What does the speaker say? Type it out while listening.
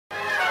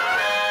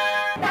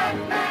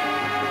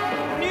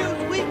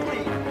News Weekly.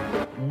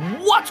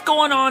 What's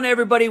going on,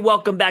 everybody?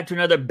 Welcome back to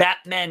another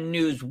Batman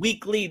News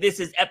Weekly. This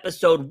is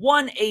episode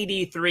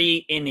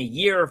 183 in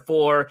year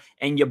 4,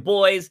 and your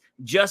boys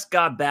just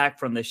got back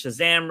from the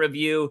SHAZAM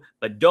review,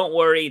 but don't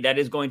worry, that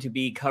is going to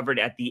be covered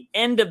at the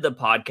end of the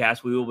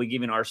podcast. We will be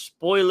giving our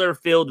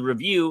spoiler-filled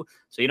review,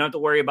 so you don't have to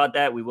worry about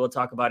that. We will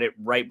talk about it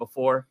right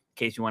before, in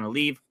case you want to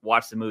leave,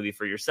 watch the movie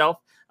for yourself,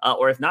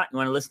 or if not, you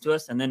want to listen to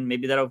us, and then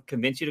maybe that'll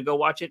convince you to go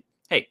watch it.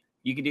 Hey,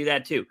 you can do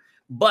that too.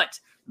 But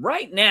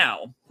right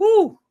now,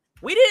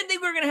 we didn't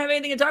think we were going to have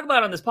anything to talk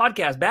about on this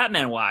podcast,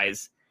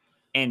 Batman-wise,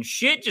 and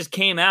shit just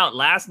came out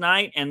last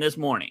night and this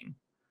morning.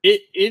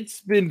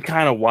 It's been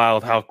kind of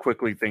wild how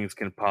quickly things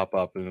can pop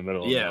up in the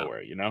middle of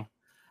nowhere, you know?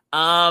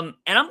 And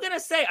I'm going to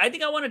say, I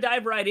think I want to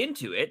dive right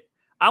into it.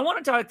 I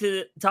want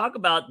to talk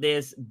about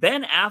this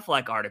Ben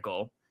Affleck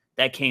article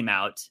that came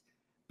out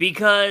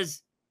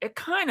because it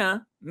kind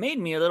of made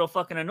me a little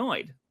fucking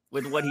annoyed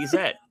with what he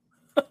said.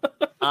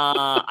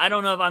 I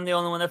don't know if I'm the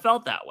only one that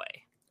felt that way.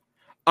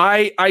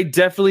 I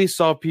definitely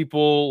saw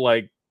people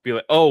be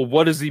like, oh,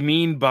 what does he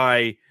mean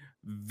by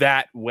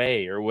that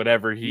way or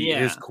whatever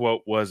his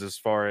quote was, as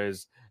far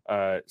as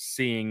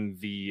seeing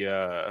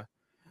the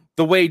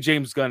way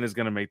James Gunn is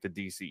going to make the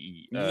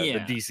DCE,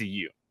 the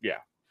DCU. Yeah.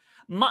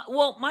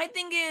 My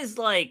thing is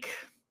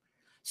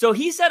so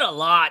he said a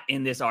lot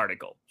in this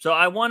article. So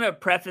I want to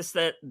preface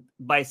that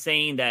by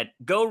saying that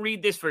go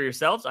read this for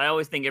yourselves. I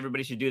always think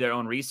everybody should do their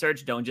own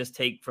research. Don't just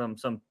take from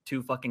some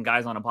two fucking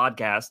guys on a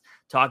podcast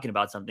talking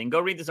about something. Go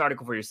read this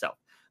article for yourself.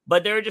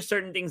 But there are just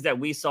certain things that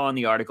we saw in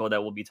the article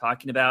that we'll be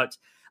talking about.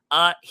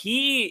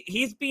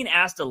 He's being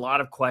asked a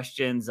lot of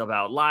questions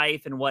about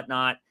life and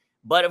whatnot.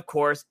 But of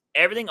course,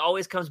 everything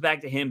always comes back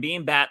to him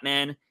being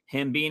Batman,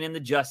 him being in the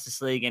Justice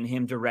League, and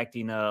him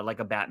directing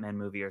a Batman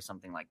movie or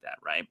something like that,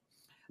 right?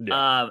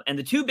 Yeah. And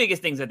the two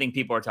biggest things I think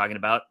people are talking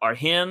about are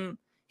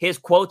his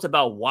quotes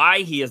about why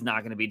he is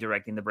not going to be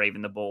directing The Brave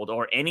and the Bold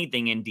or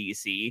anything in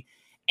DC,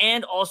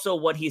 and also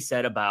what he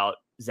said about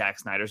Zack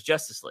Snyder's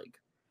Justice League.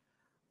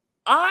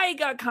 I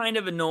got kind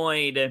of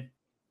annoyed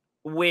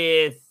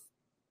with,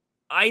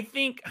 I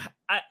think,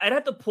 I'd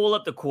have to pull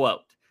up the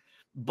quote,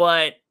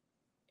 but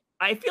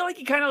I feel like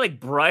he kind of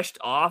brushed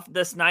off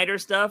the Snyder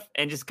stuff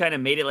and just kind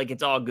of made it like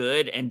it's all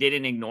good and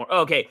didn't ignore.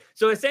 Okay,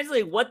 so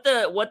essentially what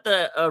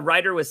the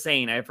writer was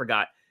saying, I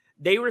forgot.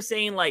 They were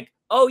saying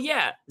oh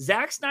yeah,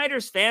 Zack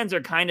Snyder's fans are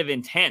kind of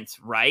intense,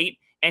 right?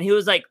 And he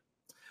was like,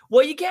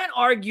 well, you can't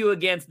argue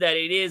against that.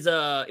 It is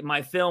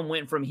my film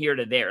went from here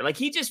to there.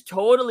 He just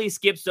totally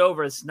skips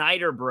over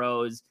Snyder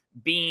bros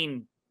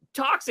being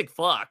toxic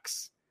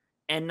fucks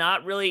and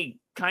not really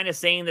kind of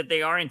saying that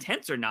they are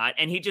intense or not.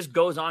 And he just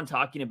goes on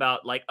talking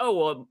about oh,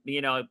 well,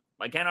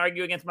 I can't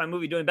argue against my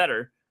movie doing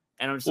better.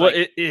 And I'm just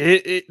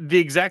the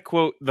exact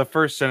quote, the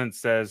first sentence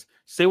says,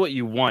 say what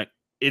you want.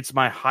 It's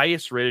my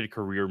highest rated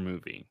career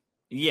movie.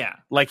 Yeah.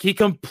 He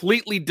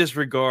completely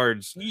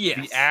disregards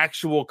the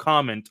actual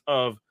comment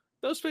of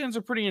those fans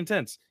are pretty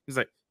intense. He's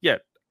like, yeah,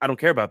 I don't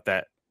care about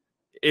that.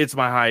 It's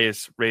my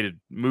highest rated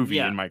movie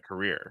in my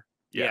career.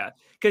 Yeah.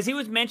 Because he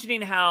was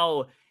mentioning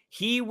how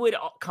he would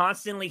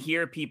constantly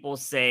hear people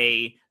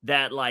say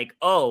that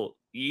oh,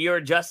 your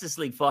Justice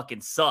League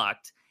fucking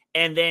sucked.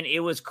 And then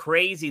it was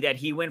crazy that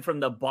he went from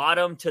the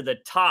bottom to the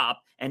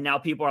top. And now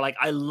people are like,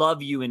 I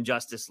love you in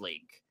Justice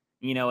League.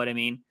 You know what I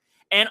mean?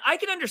 And I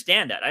can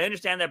understand that. I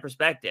understand that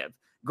perspective.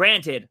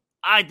 Granted,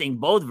 I think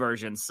both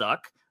versions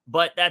suck,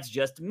 but that's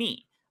just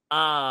me.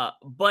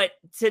 But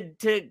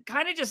to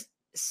kind of just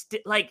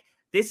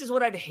this is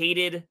what I've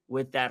hated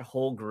with that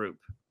whole group.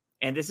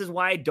 And this is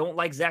why I don't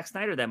like Zack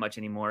Snyder that much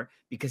anymore,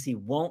 because he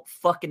won't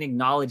fucking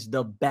acknowledge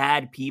the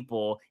bad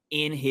people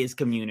in his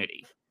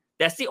community.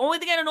 That's the only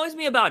thing that annoys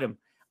me about him.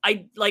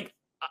 I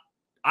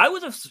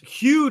was a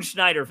huge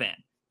Snyder fan,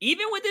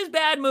 even with his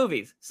bad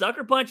movies.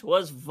 Sucker Punch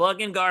was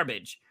fucking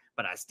garbage,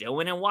 but I still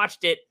went and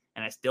watched it,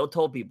 and I still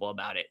told people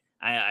about it.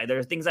 There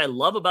are things I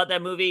love about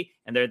that movie,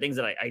 and there are things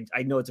that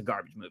I know it's a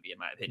garbage movie in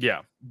my opinion.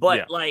 Yeah,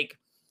 but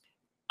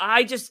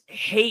I just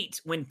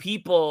hate when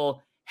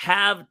people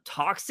have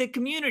toxic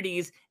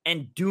communities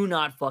and do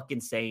not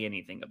fucking say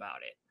anything about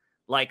it.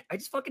 I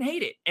just fucking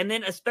hate it. And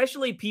then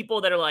especially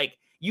people that are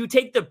you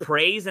take the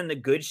praise and the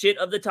good shit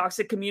of the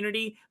toxic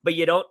community, but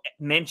you don't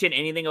mention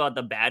anything about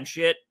the bad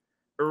shit.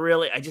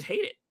 Really, I just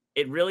hate it.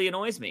 It really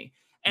annoys me.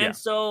 And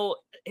so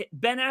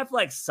Ben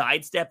Affleck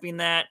sidestepping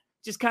that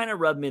just kind of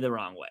rubbed me the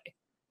wrong way.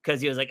 Because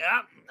he was like,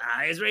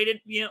 highest rated,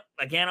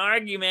 I can't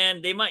argue,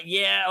 man. They might,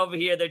 over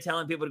here they're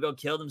telling people to go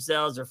kill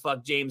themselves or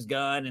fuck James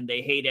Gunn and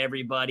they hate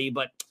everybody,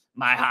 but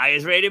my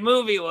highest rated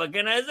movie, what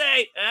can I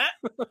say?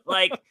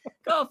 Huh?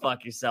 Go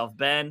fuck yourself,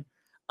 Ben.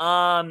 So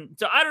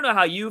I don't know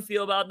how you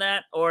feel about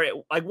that, or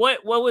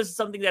what was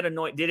something that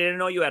did it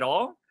annoy you at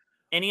all?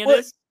 Any of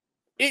this?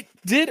 It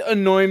did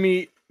annoy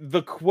me,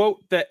 the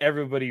quote that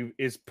everybody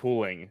is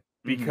pulling,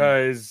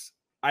 because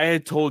I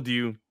had told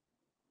you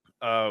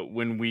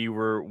when we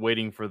were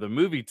waiting for the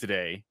movie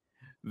today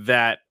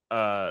that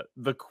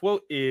the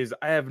quote is,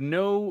 I have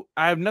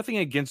nothing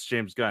against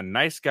James Gunn.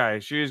 Nice guy.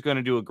 Sure, he's going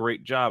to do a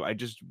great job.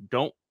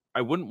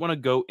 I wouldn't want to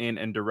go in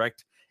and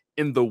direct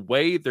in the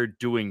way they're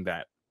doing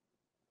that.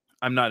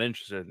 I'm not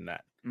interested in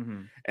that.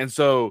 Mm-hmm. And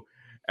so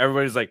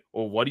everybody's like,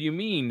 well, what do you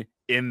mean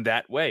in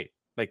that way?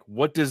 Like,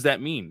 what does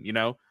that mean? You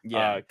know,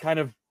 kind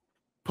of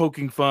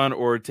poking fun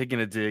or taking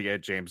a dig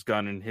at James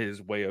Gunn and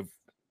his way of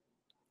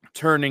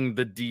turning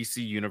the DC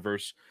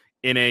universe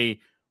in a,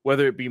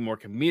 whether it be more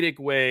comedic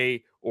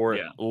way or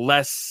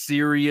less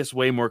serious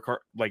way, more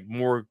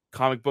more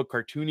comic book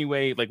cartoony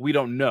way. Like, we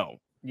don't know.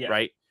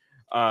 Right.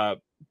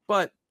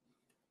 But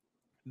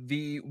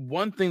the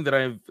one thing that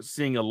I'm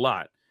seeing a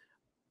lot,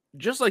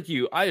 just like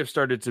you, I have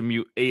started to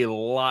mute a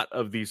lot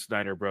of these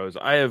Snyder Bros.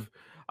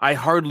 I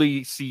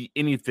hardly see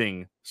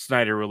anything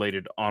Snyder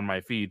related on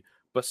my feed,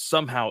 but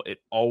somehow it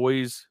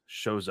always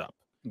shows up.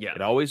 Yeah.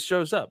 It always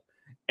shows up.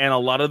 And a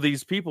lot of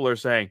these people are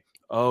saying,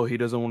 oh, he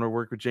doesn't want to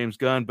work with James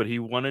Gunn, but he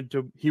wanted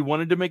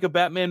to make a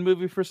Batman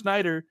movie for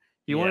Snyder.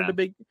 He wanted to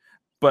make,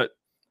 but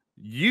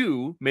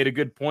you made a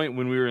good point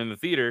when we were in the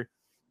theater.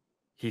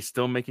 He's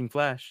still making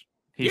Flash.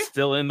 He's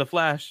still in the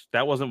Flash.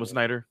 That wasn't with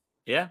Snyder.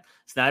 Yeah.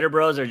 Snyder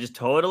Bros are just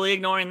totally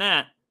ignoring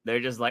that. They're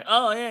just like,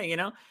 oh yeah, you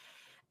know.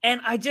 And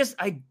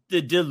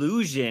the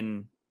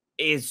delusion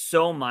is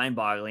so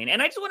mind-boggling.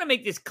 And I just want to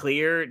make this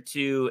clear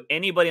to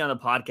anybody on the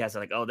podcast.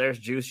 Like, oh, there's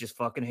Juice just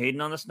fucking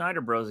hating on the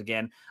Snyder Bros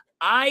again.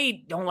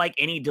 I don't like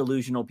any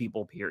delusional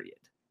people, period.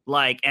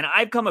 Like, and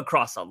I've come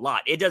across a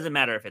lot. It doesn't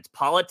matter if it's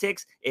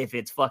politics, if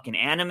it's fucking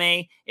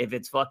anime, if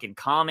it's fucking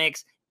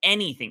comics,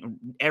 anything,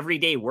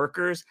 everyday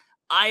workers.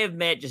 I have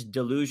met just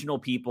delusional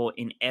people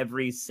in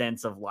every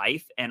sense of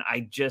life. And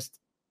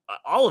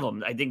all of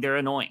them, I think they're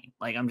annoying.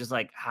 Like, I'm just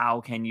like, how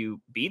can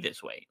you be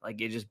this way? Like,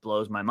 it just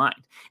blows my mind.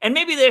 And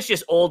maybe there's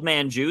just old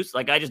man juice.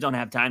 Like, I just don't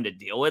have time to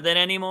deal with it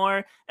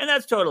anymore. And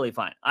that's totally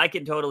fine. I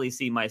can totally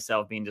see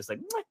myself being just like,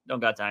 don't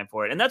got time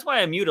for it. And that's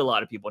why I mute a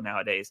lot of people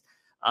nowadays.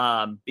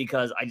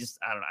 Because I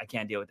don't know. I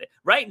can't deal with it.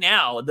 Right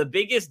now, the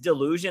biggest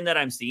delusion that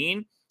I'm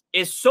seeing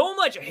is so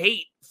much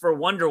hate for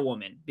Wonder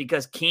Woman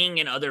because King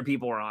and other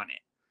people are on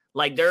it.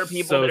 Like, there are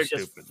people that are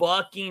just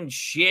fucking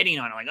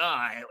shitting on it. Like,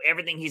 oh,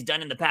 everything he's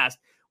done in the past.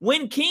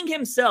 When King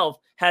himself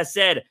has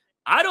said,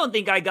 I don't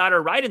think I got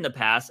her right in the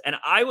past. And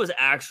I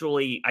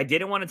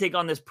didn't want to take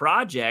on this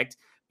project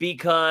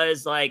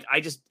because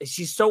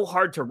she's so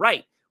hard to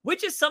write,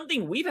 which is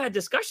something we've had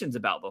discussions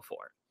about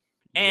before.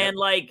 And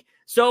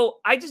so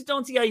I just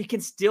don't see how you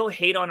can still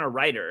hate on a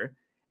writer,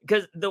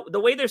 because the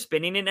way they're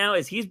spinning it now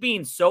is he's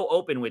being so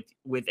open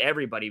with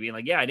everybody being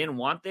like, yeah, I didn't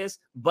want this,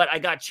 but I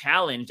got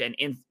challenged and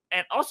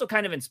also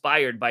kind of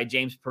inspired by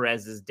James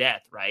Perez's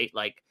death, right?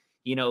 Like,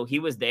 you know, he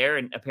was there,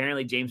 and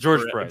apparently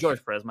George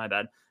Perez, my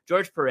bad.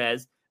 George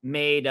Perez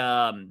made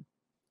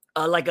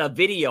like a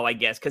video, I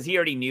guess, because he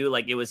already knew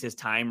like it was his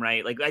time,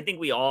 right? Like, I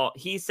think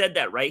he said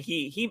that, right?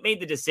 He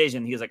made the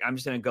decision. He was like, I'm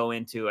just going to go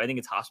into, I think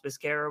it's hospice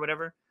care or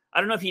whatever. I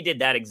don't know if he did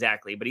that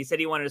exactly, but he said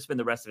he wanted to spend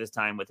the rest of his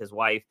time with his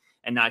wife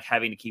and not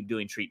having to keep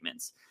doing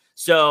treatments.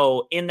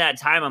 So in that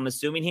time, I'm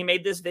assuming he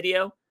made this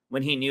video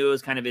when he knew it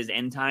was kind of his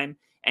end time.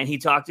 And he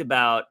talked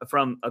about,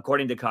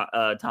 according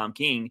to Tom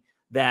King,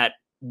 that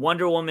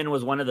Wonder Woman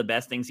was one of the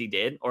best things he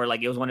did, or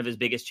like it was one of his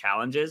biggest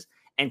challenges.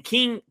 And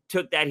King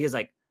took that. He was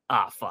like,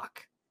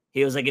 fuck.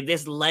 He was like, if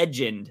this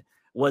legend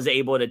was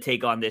able to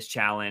take on this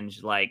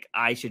challenge, like,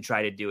 I should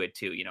try to do it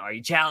too. You know, are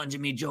you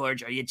challenging me,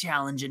 George? Are you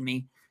challenging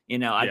me? You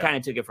know, I kind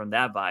of took it from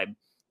that vibe.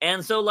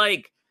 And so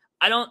like,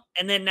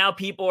 and then now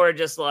people are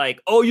just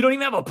like, oh, you don't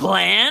even have a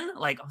plan?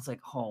 Like, I was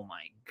like, oh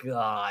my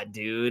God,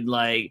 dude.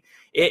 Like,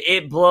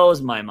 it blows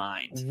my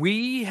mind.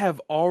 We have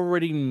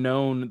already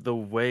known the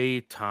way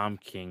Tom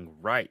King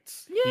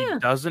writes. Yeah. He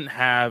doesn't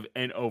have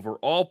an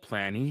overall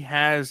plan. He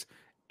has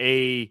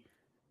a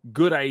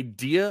good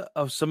idea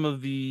of some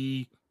of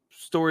the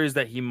stories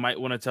that he might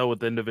want to tell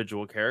with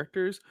individual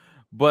characters.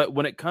 But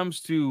when it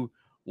comes to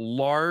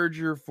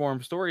larger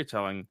form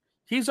storytelling,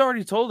 he's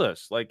already told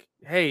us, like,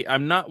 hey,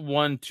 I'm not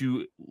one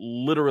to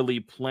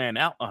literally plan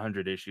out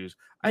 100 issues.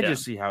 I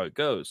just see how it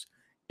goes.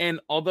 And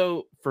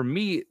although for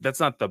me, that's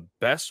not the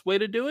best way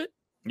to do it.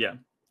 Yeah.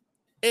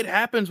 It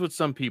happens with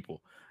some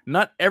people.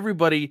 Not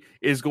everybody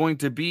is going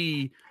to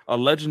be a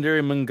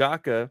legendary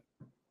mangaka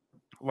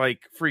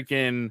like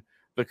freaking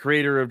the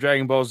creator of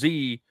Dragon Ball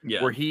Z,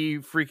 where he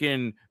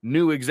freaking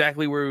knew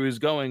exactly where he was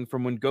going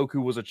from when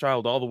Goku was a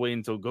child all the way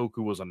until Goku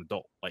was an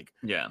adult. Like,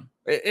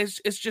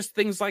 it's just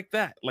things like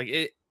that.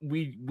 Like,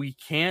 we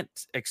can't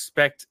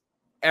expect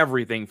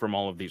everything from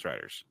all of these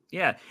writers.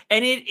 Yeah.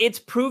 And it's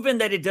proven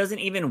that it doesn't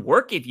even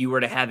work if you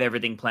were to have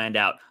everything planned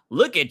out.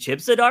 Look at Chip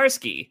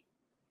Zdarsky.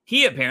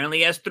 He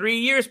apparently has 3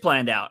 years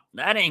planned out.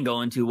 That ain't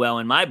going too well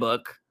in my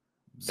book.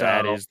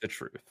 That is the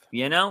truth.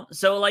 You know?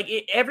 So like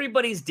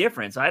everybody's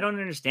different. So I don't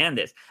understand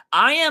this.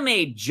 I am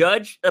a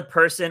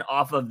person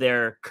off of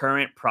their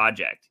current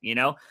project. You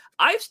know,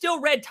 I've still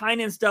read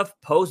Tynion stuff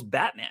post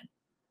Batman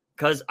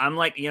because I'm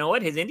like, you know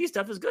what? His indie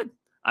stuff is good.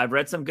 I've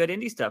read some good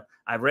indie stuff.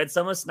 I've read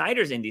some of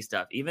Snyder's indie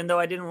stuff, even though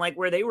I didn't like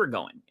where they were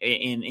going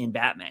in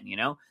Batman. You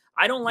know,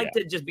 I don't like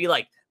to just be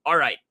like, all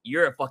right,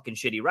 you're a fucking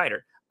shitty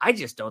writer. I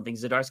just don't think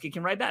Zdarsky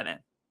can write Batman.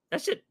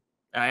 That's shit.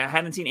 I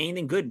haven't seen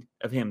anything good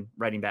of him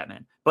writing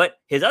Batman. But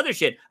his other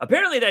shit,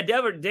 apparently that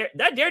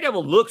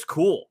Daredevil looks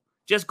cool.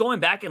 Just going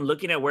back and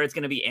looking at where it's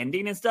going to be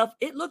ending and stuff,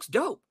 it looks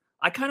dope.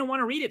 I kind of want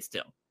to read it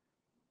still.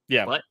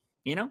 Yeah. But,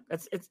 you know,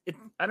 it's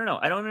I don't know.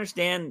 I don't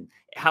understand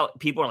how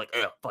people are like,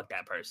 oh, fuck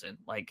that person.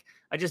 Like,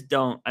 I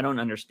don't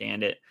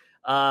understand it.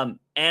 And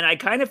I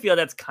kind of feel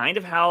that's kind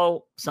of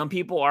how some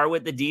people are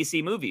with the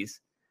DC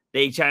movies.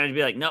 They try to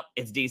be like, nope,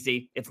 it's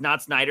DC. It's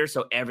not Snyder,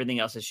 so everything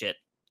else is shit.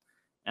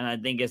 And I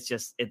think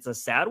it's a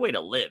sad way to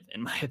live,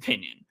 in my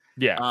opinion.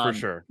 Yeah, for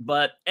sure.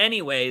 But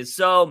anyways,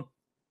 so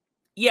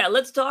yeah,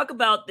 let's talk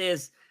about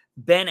this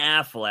Ben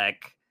Affleck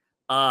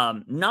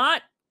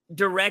not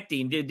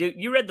directing.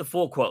 You read the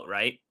full quote,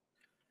 right?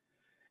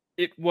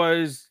 It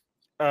was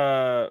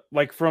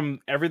like from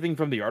everything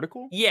from the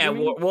article? Yeah,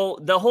 well,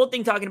 the whole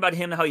thing talking about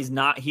him, how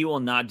he will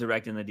not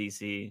direct in the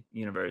DC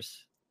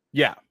universe.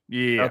 Yeah.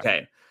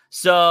 Okay.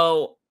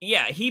 So,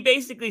 yeah, he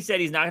basically said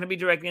he's not going to be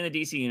directing in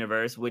the DC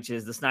universe, which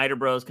is the Snyder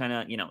Bros kind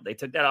of, you know, they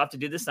took that off to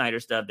do the Snyder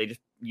stuff. They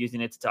just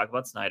using it to talk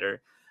about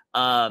Snyder.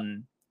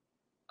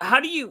 How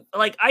do you,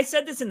 like, I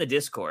said this in the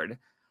Discord.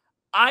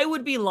 I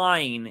would be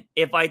lying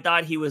if I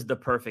thought he was the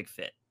perfect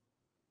fit.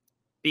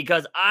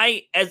 Because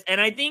I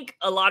think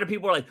a lot of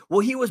people are like, well,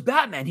 he was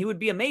Batman. He would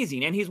be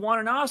amazing. And he's won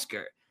an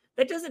Oscar.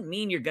 That doesn't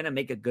mean you're going to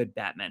make a good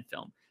Batman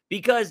film.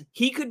 Because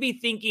he could be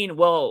thinking,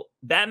 well,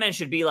 Batman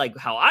should be like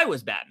how I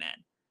was Batman.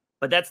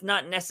 But that's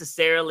not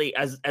necessarily,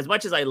 as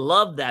much as I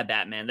love that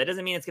Batman, that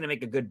doesn't mean it's going to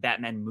make a good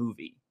Batman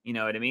movie. You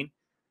know what I mean?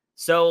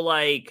 So,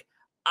 like,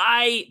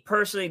 I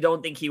personally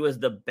don't think he was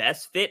the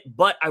best fit,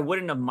 but I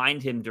wouldn't have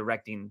minded him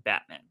directing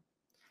Batman.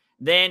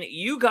 Then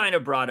you kind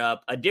of brought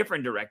up a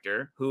different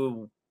director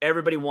who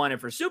everybody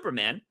wanted for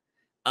Superman,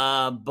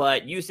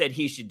 but you said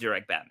he should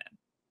direct Batman.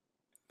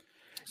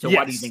 So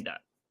why do you think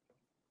that?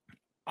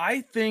 I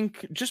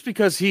think just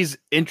because he's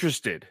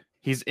interested.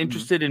 He's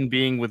interested in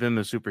being within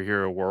the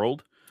superhero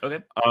world. Okay.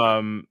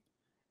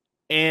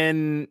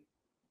 And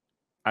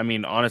I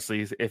mean,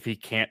 honestly, if he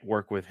can't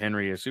work with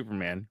Henry as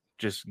Superman,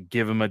 just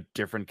give him a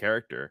different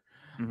character.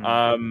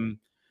 And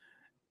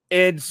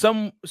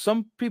some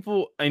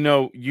people, I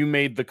know you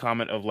made the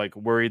comment of like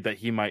worried that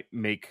he might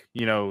make,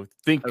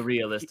 think a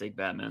realistic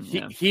Batman.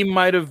 He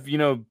might have,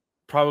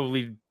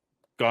 probably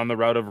gone the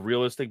route of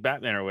realistic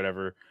Batman or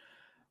whatever.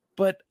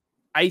 But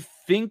I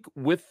think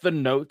with the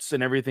notes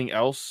and everything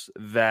else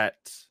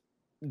that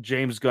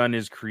James Gunn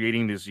is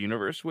creating this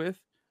universe with,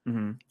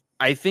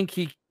 I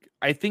think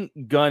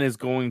Gunn is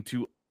going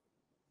to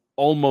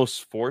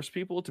almost force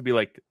people to be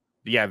like,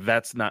 yeah,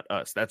 that's not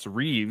us. That's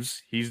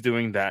Reeves. He's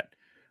doing that.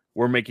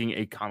 We're making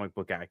a comic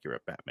book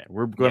accurate Batman.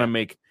 We're going to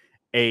make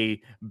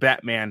a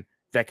Batman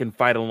that can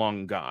fight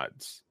along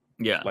gods.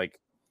 Yeah. Like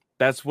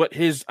that's what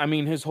his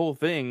whole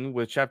thing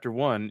with chapter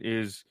 1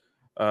 is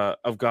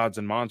of gods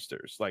and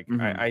monsters. Like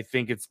I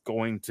think it's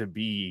going to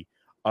be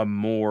a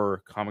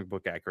more comic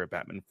book accurate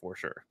Batman for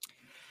sure.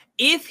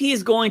 If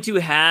he's going to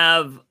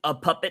have a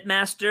puppet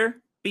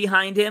master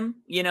behind him,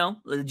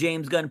 the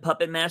James Gunn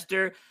puppet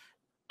master,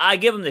 I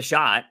give him the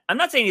shot. I'm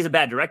not saying he's a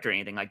bad director or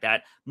anything like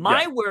that.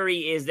 My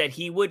worry is that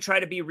he would try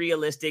to be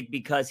realistic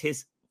because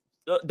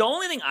the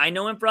only thing I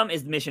know him from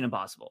is Mission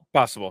Impossible.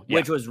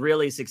 Which was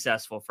really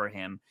successful for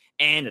him.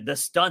 And the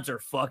stunts are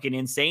fucking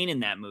insane in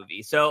that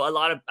movie.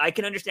 So I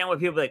can understand why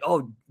people are like,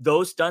 oh,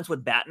 those stunts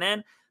with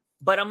Batman.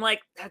 But I'm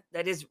like,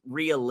 that is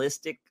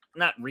realistic.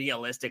 Not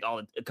realistic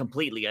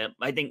completely.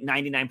 I think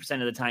 99%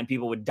 of the time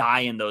people would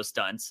die in those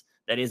stunts.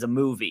 That is a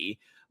movie.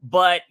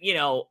 But,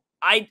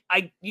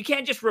 you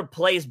can't just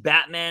replace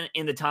Batman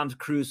in the Tom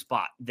Cruise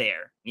spot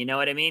there. You know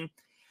what I mean?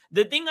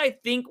 The thing I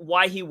think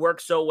why he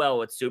works so well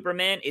with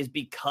Superman is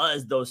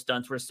because those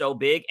stunts were so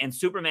big and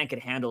Superman could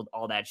handle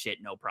all that shit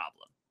no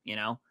problem.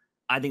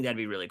 I think that'd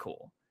be really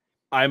cool.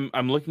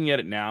 I'm looking at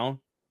it now.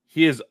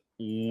 He is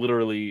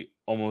literally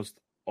almost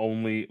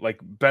only like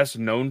best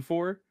known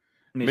for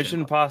Mission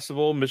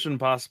Impossible, Mission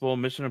Impossible,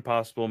 Mission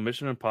Impossible,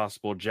 Mission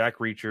Impossible, Jack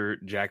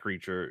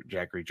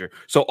Reacher.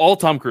 So all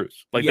Tom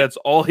Cruise. Like that's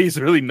all he's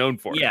really known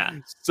for. Yeah.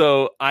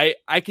 So I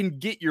can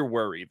get your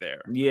worry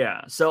there.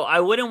 Yeah. So I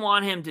wouldn't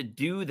want him to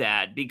do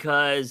that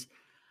because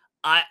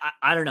I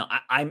don't know.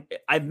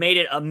 I've made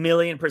it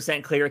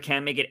 1,000,000% clear.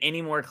 Can't make it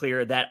any more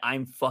clear that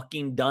I'm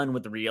fucking done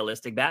with the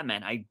realistic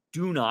Batman. I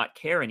do not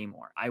care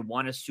anymore. I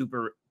want a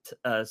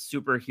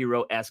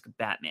superhero-esque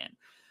Batman.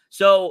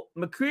 So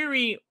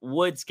McCreary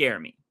would scare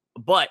me.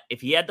 But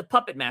if he had the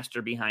puppet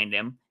master behind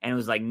him and it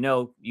was like,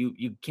 no,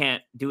 you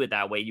can't do it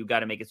that way. You got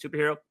to make it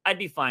superhero. I'd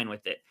be fine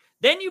with it.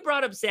 Then you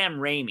brought up Sam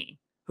Raimi,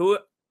 who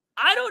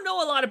I don't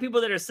know a lot of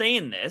people that are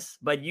saying this,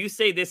 but you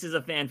say this is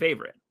a fan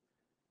favorite.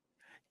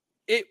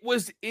 It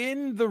was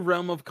in the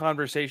realm of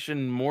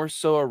conversation more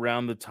so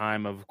around the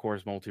time of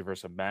course,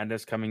 Multiverse of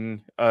Madness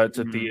coming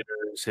to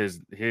theaters.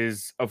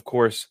 His, of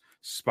course,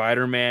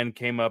 Spider-Man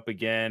came up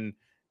again.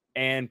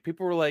 And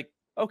people were like,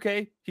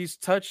 okay, he's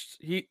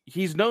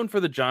known for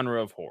the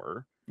genre of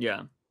horror.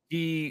 Yeah.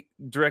 He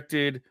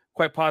directed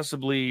quite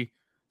possibly,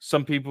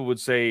 some people would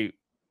say,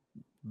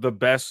 the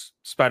best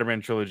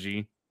Spider-Man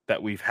trilogy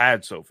that we've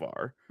had so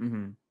far.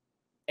 Mm-hmm.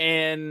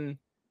 And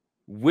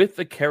with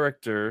a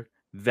character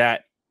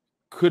that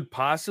could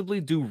possibly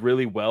do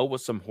really well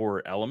with some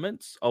horror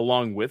elements,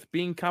 along with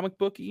being comic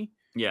booky,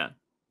 Yeah.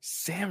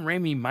 Sam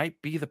Raimi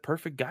might be the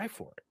perfect guy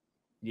for it.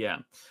 Yeah.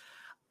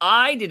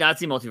 I did not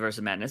see Multiverse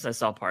of Madness. I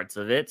saw parts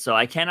of it, so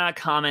I cannot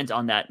comment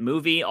on that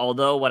movie.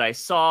 Although what I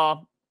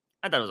saw,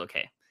 I thought it was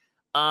okay.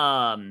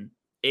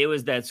 It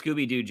was that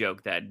Scooby-Doo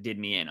joke that did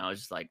me in. I was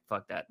just like,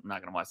 fuck that. I'm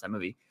not gonna watch that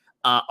movie.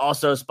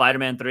 Also,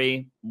 Spider-Man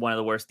 3, one of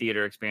the worst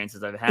theater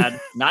experiences I've had.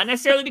 Not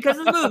necessarily because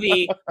of the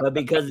movie, but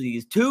because of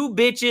these two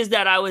bitches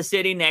that I was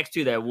sitting next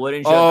to that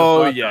wouldn't shut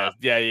the fuck up.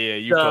 Yeah.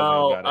 You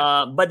told me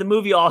about it. But the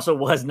movie also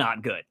was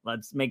not good.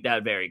 Let's make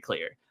that very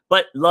clear.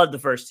 But loved the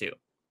first two.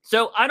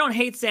 So I don't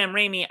hate Sam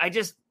Raimi. I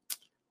just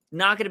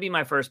not going to be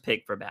my first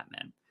pick for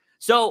Batman.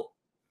 So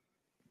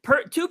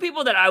two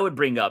people that I would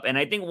bring up, and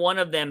I think one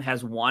of them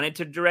has wanted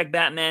to direct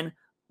Batman,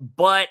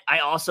 but I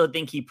also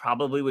think he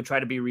probably would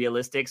try to be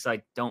realistic, so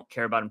I don't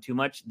care about him too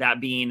much.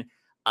 That being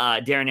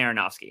Darren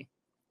Aronofsky,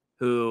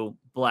 who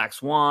Black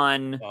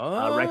Swan,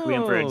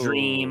 Requiem for a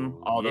Dream,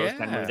 all those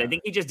kind of movies. I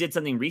think he just did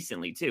something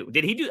recently too.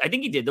 Did he do? I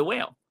think he did The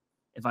Whale,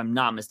 if I'm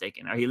not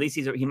mistaken, or at least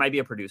he might be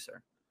a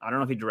producer. I don't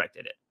know if he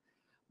directed it,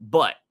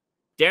 but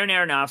Darren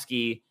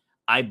Aronofsky,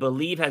 I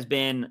believe, has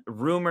been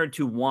rumored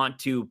to want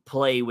to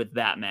play with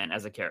Batman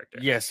as a character.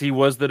 Yes, he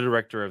was the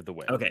director of The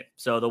Whale. Okay,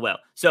 so The Whale.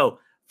 So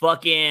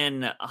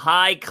fucking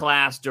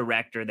high-class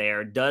director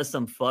there, does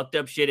some fucked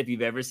up shit if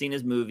you've ever seen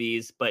his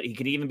movies, but he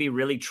could even be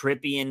really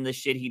trippy in the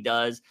shit he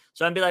does.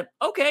 So I'd be like,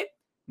 okay,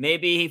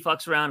 maybe he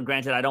fucks around.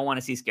 Granted, I don't want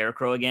to see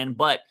Scarecrow again,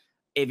 but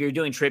if you're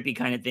doing trippy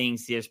kind of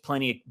things, there's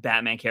plenty of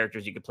Batman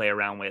characters you could play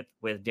around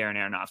with Darren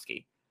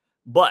Aronofsky.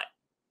 But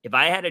if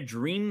I had a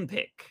dream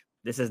pick,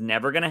 this is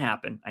never going to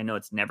happen. I know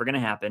it's never going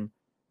to happen.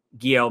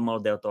 Guillermo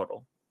del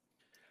Toro.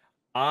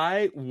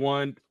 I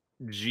want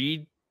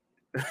G.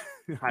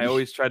 I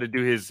always try to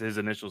do his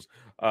initials.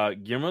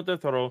 Guillermo del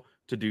Toro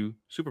to do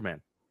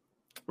Superman.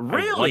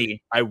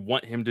 Really? I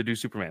want him to do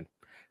Superman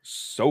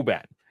so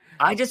bad.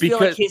 I just feel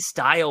like his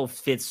style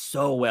fits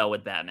so well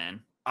with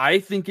Batman. I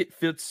think it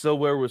fits so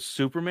well with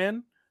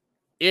Superman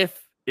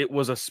if it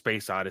was a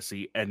space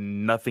odyssey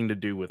and nothing to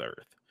do with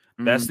Earth.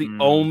 That's the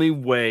only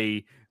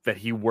way that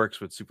he works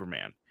with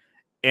Superman.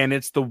 And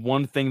it's the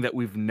one thing that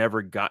we've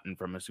never gotten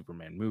from a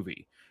Superman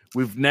movie.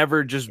 We've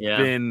never just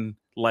been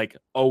like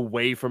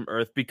away from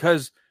Earth,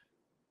 because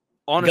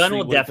honestly, Gunn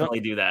will definitely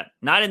do that.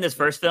 Not in this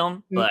first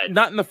film, but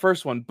not in the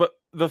first one. But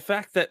the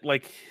fact that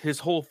like his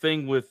whole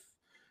thing with,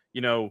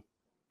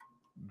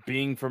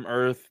 being from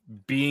Earth,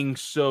 being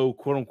so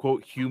quote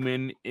unquote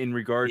human in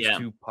regards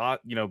to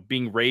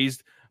being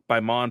raised by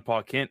Ma and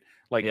Pa Kent.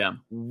 Like,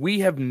 we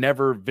have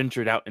never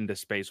ventured out into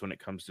space when it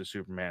comes to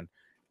Superman.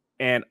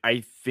 And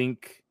I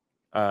think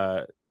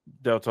Del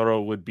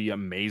Toro would be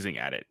amazing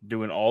at it,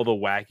 doing all the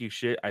wacky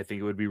shit. I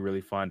think it would be really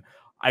fun.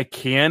 I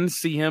can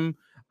see him.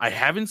 I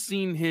haven't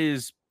seen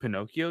his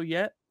Pinocchio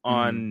yet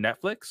on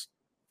Netflix,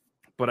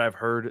 but I've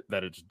heard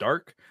that it's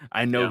dark.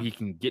 I know he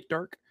can get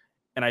dark,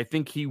 and I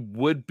think he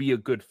would be a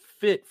good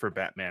fit for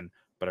Batman,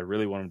 but I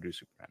really want him to do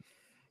Superman.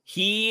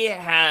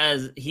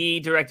 He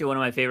directed one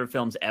of my favorite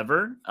films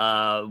ever,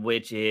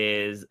 which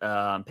is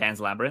Pan's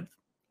Labyrinth.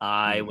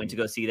 I went to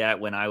go see that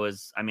when I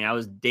was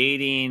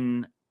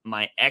dating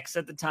my ex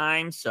at the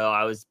time. So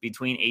I was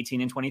between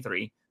 18 and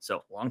 23.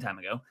 So a long time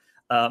ago,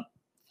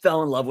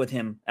 fell in love with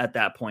him at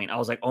that point. I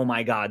was like, oh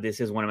my God, this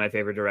is one of my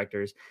favorite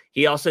directors.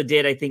 He also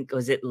did, I think,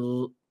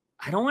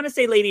 I don't want to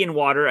say Lady in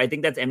Water. I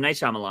think that's M. Night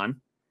Shyamalan.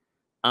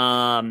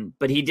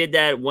 But he did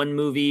that one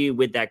movie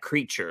with that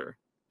creature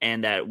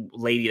and that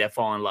lady that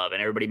fall in love,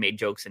 and everybody made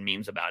jokes and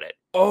memes about it.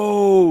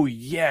 Oh,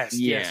 yes.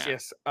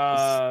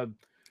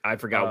 I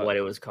forgot what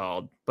it was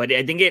called, but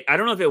I think I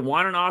don't know if it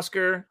won an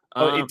Oscar.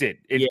 It did.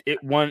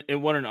 It won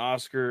an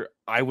Oscar.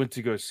 I went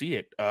to go see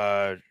it.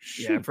 I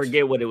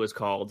forget what it was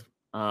called.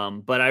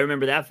 But I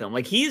remember that film.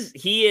 Like he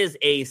is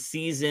a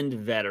seasoned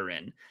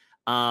veteran.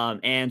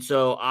 And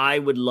so I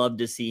would love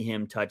to see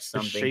him touch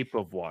something. The Shape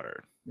of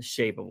Water. The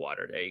Shape of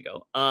Water. There you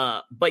go.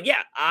 But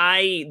yeah,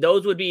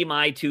 those would be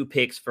my two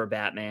picks for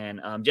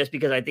Batman. Just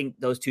because I think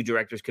those two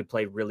directors could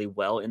play really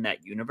well in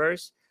that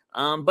universe.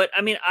 But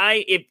I mean,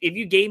 if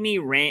you gave me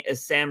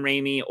Sam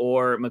Raimi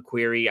or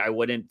McQuarrie, I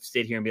wouldn't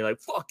sit here and be like,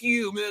 fuck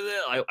you.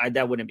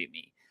 That wouldn't be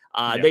me.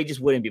 They just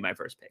wouldn't be my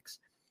first picks.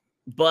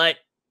 But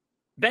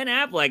Ben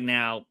Affleck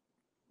now,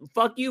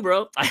 fuck you,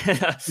 bro.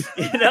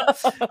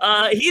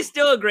 He's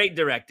still a great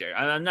director.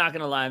 I'm not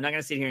going to lie. I'm not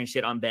going to sit here and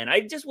shit on Ben.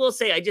 I just will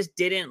say, I just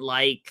didn't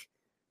like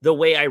the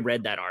way I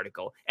read that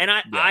article. And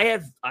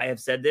I have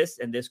said this,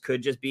 and this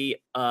could just be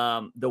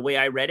the way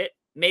I read it.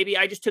 Maybe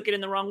I just took it in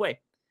the wrong way.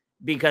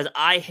 Because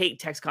I hate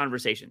text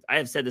conversations. I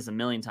have said this a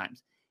million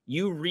times.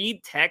 You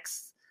read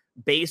texts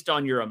based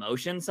on your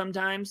emotions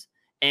sometimes,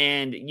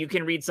 and you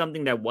can read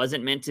something that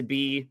wasn't meant to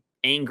be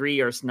angry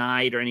or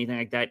snide or anything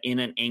like that in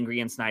an angry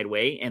and snide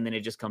way, and then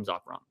it just comes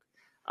off wrong.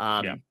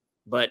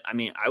 But I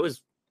mean, I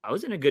was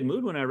in a good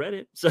mood when I read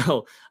it,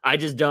 so I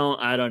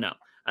don't know.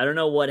 I don't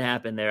know what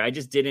happened there. I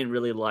just didn't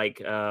really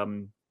like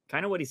kind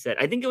of what he said.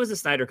 I think it was the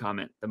Snyder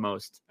comment the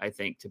most, I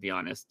think, to be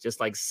honest. Just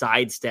like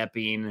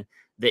sidestepping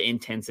the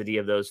intensity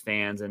of those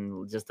fans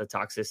and just the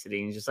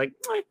toxicity. And just like,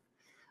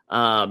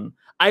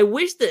 I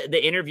wish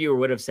the interviewer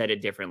would have said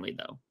it differently,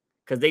 though,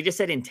 because they just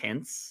said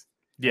intense.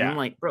 And I'm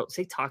like, bro,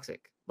 say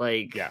toxic.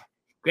 Like,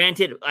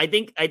 granted, I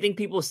think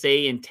people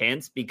say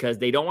intense because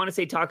they don't want to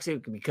say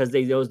toxic because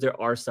they know there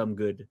are some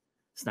good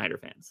Snyder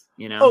fans,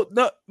 you know? Oh,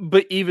 no,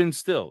 but even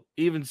still,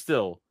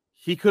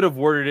 he could have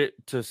worded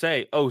it to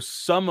say, oh,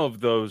 some of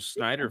those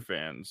Snyder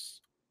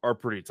fans are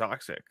pretty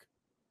toxic.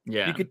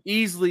 Yeah. You could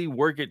easily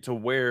work it to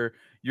where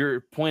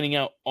you're pointing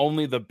out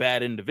only the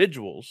bad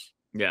individuals.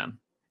 Yeah.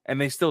 And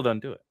they still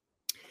don't do it.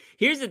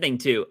 Here's the thing,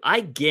 too.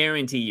 I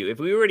guarantee you, if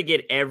we were to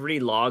get every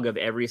log of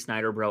every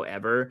Snyder bro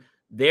ever,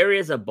 there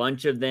is a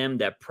bunch of them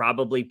that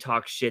probably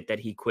talk shit that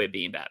he quit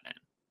being Batman.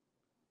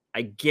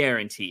 I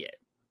guarantee it.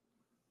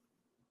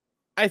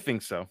 I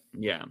think so.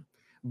 Yeah.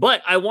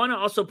 But I want to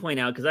also point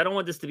out, because I don't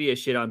want this to be a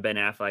shit on Ben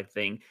Affleck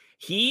thing.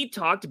 He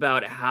talked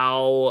about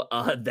how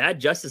that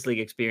Justice League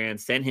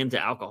experience sent him to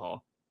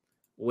alcohol,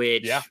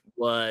 which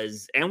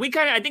was, and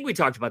I think we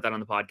talked about that on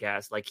the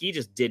podcast. Like, he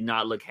just did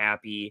not look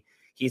happy.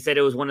 He said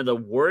it was one of the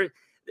worst.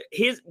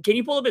 Can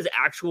you pull up his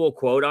actual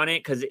quote on it?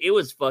 Because it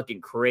was fucking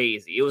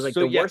crazy. It was like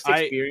worst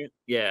experience.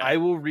 I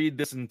will read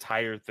this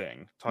entire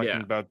thing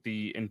talking about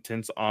the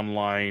intense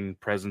online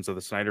presence of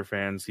the Snyder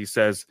fans. He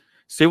says,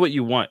 "Say what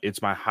you want.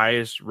 It's my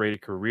highest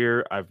rated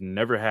career. I've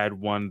never had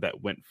one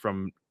that went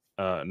from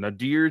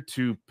nadir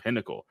to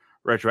pinnacle.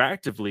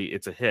 Retroactively,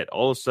 it's a hit.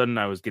 All of a sudden,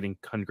 I was getting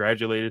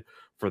congratulated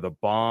for the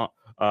bomb.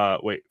 I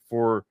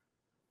was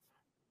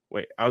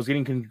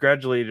getting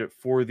congratulated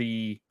for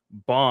the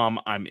bomb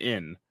I'm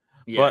in.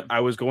 But I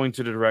was going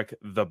to direct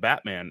The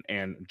Batman,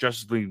 and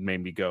Justice League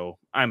made me go,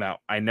 I'm out.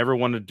 I never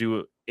want to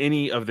do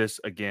any of this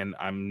again.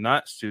 I'm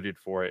not suited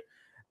for it.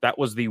 That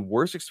was the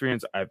worst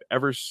experience I've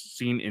ever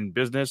seen in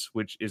business,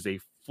 which is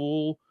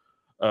full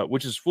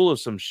of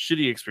some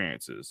shitty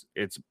experiences.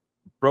 It's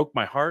broke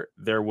my heart.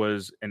 There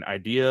was an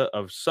idea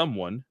of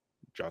someone,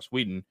 Joss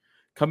Whedon,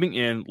 coming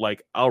in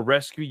like, I'll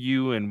rescue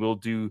you and we'll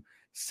do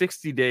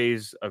 60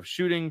 days of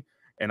shooting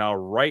and I'll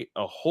write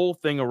a whole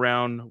thing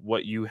around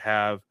what you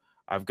have.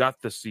 I've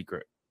got the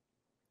secret."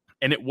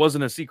 And it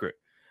wasn't a secret.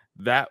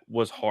 That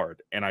was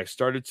hard. And I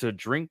started to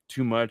drink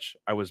too much.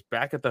 I was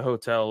back at the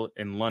hotel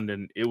in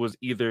London. It was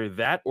either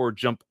that or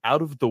jump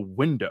out of the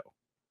window.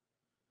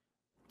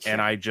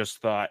 And I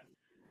just thought,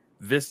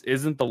 this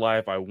isn't the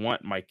life I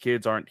want. My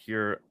kids aren't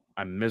here.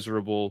 I'm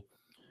miserable.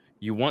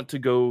 You want to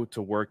go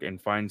to work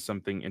and find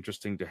something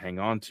interesting to hang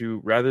on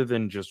to rather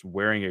than just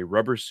wearing a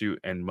rubber suit.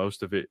 And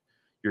most of it,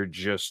 you're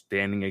just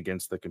standing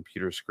against the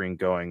computer screen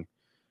going,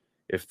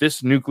 if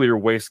this nuclear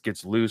waste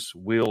gets loose,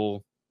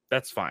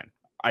 that's fine.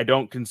 I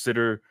don't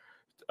consider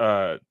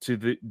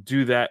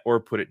do that or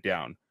put it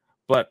down.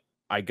 But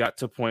I got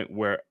to a point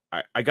where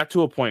I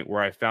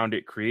found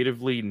it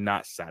creatively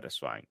not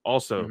satisfying.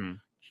 Also,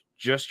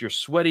 just you're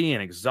sweaty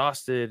and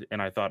exhausted.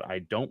 And I thought, I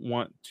don't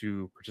want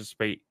to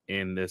participate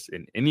in this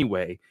in any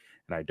way.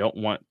 And I don't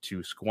want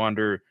to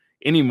squander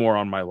any more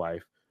on my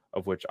life,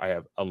 of which I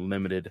have a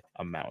limited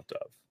amount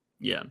of.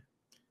 Yeah.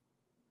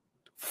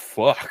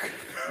 Fuck.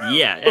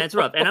 Yeah, that's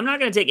rough. And I'm not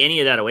going to take any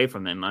of that away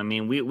from him. I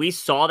mean, we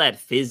saw that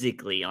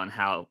physically on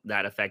how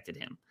that affected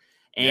him.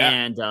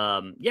 And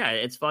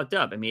it's fucked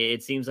up. I mean,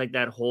 it seems like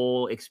that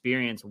whole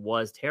experience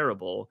was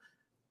terrible,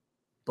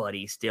 but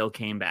he still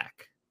came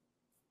back.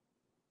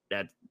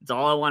 That's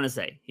all I want to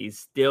say. He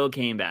still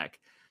came back.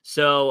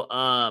 So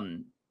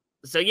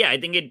yeah, I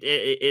think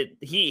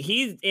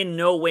he in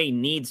no way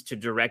needs to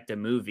direct a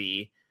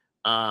movie.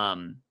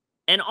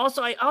 And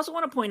also, I also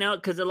want to point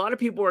out, because a lot of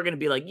people are going to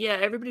be like, yeah,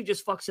 everybody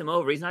just fucks him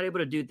over. He's not able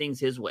to do things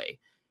his way.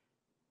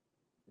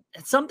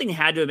 Something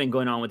had to have been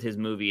going on with his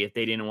movie if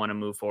they didn't want to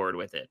move forward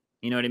with it.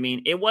 You know what I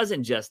mean? It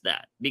wasn't just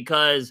that,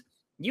 because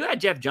you had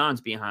Jeff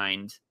Johns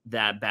behind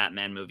that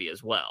Batman movie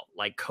as well,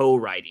 like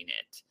co-writing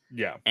it.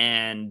 Yeah.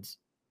 And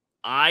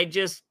I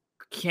just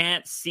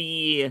can't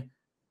see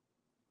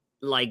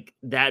like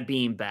that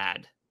being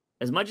bad.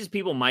 As much as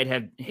people might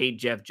hate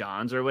Jeff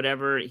Johns or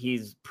whatever,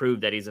 he's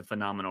proved that he's a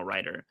phenomenal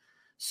writer.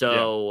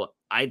 So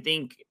I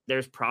think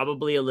there's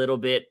probably a little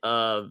bit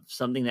of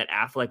something that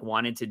Affleck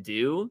wanted to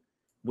do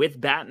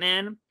with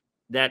Batman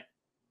that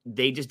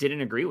they just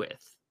didn't agree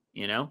with,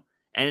 you know?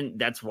 And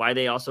that's why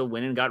they also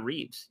went and got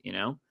Reeves, you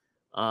know?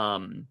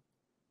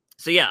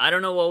 So yeah, I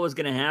don't know what was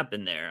going to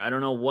happen there. I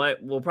don't know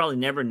we'll probably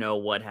never know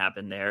what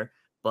happened there,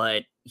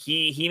 but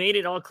he made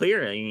it all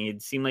clear. I mean,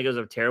 it seemed like it was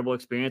a terrible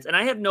experience. And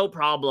I have no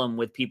problem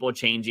with people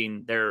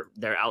changing their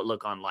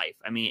outlook on life.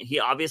 I mean, he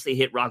obviously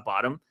hit rock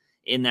bottom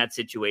in that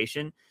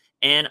situation.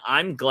 And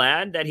I'm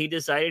glad that he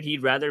decided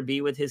he'd rather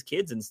be with his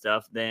kids and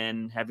stuff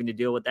than having to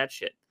deal with that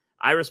shit.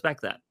 I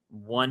respect that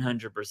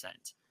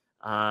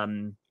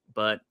 100%.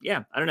 But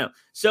yeah, I don't know.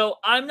 So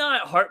I'm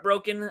not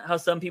heartbroken how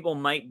some people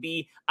might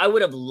be. I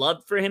would have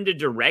loved for him to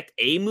direct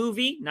a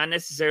movie, not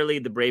necessarily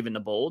The Brave and the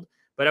Bold,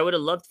 but I would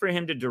have loved for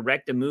him to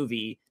direct a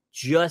movie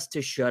just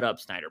to shut up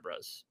Snyder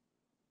Bros.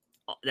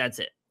 That's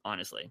it,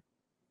 honestly.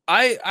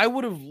 I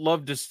would have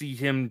loved to see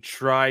him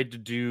try to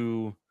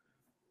do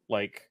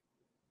like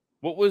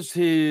what was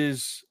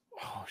his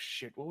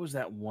what was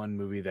that one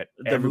movie that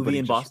The movie everybody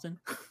in just Boston.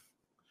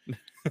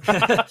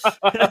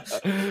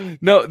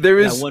 No,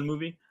 That one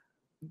movie.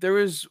 There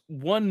was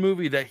one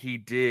movie that he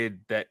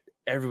did that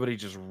everybody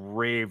just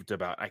raved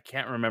about. I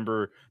can't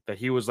remember that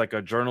he was like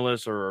a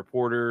journalist or a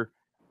reporter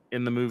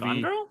in the movie.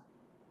 Gone Girl?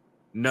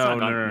 No,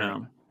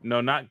 No.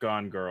 No, not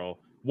Gone Girl.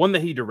 One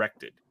that he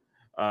directed.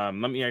 Let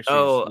me actually.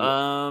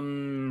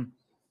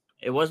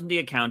 It wasn't The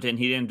Accountant.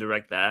 He didn't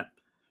direct that.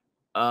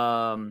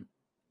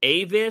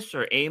 Avis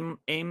or Aim.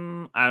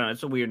 I don't know.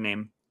 It's a weird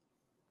name.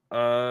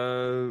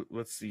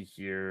 Let's see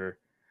here.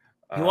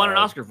 He won an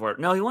Oscar for it.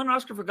 No, he won an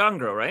Oscar for Gone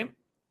Girl, right?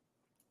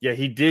 Yeah,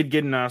 he did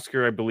get an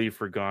Oscar, I believe,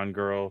 for Gone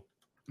Girl.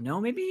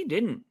 No, maybe he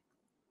didn't.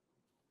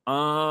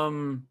 I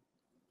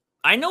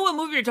know what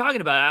movie you're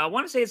talking about. I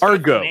want to say it's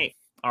Argo.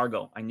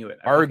 Argo. I knew it.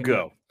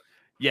 Argo.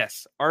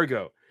 Yes,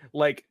 Argo.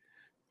 Like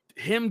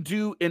him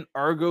do an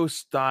Argo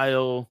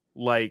style,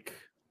 like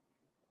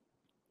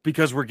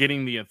because we're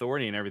getting the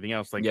authority and everything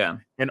else, like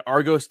an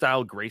Argo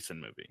style Grayson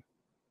movie.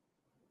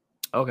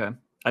 Okay.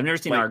 I've never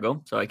seen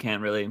Argo, so I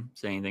can't really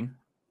say anything.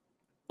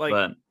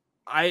 Like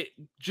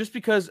just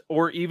because,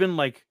 or even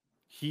like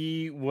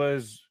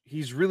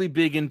he's really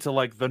big into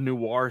like the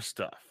noir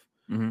stuff.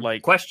 Mm-hmm.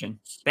 Like Question.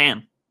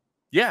 Bam.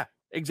 Yeah,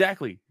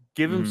 exactly.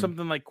 Give him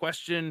something like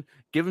Question.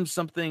 Give him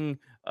something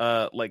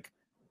like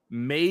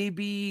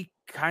maybe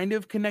kind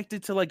of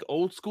connected to like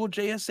old school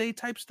JSA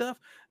type stuff.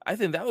 I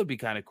think that would be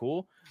kind of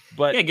cool.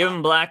 But yeah, give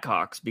him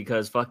Blackhawks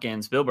because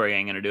fucking Spielberg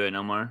ain't gonna do it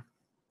no more.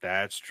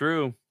 That's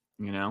true.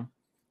 You know,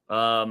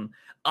 I'm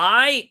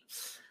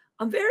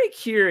very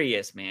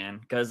curious, man,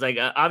 because like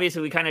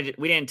obviously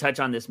we didn't touch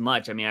on this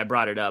much. I mean, I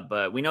brought it up,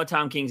 but we know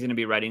Tom King's gonna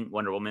be writing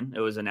Wonder Woman.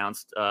 It was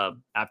announced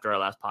after our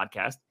last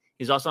podcast.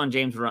 He's also on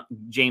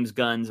James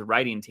Gunn's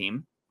writing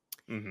team.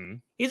 Mm-hmm.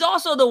 He's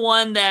also the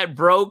one that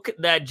broke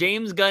that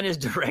James Gunn is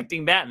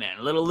directing Batman.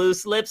 A little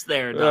loose lips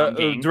there, Tom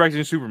King.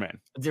 Directing Superman.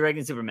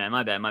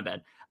 My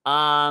bad.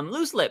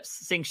 Loose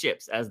lips sink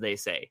ships, as they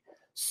say.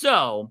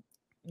 So,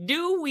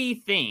 do we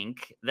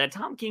think that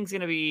Tom King's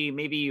going to be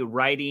maybe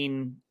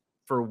writing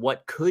for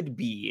what could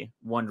be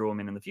Wonder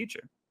Woman in the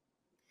future?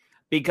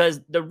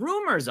 Because the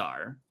rumors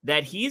are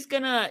that he's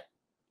going to...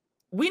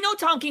 We know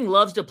Tom King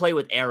loves to play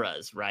with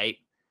eras, right?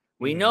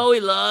 We know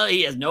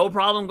he has no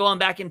problem going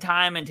back in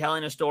time and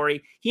telling a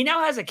story. He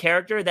now has a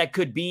character that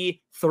could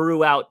be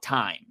throughout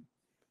time.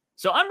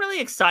 So I'm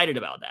really excited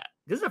about that.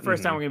 This is the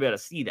first time we're going to be able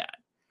to see that.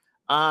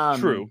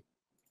 True.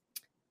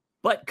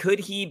 But could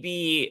he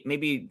be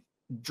maybe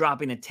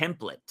dropping a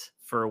template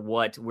for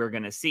what we're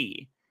going to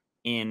see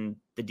in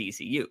the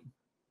DCU?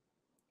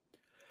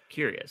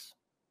 Curious.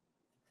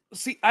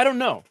 See, I don't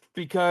know,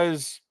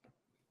 because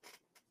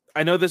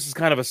I know this is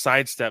kind of a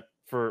sidestep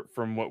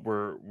from what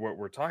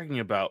we're talking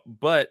about,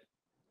 but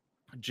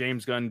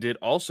James Gunn did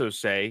also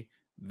say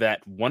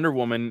that Wonder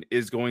Woman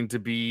is going to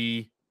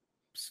be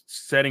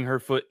setting her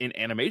foot in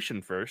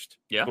animation first,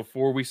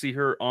 before we see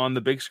her on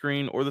the big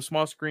screen or the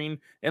small screen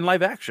in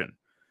live action.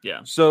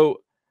 Yeah.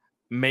 So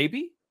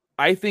maybe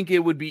I think it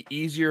would be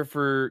easier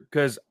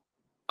because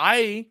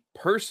I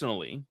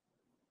personally,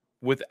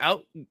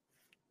 without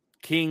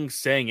King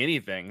saying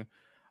anything,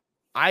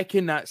 I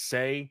cannot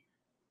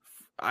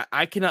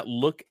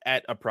look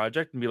at a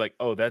project and be like,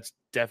 oh, that's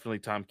definitely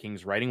Tom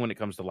King's writing when it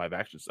comes to live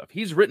action stuff.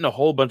 He's written a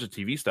whole bunch of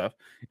TV stuff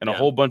and a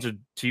whole bunch of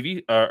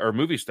TV or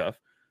movie stuff,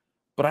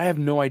 but I have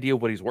no idea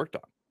what he's worked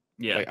on.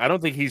 Yeah. Like, I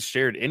don't think he's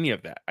shared any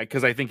of that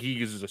because I think he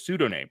uses a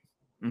pseudonym.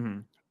 Mm-hmm.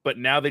 But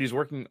now that he's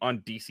working on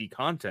DC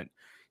content,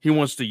 he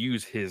wants to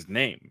use his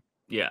name.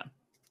 Yeah.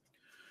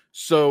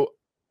 So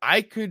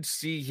I could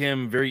see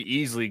him very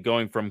easily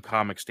going from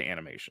comics to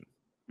animation.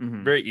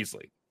 Mm-hmm. Very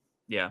easily.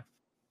 Yeah.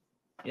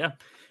 Yeah.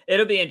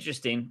 It'll be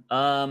interesting.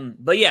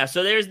 But yeah,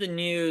 so there's the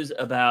news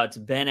about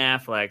Ben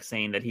Affleck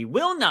saying that he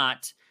will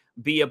not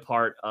be a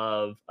part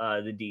of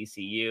the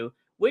DCU,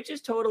 which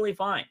is totally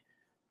fine.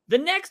 The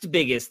next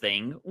biggest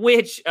thing,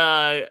 which,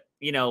 Clay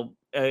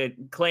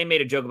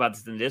made a joke about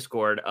this in the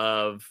Discord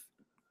of,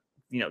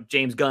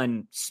 James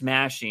Gunn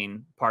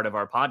smashing part of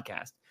our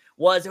podcast,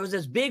 there was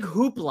this big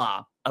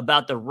hoopla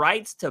about the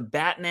rights to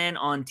Batman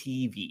on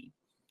TV.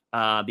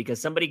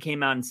 Because somebody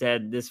came out and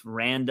said, this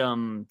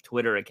random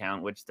Twitter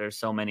account, which there's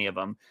so many of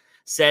them,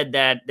 said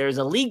that there's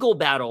a legal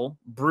battle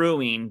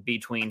brewing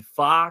between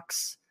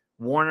Fox,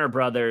 Warner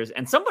Brothers,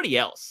 and somebody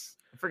else.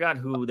 I forgot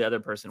who the other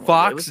person was.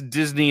 Fox,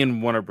 Disney,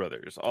 and Warner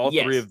Brothers. All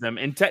three of them.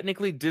 And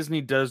technically,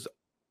 Disney does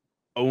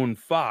own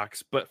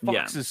Fox, but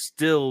Fox is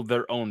still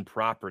their own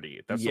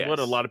property. That's what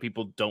a lot of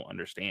people don't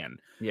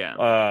understand.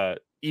 Yeah.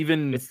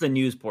 Even it's the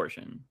news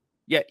portion.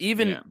 Yeah,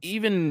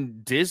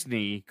 even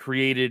Disney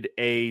created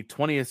a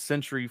 20th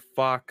Century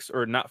Fox,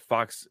 or not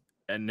Fox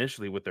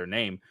initially with their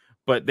name,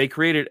 but they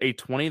created a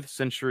 20th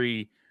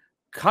Century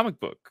comic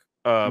book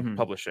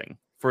publishing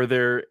for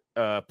their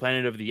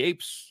Planet of the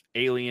Apes,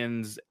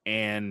 Aliens,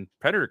 and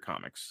Predator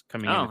comics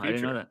coming in the future. I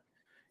didn't know that.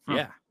 Huh.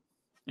 Yeah.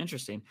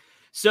 Interesting.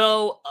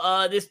 So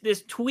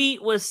this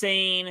tweet was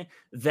saying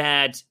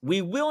that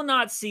we will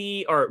not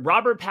see, or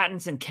Robert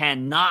Pattinson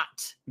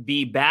cannot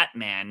be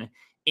Batman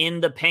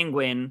in the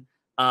Penguin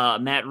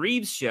Matt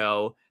Reeves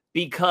show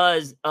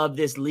because of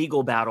this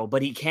legal battle,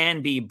 but he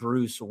can be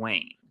Bruce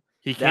Wayne.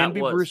 He can be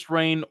Bruce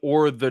Wayne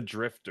or the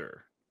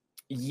Drifter.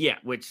 Yeah,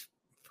 which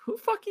who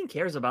fucking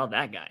cares about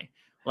that guy?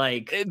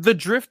 Like, the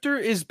Drifter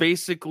is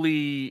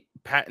basically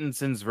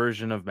Pattinson's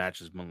version of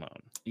Matches Malone.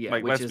 Yeah,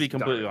 like, let's be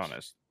completely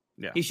honest.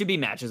 Yeah, he should be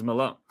Matches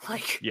Malone.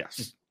 Like, yes,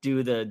 just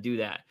do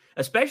that,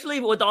 especially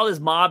with all this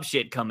mob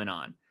shit coming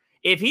on.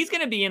 If he's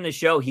gonna be in the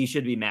show, he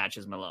should be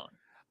Matches Malone.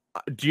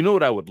 Do you know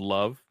what I would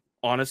love?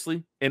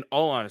 Honestly, in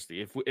all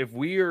honesty, if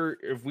we are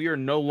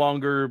no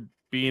longer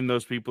being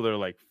those people that are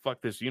like,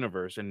 fuck this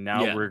universe, and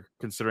now we're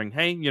considering,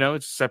 hey,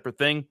 it's a separate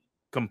thing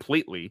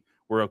completely,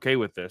 we're okay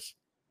with this.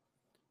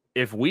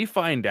 If we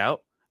find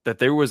out that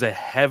there was a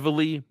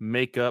heavily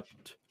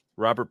make-upped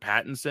Robert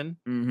Pattinson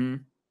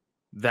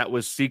that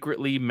was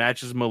secretly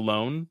Matches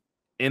Malone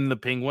in the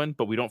Penguin,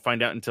 but we don't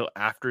find out until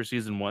after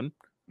season 1,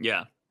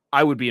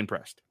 I would be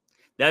impressed.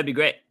 That'd be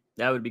great.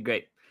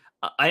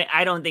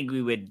 I don't think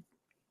we would.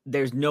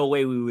 There's no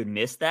way we would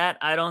miss that.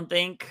 I don't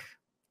think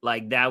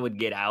like that would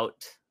get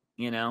out.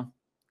 You're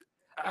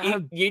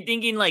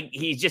thinking like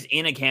he's just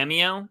in a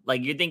cameo.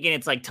 Like you're thinking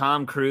it's like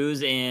Tom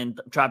Cruise in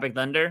Tropic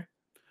Thunder.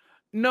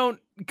 No,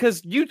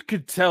 because you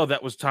could tell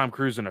that was Tom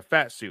Cruise in a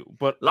fat suit,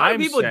 but a lot of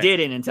people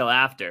didn't until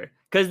after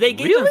because they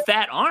gave him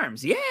fat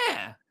arms.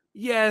 Yeah.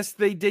 Yes,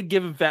 they did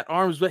give him fat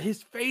arms, but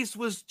his face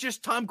was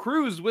just Tom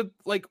Cruise with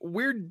like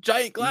weird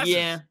giant glasses.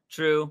 Yeah,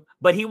 true.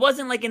 But he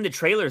wasn't like in the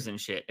trailers and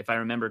shit, if I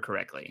remember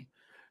correctly.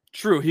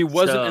 True, he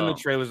wasn't in the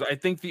trailers. I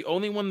think the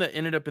only one that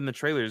ended up in the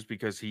trailers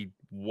because he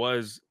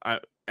was,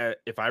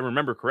 if I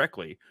remember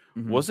correctly,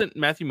 wasn't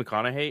Matthew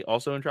McConaughey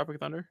also in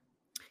Tropic Thunder?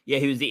 Yeah,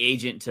 he was the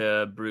agent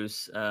to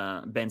Bruce,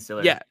 Ben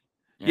Stiller.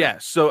 Yeah.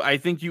 So I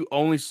think you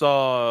only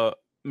saw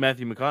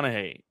Matthew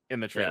McConaughey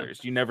in the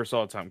trailers. You never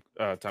saw Tom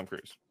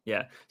Cruise.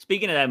 Yeah.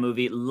 Speaking of that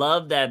movie,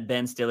 love that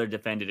Ben Stiller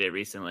defended it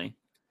recently.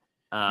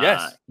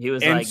 Yes, he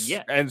was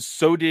and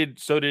so did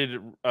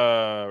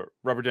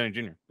Robert Downey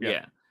Jr.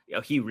 Yeah.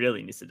 He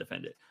really needs to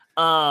defend it.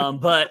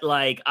 But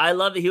like, I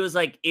love that he was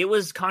like, it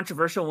was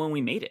controversial when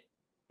we made it.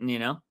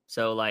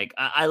 So like,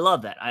 I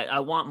love that. I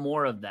want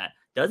more of that.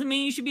 Doesn't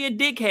mean you should be a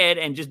dickhead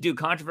and just do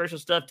controversial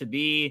stuff to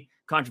be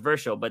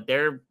controversial, but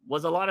there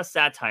was a lot of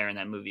satire in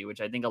that movie,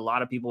 which I think a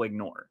lot of people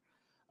ignore.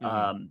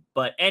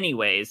 But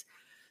anyways,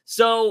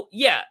 so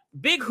yeah,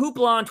 big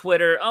hoopla on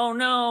Twitter. Oh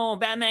no,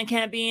 Batman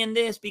can't be in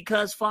this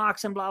because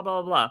Fox and blah,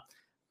 blah, blah.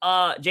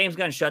 James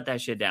Gunn shut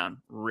that shit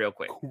down real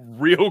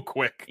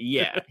quick.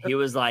 Yeah. He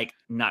was like,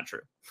 not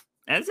true.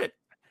 That's it.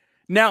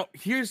 Now,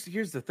 here's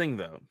the thing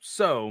though.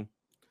 So,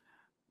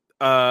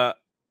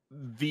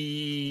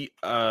 the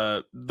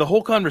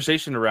whole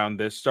conversation around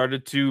this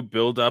started to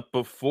build up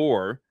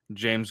before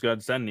James Gunn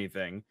said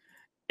anything.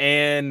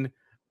 And,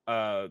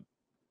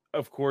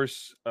 of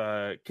course,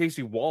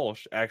 Casey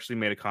Walsh actually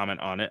made a comment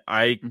on it.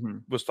 I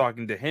was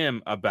talking to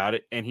him about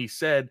it, and he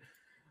said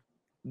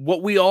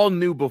what we all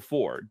knew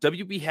before.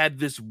 WB had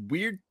this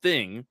weird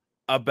thing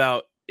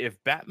about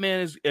if Batman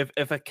is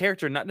if a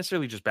character, not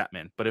necessarily just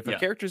Batman, but if a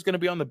character is going to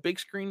be on the big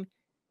screen,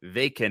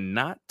 they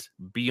cannot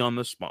be on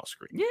the small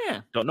screen.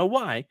 Yeah. Don't know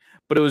why,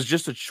 but it was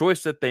just a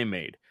choice that they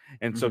made.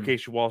 And so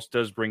Casey Walsh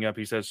does bring up,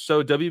 he says,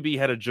 so WB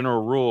had a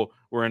general rule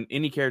wherein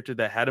any character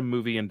that had a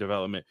movie in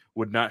development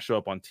would not show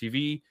up on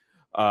TV,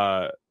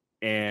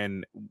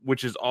 and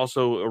which is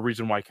also a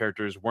reason why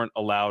characters weren't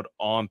allowed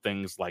on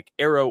things like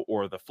Arrow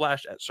or The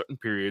Flash at certain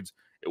periods.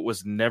 It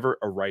was never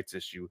a rights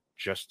issue,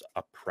 just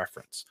a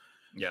preference.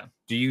 Yeah.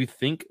 Do you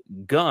think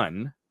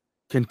Gunn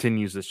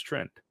continues this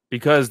trend?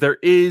 Because there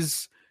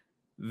is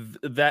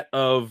that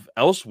of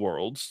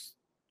Elseworlds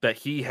that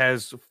he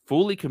has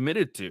fully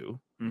committed to.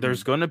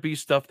 There's going to be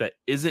stuff that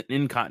isn't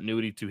in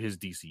continuity to his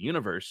DC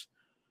universe.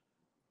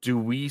 Do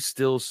we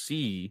still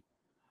see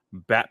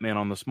Batman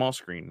on the small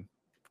screen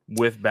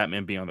with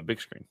Batman being on the big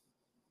screen?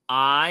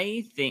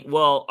 I think,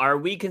 well, are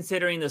we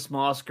considering the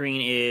small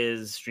screen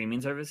is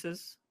streaming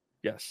services?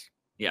 Yes.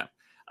 Yeah.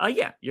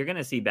 Yeah, you're going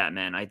to see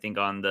Batman, I think,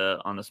 on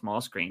the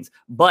small screens,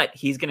 but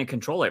he's going to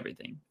control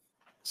everything.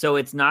 So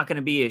it's not going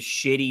to be a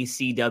shitty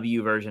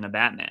CW version of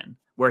Batman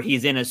where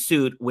he's in a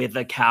suit with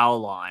a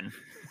cowl on.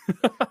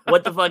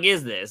 What the fuck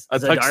is this? A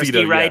Zdarsky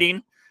tuxedo, writing?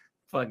 Yeah.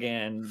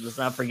 Fucking, let's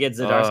not forget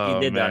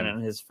Zdarsky did that in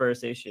his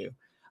first issue.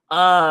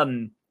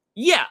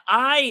 Yeah,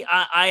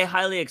 I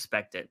highly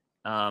expect it.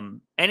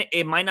 And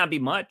it might not be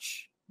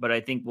much, but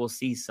I think we'll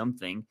see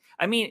something.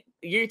 I mean,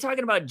 you're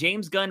talking about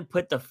James Gunn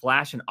put the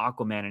Flash and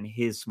Aquaman in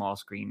his small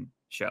screen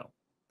show.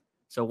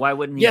 So why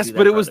wouldn't he? Yes, do that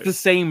but it for was others? the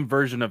same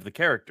version of the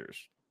characters.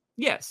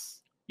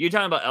 Yes. You're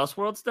talking about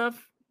Elseworld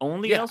stuff?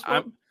 Only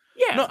Elseworld?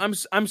 Yeah. No,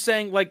 I'm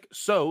saying, like,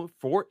 so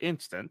for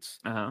instance,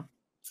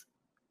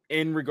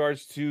 in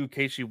regards to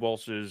Casey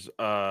Walsh's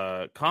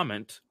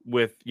comment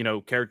with,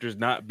 characters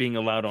not being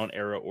allowed on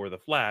Arrow or The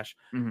Flash,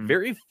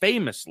 very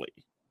famously,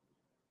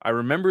 I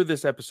remember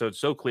this episode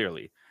so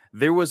clearly.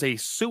 There was a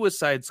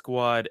Suicide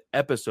Squad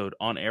episode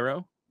on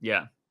Arrow.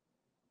 Yeah.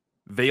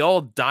 They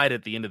all died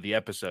at the end of the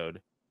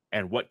episode.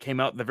 And what came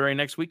out the very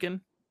next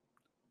weekend?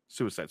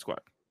 Suicide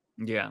Squad.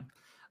 Yeah.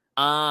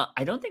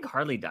 I don't think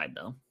Harley died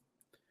though.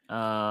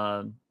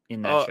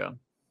 In that show.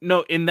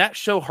 No, in that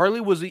show,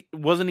 Harley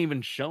wasn't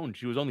even shown.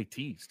 She was only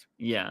teased.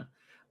 Yeah.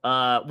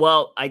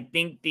 Well, I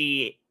think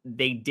they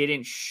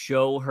didn't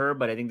show her,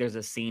 but I think there's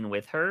a scene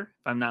with her,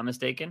 if I'm not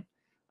mistaken.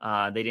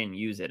 They didn't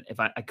use it. If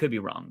I could be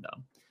wrong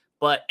though.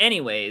 But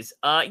anyways,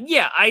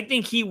 yeah, I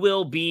think he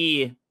will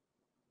be.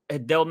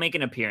 They'll make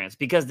an appearance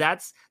because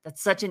that's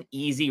such an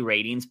easy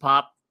ratings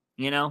pop,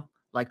 you know?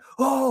 Like,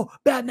 oh,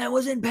 Batman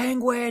was in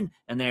Penguin,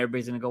 and then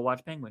everybody's gonna go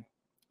watch Penguin.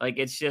 Like,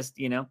 it's just,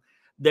 you know,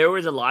 there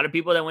was a lot of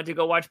people that went to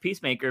go watch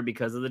Peacemaker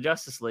because of the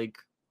Justice League.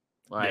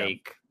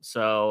 Like,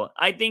 so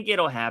I think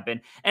it'll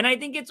happen. And I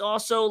think it's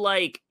also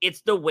like,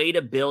 it's the way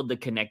to build the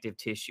connective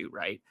tissue,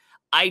 right?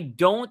 I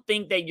don't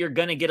think that you're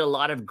going to get a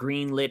lot of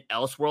greenlit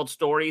Elseworld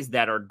stories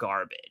that are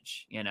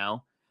garbage, you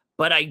know?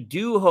 But I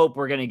do hope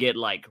we're going to get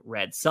like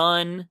Red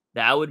Sun.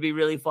 That would be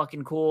really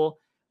fucking cool.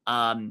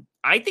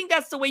 I think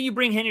that's the way you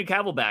bring Henry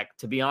Cavill back,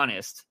 to be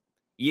honest.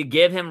 You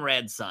give him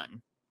Red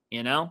Sun,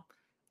 you know?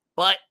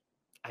 But,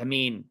 I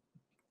mean,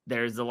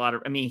 there's a lot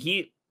of,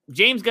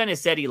 James Gunn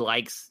has said he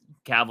likes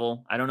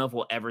Cavill. I don't know if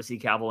we'll ever see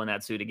Cavill in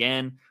that suit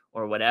again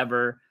or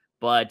whatever,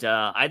 but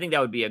I think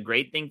that would be a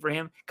great thing for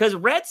him. Because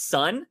Red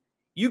Sun,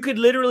 you could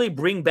literally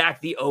bring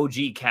back the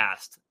OG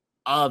cast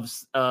of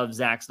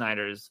Zack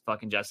Snyder's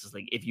fucking Justice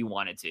League if you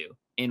wanted to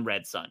in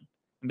Red Sun.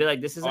 And be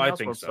like, this is an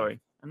Elseworld story.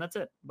 And that's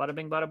it. Bada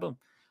bing, bada boom.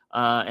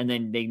 And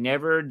then they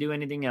never do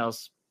anything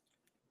else.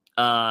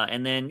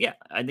 And then, yeah,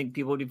 I think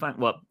people would be fine.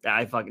 Well,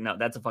 no,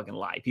 that's a fucking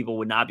lie. People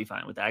would not be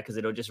fine with that because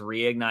it'll just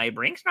reignite,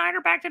 bring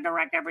Snyder back to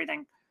direct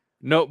everything.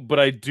 No, but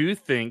I do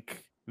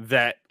think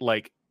that,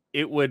 like,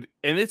 it would,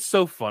 and it's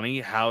so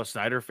funny how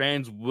Snyder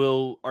fans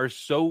are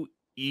so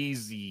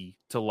easy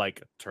to,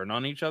 like, turn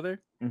on each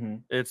other. Mm-hmm.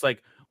 It's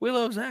like, we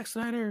love Zack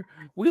Snyder.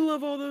 We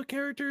love all the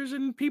characters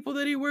and people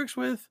that he works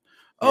with.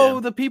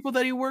 Oh, the people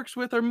that he works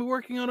with are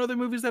working on other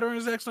movies that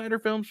aren't Zack Snyder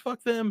films.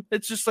 Fuck them.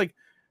 It's just like,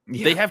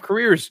 they have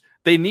careers.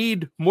 They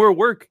need more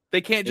work.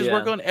 They can't just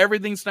work on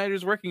everything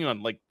Snyder's working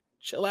on. Like,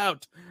 chill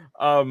out.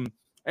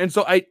 And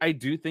so I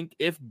do think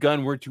if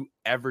Gunn were to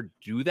ever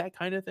do that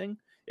kind of thing,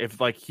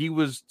 if like he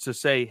was to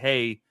say,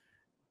 hey,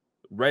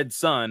 Red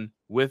Sun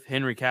with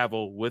Henry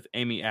Cavill, with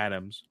Amy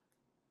Adams,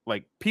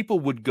 like people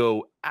would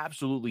go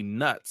absolutely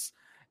nuts.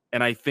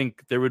 And I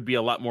think there would be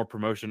a lot more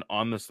promotion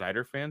on the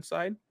Snyder fan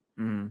side.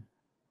 Mm-hmm.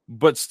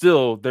 But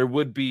still, there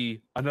would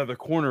be another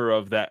corner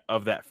of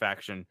that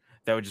faction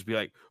that would just be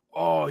like,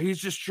 oh, he's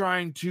just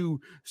trying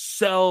to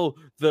sell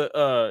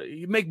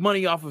make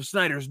money off of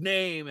Snyder's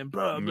name and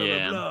blah, blah,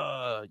 blah,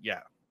 blah.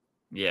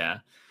 Yeah.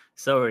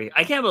 So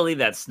I can't believe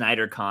that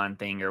SnyderCon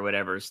thing or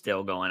whatever is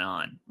still going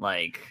on.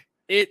 I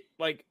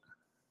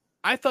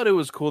thought it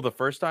was cool the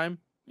first time.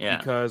 Yeah.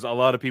 Because a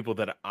lot of people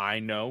that I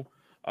know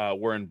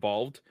were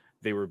involved.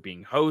 They were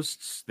being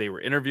hosts. They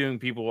were interviewing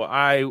people.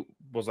 I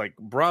was like,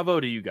 bravo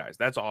to you guys.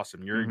 That's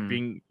awesome.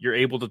 You're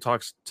able to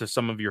talk to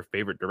some of your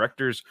favorite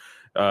directors,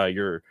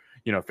 your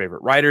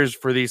favorite writers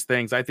for these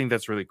things. I think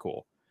that's really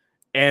cool.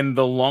 And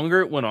the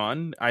longer it went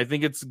on, I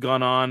think it's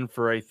gone on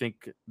for, I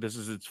think this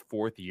is its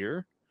fourth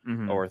year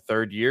or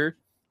third year.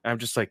 I'm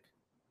just like,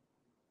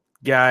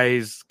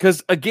 guys,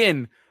 because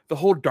again, the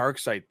whole dark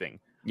side thing.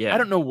 Yeah. I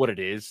don't know what it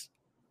is,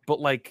 but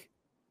like,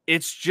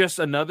 it's just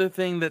another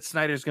thing that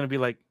Snyder's going to be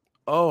like,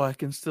 oh, I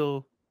can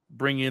still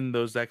bring in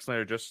those Zack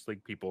Snyder Justice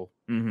League people.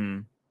 Mm-hmm.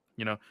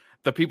 You know,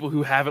 the people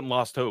who haven't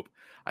lost hope.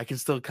 I can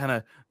still kind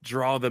of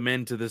draw them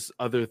into this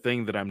other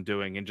thing that I'm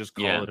doing and just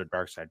call it a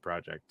dark side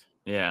project.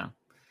 Yeah.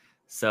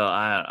 So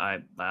I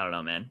don't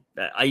know, man.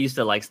 I used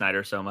to like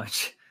Snyder so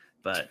much,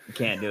 but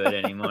can't do it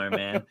anymore,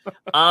 man.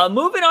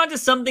 Moving on to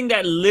something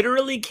that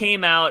literally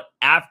came out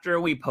after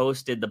we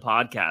posted the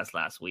podcast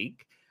last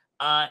week,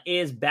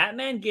 is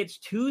Batman gets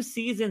 2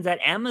 seasons at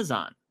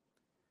Amazon.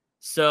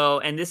 So,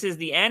 and this is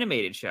the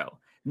animated show.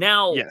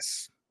 Now,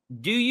 yes.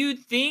 Do you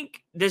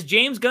think, does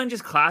James Gunn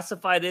just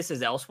classify this as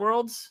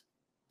Elseworlds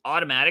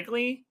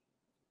automatically?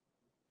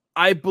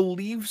 I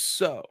believe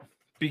so.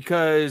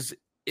 Because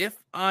if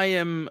I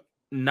am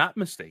not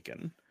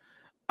mistaken,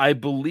 I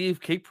believe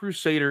Cape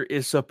Crusader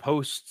is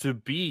supposed to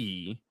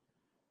be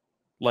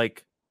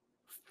like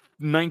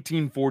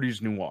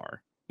 1940s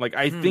noir. Like,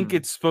 I think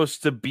it's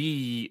supposed to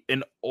be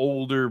an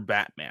older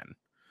Batman.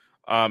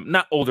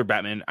 Not older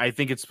Batman. I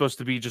think it's supposed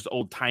to be just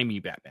old-timey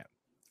Batman.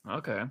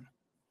 Okay.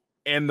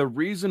 And the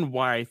reason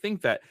why I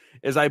think that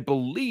is I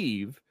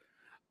believe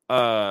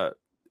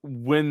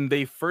when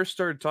they first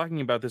started talking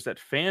about this at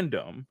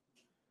Fandom,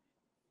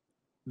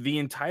 the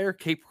entire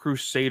Cape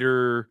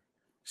Crusader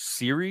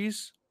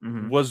series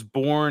was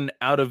born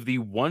out of the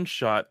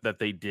one-shot that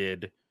they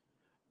did.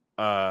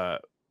 Because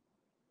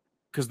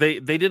they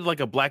did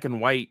like a black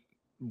and white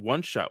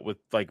one-shot with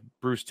like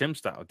Bruce Timm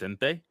style,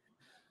 didn't they?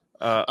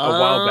 A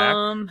while back.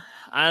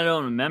 I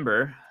don't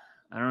remember.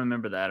 I don't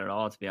remember that at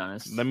all, to be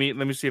honest. Let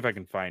me see if I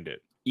can find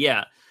it.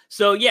 Yeah.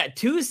 So yeah,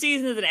 2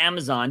 seasons at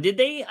Amazon. Did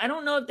they? I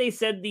don't know if they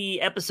said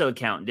the episode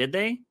count. Did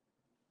they?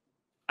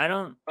 I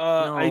don't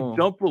I know.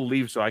 don't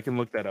believe so. I can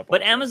look that up.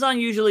 But Also. Amazon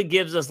usually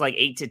gives us like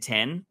 8 to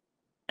 10,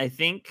 I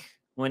think,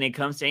 when it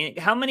comes to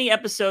anything. How many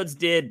episodes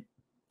did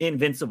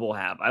Invincible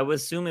have? I would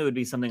assume it would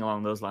be something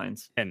along those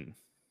lines. 10.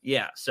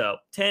 Yeah, so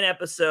 10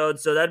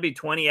 episodes. So that'd be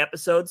 20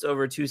 episodes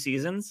over 2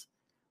 seasons,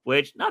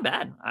 which not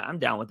bad. I'm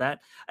down with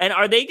that. And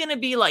are they going to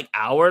be like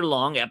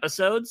hour-long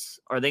episodes?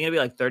 Or are they going to be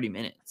like 30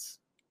 minutes?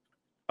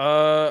 They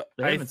I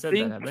haven't said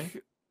think that, have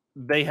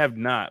they have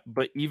not.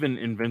 But even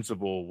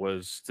Invincible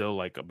was still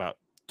like about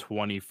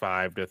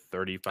 25 to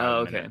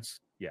 35 minutes.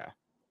 Yeah.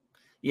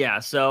 Yeah,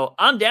 so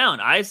I'm down.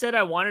 I said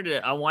I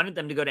wanted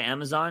them to go to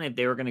Amazon if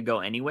they were going to go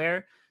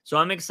anywhere. So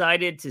I'm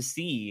excited to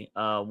see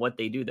what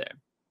they do there.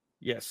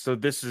 Yes, so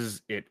this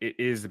is it. It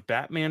is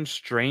Batman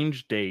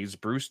Strange Days,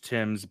 Bruce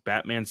Timm's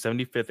Batman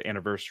 75th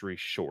anniversary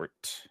short.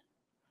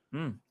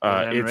 I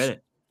haven't read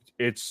it.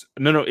 It's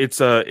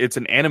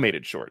an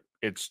animated short.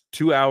 It's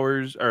 2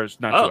 hours, or it's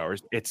not 2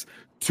 hours. It's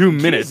 2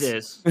 minutes.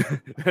 Jesus.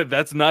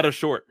 That's not a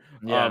short.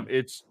 Yeah.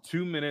 It's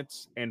 2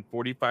 minutes and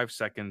 45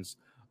 seconds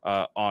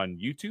on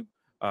YouTube.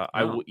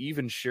 I will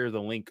even share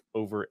the link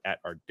over at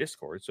our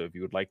Discord. So if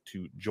you would like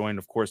to join,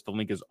 of course, the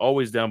link is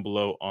always down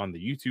below on the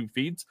YouTube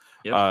feeds.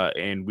 Yep.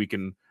 And we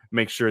can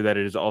make sure that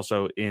it is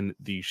also in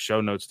the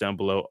show notes down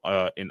below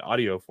in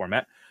audio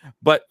format.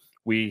 But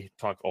we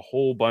talk a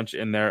whole bunch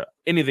in there,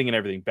 anything and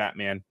everything,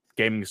 Batman,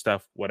 gaming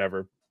stuff,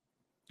 whatever.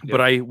 Yep.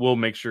 But I will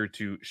make sure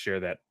to share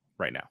that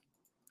right now.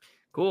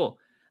 Cool.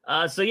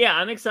 So yeah,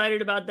 I'm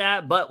excited about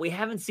that, but we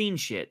haven't seen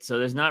shit. So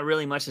there's not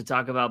really much to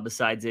talk about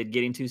besides it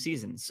getting 2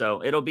 seasons.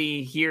 So it'll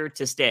be here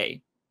to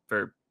stay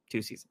for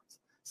 2 seasons.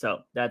 So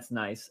that's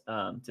nice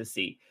to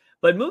see.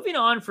 But moving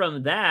on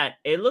from that,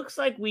 it looks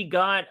like we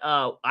got,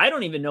 I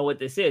don't even know what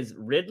this is.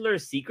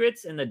 Riddler's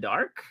Secrets in the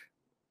Dark?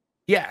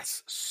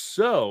 Yes.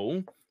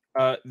 So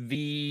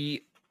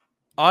the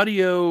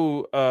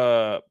audio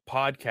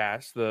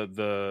podcast,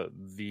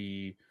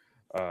 the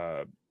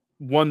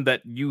one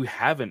that you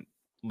haven't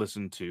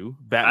listened to,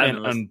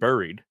 Batman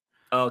Unburied.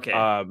 Okay.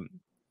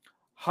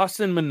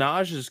 Hassan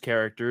Minaj's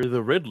character,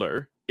 the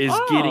Riddler, is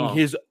getting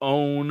his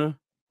own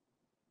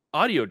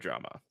audio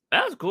drama.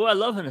 That's cool. I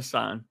love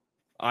Hassan.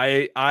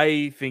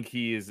 I think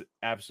he is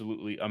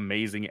absolutely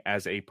amazing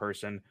as a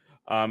person.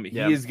 He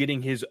is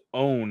getting his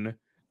own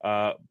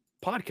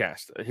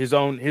podcast, his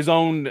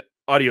own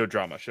audio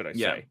drama, should I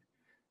say.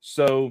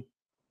 So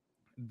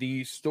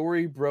the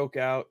story broke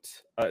out.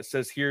 It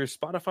says here,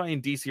 Spotify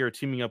and DC are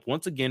teaming up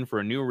once again for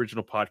a new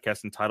original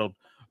podcast entitled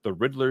The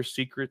Riddler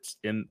Secrets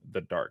in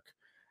the Dark.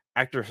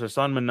 Actor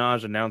Hassan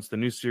Minaj announced the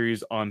new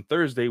series on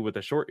Thursday with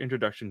a short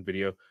introduction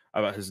video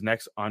about his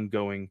next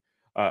ongoing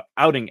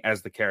outing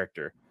as the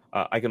character.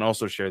 I can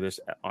also share this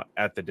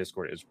at the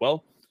Discord as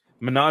well.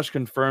 Minaj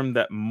confirmed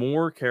that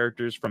more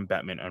characters from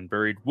Batman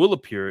Unburied will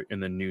appear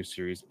in the new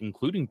series,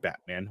 including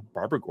Batman,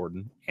 Barbara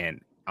Gordon, and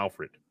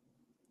Alfred.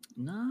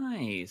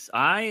 Nice.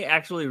 I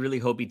actually really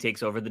hope he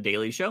takes over The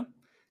Daily Show,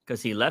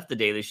 because he left The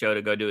Daily Show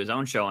to go do his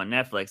own show on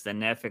Netflix. Then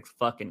Netflix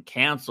fucking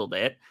canceled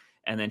it.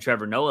 And then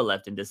Trevor Noah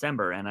left in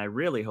December. And I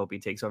really hope he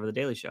takes over The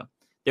Daily Show.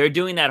 They're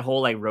doing that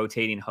whole like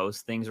rotating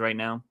host things right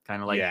now,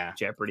 kind of like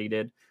Jeopardy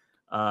did.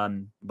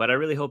 But I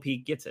really hope he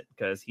gets it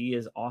because he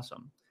is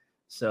awesome.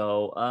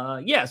 So,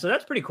 so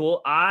that's pretty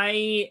cool.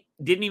 I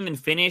didn't even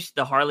finish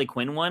the Harley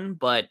Quinn one,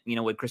 but,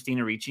 with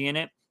Christina Ricci in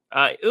it.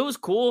 It was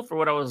cool for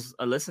what I was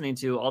listening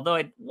to, although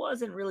I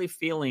wasn't really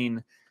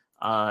feeling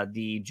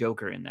the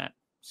Joker in that.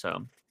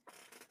 So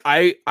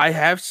I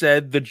have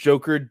said the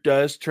Joker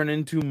does turn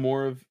into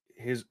more of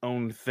his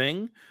own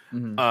thing.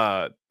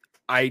 Mm-hmm.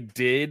 I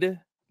did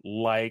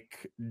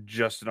like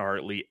Justin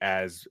Hartley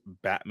as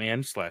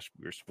Batman /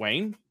 Bruce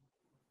Wayne.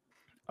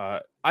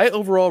 I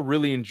overall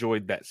really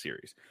enjoyed that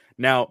series.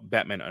 Now,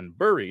 Batman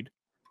Unburied,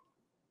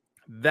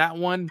 that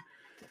one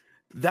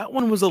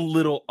was a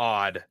little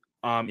odd.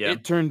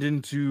 It turned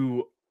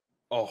into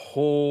a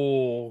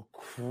whole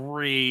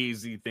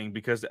crazy thing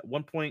because at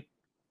one point,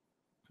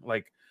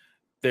 like,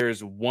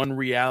 there's one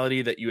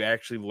reality that you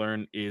actually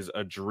learn is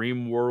a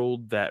dream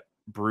world that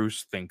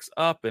Bruce thinks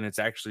up, and it's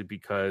actually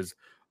because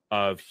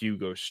of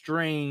Hugo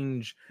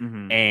Strange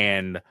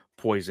and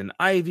Poison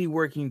Ivy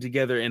working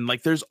together. And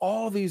like, there's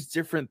all these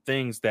different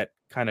things that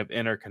kind of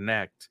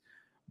interconnect,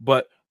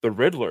 but the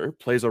Riddler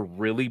plays a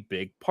really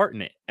big part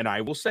in it. And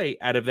I will say,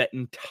 out of that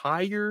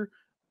entire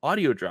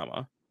audio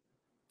drama,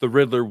 the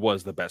Riddler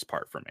was the best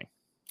part for me.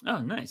 Oh,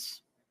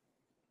 nice.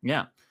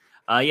 Yeah.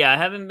 I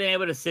haven't been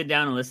able to sit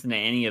down and listen to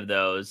any of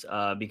those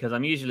because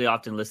I'm usually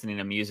often listening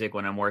to music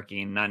when I'm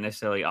working, not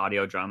necessarily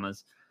audio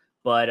dramas.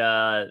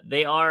 But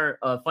they are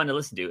fun to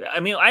listen to. I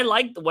mean, I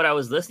liked what I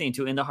was listening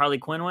to in the Harley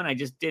Quinn one. I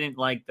just didn't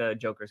like the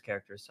Joker's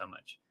character so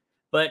much.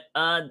 But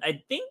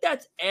I think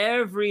that's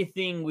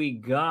everything we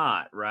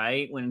got,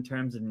 right? When in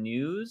terms of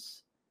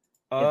news,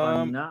 if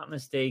I'm not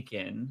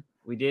mistaken,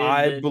 we did.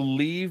 I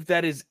believe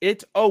that is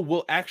it. Oh,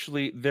 well,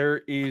 actually, there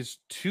is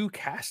 2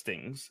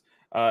 castings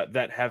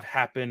that have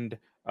happened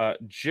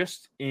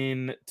just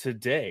in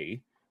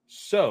today.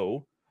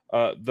 So,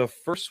 the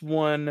first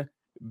one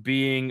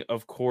being,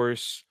 of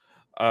course,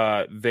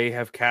 they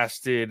have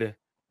casted.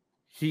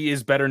 He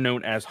is better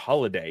known as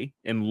Holiday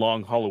in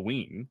Long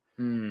Halloween,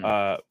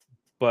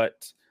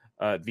 but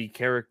the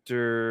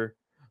character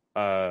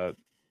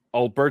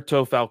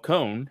Alberto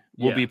Falcone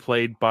will be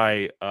played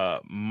by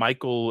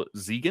Michael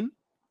Zegan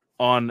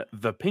on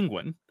The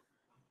Penguin.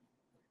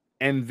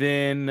 And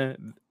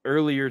then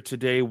earlier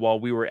today, while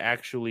we were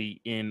actually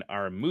in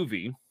our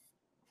movie,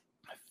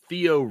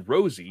 Theo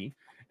Rosie,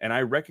 and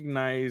I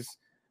recognize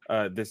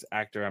this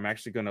actor. I'm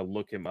actually going to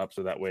look him up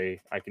so that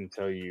way I can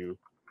tell you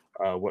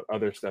what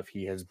other stuff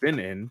he has been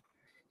in.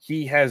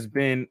 He has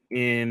been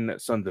in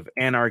Sons of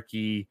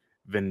Anarchy,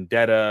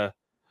 Vendetta.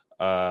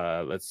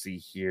 Let's see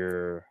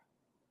here.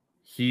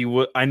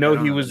 I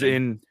know he was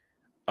in.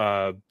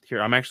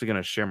 Here, I'm actually going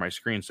to share my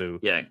screen. So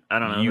yeah, I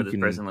don't know who this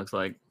person looks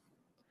like.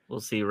 We'll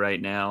see right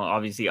now.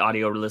 Obviously,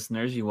 audio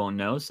listeners, you won't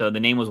know. So the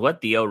name was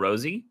what? Theo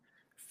Rosie?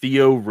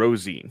 Theo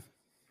Rosie.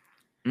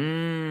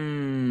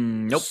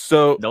 Nope.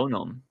 So don't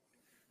know him.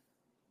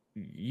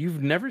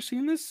 You've never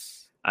seen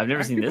this? I've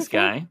never seen this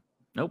guy.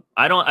 Nope.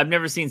 I've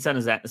never seen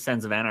Sons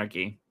of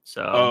Anarchy.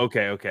 So. Oh,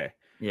 okay.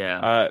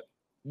 Yeah.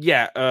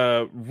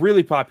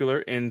 Really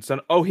popular in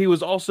Son. Oh, he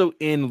was also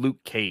in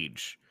Luke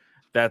Cage.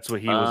 That's what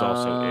he was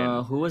also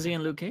in. Who was he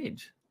in Luke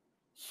Cage?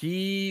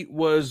 He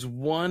was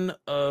one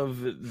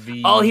of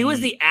the. Oh, he was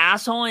the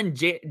asshole in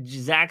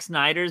Zack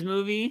Snyder's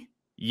movie.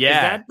 Yeah,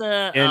 is that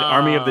the in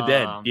Army of the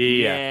Dead?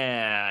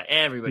 Yeah.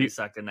 Everybody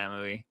sucked in that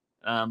movie.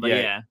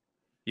 But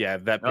yeah,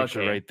 that picture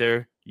right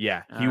there.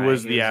 Yeah, he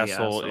was the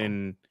asshole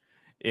in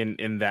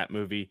that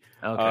movie.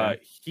 Okay,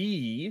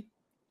 he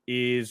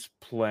is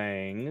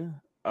playing.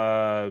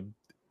 Well,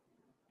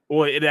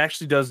 it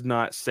actually does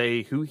not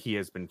say who he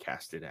has been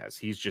casted as.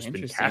 He's just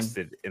been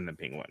casted in the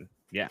Penguin.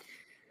 Yeah.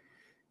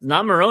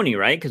 Not Maroney,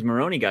 right? Because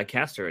Maroney got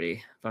cast already,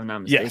 if I'm not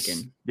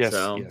mistaken. Yes.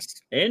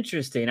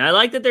 Interesting. I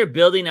like that they're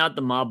building out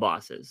the mob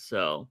bosses.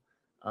 So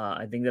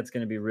I think that's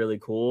going to be really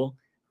cool.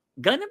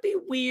 Gonna be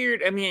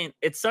weird. I mean,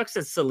 it sucks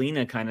that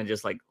Selena kind of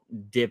just like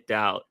dipped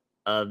out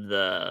of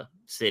the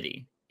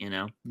city, you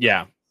know?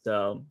 Yeah.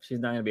 So she's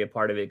not going to be a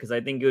part of it because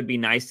I think it would be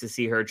nice to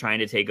see her trying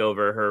to take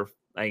over her,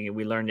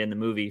 we learned in the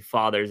movie,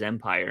 father's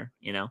empire,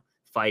 you know,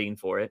 fighting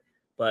for it.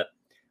 But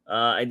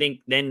I think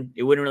then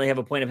it wouldn't really have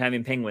a point of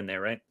having Penguin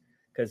there, right?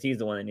 Because he's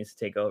the one that needs to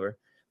take over.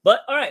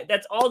 But all right,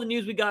 that's all the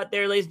news we got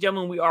there, ladies and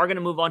gentlemen. We are going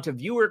to move on to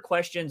viewer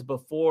questions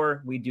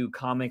before we do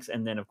comics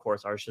and then, of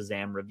course, our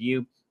Shazam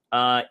review.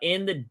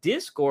 In the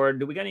Discord,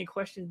 do we got any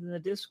questions in the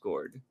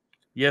Discord?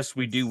 Yes,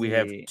 we do. We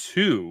have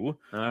two.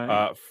 All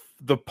right.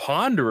 The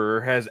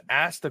Ponderer has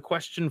asked a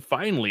question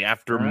finally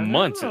after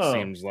months, it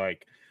seems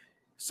like.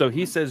 So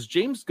he says,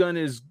 James Gunn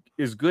is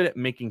good at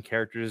making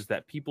characters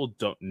that people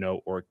don't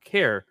know or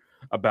care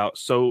about.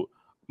 So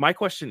my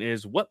question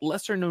is, what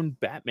lesser-known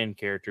Batman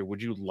character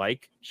would you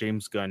like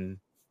James Gunn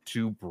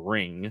to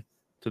bring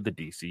to the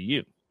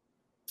DCU?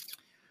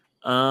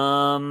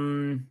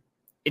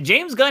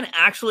 James Gunn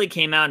actually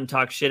came out and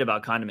talked shit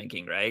about Condiment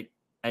King, right?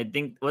 I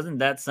think, wasn't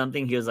that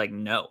something he was like,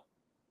 no?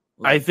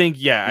 I think,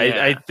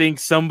 I think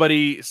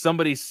somebody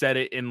said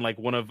it in like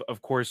one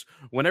of course,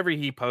 whenever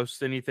he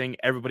posts anything,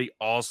 everybody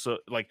also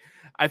like,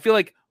 I feel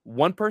like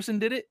one person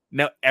did it.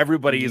 Now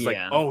everybody is like,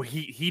 oh,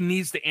 he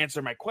needs to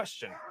answer my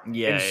question.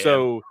 Yeah. And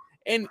so,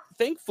 and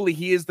thankfully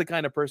he is the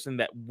kind of person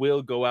that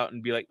will go out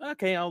and be like,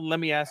 okay, let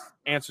me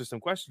answer some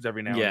questions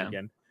every now and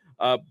again.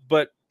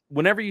 But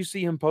whenever you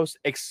see him post,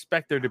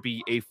 expect there to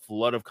be a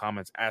flood of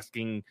comments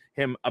asking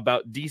him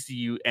about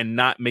DCU and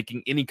not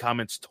making any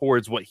comments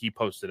towards what he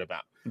posted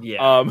about.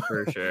 Yeah,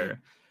 for sure.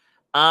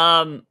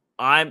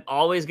 I'm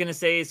always going to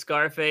say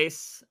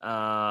Scarface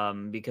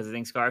because I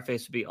think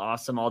Scarface would be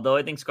awesome. Although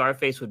I think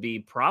Scarface would be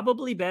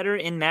probably better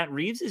in Matt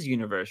Reeves'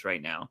 universe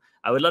right now.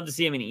 I would love to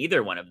see him in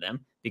either one of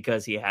them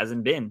because he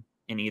hasn't been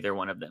in either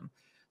one of them.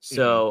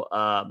 So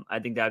I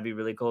think that would be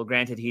really cool.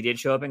 Granted, he did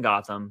show up in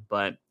Gotham,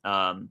 but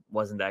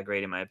wasn't that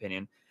great in my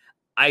opinion.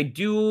 I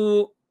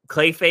do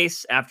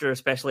Clayface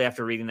especially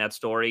after reading that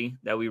story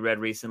that we read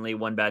recently,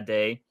 One Bad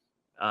Day.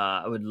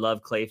 I would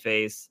love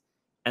Clayface.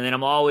 And then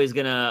I'm always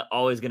gonna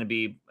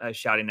be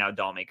shouting out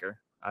Dollmaker.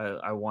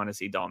 I want to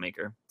see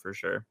Dollmaker for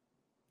sure.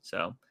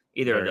 So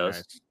either of those.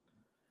 Nice.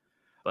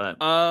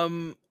 But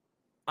I'm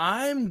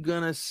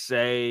gonna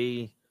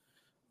say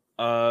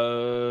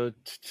I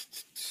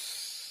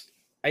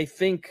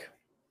think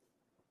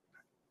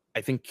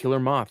Killer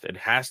Moth. It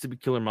has to be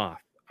Killer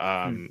Moth.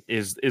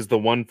 Is the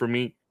one for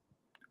me.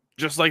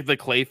 Just like the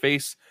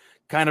Clayface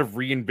kind of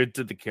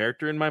reinvented the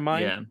character in my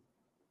mind. Yeah.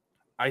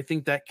 I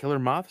think that Killer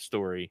Moth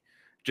story,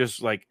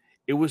 just like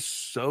it was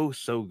so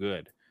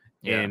good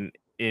in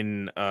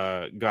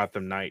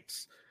Gotham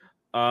Knights.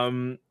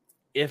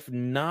 If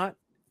not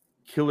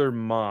Killer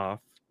Moth,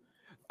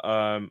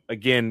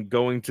 again,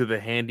 going to the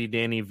handy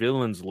danny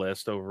villains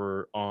list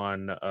over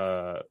on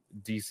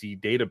DC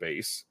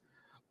Database.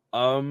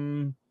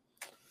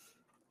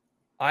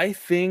 I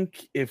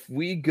think if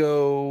we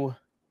go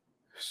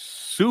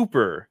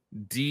super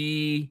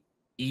DEF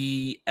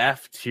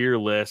tier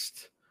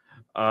list,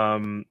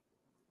 Dude,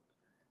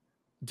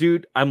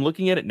 I'm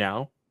looking at it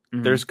now.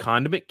 Mhm. There's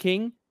Condiment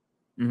King.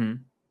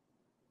 Mhm.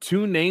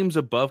 2 names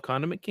above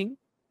Condiment King.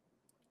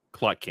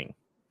 Clock King.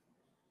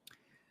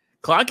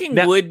 Clock King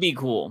Now- would be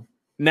cool.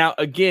 Now,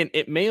 again,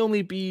 it may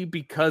only be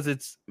because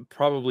it's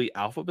probably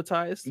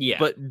alphabetized. Yeah.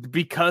 But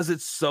because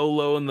it's so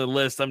low in the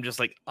list, I'm just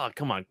like, oh,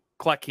 come on.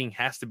 Clock King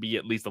has to be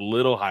at least a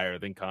little higher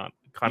than Condiment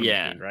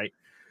Yeah. King, right?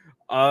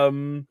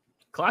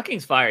 Clock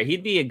King's fire.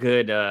 He'd be a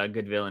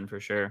good villain for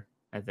sure,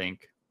 I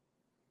think.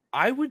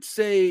 I would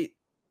say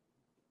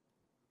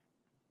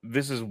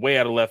this is way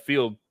out of left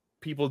field.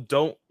 People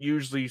don't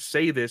usually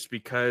say this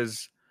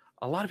because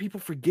a lot of people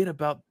forget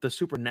about the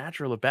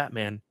supernatural of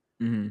Batman.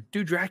 Mm-hmm.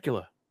 Do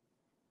Dracula.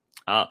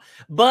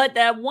 But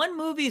that one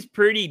movie's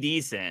pretty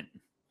decent.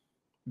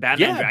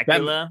 Batman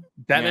Dracula.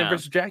 Batman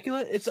versus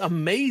Dracula. It's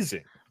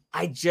amazing.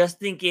 I just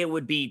think it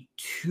would be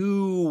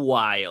too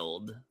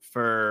wild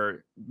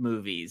for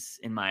movies,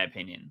 in my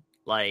opinion.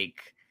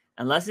 Like,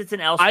 unless it's an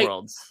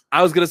Elseworlds.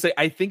 I was gonna say,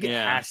 I think it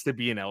has to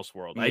be an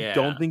Elseworld. Yeah. I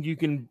don't think you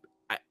can.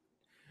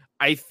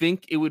 I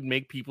think it would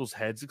make people's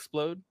heads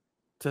explode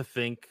to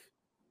think,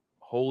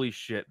 holy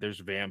shit, there's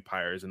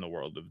vampires in the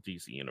world of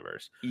DC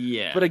Universe.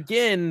 Yeah. But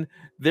again,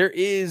 there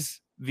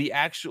is the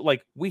actual,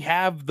 like, we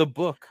have the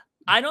book.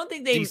 I don't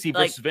think they DC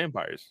versus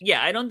vampires.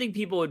 Yeah, I don't think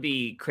people would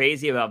be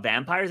crazy about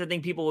vampires. I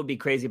think people would be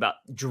crazy about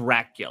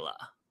Dracula.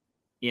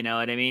 You know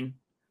what I mean?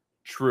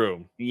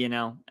 True. You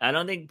know, I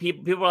don't think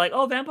people are like,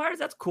 oh, vampires,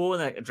 that's cool.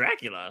 And like,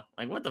 Dracula,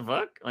 like, what the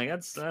fuck? Like,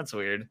 that's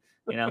weird.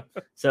 You know?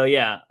 So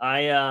yeah,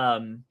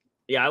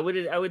 I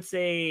would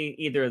say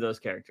either of those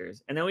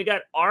characters. And then we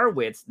got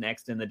Arwitz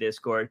next in the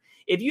Discord.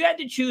 If you had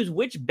to choose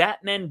which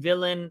Batman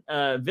villain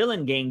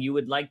gang you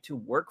would like to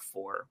work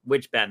for,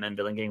 which Batman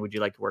villain gang would you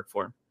like to work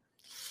for?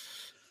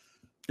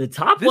 The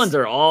top ones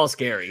are all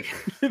scary.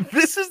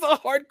 This is the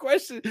hard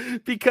question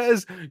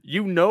because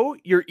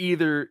you're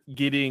either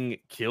getting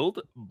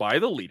killed by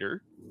the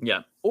leader,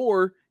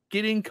 or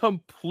getting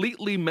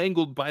completely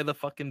mangled by the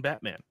fucking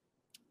Batman.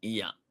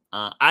 Yeah.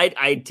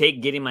 I'd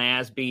take getting my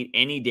ass beat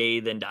any day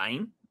than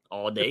dying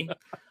all day.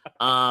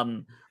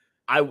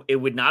 It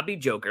would not be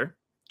Joker.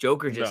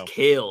 Joker just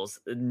kills,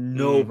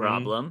 no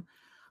problem.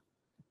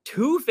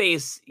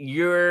 Two-Face,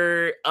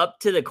 you're up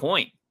to the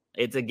coin.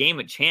 It's a game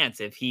of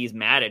chance. If he's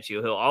mad at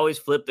you, he'll always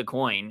flip the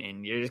coin,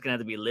 and you're just gonna have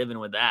to be living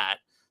with that.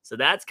 So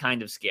that's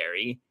kind of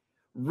scary.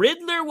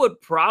 Riddler would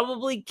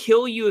probably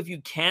kill you if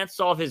you can't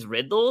solve his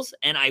riddles,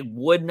 and I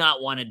would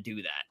not want to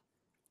do that.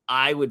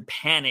 I would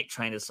panic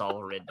trying to solve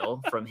a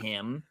riddle from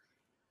him.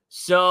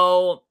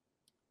 So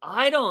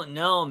I don't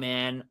know,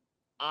 man.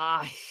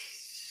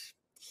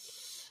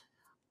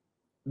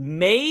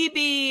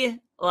 Maybe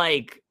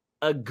like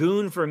a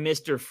goon for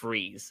Mr.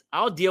 Freeze.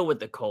 I'll deal with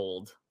the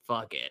cold.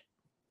 Fuck it.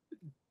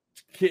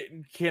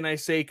 Can I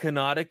say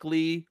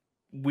canonically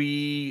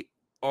we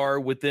are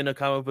within a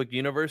comic book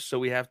universe, so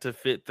we have to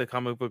fit the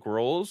comic book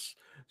roles?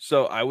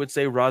 So I would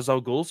say Ra's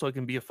al Ghul, so I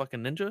can be a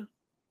fucking ninja.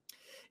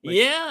 Like,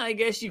 yeah, I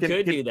guess you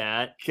could do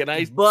that. Can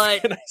I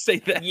say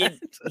that?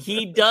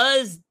 He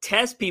does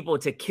test people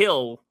to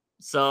kill,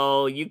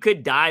 so you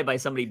could die by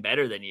somebody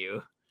better than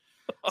you.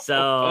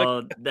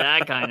 So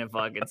that kind of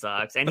fucking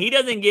sucks. And he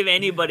doesn't give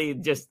anybody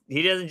just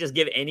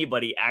give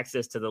anybody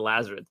access to the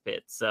Lazarus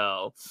pit.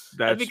 So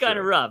that'd be kind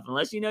of rough.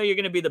 Unless you know you're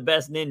gonna be the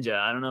best ninja.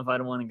 I don't know if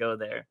I'd want to go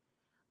there.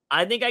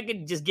 I think I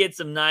could just get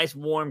some nice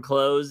warm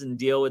clothes and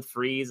deal with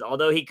Freeze.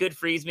 Although he could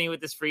freeze me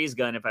with this freeze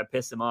gun if I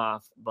piss him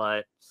off.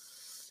 But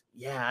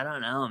yeah, I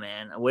don't know,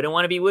 man. I wouldn't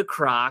want to be with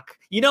Croc.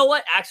 You know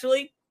what?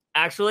 Actually,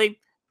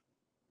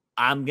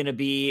 I'm gonna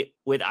be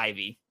with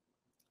Ivy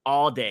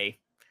all day.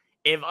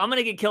 If I'm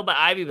gonna get killed by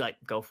Ivy, be like,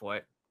 go for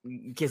it.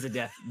 Kiss of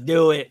death.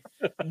 Do it.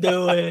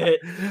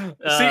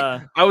 See,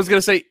 I was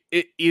gonna say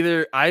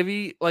either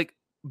Ivy, like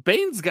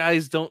Bane's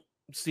guys don't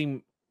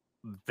seem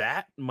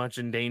that much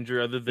in danger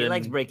other than he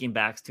likes breaking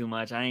backs too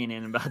much. I ain't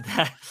in about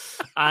that.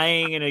 I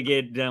ain't gonna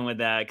get done with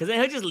that. Cause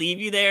then he'll just leave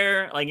you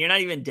there. Like you're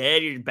not even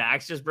dead, your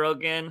back's just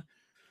broken.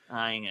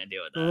 I ain't gonna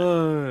deal with that.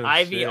 Oh,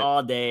 Ivy shit.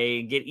 all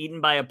day, get eaten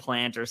by a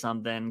plant or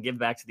something, give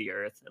back to the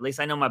earth. At least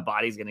I know my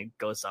body's gonna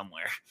go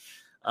somewhere.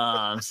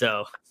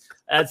 So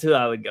that's who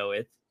I would go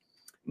with.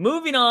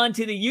 Moving on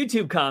to the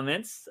YouTube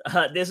comments.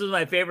 This was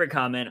my favorite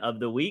comment of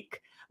the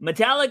week.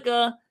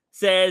 Metallica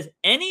says,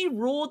 any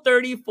Rule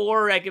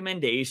 34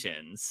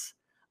 recommendations?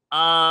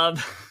 Love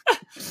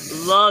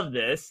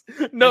this.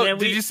 No,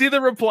 did you see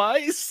the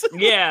replies?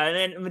 Yeah, and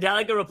then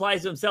Metallica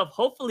replies to himself,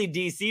 hopefully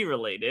DC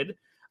related.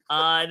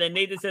 And then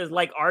Nathan says,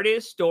 like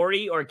artist,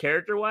 story, or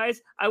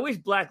character-wise, I wish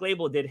Black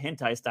Label did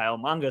hentai-style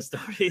manga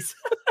stories.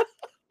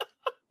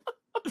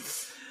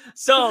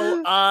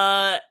 So,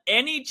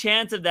 any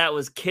chance of that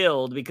was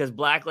killed because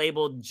Black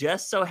Label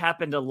just so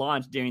happened to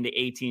launch during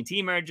the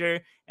AT&T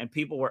merger, and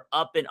people were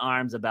up in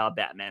arms about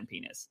Batman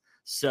penis.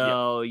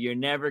 So You're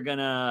never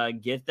gonna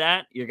get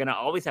that. You're gonna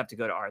always have to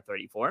go to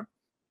R34.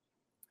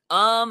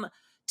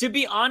 To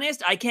be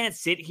honest, I can't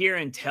sit here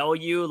and tell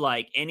you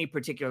like any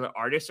particular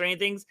artist or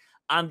anything.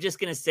 I'm just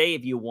gonna say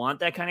if you want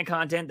that kind of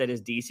content that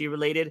is DC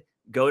related,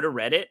 go to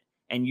Reddit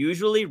And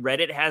usually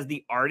Reddit has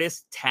the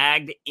artist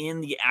tagged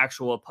in the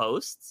actual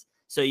posts.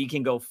 So you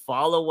can go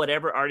follow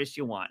whatever artist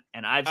you want.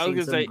 And I've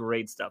seen some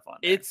great stuff on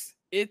there.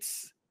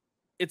 It's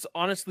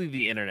honestly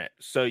the internet.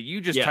 So you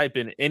just type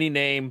in any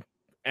name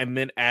and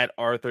then add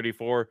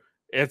R34,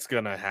 it's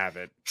going to have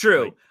it.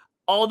 True. Like,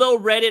 although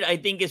Reddit, I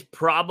think, is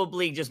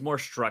probably just more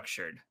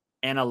structured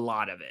and a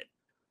lot of it.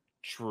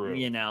 True.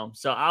 You know,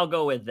 so I'll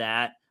go with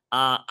that.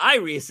 I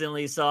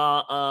recently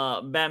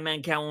saw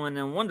Batman, Catwoman,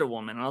 and Wonder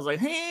Woman. And I was like,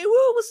 hey,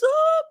 whoa, what's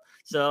up?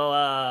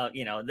 So,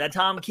 you know, that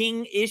Tom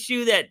King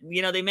issue that,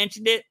 you know, they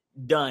mentioned it,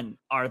 done,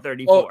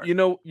 R34. Oh, you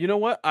know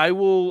what? I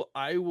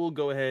will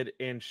go ahead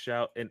and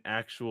shout an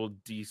actual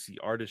DC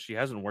artist. She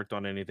hasn't worked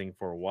on anything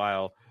for a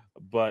while,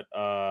 but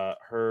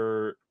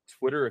her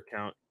Twitter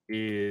account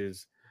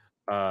is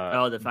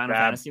the Final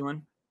Fantasy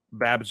one?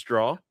 Babs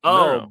Draw.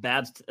 Oh, no.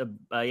 Babs.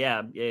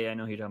 Yeah, I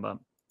know who you're talking about.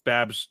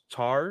 Babs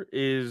Tar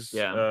is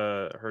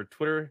her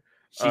Twitter.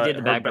 She did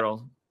the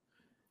Batgirl.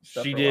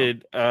 She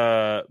did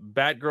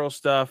Batgirl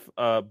stuff,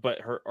 but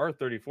her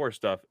R34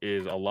 stuff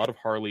is a lot of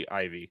Harley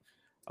Ivy.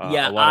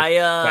 I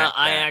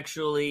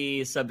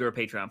actually subbed to her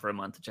Patreon for a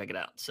month to check it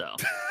out. So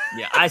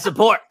yeah, I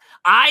support.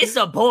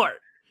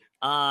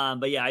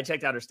 But yeah, I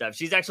checked out her stuff.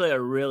 She's actually a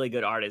really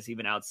good artist,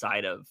 even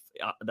outside of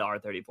the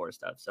R34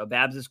 stuff. So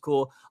Babs is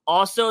cool.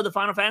 Also, the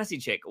Final Fantasy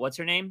chick. What's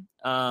her name?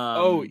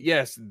 Oh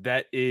yes,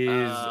 that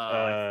is.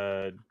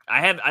 I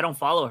don't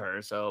follow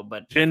her, so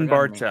but Jen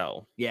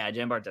Bartel. Yeah,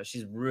 Jen Bartel.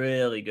 She's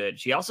really good.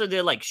 She also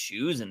did like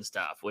shoes and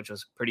stuff, which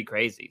was pretty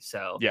crazy.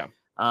 So yeah,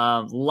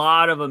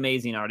 lot of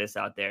amazing artists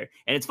out there,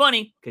 and it's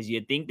funny because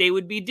you'd think they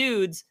would be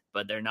dudes,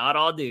 but they're not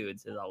all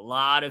dudes. There's a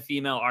lot of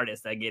female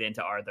artists that get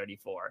into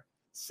R34.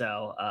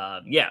 So,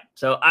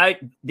 so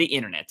the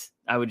internet,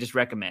 I would just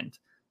recommend.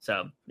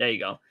 So there you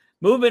go.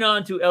 Moving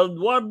on to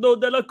Eduardo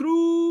de la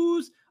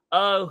Cruz.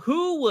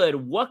 Who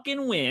would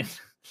fucking win?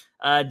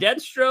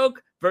 Deathstroke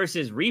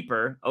versus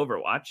Reaper,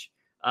 Overwatch.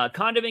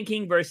 Condiment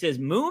King versus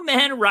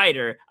Moonman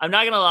Rider. I'm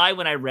not going to lie.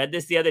 When I read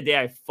this the other day,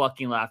 I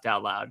fucking laughed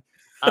out loud.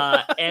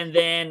 And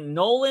then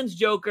Nolan's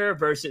Joker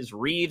versus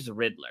Reeves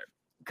Riddler.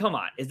 Come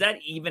on. Is that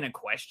even a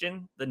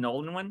question? The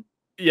Nolan one?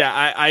 Yeah,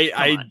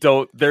 I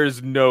don't.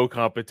 There's no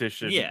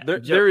competition. Yeah,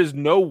 there is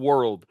no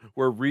world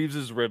where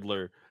Reeves's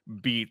Riddler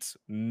beats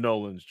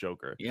Nolan's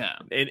Joker. Yeah,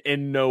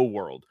 in no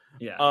world.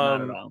 Yeah,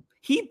 not at all.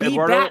 He beat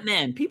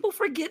Batman. People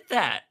forget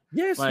that.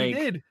 Yes, he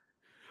did.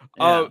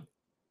 Yeah.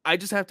 I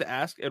just have to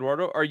ask,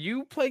 Eduardo, are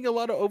you playing a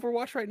lot of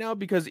Overwatch right now?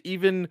 Because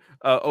even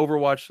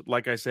Overwatch,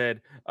 like I said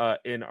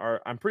in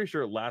our, I'm pretty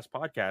sure last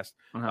podcast,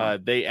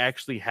 they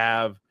actually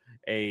have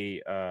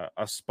a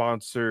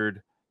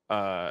sponsored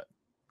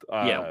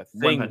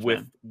thing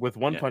with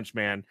One Punch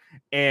Man,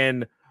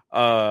 and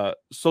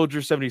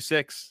Soldier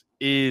 76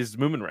 is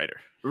Moomin Rider.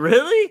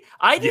 Really?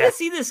 I didn't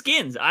see the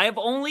skins. I've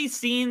only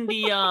seen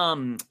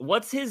the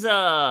what's his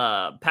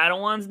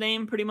Padawan's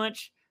name, pretty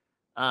much,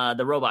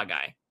 the robot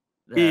guy.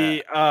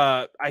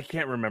 I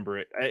can't remember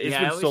it. It's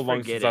been so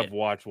long since I've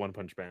watched One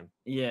Punch Man.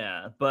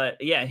 Yeah,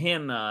 but yeah,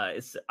 him.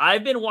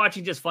 I've been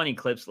watching just funny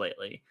clips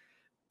lately,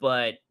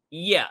 but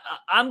yeah,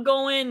 I'm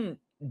going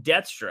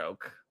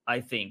Deathstroke. I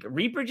think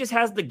Reaper just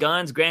has the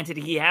guns. Granted,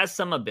 he has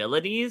some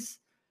abilities,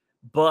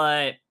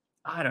 but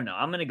I don't know.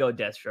 I'm going to go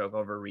Deathstroke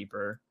over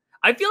Reaper.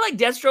 I feel like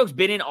Deathstroke's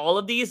been in all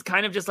of these,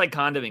 kind of just like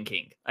Condiment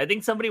King. I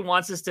think somebody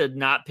wants us to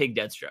not pick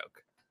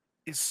Deathstroke.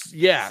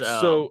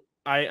 So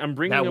I'm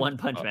bringing that One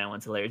Punch Man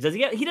one's hilarious.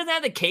 He doesn't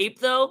have the cape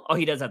though? Oh,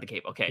 he does have the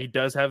cape. Okay. He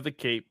does have the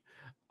cape.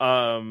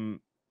 So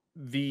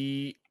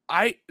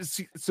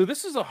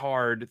this is a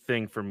hard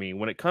thing for me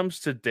when it comes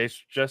to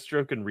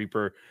Deathstroke and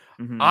Reaper.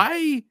 Mm-hmm.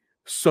 I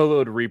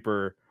soloed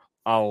Reaper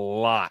a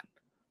lot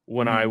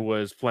when I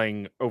was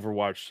playing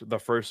Overwatch, the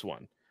first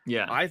one.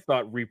 Yeah, I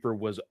thought Reaper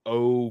was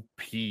OP.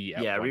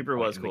 Reaper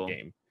was cool. The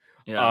game.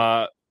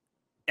 Yeah,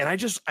 and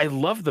I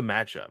love the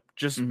matchup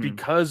just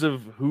because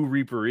of who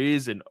Reaper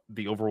is and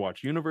the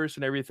Overwatch universe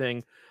and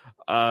everything.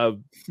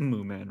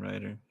 Mooman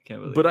Rider,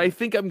 can't believe. But I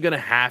think I'm gonna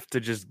have to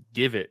just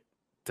give it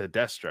to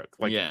Deathstroke.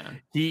 Like,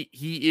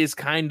 he is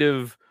kind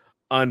of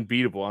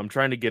unbeatable. I'm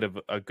trying to get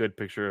a good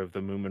picture of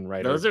the Moomin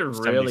Rider. Those are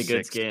really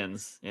good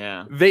skins.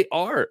 Yeah, they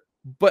are.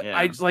 But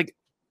I just like,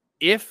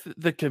 if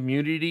the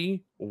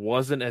community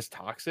wasn't as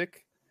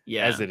toxic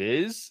as it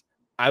is,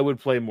 I would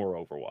play more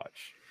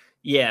Overwatch.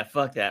 Yeah,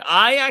 fuck that.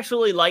 I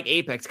actually like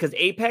Apex because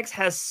Apex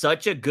has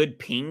such a good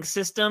ping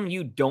system.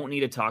 You don't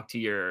need to talk to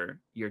your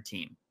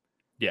team.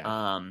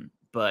 Yeah.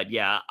 But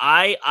yeah,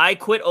 I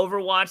quit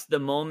Overwatch the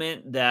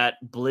moment that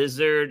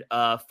Blizzard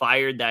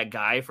fired that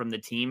guy from the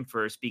team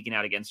for speaking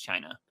out against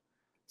China.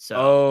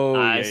 So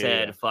I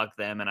said fuck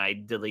them, and I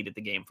deleted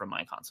the game from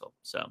my console.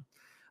 So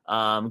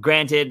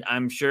granted,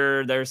 I'm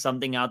sure there's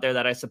something out there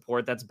that I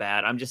support that's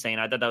bad. I'm just saying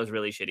I thought that was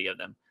really shitty of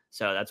them.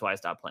 So that's why I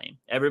stopped playing.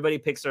 Everybody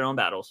picks their own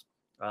battles.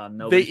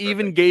 They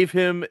even gave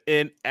him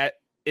an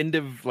end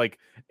of like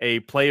a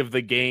play of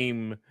the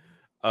game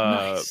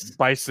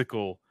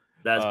bicycle.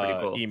 That's pretty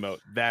cool. Emote.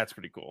 That's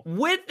pretty cool.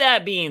 With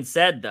that being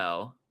said,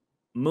 though,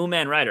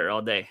 Mooman Rider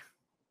all day.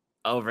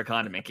 over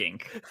Condiment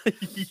King.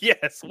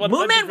 Yes, 100%.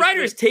 Moonman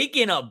Rider's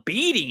taken a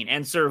beating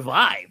and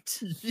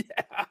survived.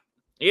 Yeah.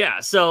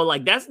 Yeah, so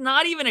like that's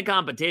not even a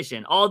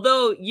competition.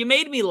 Although you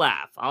made me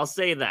laugh, I'll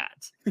say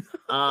that.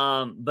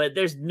 But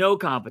there's no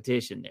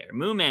competition there.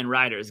 Moonman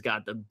Rider's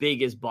got the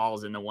biggest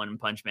balls in the One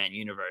Punch Man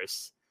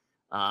universe.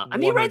 I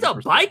mean, he rides a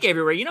 100%. bike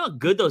everywhere. You know how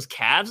good those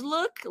calves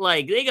look?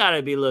 Like they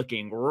gotta be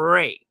looking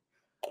great.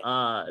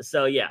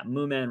 So yeah,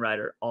 Moonman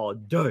Rider all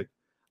day.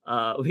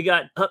 We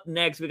got up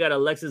next, we got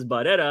Alexis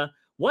Barrera.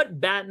 What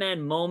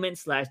Batman moment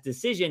 /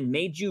 decision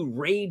made you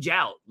rage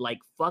out? Like,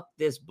 fuck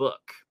this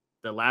book.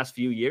 The last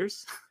few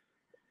years?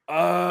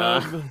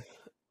 Man,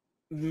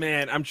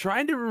 I'm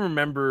trying to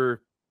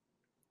remember.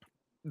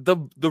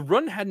 The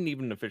run hadn't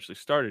even officially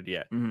started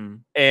yet. Mm-hmm.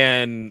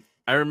 And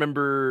I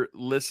remember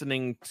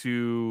listening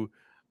to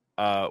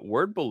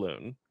Word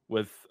Balloon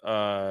with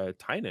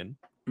Tynan,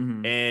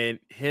 Mm-hmm. and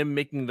him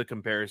making the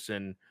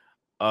comparison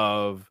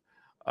of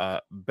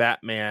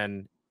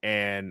Batman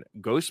and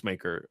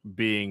Ghostmaker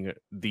being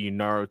the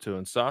Naruto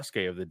and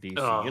Sasuke of the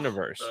DC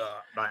universe.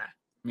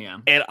 Yeah.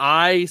 And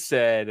I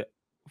said,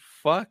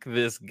 fuck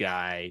this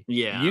guy.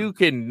 Yeah. You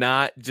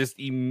cannot just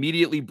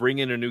immediately bring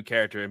in a new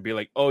character and be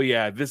like, oh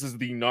yeah, this is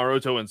the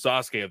Naruto and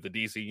Sasuke of the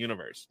DC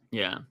universe.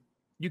 Yeah.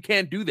 You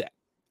can't do that.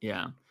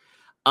 Yeah.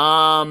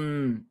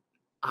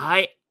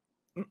 I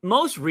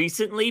most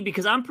recently,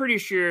 because I'm pretty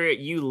sure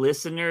you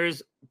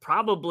listeners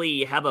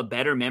probably have a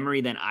better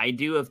memory than I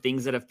do of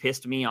things that have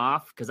pissed me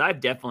off, because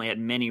I've definitely had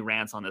many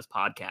rants on this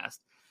podcast.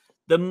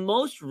 The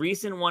most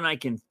recent one I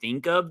can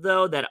think of,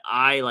 though, that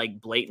I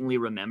like blatantly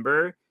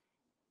remember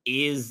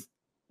is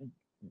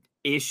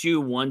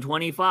issue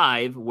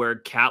 125, where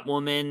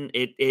Catwoman,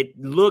 it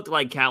looked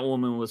like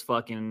Catwoman was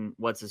fucking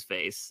what's his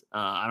face.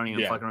 I don't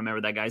even fucking remember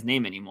that guy's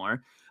name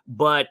anymore.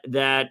 But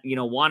that, you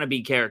know,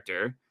 wannabe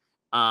character,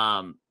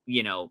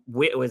 you know,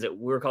 was it,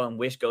 we were calling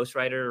Wish Ghost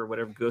Rider or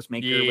whatever,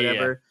 Ghostmaker or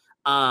whatever.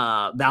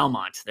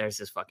 Valmont, there's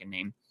his fucking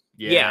name.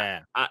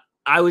 Yeah.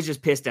 I was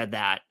just pissed at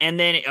that. And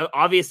then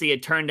obviously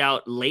it turned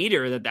out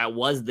later that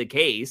was the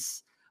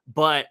case.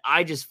 But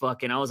I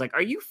was like,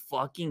 are you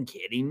fucking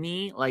kidding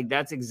me? Like,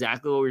 that's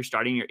exactly what we're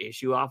starting your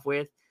issue off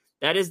with.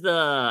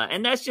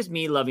 And that's just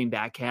me loving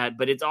Batcat,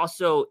 but it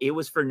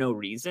was for no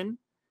reason.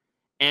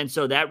 And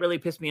so that really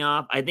pissed me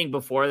off. I think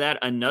before that,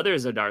 another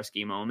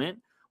Zdarsky moment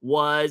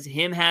was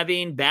him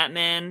having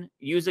Batman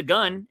use a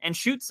gun and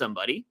shoot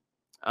somebody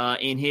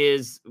in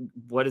his,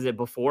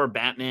 before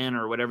Batman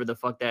or whatever the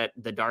fuck that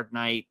the Dark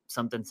Knight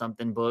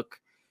something book.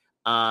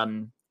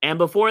 And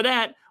before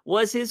that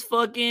was his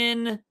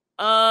fucking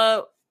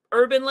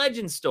urban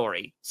legend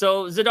story.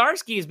 So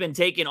Zdarsky has been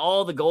taking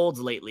all the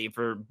golds lately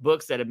for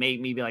books that have made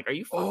me be like, are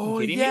you fucking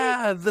kidding me?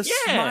 The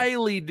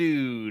smiley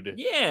dude.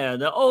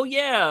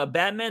 Yeah,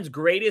 Batman's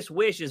greatest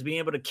wish is being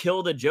able to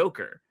kill the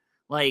Joker.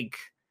 Like,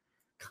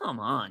 come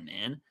on,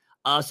 man.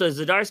 So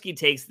Zdarsky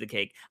takes the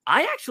cake.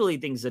 I actually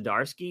think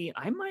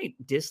I might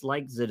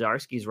dislike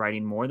Zdarsky's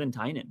writing more than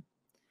Tynan.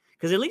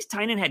 Because at least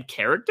Tynan had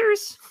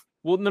characters.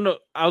 Well, no.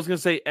 I was going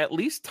to say, at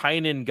least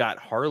Tynan got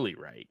Harley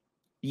right.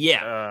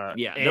 Yeah.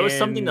 There was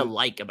something to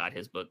like about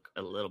his book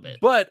a little bit.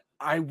 But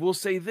I will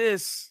say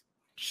this,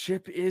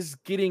 Chip is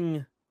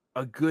getting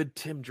a good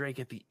Tim Drake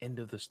at the end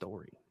of the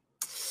story.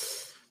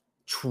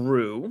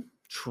 True.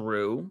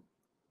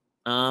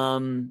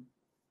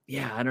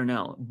 Yeah, I don't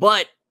know.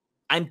 But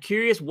I'm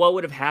curious what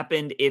would have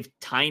happened if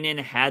Tynan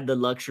had the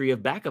luxury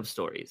of backup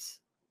stories.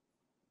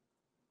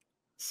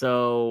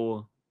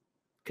 So,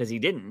 because he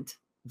didn't,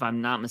 if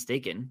I'm not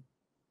mistaken.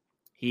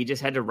 He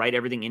just had to write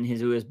everything in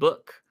his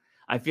book.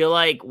 I feel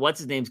like what's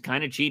his name's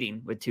kind of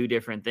cheating with two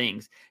different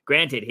things.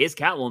 Granted, his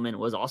Catwoman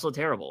was also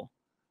terrible.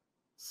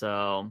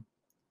 So,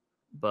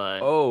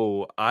 but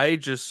I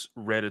just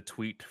read a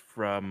tweet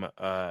from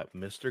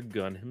Mr.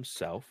 Gunn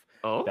himself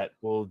that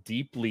will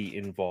deeply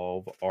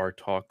involve our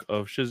talk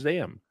of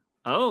Shazam.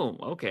 Oh,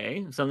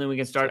 okay. Something we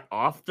can start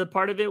off the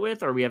part of it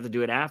with, or we have to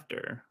do it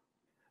after?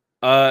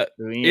 Do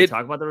we need to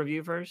talk about the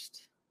review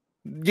first?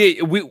 Yeah,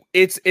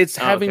 it's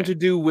having to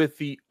do with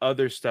the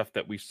other stuff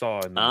that we saw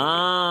in the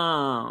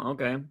movie.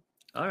 Okay.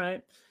 All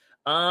right.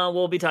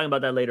 We'll be talking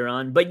about that later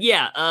on. But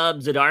yeah,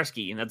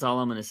 Zdarsky, and that's all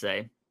I'm gonna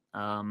say.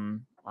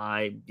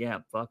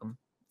 Fuck him.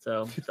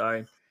 So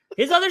sorry.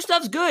 His other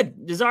stuff's good.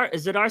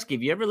 Zdarsky,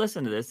 if you ever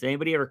listen to this,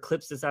 anybody ever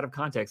clips this out of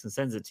context and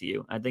sends it to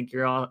you, I think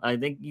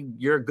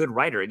you're a good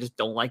writer. I just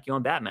don't like you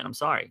on Batman. I'm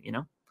sorry, you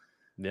know?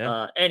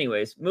 Yeah.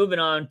 Anyways, moving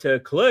on to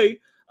Clay.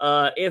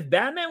 If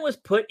Batman was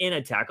put in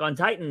Attack on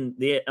Titan,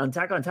 the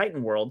Attack on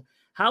Titan world,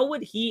 how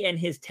would he and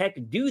his tech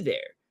do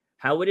there?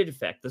 How would it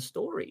affect the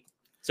story?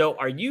 So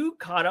are you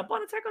caught up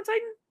on Attack on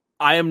Titan?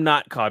 I am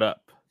not caught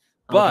up,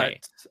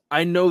 but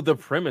I know the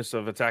premise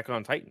of Attack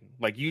on Titan.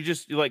 Like, you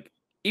just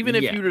even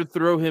if you were to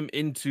throw him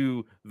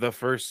into the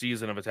first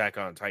season of Attack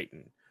on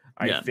Titan,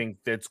 I think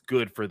that's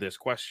good for this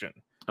question.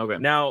 Okay.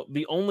 Now,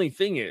 the only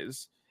thing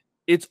is,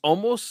 it's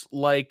almost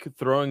like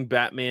throwing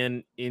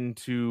Batman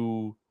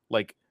into,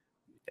 like,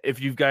 if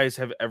you guys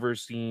have ever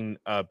seen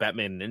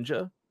Batman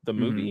Ninja, the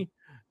movie,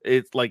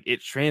 it's like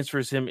it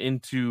transfers him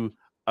into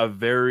a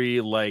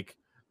very like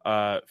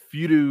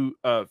feudal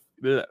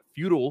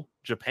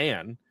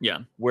Japan,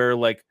 where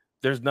like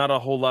there's not a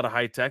whole lot of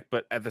high tech,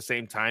 but at the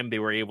same time they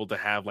were able to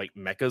have like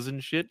mechas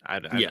and shit. I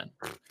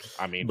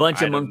mean,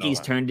 bunch of monkeys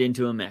turned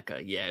into a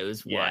mecha. Yeah, it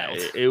was wild.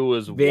 It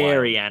was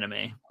very wild.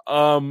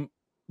 anime.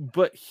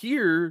 But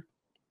here,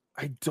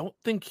 I don't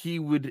think he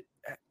would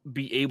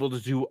be able to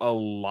do a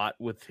lot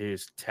with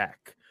his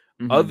tech,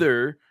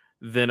 other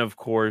than, of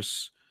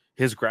course,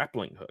 his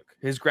grappling hook.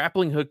 His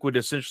grappling hook would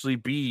essentially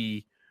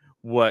be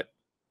what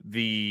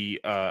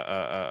the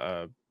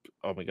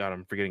oh my god,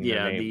 I'm forgetting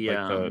their name.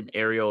 The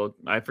aerial,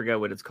 I forget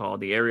what it's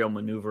called. The aerial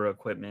maneuver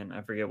equipment.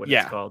 I forget what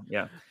it's called.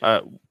 Yeah.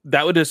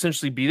 That would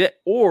essentially be that.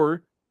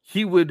 Or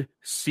he would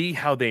see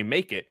how they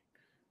make it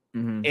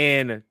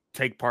and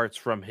take parts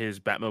from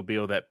his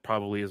Batmobile that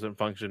probably isn't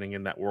functioning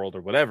in that world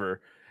or whatever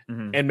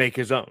and make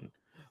his own.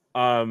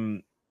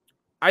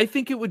 I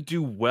think it would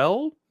do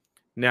well.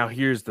 Now,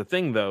 here's the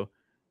thing, though.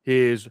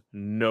 His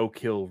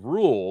no-kill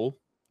rule,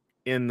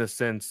 in the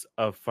sense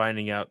of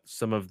finding out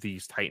some of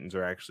these Titans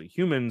are actually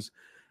humans,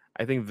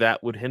 I think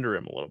that would hinder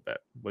him a little bit.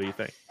 What do you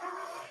think?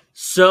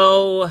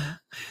 So,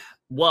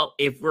 well,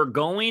 if we're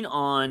going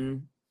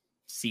on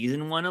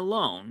season 1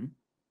 alone,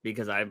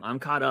 because I'm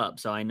caught up,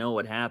 so I know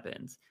what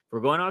happens. If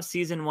we're going off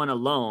season 1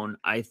 alone,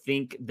 I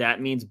think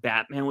that means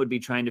Batman would be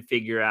trying to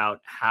figure out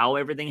how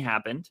everything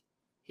happened.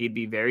 He'd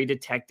be very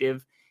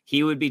detective.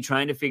 He would be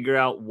trying to figure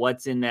out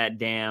what's in that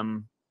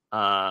damn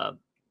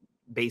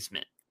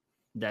basement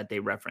that they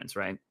reference,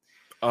 right?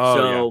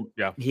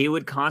 He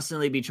would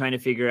constantly be trying to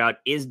figure out,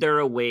 is there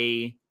a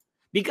way?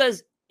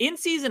 Because in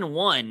season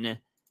 1,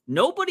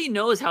 nobody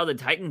knows how the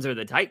Titans are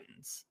the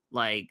Titans.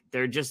 Like,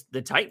 they're just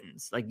the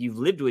Titans. Like, you've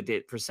lived with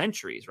it for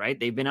centuries, right?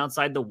 They've been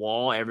outside the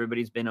wall.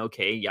 Everybody's been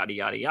okay, yada,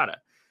 yada, yada.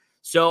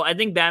 So I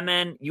think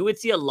Batman, you would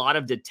see a lot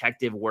of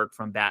detective work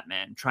from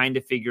Batman, trying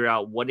to figure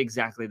out what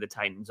exactly the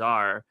Titans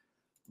are.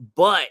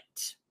 But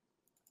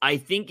I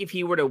think if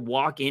he were to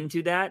walk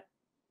into that,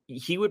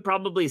 he would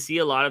probably see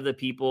a lot of the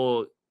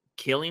people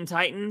killing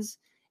Titans,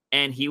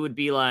 and he would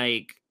be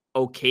like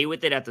okay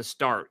with it at the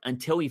start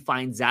until he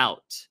finds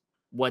out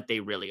what they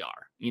really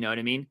are. You know what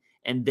I mean?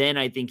 And then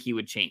I think he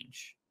would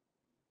change.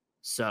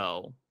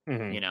 So,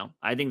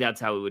 I think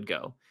that's how it would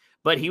go.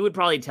 But he would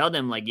probably tell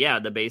them, like, yeah,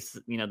 the base,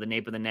 the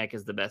nape of the neck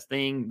is the best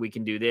thing. We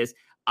can do this.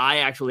 I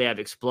actually have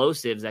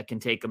explosives that can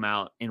take them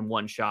out in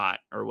one shot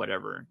or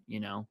whatever, You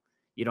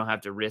don't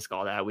have to risk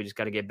all that. We just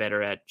got to get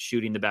better at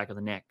shooting the back of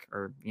the neck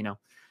or,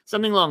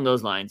 something along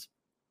those lines.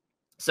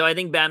 So I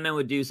think Batman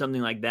would do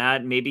something like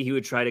that. Maybe he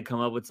would try to come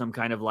up with some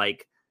kind of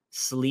like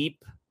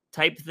sleep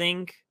type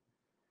thing,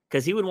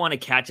 because he would want to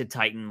catch a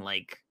Titan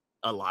like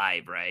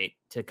alive, right?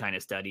 To kind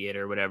of study it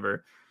or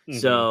whatever.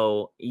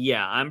 So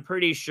yeah, I'm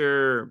pretty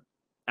sure.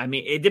 I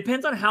mean, it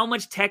depends on how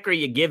much tech are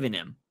you giving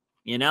him,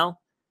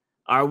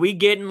 Are we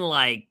getting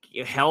like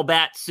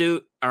Hellbat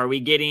suit? Are we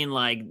getting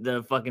like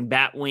the fucking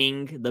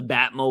Batwing, the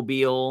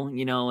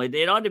Batmobile?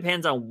 It all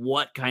depends on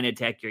what kind of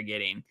tech you're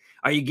getting.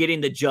 Are you getting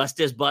the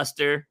Justice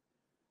Buster?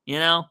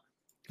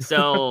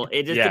 So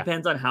it just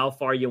depends on how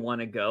far you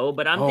want to go.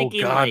 But I'm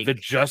thinking, like, the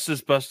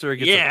Justice Buster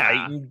against a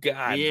Titan.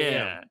 God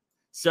damn.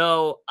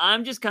 So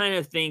I'm just kind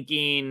of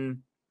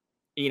thinking,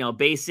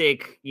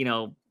 basic,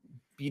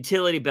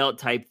 utility belt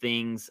type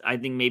things. I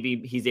think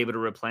maybe he's able to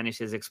replenish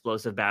his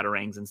explosive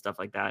batarangs and stuff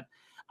like that.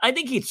 I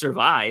think he'd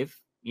survive.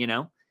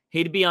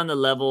 He'd be on the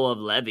level of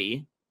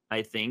Levy,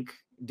 I think,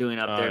 doing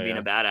up there being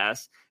a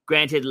badass.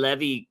 Granted,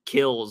 Levy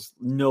kills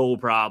no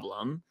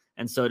problem,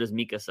 and so does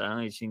Mikasa.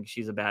 I think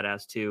she's a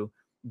badass too.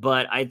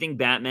 But I think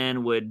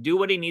Batman would do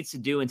what he needs to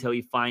do until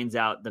he finds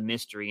out the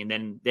mystery, and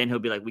then he'll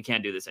be like, we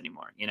can't do this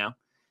anymore,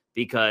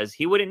 because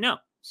he wouldn't know.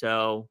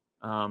 So,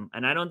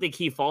 and I don't think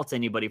he faults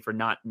anybody for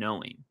not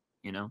knowing,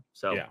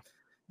 So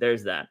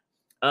there's that.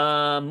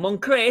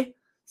 Moncre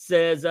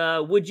says,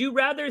 would you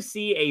rather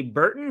see a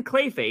Burton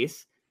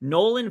Clayface,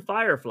 Nolan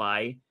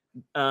Firefly,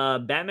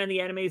 Batman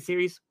the Animated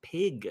Series,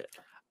 Pig?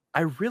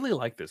 I really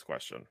like this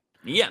question.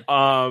 Yeah.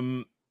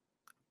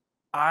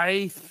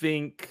 I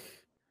think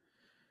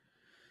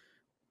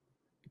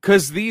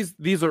because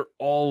these are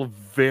all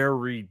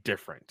very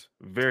different,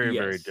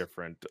 very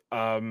different.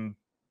 I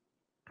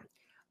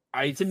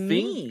was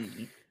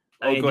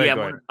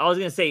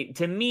gonna say,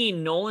 to me,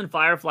 Nolan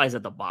Firefly's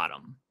at the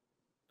bottom.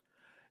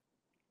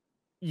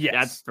 Yes,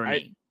 that's for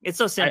me. It's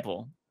so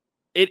simple.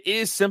 It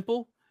is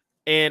simple,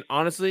 and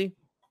honestly,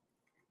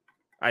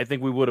 I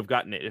think we would have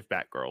gotten it if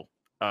Batgirl.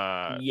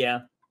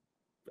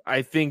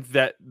 I think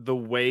that the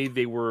way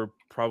they were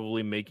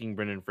probably making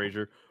Brendan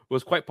Fraser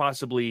was quite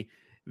possibly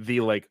the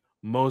like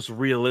most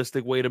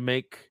realistic way to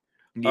make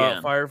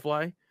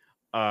Firefly.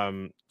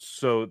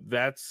 So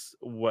that's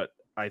what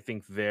I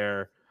think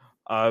there.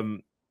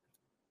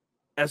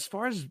 As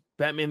far as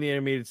Batman the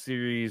Animated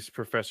Series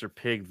Professor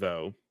Pig,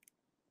 though,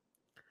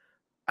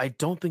 I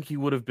don't think he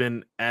would have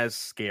been as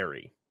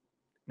scary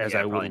as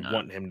I would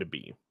want him to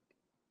be.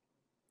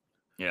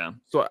 Yeah.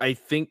 So I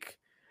think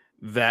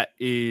that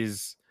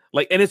is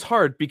like, and it's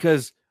hard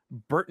because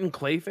Burton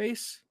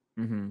Clayface,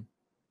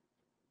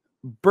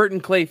 Burton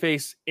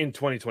Clayface in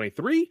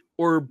 2023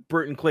 or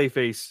Burton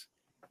Clayface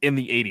in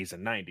the 80s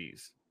and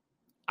 90s?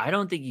 I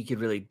don't think you could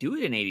really do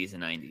it in 80s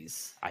and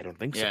 90s. I don't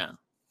think Yeah. so.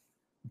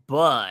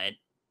 But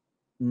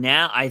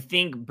now I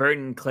think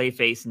Burton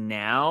Clayface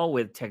now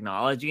with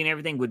technology and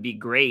everything would be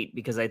great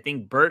because I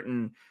think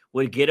Burton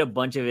would get a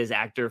bunch of his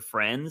actor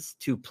friends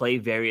to play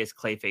various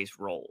Clayface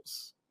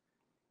roles.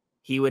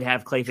 He would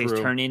have Clayface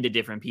turn into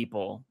different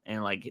people,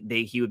 and like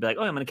he would be like,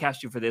 "Oh, I'm going to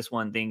cast you for this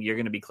one thing. You're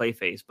going to be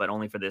Clayface, but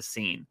only for this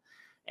scene."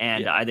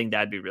 And I think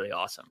that'd be really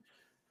awesome.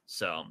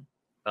 So,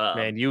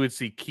 man, you would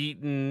see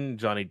Keaton,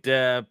 Johnny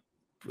Depp,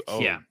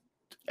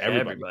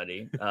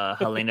 everybody.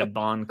 Helena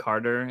Bonham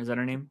Carter, is that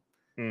her name?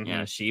 Mm-hmm.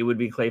 Yeah, she would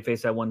be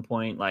Clayface at one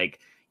point. Like,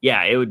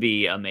 yeah, it would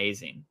be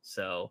amazing.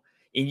 So,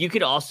 and you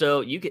could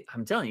also,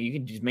 I'm telling you, you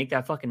could just make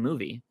that fucking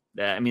movie.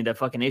 That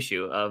fucking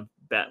issue of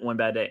One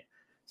Bad Day.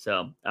 So,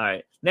 all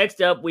right.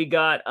 Next up, we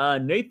got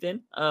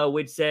Nathan,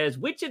 which says,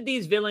 which of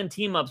these villain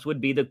team-ups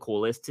would be the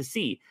coolest to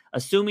see,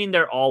 assuming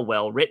they're all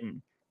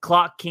well-written?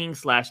 Clock King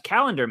 /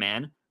 Calendar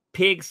Man,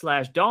 Pig /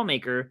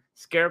 Dollmaker,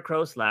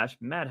 Scarecrow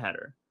 / Mad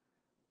Hatter.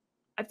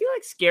 I feel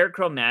like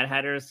Scarecrow Mad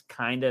Hatter is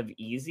kind of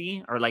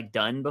easy or like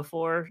done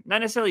before.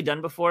 Not necessarily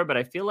done before, but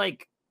I feel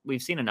like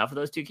we've seen enough of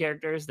those two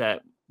characters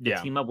that the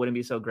team up wouldn't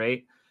be so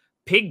great.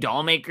 Pig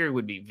Dollmaker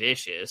would be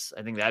vicious.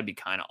 I think that'd be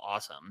kind of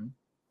awesome.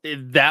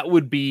 That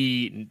would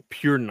be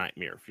pure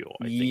nightmare fuel.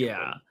 I think.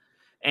 Yeah.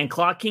 And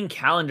Clock King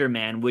Calendar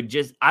Man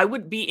I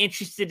would be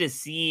interested to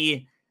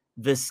see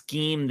the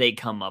scheme they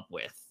come up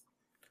with.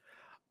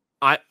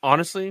 I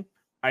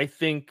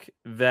think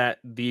that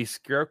the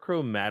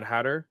Scarecrow Mad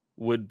Hatter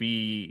would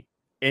be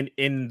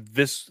in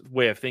this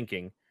way of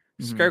thinking,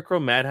 Scarecrow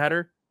Mad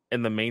Hatter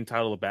and the main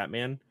title of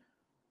Batman,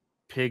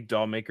 Pig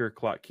Dollmaker,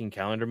 Clock King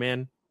Calendar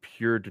Man,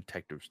 pure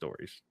detective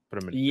stories.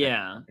 Put them in.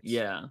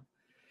 Yeah.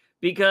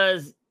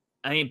 Because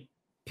I mean,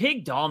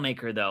 Pig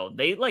Dollmaker though,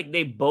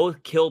 they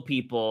both kill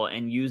people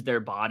and use their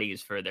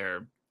bodies for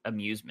their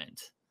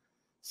amusement.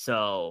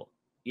 So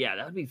yeah,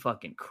 that would be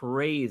fucking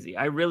crazy.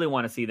 I really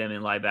want to see them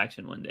in live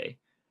action one day.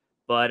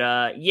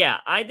 But yeah,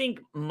 I think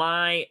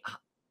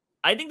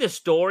the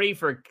story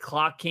for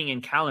Clock King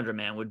and Calendar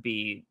Man would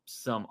be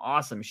some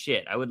awesome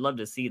shit. I would love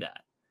to see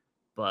that.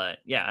 But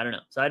yeah, I don't know.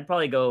 So I'd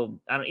probably go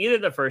either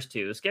the first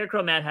two.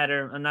 Scarecrow, Mad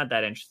Hatter, I'm not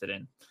that interested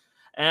in.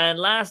 And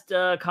last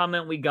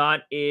comment we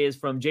got is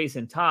from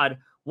Jason Todd.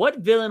 What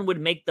villain would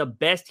make the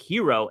best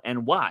hero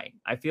and why?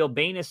 I feel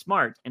Bane is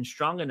smart and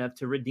strong enough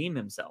to redeem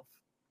himself.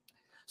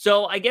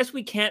 So I guess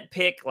we can't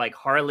pick like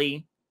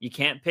Harley. You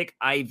can't pick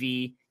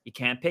Ivy. You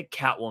can't pick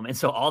Catwoman.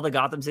 So all the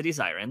Gotham City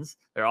Sirens,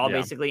 they're all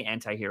basically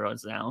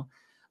anti-heroes now.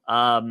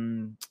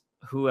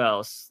 Who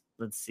else?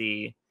 Let's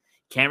see.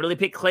 Can't really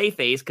pick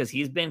Clayface because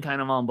he's been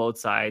kind of on both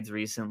sides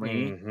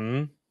recently.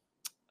 Mm-hmm.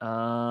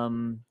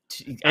 And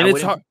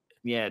it's hard.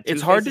 Yeah,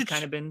 it's hard to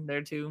kind of been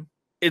there too.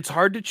 It's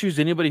hard to choose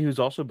anybody who's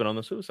also been on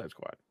the Suicide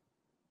Squad.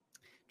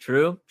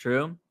 True.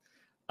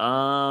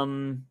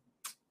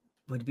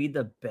 Would be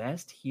the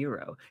best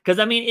hero because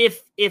I mean,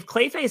 if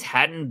Clayface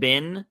hadn't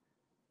been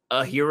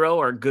a hero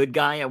or a good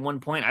guy at one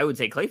point, I would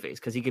say Clayface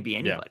because he could be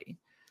anybody.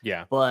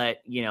 Yeah.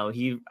 But you know,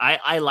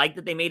 I like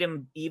that they made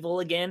him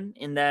evil again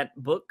in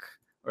that book,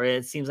 or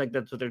it seems like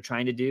that's what they're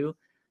trying to do.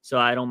 So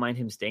I don't mind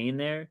him staying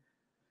there.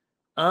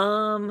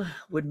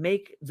 Would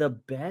make the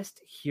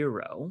best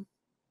hero.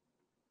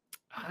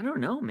 I don't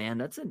know, man.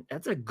 That's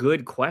a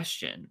good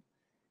question.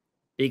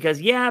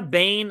 Because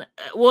Bane.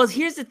 Well,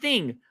 here's the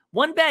thing.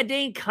 One Bad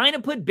Day kind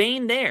of put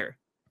Bane there,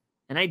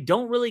 and I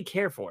don't really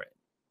care for it.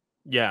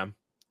 Yeah,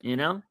 you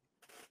know.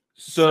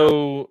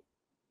 So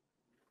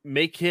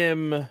make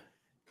him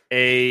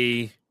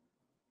a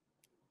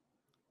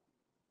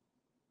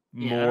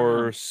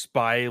more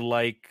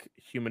spy-like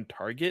human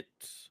target.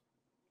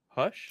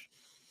 Hush.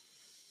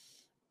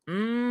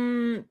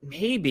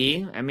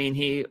 Maybe. I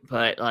mean,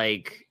 but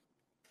like,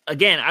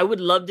 again, I would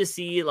love to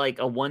see like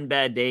a One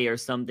Bad Day or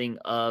something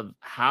of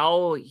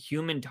how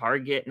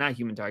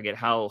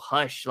how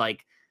Hush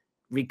like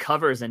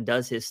recovers and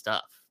does his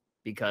stuff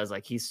because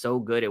like he's so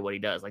good at what he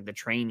does, like the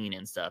training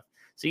and stuff.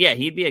 So yeah,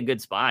 he'd be a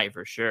good spy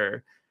for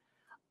sure.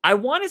 I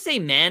want to say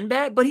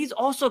Man-Bat, but he's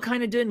also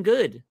kind of doing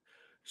good.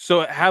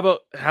 So how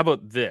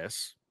about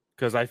this?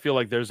 Because I feel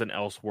like there's an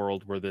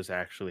Elseworld where this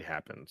actually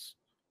happens.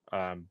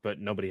 But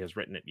nobody has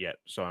written it yet.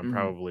 So I'm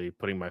probably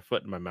putting my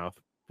foot in my mouth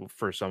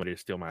for somebody to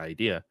steal my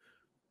idea.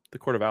 The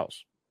Court of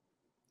Owls.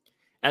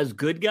 As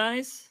good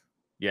guys?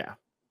 Yeah.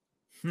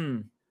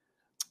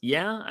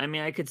 Yeah, I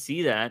mean, I could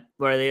see that.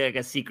 Where are they like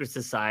a secret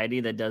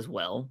society that does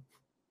well?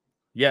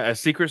 Yeah, a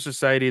secret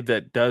society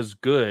that does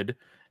good.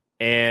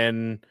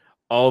 And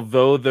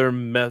although their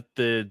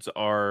methods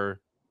are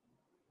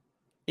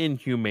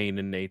inhumane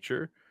in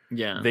nature,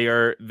 they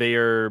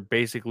are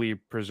basically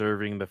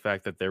preserving the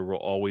fact that there will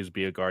always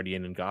be a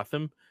guardian in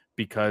Gotham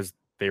because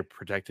they're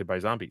protected by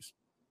zombies.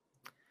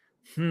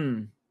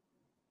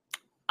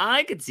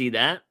 I could see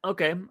that.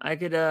 Okay, I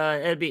could.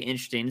 It'd be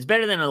interesting. It's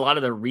better than a lot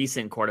of the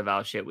recent Court of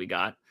Owls shit we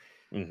got.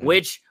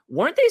 Which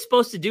weren't they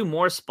supposed to do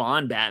more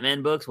Spawn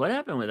Batman books? What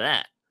happened with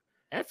that?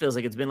 That feels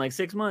like it's been like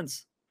 6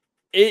 months.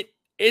 It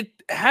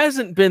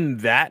hasn't been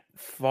that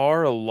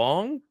far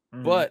along,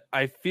 but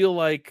I feel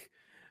like,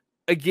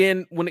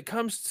 again, when it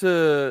comes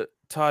to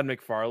Todd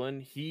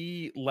McFarlane,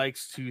 he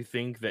likes to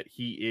think that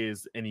he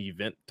is an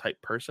event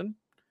type person,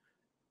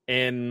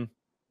 and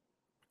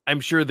I'm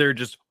sure they're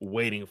just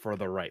waiting for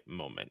the right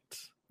moment.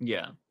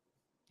 Yeah.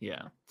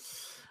 Yeah.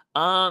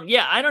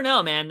 I don't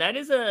know, man. That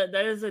is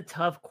a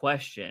tough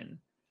question.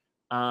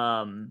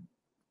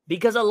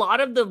 Because a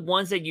lot of the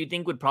ones that you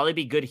think would probably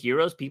be good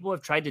heroes, people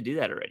have tried to do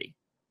that already.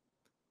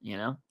 You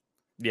know?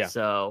 Yeah.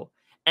 So,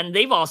 and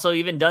they've also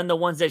even done the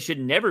ones that should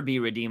never be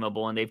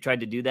redeemable, and they've tried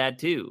to do that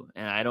too.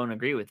 And I don't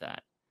agree with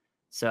that.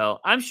 So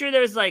I'm sure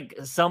there's like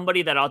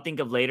somebody that I'll think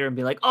of later and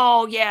be like,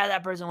 oh yeah,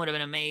 that person would have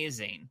been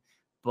amazing.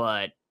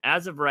 But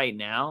as of right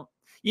now,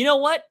 you know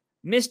what?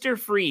 Mr.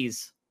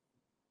 Freeze.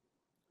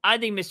 I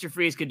think Mr.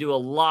 Freeze could do a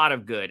lot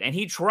of good. And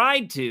he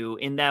tried to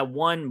in that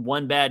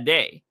one bad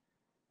day.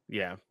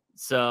 Yeah.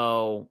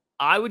 So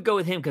I would go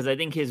with him because I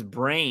think his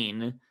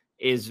brain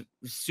is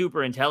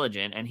super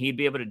intelligent and he'd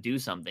be able to do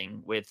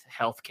something with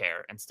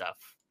healthcare and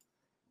stuff.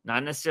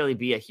 Not necessarily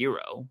be a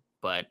hero,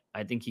 but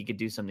I think he could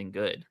do something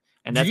good.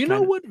 And do you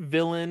know what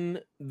villain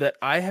that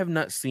I have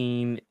not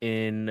seen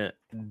in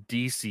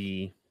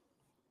DC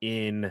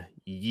in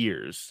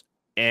years?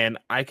 And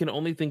I can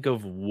only think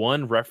of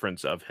one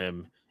reference of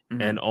him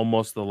in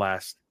almost the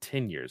last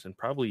 10 years, and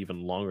probably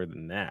even longer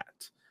than that.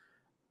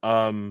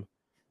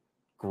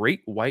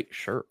 Great White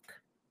Shark.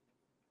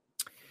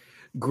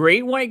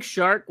 Great White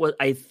Shark was,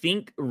 I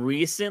think,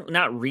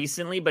 not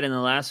recently, but in the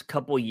last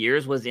couple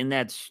years, was in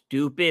that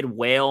stupid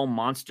whale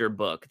monster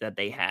book that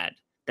they had.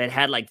 That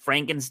had like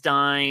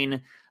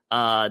Frankenstein,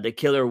 the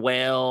killer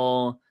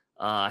whale,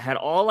 had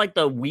all like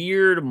the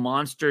weird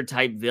monster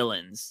type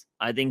villains.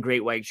 I think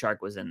Great White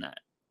Shark was in that.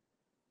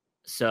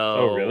 So,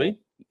 oh really?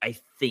 I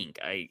think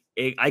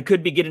I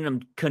could be getting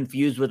them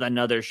confused with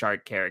another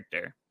shark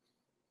character.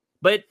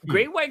 But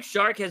Great White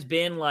Shark has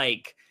been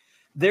like,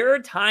 there are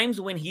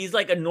times when he's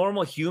like a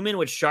normal human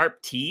with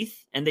sharp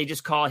teeth, and they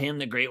just call him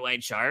the Great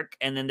White Shark.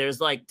 And then there's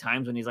like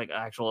times when he's like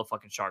actual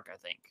fucking shark, I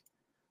think.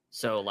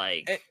 So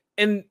like,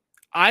 and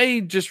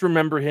I just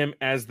remember him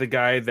as the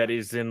guy that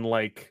is in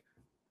like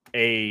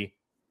a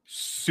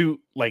suit,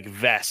 like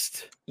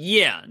vest.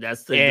 Yeah,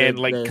 that's kind of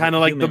like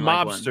the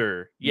mobster.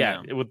 One.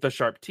 Yeah, with the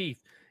sharp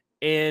teeth.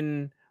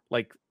 And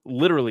like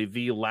literally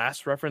the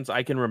last reference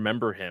I can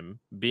remember him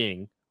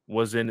being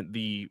was in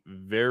the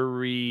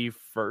very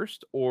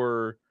first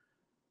or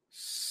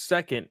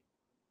second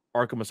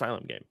Arkham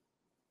Asylum game.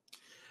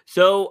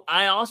 So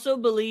I also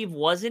believe,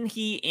 wasn't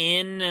he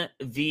in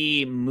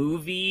the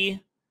movie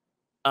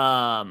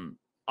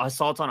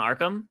Assault on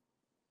Arkham?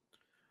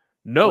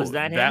 No, was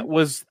that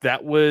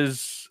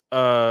was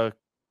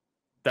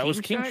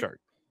King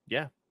Shark.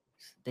 Yeah.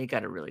 They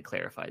got to really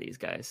clarify these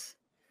guys.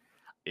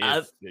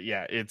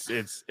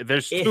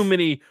 There's too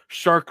many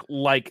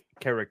shark-like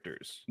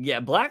characters. Yeah,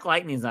 Black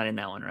Lightning's not in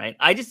that one, right?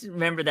 I just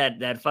remember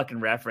that fucking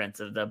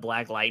reference of the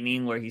Black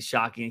Lightning where he's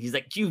shocking. He's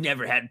like, "You've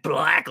never had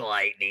Black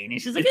Lightning,"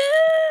 and she's like,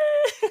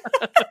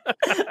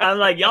 I'm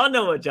like, y'all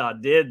know what y'all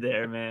did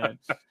there, man.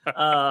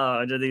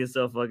 I just think it's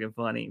so fucking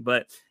funny.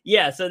 But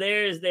yeah, so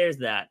there's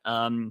that.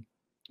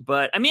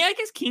 But I mean, I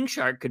guess King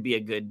Shark could be a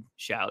good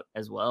shout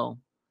as well.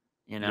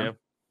 You know. Yeah.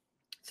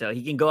 So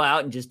he can go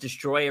out and just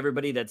destroy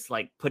everybody that's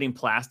like putting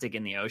plastic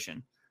in the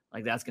ocean.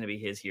 Like that's going to be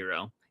his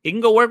hero. He can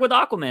go work with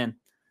Aquaman.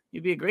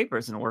 He'd be a great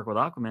person to work with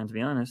Aquaman, to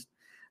be honest.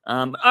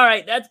 All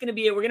right, that's going to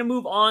be it. We're going to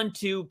move on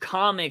to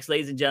comics,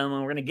 ladies and gentlemen.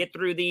 We're going to get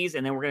through these,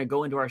 and then we're going to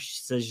go into our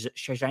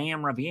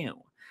SHAZAM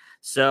review.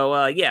 So,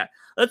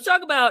 let's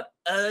talk about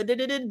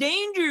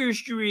Danger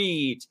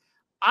Street.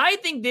 I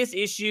think this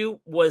issue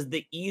was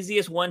the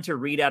easiest one to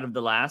read out of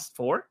the last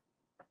four.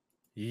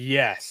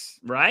 Yes.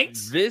 Right?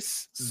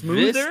 This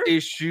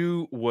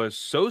issue was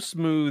so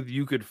smooth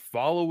you could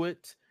follow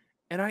it,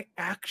 and I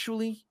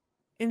actually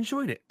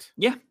enjoyed it.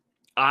 Yeah.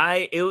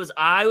 I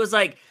was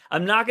like,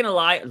 I'm not gonna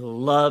lie,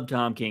 love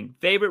Tom King,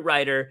 favorite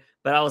writer,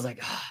 but I was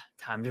like,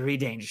 time to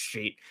read Danger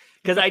Street.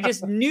 Because I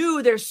just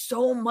knew there's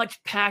so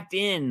much packed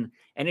in,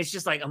 and it's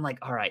just like, I'm like,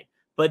 all right.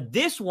 But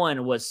this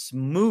one was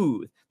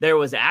smooth. There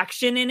was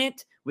action in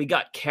it. We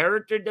got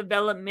character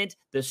development.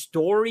 The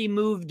story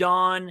moved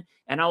on.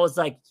 And I was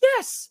like,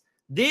 yes,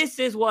 this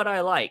is what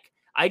I like.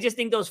 I just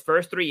think those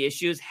first three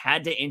issues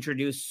had to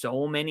introduce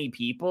so many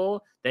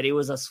people that it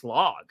was a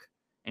slog.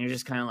 And you're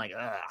just kind of like,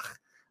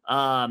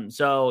 ugh.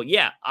 So,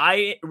 yeah,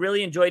 I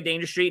really enjoyed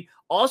Danger Street.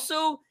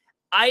 Also,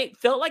 I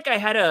felt like I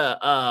had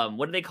a,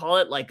 what do they call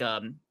it? Like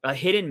a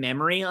hidden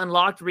memory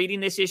unlocked reading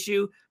this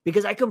issue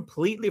because I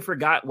completely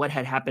forgot what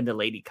had happened to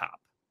Lady Cop.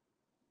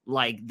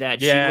 Like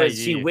that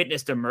she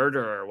witnessed a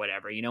murder or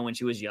whatever, when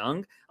she was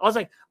young. I was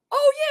like,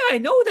 oh yeah, I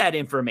know that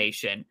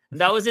information.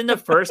 And that was in the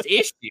first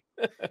issue.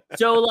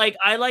 So like,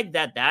 I like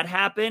that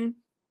happened.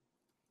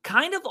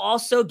 Kind of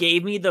also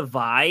gave me the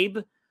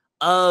vibe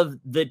of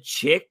the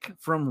chick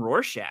from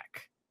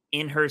Rorschach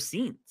in her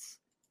scenes.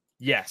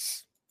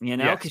 Yes.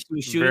 Because she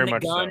was shooting the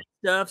gun and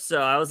stuff.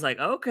 So I was like,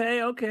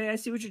 okay, I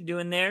see what you're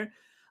doing there.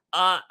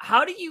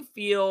 How do you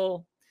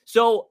feel?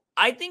 So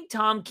I think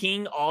Tom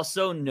King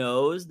also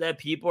knows that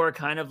people are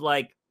kind of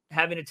like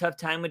having a tough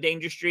time with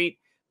Danger Street,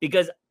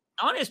 because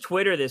on his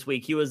Twitter this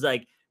week, he was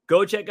like,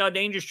 go check out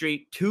Danger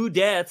Street, 2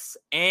 deaths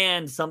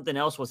and something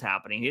else was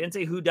happening. He didn't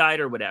say who died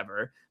or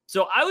whatever.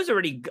 So I was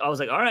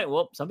like, all right,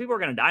 well, some people are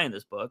going to die in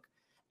this book.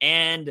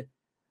 And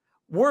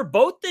were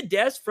both the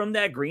deaths from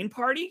that Green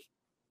Party?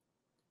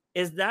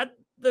 Is that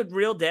the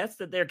real deaths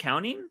that they're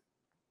counting?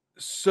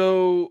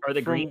 So, or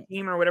the Green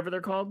Team or whatever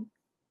they're called?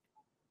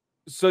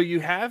 So you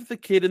have the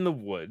kid in the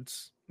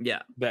woods,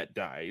 yeah, that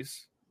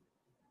dies,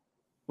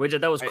 which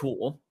that was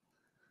cool.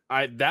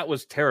 That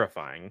was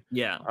terrifying.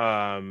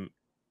 Yeah.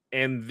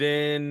 And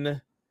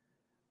then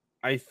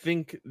I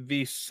think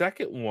the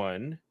second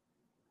one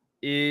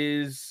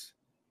is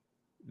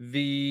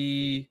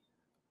the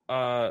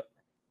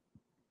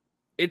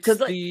it's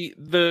like,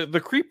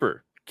 the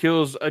creeper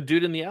kills a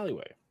dude in the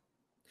alleyway.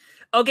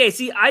 Okay,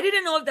 see, I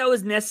didn't know if that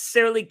was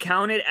necessarily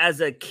counted as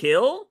a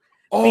kill.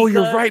 Oh,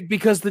 you're right,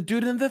 because the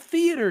dude in the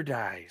theater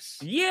dies.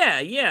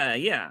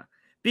 Yeah.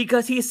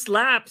 Because he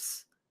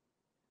slaps.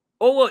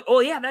 Oh,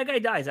 yeah, that guy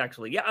dies,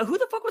 actually. Yeah, who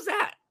the fuck was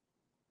that?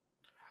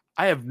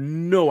 I have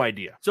no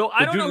idea. So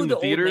I don't know who the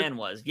old man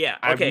was. Yeah, okay.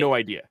 I have no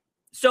idea.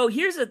 So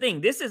here's the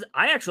thing.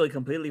 I actually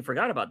completely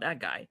forgot about that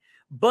guy.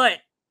 But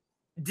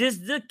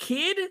does the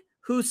kid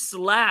who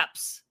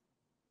slaps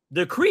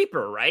the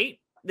creeper, right?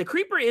 The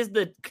creeper is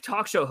the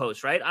talk show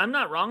host, right? I'm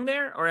not wrong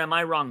there, or am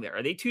I wrong there?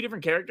 Are they 2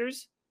 different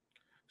characters?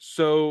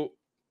 So,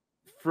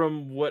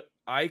 from what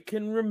I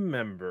can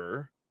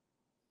remember,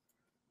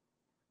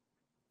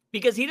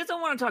 because he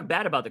doesn't want to talk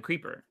bad about the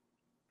creeper.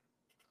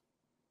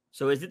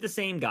 So is it the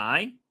same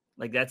guy?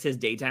 Like that's his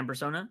daytime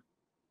persona?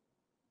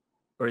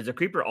 Or is the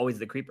creeper always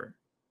the creeper?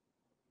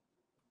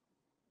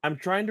 I'm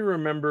trying to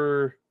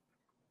remember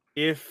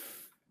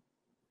if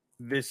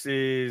this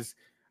is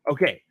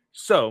okay.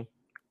 So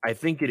I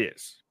think it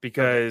is,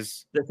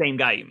 because the same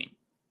guy, you mean?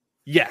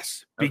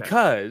 Yes,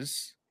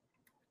 because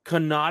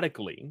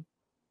canonically,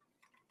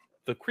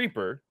 the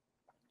creeper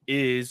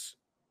is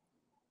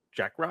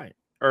Jack Ryan,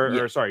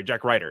 or sorry,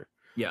 Jack Ryder.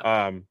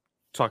 Yeah.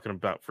 Talking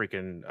about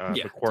freaking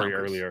the quarry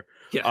earlier.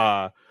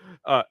 Yeah.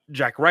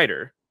 Jack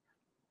Ryder,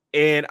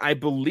 and I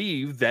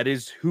believe that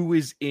is who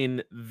is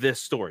in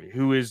this story.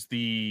 Who is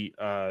the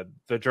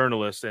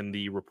journalist and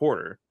the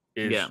reporter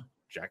is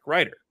Jack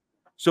Ryder.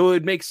 So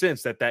it makes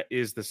sense that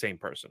is the same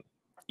person.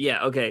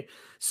 Yeah, okay.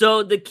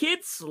 So the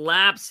kid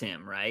slaps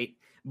him, right?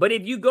 But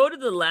if you go to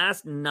the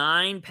last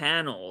 9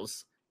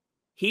 panels,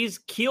 he's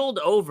keeled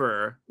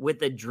over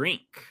with a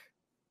drink.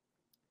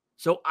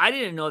 So I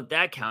didn't know if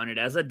that counted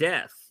as a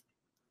death.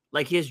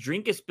 Like his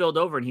drink is spilled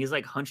over and he's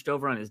like hunched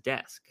over on his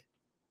desk.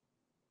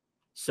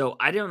 So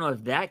I don't know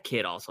if that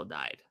kid also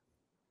died.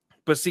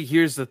 But see,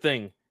 here's the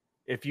thing.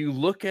 If you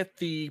look at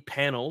the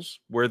panels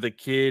where the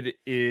kid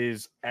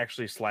is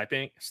actually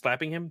slapping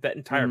him, that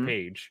entire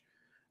page,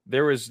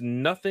 there is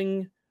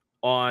nothing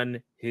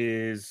on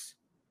his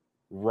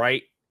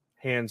right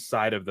hand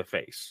side of the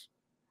face.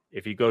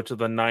 If you go to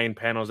the 9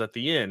 panels at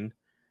the end,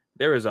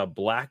 there is a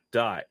black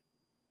dot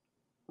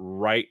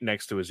right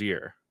next to his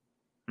ear.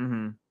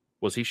 Mm-hmm.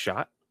 Was he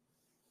shot?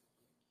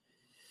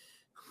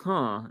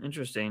 Huh,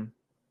 interesting.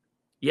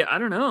 Yeah, I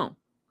don't know.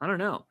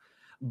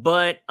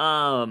 But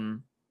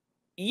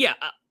yeah,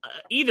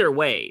 either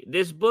way,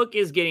 this book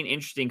is getting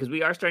interesting because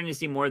we are starting to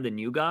see more of the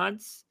new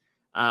gods.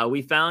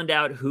 We found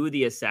out who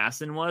the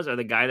assassin was, or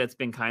the guy that's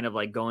been kind of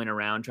like going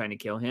around trying to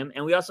kill him.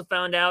 And we also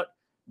found out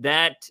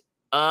that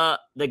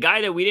the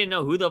guy that we didn't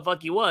know who the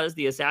fuck he was,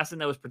 the assassin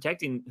that was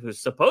who's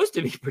supposed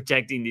to be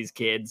protecting these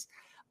kids,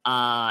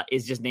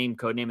 is just named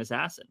Codename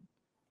Assassin.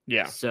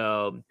 Yeah.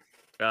 So,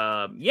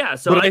 yeah.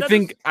 So, but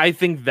I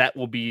think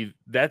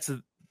that's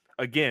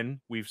again,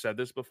 we've said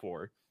this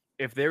before.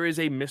 If there is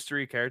a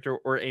mystery character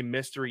or a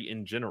mystery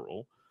in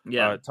general,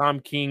 Tom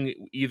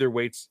King either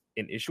waits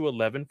in issue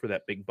 11 for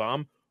that big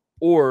bomb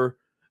or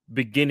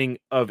beginning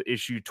of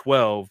issue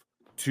 12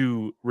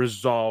 to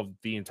resolve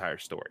the entire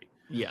story.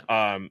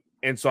 Yeah.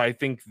 And so I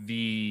think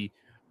the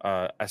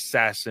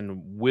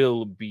assassin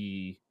will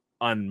be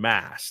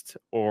unmasked,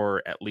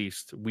 or at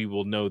least we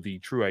will know the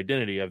true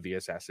identity of the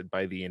assassin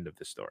by the end of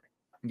the story.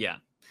 Yeah.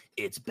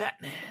 It's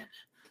Batman.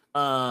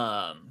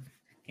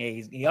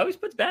 He always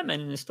puts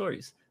Batman in his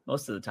stories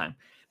most of the time.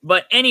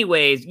 But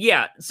anyways,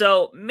 yeah.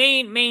 So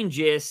main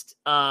gist,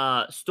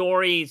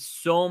 story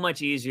so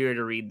much easier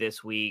to read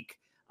this week.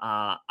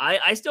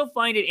 I still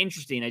find it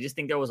interesting. I just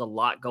think there was a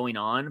lot going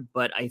on,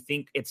 but I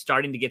think it's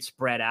starting to get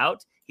spread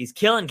out. He's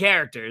killing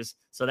characters,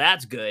 so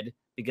that's good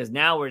because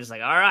now we're just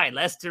like, all right,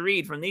 less to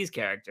read from these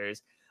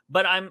characters.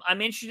 But I'm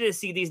interested to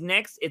see these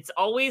next. It's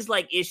always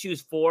like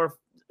issues 4,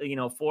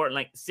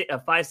 like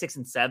 5, 6,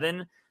 and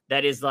 7.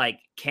 That is like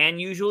can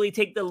usually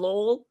take the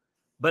lull,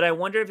 but I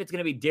wonder if it's going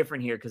to be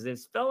different here because it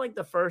felt like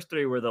the first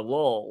 3 were the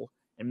lull,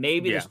 and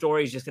maybe the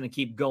story is just going to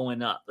keep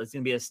going up. It's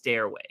going to be a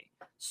stairway.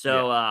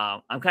 So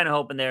I'm kind of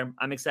hoping there.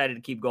 I'm excited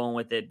to keep going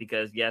with it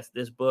because, yes,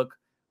 this book,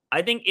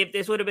 I think if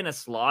this would have been a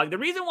slog, the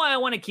reason why I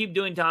want to keep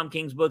doing Tom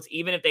King's books,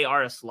 even if they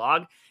are a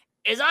slog,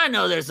 is I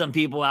know there's some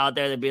people out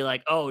there that be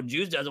like, oh,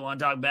 Juice doesn't want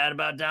to talk bad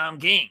about Tom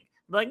King.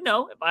 I'm like,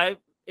 no,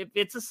 if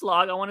it's a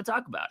slog, I want to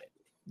talk about it.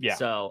 Yeah.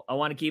 So I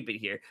want to keep it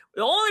here.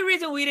 The only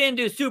reason we didn't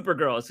do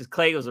Supergirl is because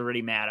Clay was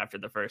already mad after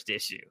the first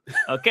issue.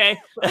 Okay.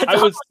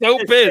 I was so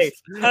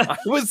pissed. I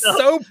was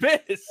so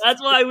pissed.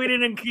 That's why we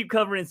didn't keep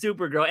covering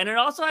Supergirl. And it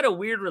also had a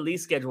weird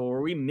release schedule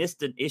where we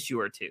missed an issue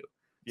or two.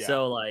 Yeah.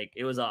 So like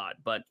it was odd.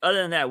 But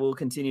other than that, we'll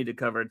continue to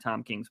cover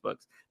Tom King's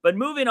books. But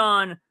moving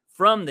on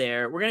from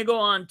there, we're going to go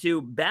on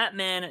to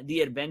Batman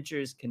The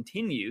Adventures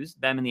Continues.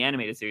 Batman the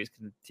Animated Series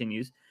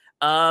continues.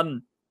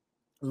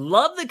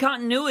 Love the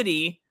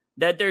continuity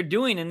that they're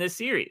doing in this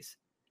series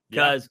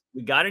because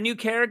we got a new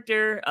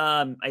character.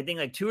 I think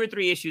like 2 or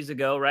 3 issues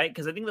ago, right?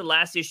 Because I think the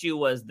last issue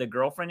was the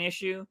girlfriend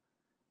issue.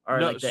 Or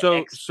no, like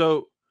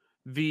the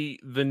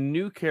the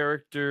new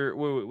character.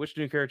 Wait, which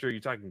new character are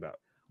you talking about?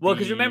 Well,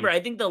 because remember,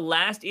 I think the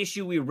last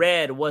issue we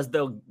read was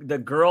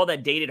the girl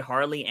that dated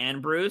Harley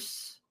and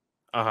Bruce.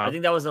 I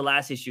think that was the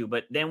last issue.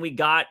 But then we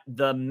got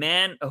the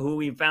man who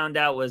we found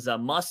out was a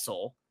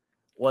Muscle.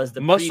 Was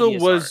the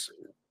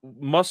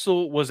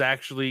Muscle was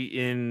actually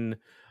in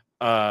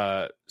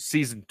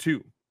season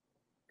 2.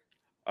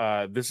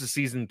 This is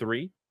season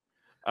 3.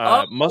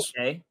 Muscle,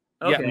 okay.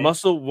 Yeah,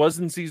 Muscle was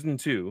in season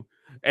 2,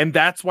 and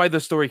that's why the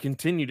story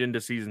continued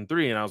into season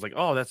 3. And I was like,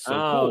 oh, that's so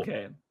cool.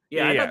 Okay.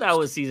 Yeah, I thought that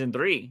was season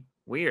 3.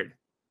 Weird.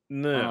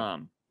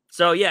 No.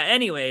 So yeah,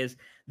 anyways,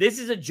 this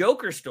is a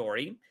Joker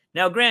story.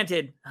 Now,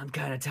 granted, I'm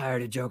kind of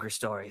tired of Joker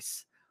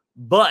stories,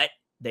 but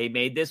they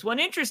made this one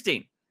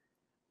interesting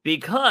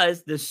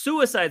because the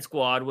Suicide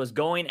Squad was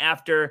going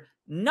after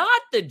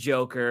not the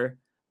Joker,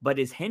 but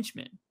his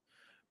henchmen.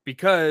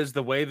 Because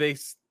the way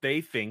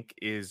they think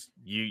is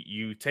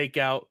you take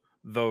out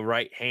the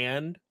right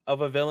hand of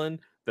a villain,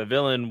 the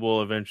villain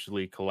will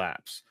eventually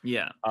collapse.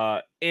 Yeah.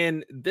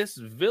 And this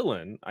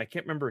villain, I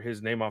can't remember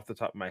his name off the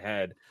top of my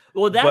head.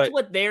 Well, that's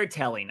what they're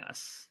telling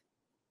us.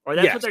 Or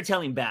that's what they're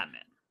telling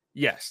Batman.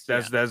 Yes,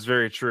 that's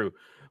very true.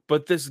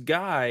 But this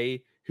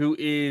guy who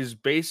is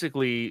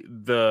basically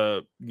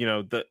the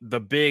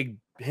big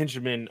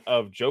henchman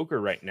of Joker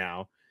right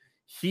now,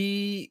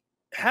 he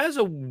has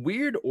a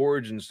weird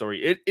origin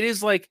story. It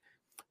is like,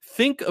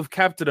 think of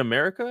Captain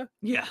America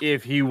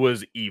if he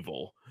was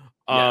evil.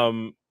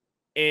 And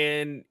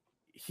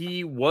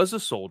he was a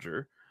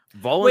soldier.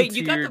 Wait,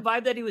 you got the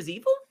vibe that he was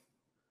evil?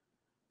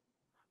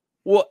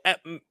 Well,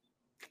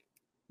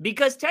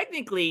 because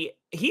technically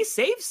he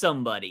saved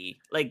somebody.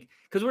 Like,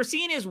 because we're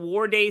seeing his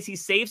war days, he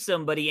saves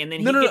somebody, and then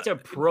he gets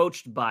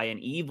approached by an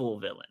evil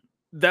villain.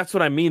 That's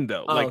what I mean,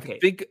 though.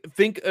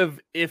 Think of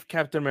if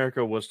Captain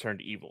America was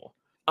turned evil.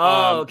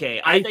 Oh,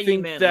 okay. I thought you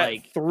meant that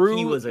like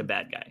he was a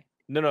bad guy.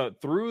 No.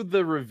 Through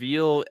the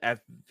reveal at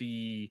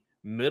the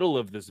middle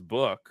of this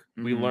book,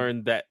 we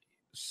learned that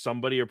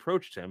somebody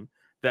approached him.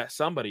 That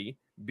somebody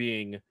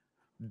being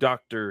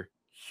Dr.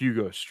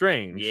 Hugo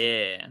Strange.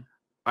 Yeah.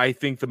 I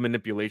think the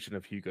manipulation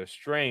of Hugo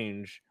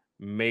Strange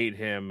made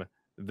him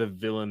the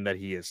villain that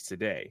he is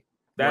today.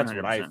 That's 100%.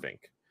 What I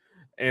think.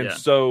 And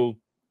so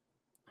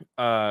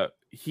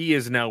he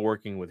is now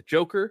working with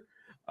Joker.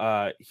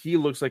 He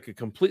looks like a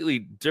completely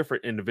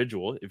different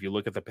individual if you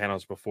look at the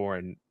panels before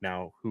and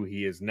now who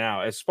he is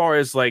now, as far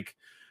as like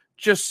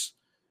just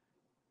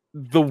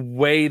the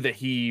way that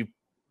he,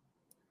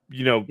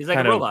 he's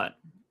like a robot.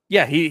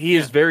 Yeah, he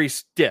is very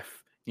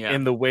stiff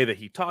in the way that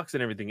he talks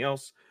and everything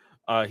else.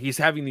 He's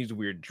having these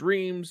weird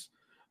dreams.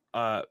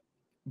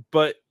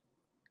 But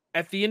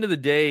at the end of the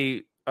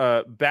day,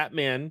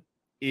 Batman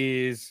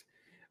is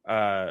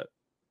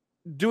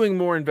doing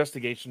more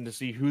investigation to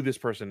see who this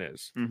person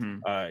is.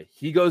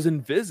 He goes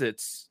and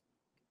visits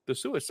the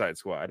Suicide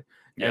Squad.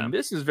 And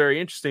this is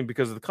very interesting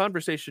because of the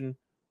conversation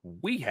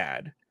we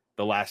had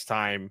the last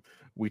time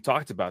we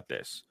talked about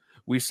this.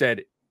 We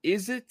said,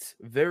 is it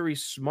very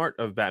smart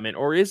of Batman,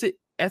 or is it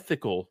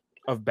ethical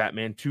of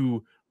Batman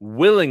to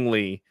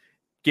willingly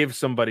give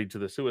somebody to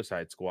the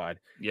Suicide Squad?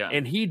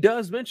 And he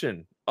does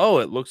mention, oh,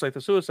 it looks like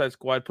the Suicide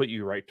Squad put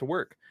you right to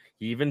work.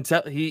 He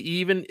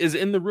even is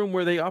in the room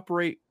where they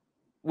operate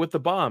with the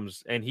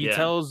bombs, and he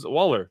tells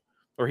Waller,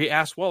 or he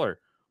asks Waller,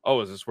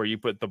 oh, is this where you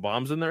put the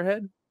bombs in their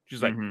head?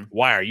 She's like,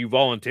 why, are you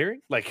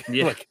volunteering? Like,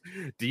 do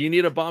you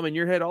need a bomb in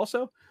your head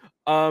also?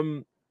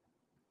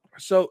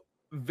 So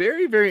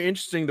very, very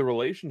interesting, the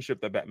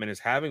relationship that Batman is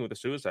having with the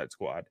Suicide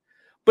Squad,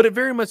 but it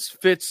very much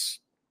fits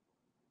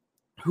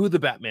who the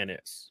Batman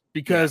is,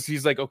 because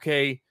he's like,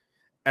 okay,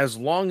 as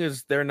long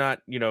as they're not,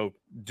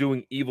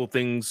 doing evil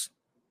things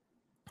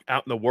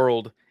out in the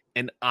world,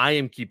 and I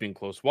am keeping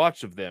close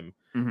watch of them,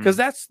 because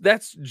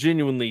that's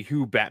genuinely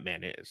who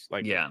Batman is.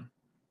 Like,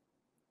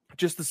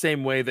 just the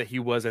same way that he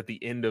was at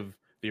the end of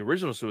the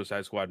original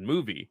Suicide Squad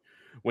movie,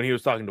 when he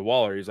was talking to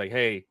Waller, he's like,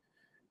 hey,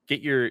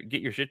 get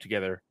your shit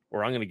together,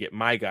 or I'm going to get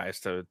my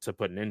guys to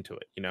put an end to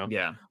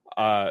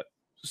it,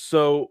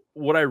 So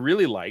what I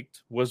really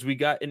liked was we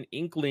got an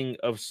inkling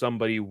of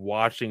somebody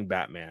watching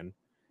Batman,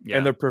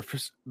 and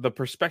the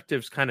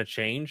perspectives kind of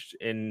changed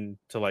into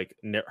like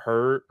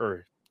her,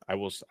 or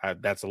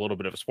that's a little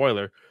bit of a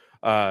spoiler,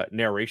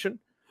 narration.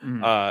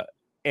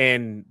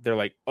 and they're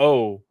like,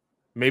 oh,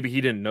 maybe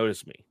he didn't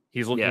notice me.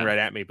 He's looking Yeah. right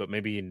at me, but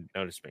maybe he didn't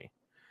notice me.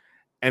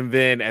 And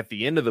then at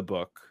the end of the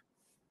book,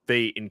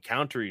 they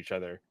encounter each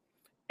other,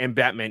 and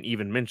Batman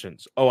even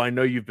mentions, oh, I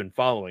know you've been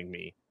following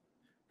me.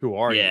 Who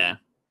are you?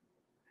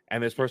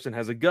 And this person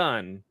has a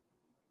gun.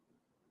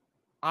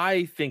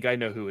 I think I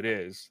know who it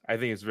is. I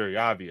think it's very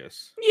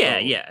obvious.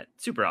 Yeah,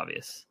 super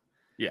obvious.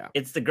 Yeah.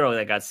 It's the girl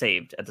that got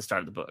saved at the start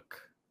of the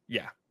book.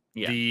 Yeah.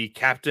 Yeah. The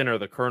captain or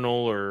the colonel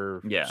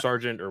or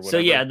sergeant or whatever. So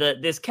yeah,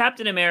 this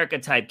Captain America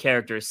type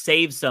character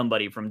saves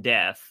somebody from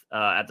death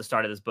at the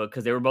start of this book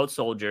because they were both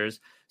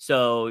soldiers.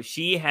 So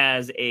she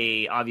has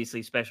a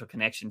obviously special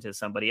connection to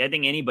somebody. I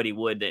think anybody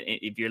would, that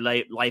if your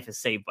life is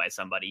saved by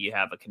somebody, you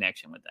have a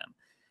connection with them.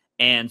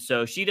 And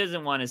so she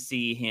doesn't want to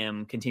see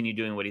him continue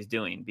doing what he's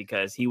doing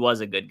because he was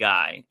a good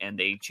guy and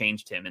they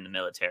changed him in the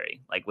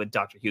military, like with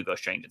Dr. Hugo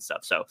Strange and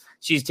stuff. So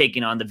she's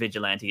taking on the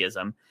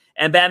vigilanteism,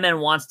 and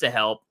Batman wants to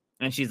help.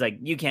 And she's like,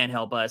 you can't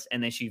help us.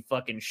 And then she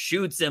fucking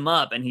shoots him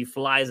up and he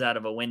flies out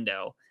of a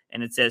window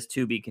and it says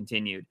to be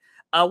continued.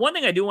 One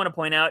thing I do want to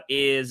point out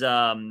is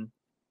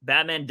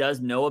Batman does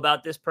know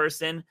about this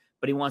person,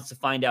 but he wants to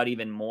find out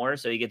even more.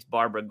 So he gets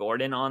Barbara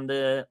Gordon on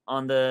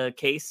the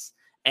case.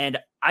 And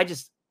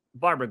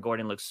Barbara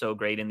Gordon looks so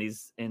great in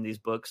these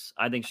books.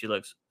 I think she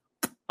looks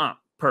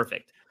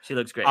perfect. She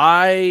looks great.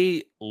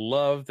 I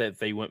love that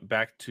they went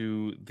back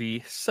to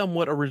the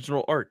somewhat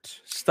original art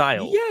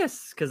style.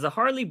 Yes, because the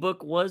Harley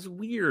book was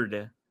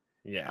weird.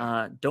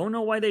 Yeah. Don't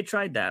know why they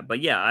tried that.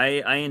 But yeah,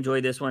 I enjoy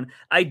this one.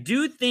 I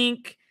do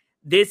think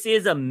this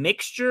is a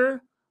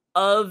mixture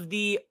of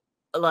the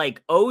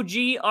like OG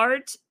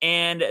art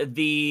and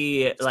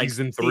the like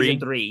season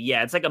three.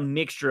 Yeah, it's like a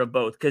mixture of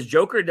both because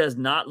Joker does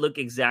not look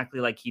exactly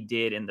like he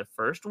did in the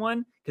first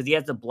one because he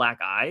has the black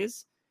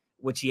eyes,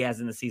 which he has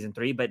in the season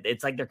 3, but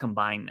it's like they're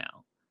combined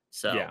now.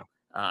 So yeah.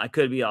 I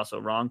could be also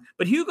wrong,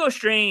 but Hugo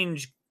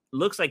Strange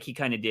looks like he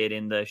kind of did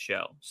in the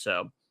show.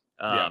 So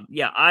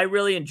yeah, I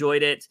really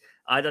enjoyed it.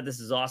 I thought this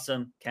is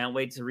awesome. Can't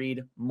wait to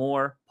read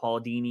more. Paul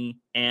Dini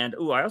and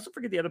I also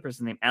forget the other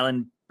person's name,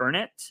 Alan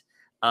Burnett.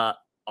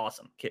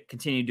 Awesome.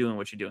 Continue doing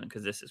what you're doing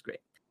because this is great.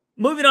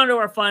 Moving on to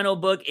our final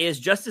book is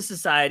Justice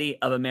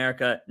Society of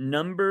America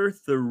number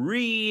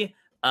 3.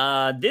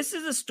 This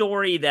is a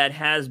story that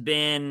has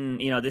been,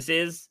 this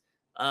is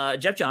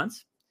Jeff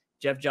Johns.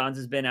 Jeff Johns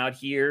has been out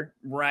here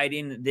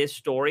writing this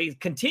story.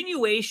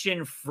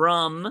 Continuation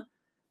from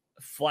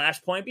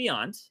Flashpoint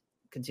Beyond.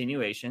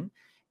 Continuation.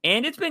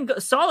 And it's been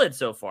solid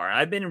so far.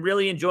 I've been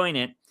really enjoying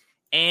it.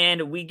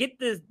 And we get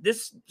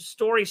this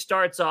story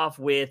starts off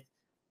with,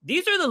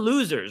 these are the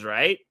losers,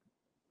 right?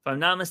 If I'm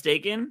not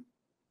mistaken.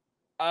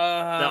 The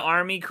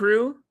army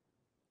crew.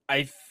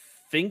 I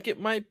think it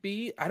might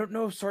be. I don't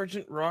know if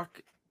Sergeant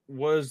Rock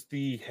was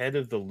the head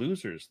of the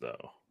losers,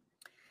 though.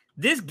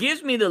 This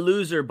gives me the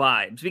loser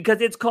vibes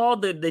because it's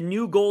called the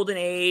New Golden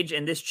Age,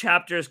 and this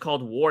chapter is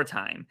called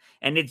Wartime.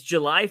 And it's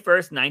July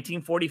 1st,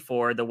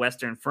 1944, the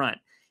Western Front.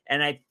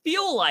 And I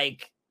feel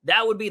like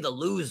that would be the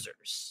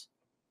losers.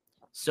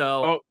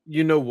 So,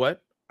 you know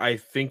what? I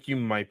think you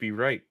might be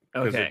right.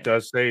 Because okay. It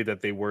does say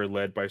that they were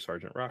led by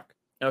Sergeant Rock.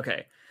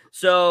 Okay.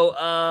 So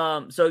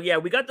yeah,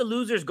 we got the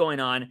losers going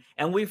on,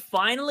 and we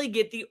finally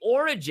get the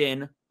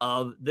origin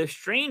of the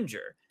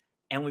Stranger.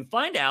 And we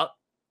find out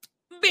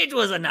bitch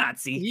was a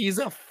Nazi. He's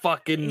a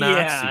fucking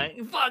Nazi.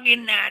 Yeah,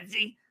 fucking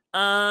Nazi.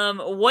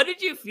 What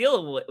did you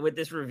feel with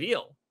this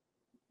reveal?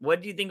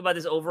 What do you think about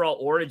this overall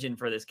origin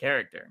for this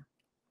character?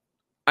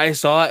 I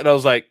saw it and I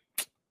was like,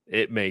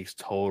 it makes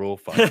total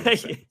fucking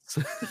sense.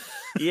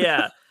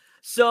 Yeah.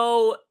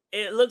 So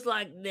it looks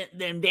like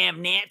them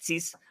damn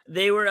Nazis.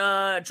 They were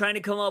trying to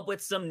come up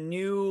with some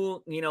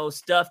new,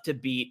 stuff to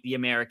beat the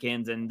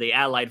Americans and the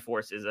Allied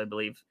forces, I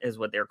believe is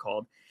what they're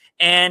called.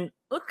 And it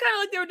looked kind of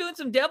like they were doing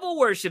some devil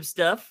worship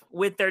stuff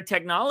with their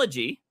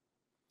technology.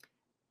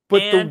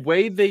 But the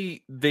way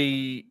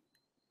they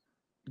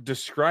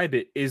describe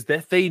it is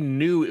that they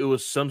knew it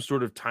was some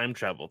sort of time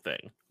travel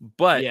thing.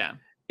 But yeah,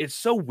 it's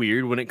so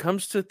weird when it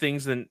comes to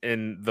things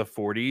in the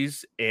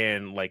 40s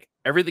and like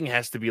everything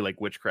has to be like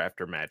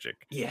witchcraft or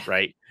magic. Yeah.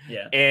 Right.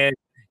 Yeah. And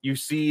you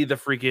see the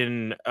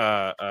freaking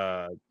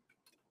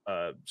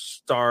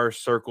star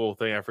circle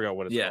thing. I forgot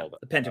what it's called.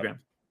 The pentagram.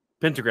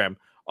 Pentagram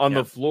on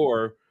the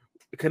floor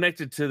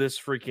connected to this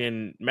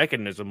freaking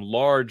mechanism,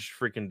 large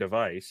freaking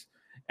device.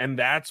 And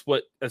that's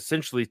what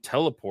essentially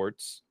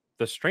teleports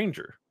the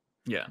Stranger.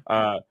 Yeah.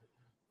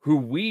 Who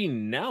we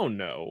now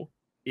know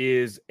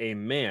is a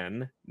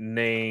man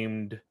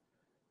named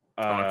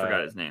I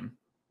forgot his name.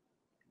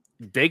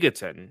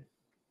 Degaton.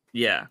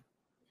 Yeah.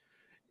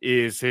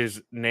 Is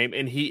his name,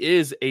 and he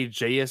is a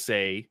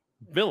JSA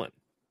villain.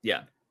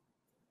 Yeah.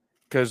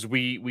 Because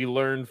we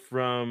learned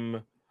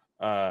from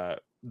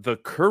the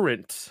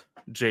current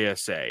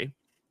JSA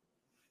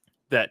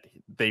that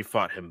they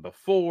fought him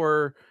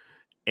before,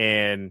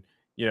 and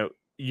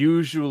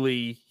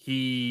usually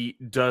he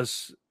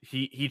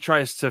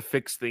tries to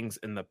fix things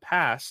in the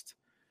past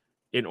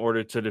in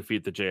order to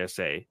defeat the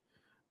JSA.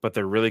 but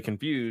they're really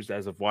confused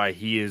as of why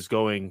he is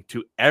going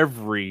to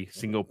every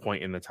single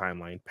point in the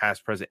timeline,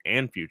 past, present,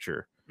 and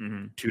future,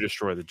 to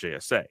destroy the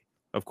JSA.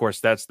 Of course,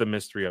 that's the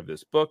mystery of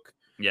this book.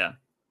 Yeah.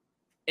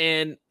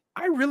 And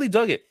I really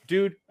dug it,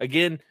 dude.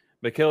 Again,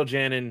 Mikhail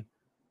Janin,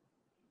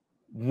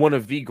 one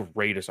of the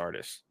greatest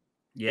artists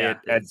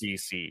at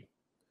DC.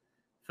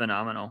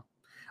 Phenomenal.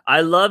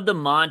 I love the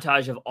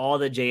montage of all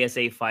the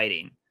JSA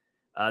fighting.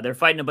 They're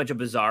fighting a bunch of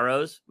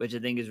Bizarros, which I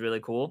think is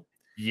really cool.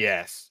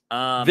 Yes.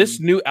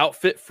 This new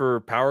outfit for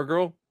Power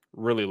Girl,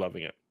 really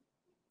loving it.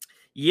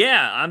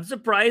 Yeah, I'm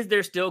surprised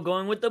they're still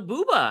going with the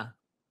booba.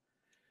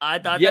 I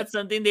thought that's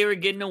something they were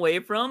getting away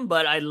from,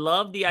 but I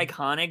love the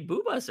iconic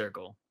booba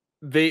circle.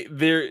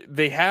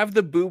 They have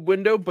the boob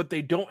window, but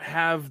they don't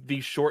have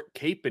the short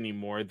cape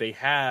anymore. They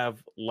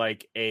have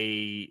like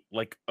a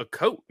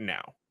coat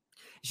now.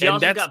 She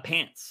also got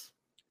pants.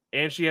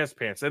 And she has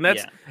pants. And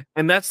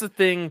that's the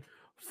thing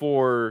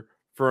for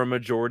a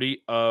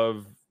majority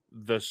of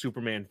the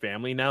Superman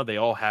family now. They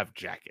all have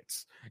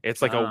jackets.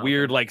 It's like a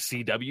weird like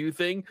CW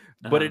thing,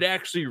 but it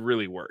actually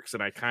really works,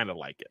 and I kind of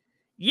like it.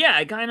 Yeah,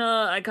 I kind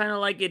of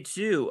like it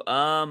too.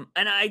 And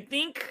I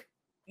think,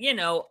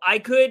 I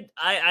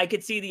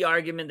could see the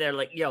argument there,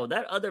 like, yo,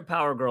 that other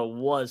Power Girl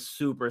was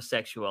super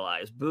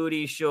sexualized,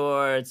 booty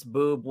shorts,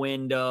 boob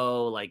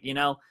window, like,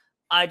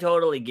 I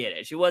totally get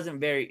it. She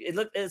wasn't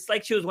it's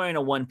like she was wearing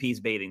a one-piece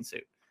bathing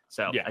suit.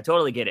 So I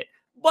totally get it.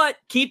 But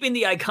keeping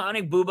the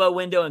iconic booba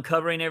window and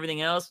covering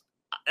everything else,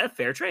 that's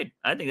fair trade.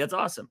 I think that's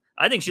awesome.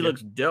 I think she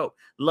looks dope.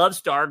 Love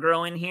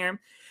Stargirl in here.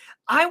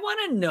 I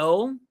want to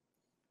know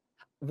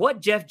what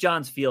Jeff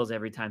Johns feels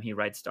every time he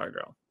writes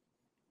Stargirl,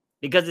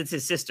 because it's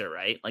his sister,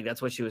 right? Like,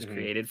 that's what she was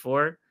created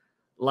for.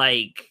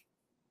 Like,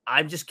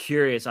 I'm just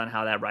curious on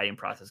how that writing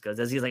process goes.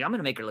 As he's like, I'm going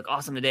to make her look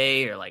awesome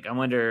today. Or like, I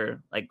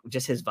wonder, like,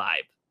 just his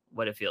vibe,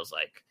 what it feels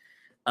like.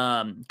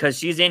 Cause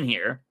she's in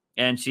here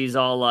and she's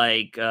all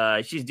like,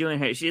 she's doing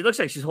her, she looks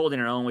like she's holding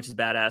her own, which is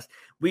badass.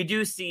 We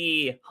do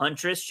see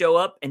Huntress show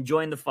up and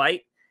join the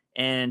fight.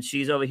 And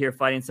she's over here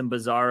fighting some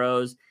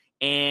Bizarros.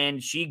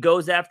 And she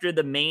goes after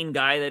the main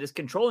guy that is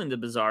controlling the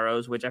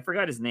Bizarros, which I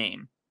forgot his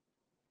name.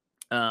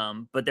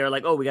 But they're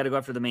like, oh, we got to go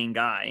after the main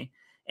guy.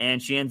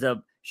 And she ends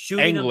up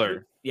shooting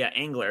Angler.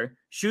 Angler.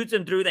 Shoots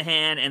him through the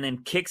hand and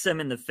then kicks him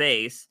in the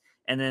face.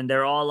 And then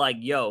they're all like,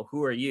 yo,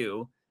 who are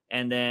you?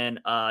 And then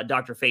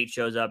Dr. Fate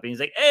shows up and he's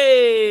like,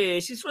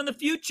 hey, she's from the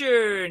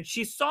future. And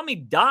she saw me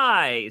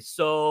die.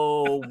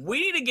 So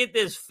we need to get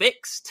this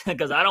fixed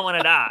because I don't want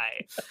to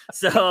die.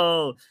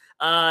 So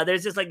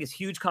there's just like this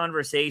huge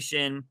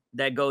conversation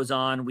that goes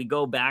on. We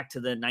go back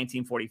to the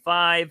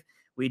 1945.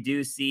 We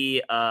do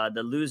see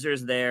the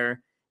losers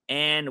there.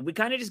 And we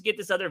kind of just get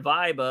this other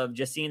vibe of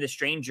just seeing the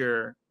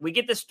Stranger. We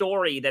get the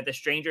story that the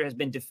Stranger has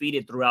been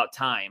defeated throughout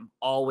time,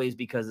 always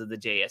because of the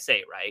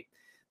JSA, right?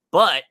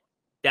 But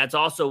that's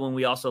also when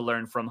we also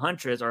learn from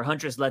Huntress, or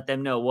Huntress let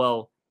them know,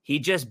 well, he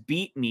just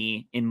beat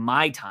me in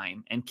my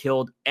time and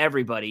killed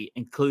everybody,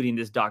 including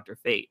this Dr.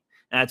 Fate.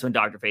 And that's when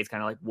Dr. Fate's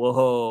kind of like,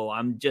 whoa,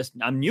 I'm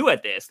new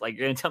at this. Like,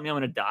 you're going to tell me I'm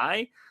going to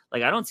die?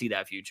 Like, I don't see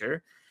that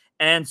future.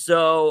 And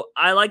so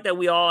I like that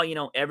we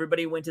all,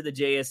 everybody went to the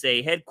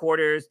JSA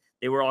headquarters.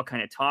 They were all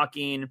kind of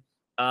talking.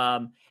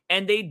 And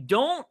they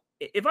don't,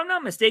 if I'm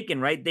not mistaken,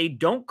 right, they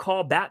don't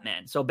call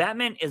Batman. So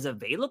Batman is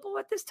available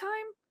at this time,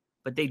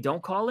 but they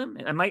don't call him.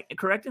 Am I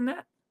correct in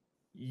that?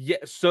 Yeah.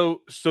 So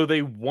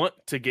they want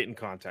to get in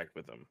contact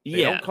with him.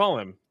 They don't call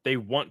him. They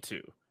want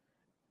to.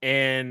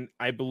 And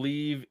I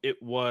believe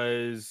it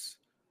was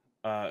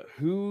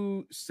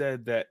who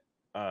said that?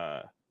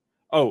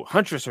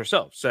 Huntress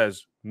herself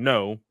says,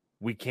 no,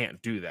 we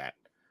can't do that.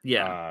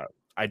 Yeah.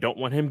 I don't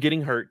want him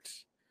getting hurt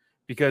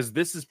because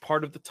this is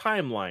part of the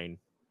timeline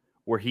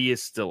where he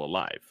is still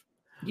alive.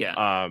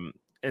 Yeah.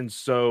 And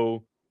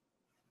so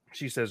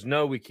she says,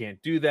 no, we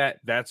can't do that.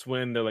 That's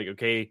when they're like,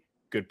 okay,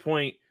 good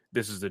point.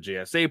 This is the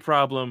JSA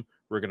problem.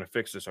 We're going to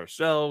fix this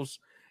ourselves.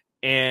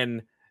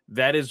 And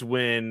that is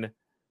when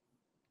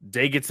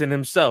Davidson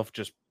himself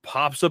just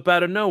pops up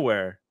out of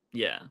nowhere.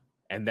 Yeah.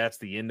 And that's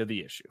the end of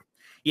the issue.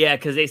 Yeah,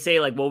 because they say,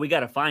 like, well, we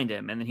got to find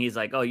him. And then he's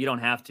like, oh, you don't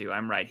have to.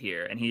 I'm right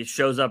here. And he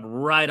shows up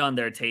right on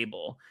their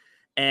table.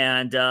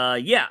 And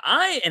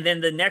and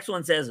then the next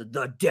one says,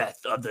 the death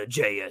of the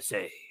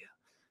JSA.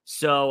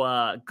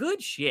 So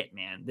good shit,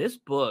 man. This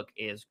book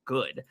is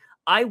good.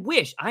 I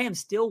am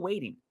still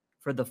waiting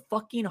for the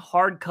fucking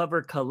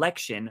hardcover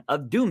collection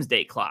of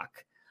Doomsday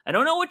Clock. I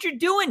don't know what you're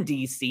doing,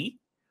 DC,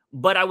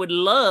 but I would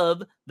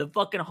love the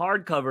fucking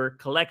hardcover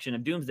collection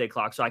of Doomsday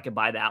Clock so I could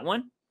buy that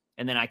one.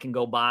 And then I can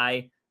go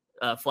buy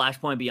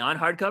Flashpoint Beyond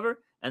hardcover.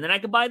 And then I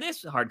could buy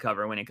this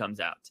hardcover when it comes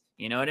out.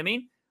 You know what I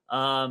mean?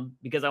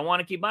 Because I want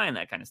to keep buying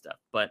that kind of stuff.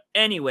 But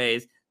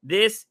anyways,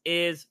 this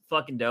is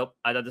fucking dope.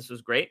 I thought this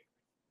was great.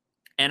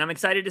 And I'm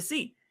excited to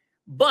see.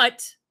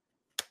 But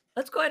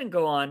let's go ahead and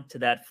go on to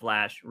that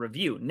Flash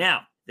review.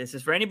 Now, this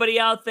is for anybody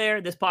out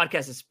there. This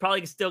podcast is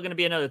probably still going to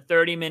be another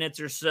 30 minutes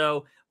or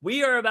so.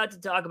 We are about to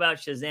talk about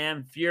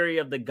Shazam, Fury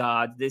of the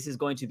Gods. This is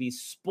going to be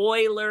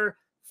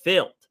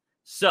spoiler-filled.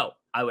 So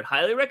I would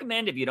highly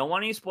recommend, if you don't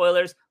want any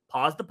spoilers,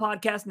 pause the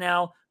podcast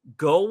now,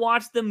 go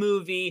watch the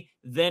movie,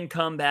 then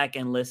come back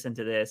and listen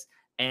to this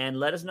and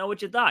let us know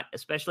what you thought,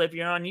 especially if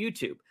you're on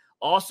YouTube.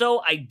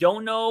 Also, I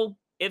don't know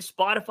if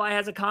Spotify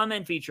has a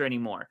comment feature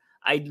anymore.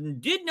 I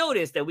did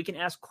notice that we can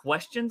ask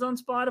questions on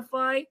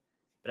Spotify,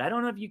 but I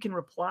don't know if you can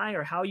reply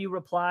or how you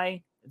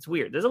reply. It's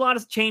weird. There's a lot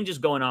of changes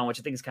going on, which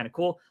I think is kind of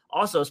cool.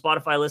 Also,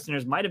 Spotify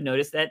listeners might have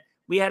noticed that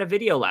we had a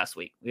video last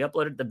week. We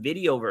uploaded the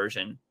video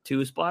version to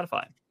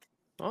Spotify.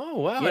 Oh,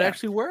 wow. It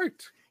actually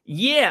worked.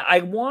 Yeah,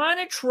 I want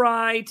to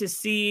try to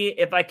see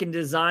if I can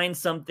design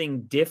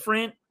something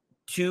different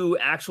to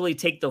actually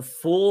take the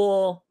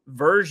full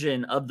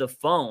version of the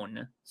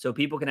phone so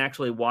people can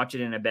actually watch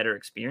it in a better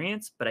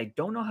experience. But I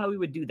don't know how we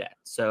would do that.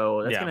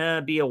 So that's going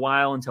to be a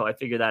while until I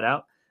figure that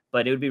out.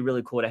 But it would be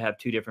really cool to have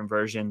two different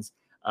versions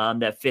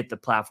that fit the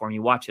platform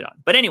you watch it on.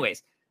 But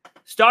anyways,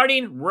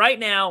 starting right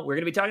now, we're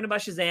going to be talking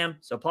about Shazam.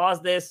 So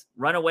pause this,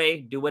 run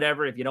away, do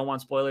whatever if you don't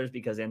want spoilers,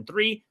 because in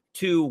 3,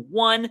 2,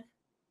 1,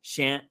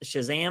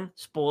 Shazam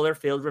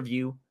spoiler-filled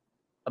review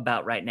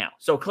about right now.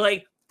 So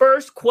Clay,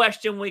 first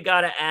question we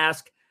got to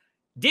ask,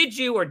 did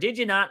you or did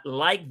you not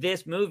like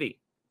this movie?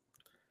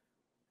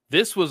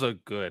 This was a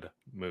good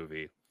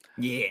movie.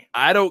 Yeah.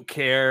 I don't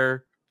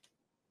care.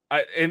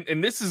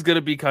 And this is going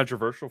to be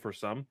controversial for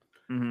some.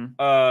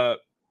 Mm-hmm.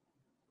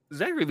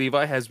 Zachary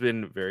Levi has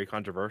been very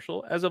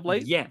controversial as of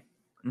late. Yeah.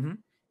 Mm-hmm.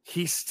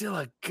 He's still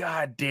a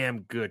goddamn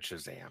good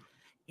Shazam.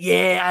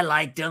 Yeah, I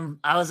liked him.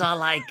 I was all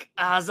like,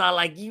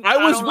 you. I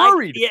was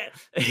worried. Yeah.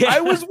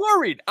 I was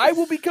worried. I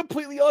will be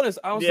completely honest.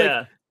 I was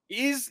like,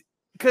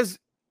 because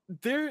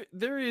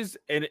there is,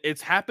 and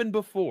it's happened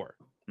before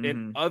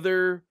in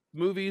other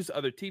movies,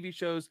 other TV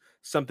shows,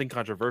 something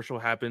controversial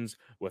happens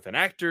with an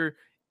actor,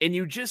 and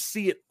you just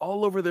see it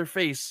all over their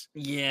face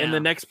in the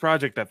next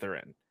project that they're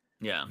in.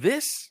 Yeah.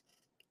 This,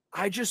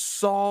 I just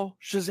saw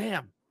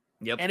Shazam.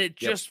 Yep. And it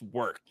just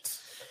worked.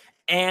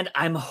 And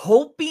I'm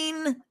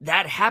hoping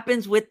that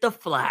happens with The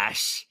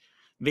Flash,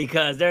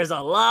 because there's a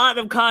lot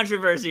of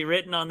controversy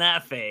written on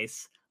that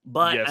face.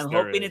 But I'm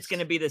hoping it's going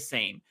to be the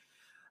same.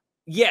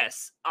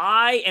 Yes,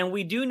 and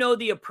we do know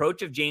the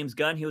approach of James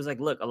Gunn. He was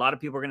like, look, a lot of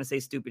people are going to say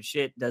stupid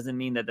shit. Doesn't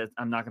mean that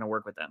I'm not going to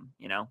work with them.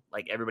 You know,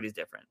 like everybody's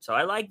different. So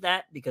I like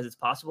that, because it's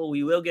possible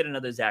we will get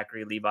another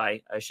Zachary Levi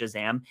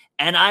Shazam.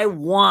 And I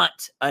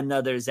want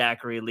another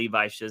Zachary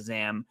Levi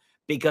Shazam,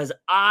 because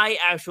I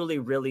actually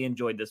really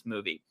enjoyed this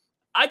movie.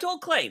 I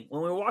told Clay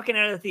when we were walking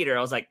out of the theater,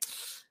 I was like,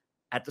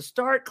 at the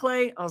start,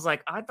 Clay, I was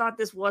like, I thought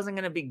this wasn't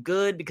going to be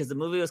good because the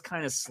movie was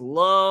kind of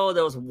slow.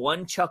 There was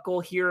one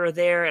chuckle here or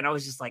there. And I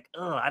was just like,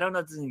 oh, I don't know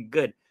if this is going to be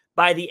good.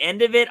 By the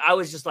end of it, I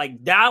was just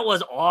like, that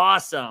was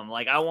awesome.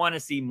 Like, I want to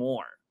see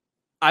more.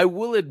 I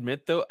will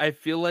admit, though, I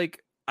feel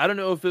like, I don't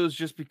know if it was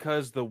just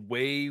because the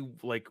way,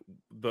 like,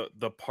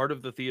 the part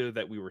of the theater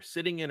that we were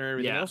sitting in or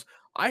everything else,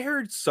 I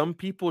heard some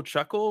people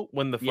chuckle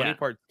when the funny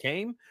part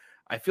came.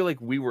 I feel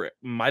like we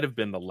might have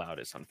been the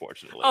loudest,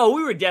 unfortunately. Oh,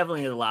 we were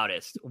definitely the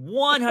loudest.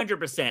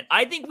 100%.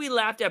 I think we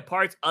laughed at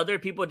parts other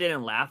people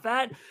didn't laugh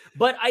at,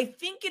 but I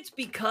think it's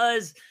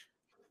because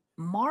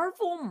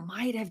Marvel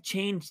might have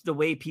changed the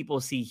way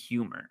people see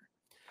humor.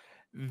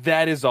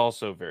 That is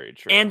also very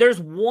true. And there's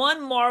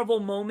one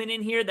Marvel moment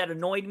in here that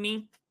annoyed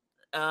me,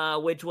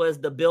 which was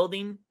the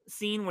building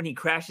scene when he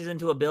crashes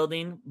into a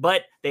building,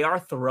 but they are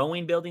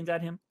throwing buildings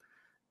at him.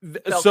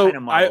 So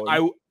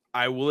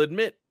I will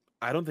admit,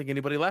 I don't think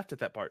anybody laughed at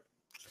that part.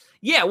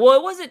 Yeah, well,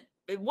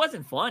 it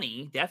wasn't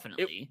funny,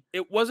 definitely.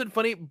 It wasn't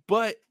funny,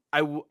 but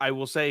I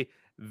will say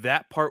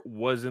that part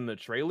was in the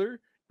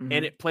trailer,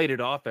 and it played it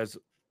off as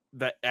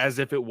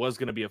if it was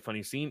going to be a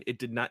funny scene. It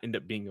did not end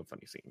up being a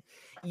funny scene.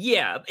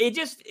 Yeah,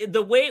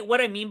 what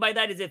I mean by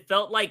that is it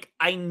felt like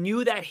I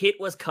knew that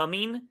hit was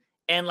coming,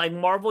 and like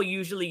Marvel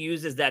usually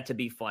uses that to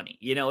be funny.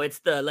 You know, it's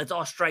the let's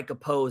all strike a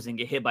pose and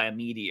get hit by a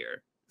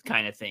meteor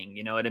kind of thing.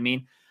 You know what I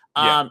mean?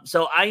 Yeah.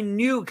 So I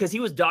knew, because he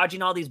was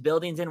dodging all these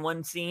buildings in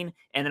one scene,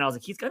 and then I was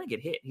like, he's gonna get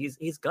hit.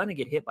 He's gonna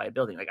get hit by a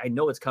building. Like, I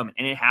know it's coming,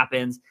 and it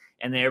happens.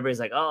 And then everybody's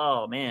like,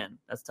 oh man,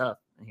 that's tough.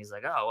 And he's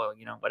like, oh well,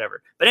 you know,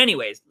 whatever. But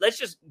anyways, let's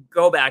just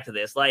go back to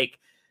this. Like,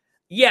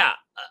 yeah,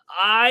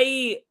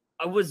 I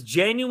was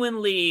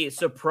genuinely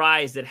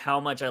surprised at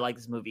how much I like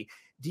this movie.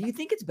 Do you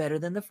think it's better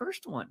than the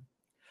first one?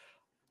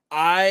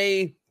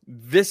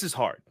 This is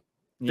hard.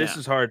 Yeah. This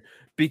is hard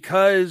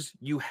because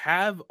you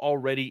have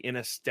already an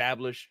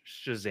established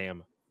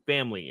Shazam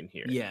family in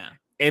here. Yeah.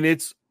 And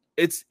it's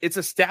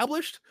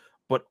established,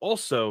 but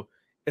also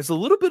it's a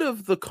little bit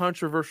of the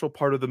controversial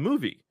part of the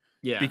movie.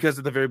 Yeah. Because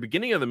at the very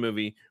beginning of the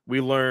movie,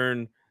 we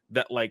learn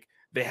that like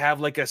they have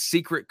like a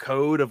secret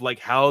code of like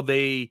how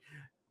they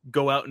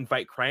go out and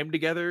fight crime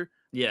together.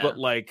 Yeah. But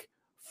like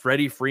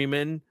Freddie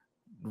Freeman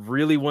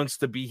really wants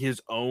to be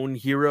his own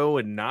hero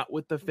and not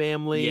with the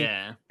family.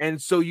 Yeah.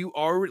 And so you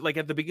are like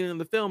at the beginning of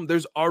the film,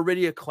 there's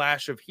already a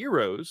clash of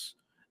heroes.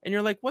 And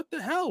you're like, what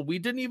the hell? We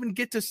didn't even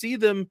get to see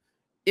them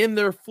in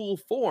their full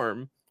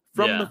form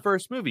from the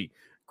first movie.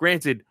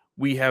 Granted,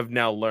 we have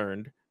now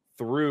learned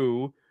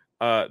through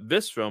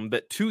this film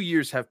that 2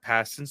 years have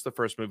passed since the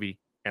first movie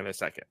and the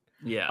second.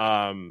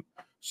 Yeah.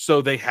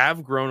 So they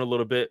have grown a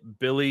little bit.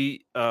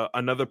 Billy,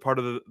 another part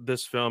of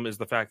this film is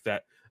the fact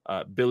that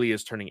Billy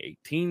is turning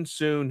 18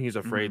 soon. He's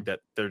afraid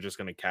that they're just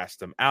going to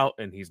cast him out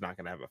and he's not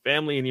going to have a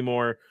family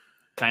anymore.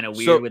 Kind of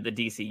weird with the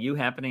DCU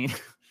happening.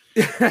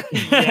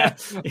 Yeah.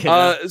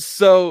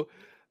 So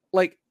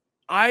like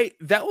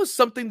that was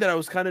something that I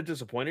was kind of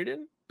disappointed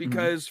in,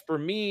 because for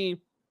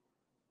me,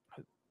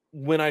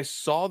 when I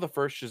saw the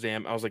first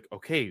Shazam, I was like,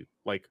 okay,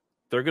 like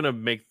they're gonna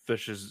make the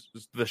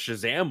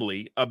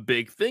Shazamly a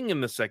big thing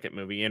in the second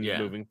movie and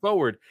moving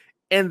forward,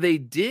 and they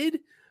did,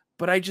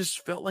 but I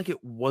just felt like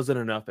it wasn't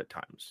enough at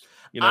times.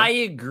 You know? I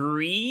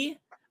agree.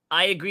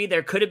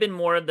 There could have been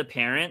more of the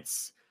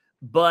parents,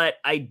 but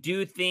I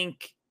do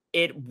think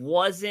it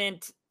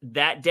wasn't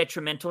that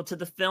detrimental to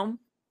the film.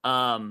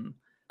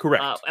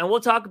 Correct. And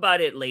we'll talk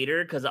about it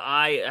later, because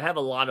I have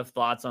a lot of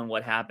thoughts on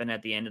what happened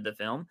at the end of the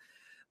film.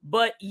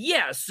 But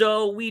yeah,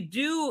 so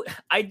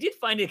I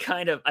find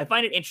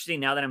it interesting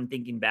now that I'm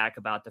thinking back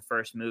about the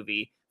first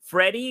movie.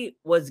 Freddy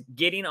was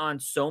getting on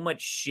so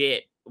much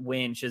shit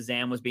when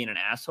Shazam was being an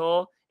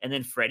asshole, and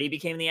then Freddy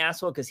became the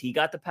asshole because he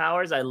got the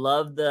powers. I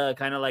love the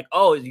kind of like,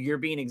 oh, you're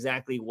being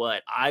exactly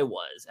what I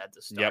was at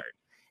the start.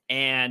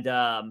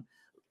 And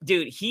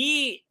dude,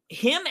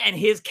 him and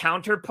his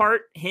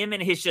counterpart, him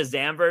and his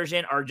Shazam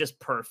version are just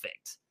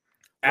perfect.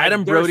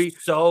 Adam Brody,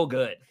 so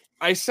good.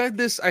 I said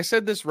this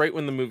right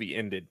when the movie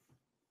ended,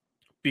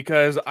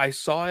 because I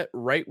saw it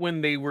right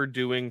when they were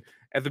doing,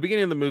 at the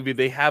beginning of the movie,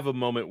 they have a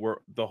moment where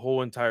the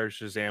whole entire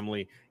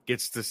Shazamly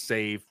gets to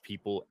save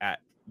people at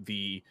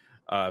the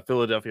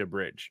Philadelphia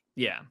Bridge.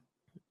 Yeah.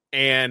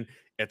 And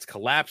it's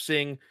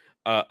collapsing.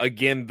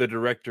 Again, the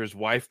director's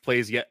wife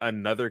plays yet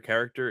another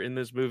character in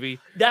this movie.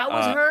 That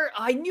was her.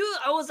 I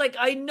was like,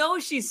 I know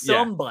she's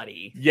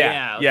somebody.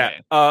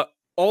 Yeah.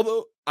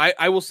 Although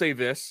I will say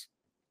this,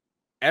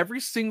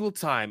 every single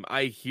time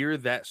I hear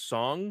that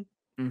song,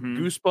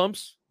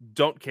 goosebumps,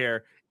 don't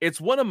care. It's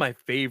one of my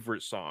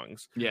favorite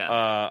songs.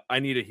 Yeah. I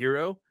Need a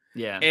Hero.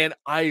 Yeah. And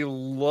I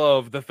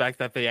love the fact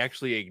that they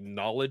actually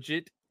acknowledge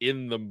it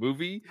in the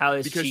movie. How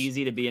it's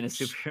cheesy to be in a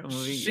superhero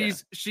movie.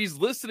 She's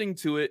listening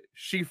to it.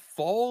 She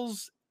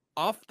falls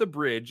off the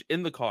bridge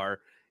in the car.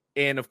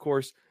 And of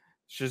course,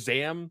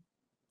 Shazam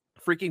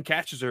freaking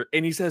catches her.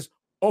 And he says,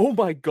 "Oh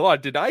my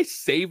God, did I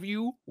save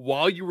you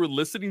while you were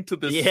listening to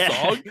this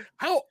song?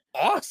 How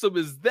awesome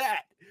is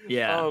that?"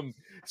 Yeah.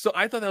 So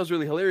I thought that was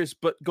really hilarious.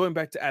 But going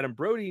back to Adam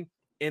Brody,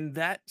 in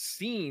that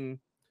scene,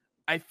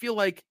 I feel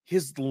like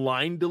his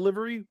line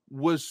delivery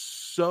was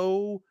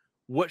so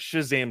what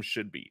Shazam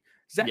should be.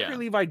 Zachary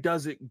Levi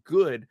does it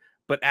good,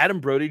 but Adam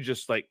Brody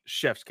just like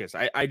chef's kiss.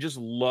 I just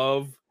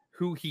love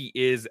who he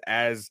is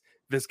as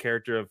this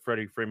character of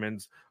Freddie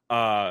Freeman's.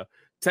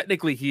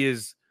 Technically, he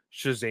is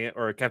Shazam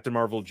or Captain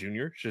Marvel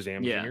Jr.,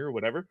 Shazam Jr. or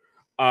whatever.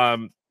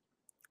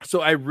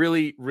 So I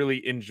really,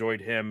 really enjoyed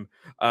him.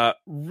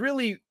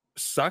 Really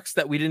sucks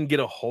that we didn't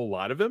get a whole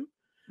lot of him,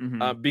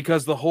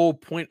 because the whole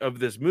point of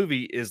this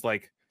movie is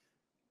like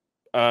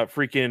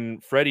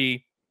freaking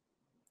Freddy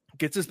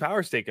gets his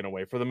powers taken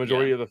away for the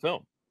majority of the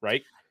film,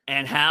 right?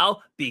 And how?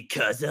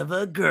 Because of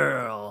a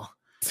girl.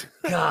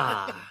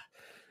 God.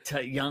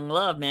 Young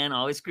love, man,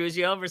 always screws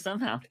you over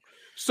somehow.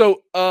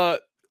 So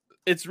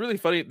it's really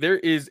funny. There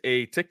is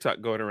a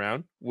TikTok going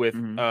around with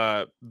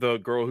the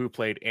girl who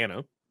played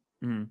Anna.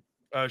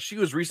 She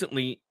was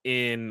recently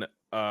in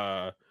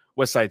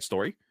West Side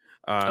Story,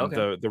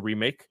 the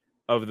remake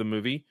of the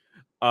movie.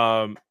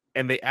 And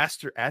they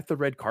asked her at the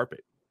red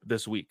carpet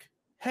this week,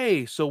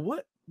 "Hey, so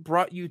what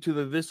brought you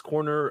to this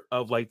corner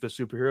of like the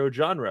superhero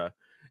genre?"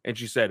 And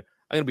she said,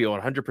 "I'm gonna be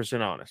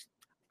 100% honest.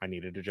 I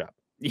needed a job."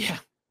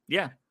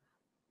 Yeah.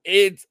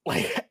 It's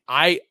like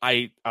I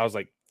was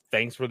like,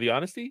 thanks for the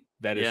honesty.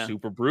 That is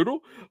super brutal.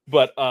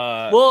 But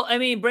well, I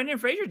mean, Brendan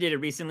Fraser did it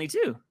recently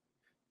too.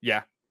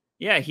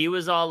 Yeah, he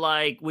was all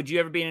like, "Would you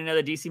ever be in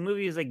another DC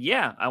movie?" He's like,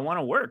 "Yeah, I want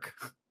to work."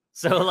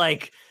 So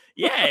like,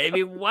 yeah, I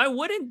mean, why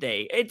wouldn't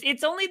they?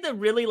 It's only the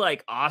really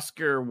like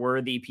Oscar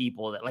worthy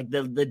people that like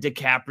the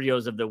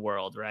DiCaprios of the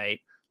world, right?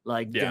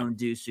 Like, don't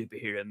do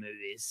superhero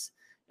movies.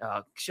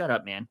 Shut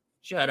up, man.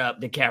 Shut up,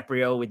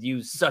 DiCaprio, with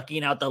you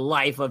sucking out the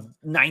life of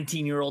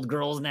 19-year-old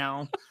girls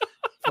now.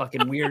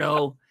 Fucking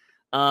weirdo.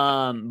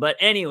 But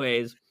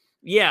anyways,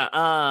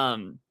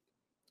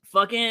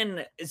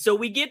 fucking, so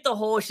we get the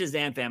whole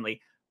Shazam family.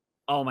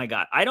 Oh my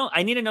God.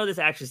 I need to know this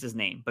actress's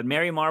name, but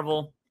Mary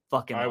Marvel,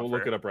 fucking I will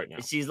look it up right now.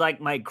 She's like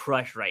my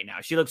crush right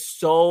now. She looks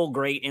so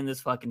great in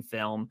this fucking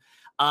film.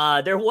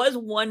 There was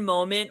one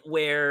moment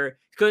where,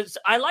 because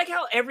I like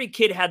how every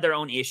kid had their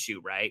own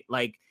issue, right?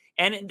 Like,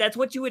 and that's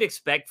what you would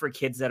expect for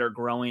kids that are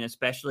growing,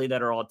 especially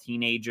that are all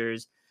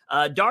teenagers.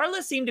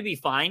 Darla seemed to be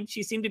fine.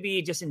 She seemed to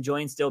be just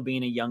enjoying still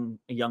being a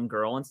young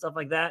girl and stuff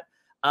like that.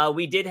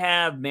 We did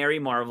have Mary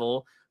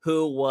Marvel,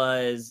 who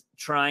was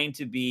trying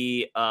to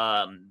be,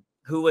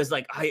 who was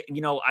like, I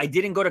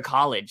didn't go to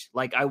college.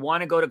 Like, I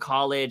want to go to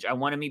college. I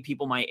want to meet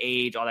people my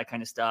age, all that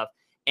kind of stuff.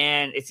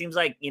 And it seems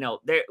like,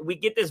 we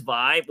get this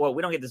vibe. Well,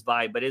 we don't get this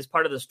vibe, but it's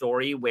part of the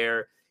story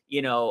where,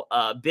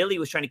 Billy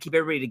was trying to keep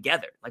everybody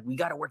together. Like, we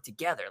got to work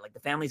together. Like, the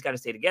family's got to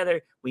stay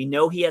together. We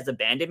know he has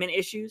abandonment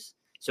issues,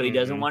 so he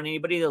doesn't want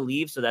anybody to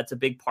leave. So that's a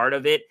big part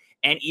of it.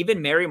 And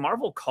even Mary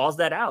Marvel calls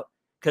that out.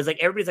 Because, like,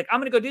 everybody's like, I'm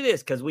going to go do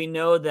this. Because we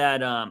know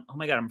that, oh,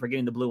 my God, I'm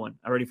forgetting the blue one.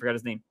 I already forgot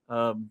his name.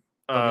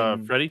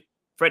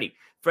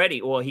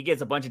 Freddie. Well, he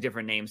gets a bunch of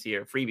different names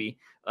here. Freebie,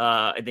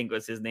 I think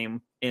was his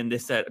name in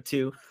this set,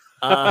 too.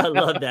 I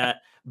love that.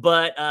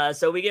 But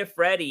so we get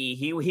Freddie.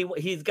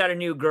 He's got a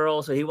new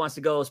girl, so he wants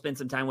to go spend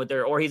some time with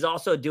her. Or he's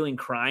also doing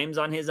crimes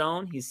on his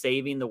own. He's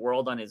saving the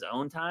world on his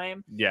own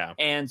time. Yeah.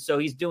 And so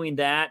he's doing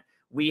that.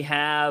 We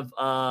have,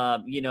 I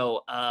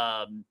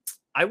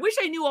wish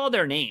I knew all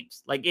their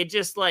names. Like, it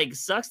just like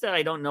sucks that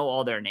I don't know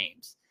all their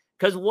names.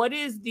 Because what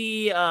is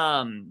the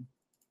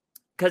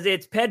because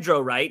it's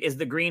Pedro, right? Is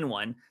the green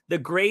one, the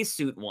gray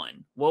suit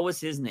one? What was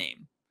his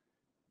name?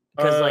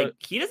 Because like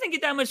he doesn't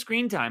get that much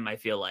screen time, I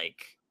feel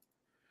like.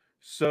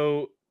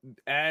 So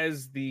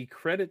as the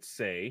credits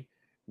say,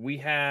 we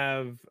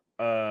have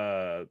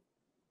because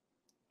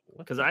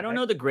I don't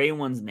know the gray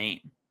one's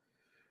name.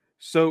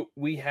 So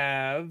we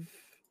have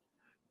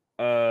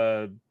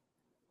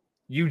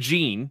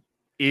Eugene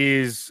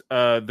is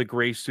the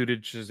gray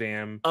suited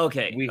Shazam.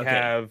 Okay. We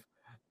have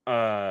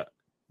Darla.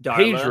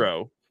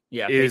 Pedro.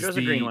 Yeah, Pedro's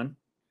the green one.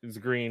 Is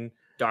green.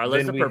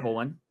 Darla's the purple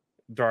one.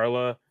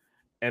 Darla,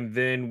 and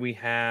then we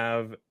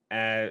have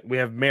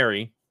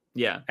Mary.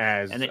 Yeah,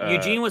 and then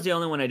Eugene was the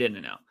only one I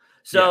didn't know.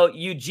 So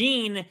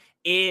Eugene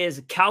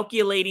is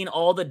calculating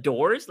all the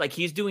doors. Like,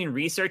 he's doing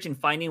research and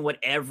finding what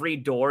every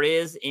door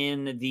is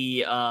in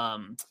the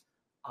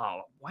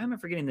why am I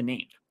forgetting the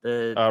name?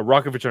 The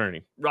Rock of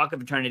Eternity. Rock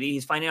of Eternity.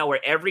 He's finding out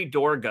where every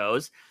door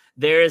goes.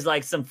 There's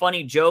like some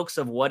funny jokes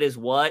of what is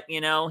what,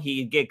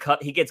 he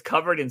gets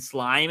covered in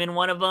slime in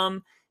one of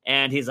them,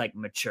 and he's like,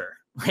 mature.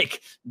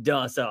 Like,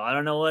 duh. So I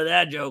don't know what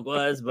that joke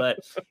was, but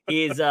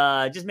he's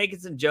just making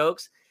some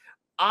jokes.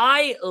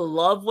 I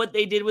love what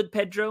they did with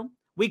Pedro.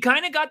 We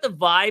kind of got the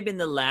vibe in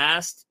the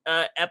last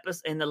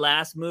episode, in the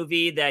last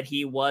movie, that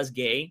he was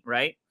gay,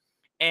 right?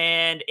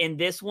 And in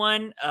this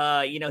one,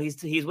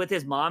 he's with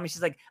his mom, and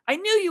she's like, I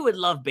knew you would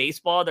love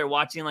baseball. They're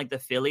watching like the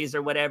Phillies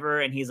or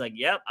whatever. And he's like,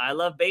 yep, I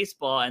love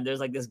baseball. And there's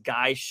like this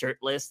guy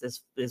shirtless,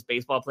 this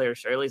baseball player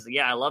shirtless. Like,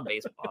 yeah, I love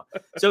baseball.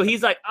 So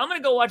he's like, I'm going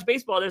to go watch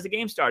baseball. There's a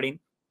game starting.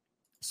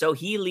 So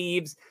he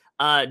leaves.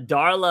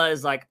 Darla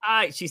is like,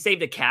 she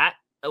saved a cat,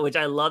 which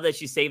I love that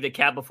she saved a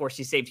cat before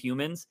she saved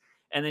humans.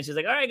 And then she's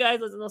like, all right, guys,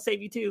 I'll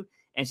save you too.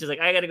 And she's like,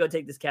 I got to go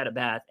take this cat a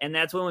bath. And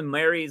that's when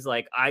Mary's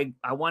like, I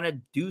want to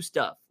do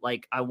stuff.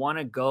 Like, I want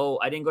to go.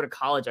 I didn't go to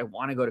college. I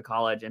want to go to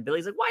college. And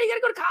Billy's like, why you got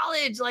to go to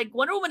college? Like,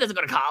 Wonder Woman doesn't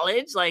go to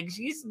college. Like,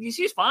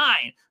 she's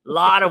fine. A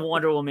lot of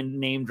Wonder Woman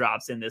name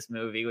drops in this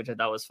movie, which I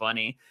thought was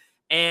funny.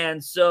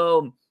 And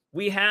so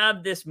we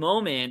have this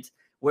moment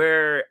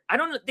where I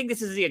don't think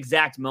this is the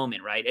exact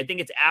moment, right? I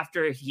think it's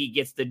after he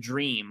gets the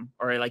dream,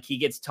 or like he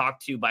gets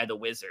talked to by the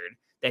wizard,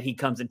 that he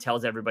comes and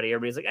tells everybody.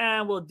 Everybody's like,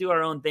 we'll do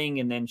our own thing.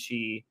 And then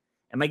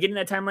am I getting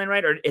that timeline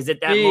right? Or is it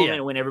that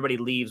moment when everybody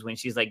leaves, when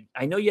she's like,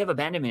 I know you have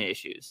abandonment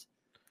issues?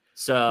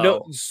 So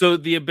no, so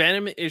the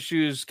abandonment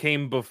issues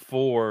came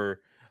before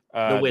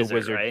the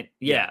wizard, right?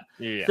 Yeah.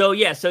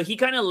 So he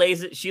kind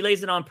of she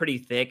lays it on pretty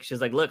thick.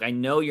 She's like, look, I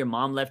know your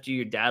mom left you,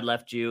 your dad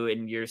left you,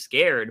 and you're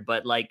scared,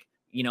 but like,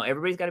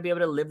 everybody's got to be able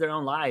to live their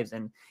own lives.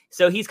 And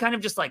so he's kind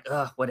of just like,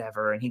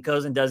 whatever. And he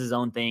goes and does his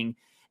own thing.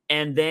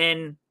 And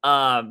then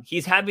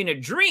he's having a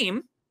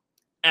dream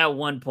at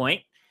one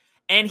point,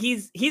 and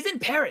he's in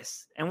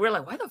Paris. And we're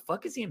like, why the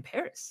fuck is he in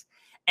Paris?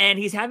 And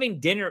he's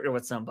having dinner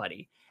with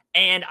somebody.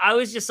 And I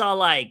was just all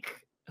like,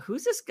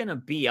 who's this going to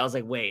be? I was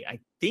like, wait, I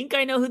think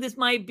I know who this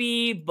might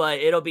be, but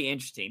it'll be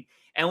interesting.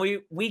 And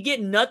we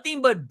get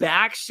nothing but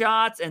back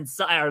shots and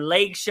or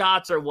leg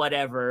shots or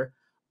whatever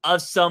of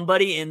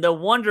somebody in the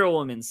Wonder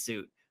Woman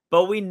suit,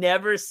 but we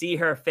never see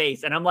her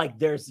face. And I'm like,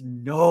 there's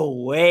no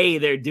way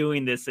they're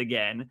doing this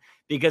again,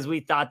 because we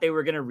thought they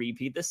were going to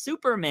repeat the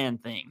Superman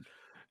thing.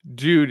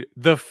 Dude,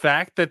 the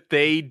fact that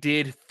they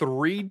did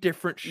 3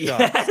 different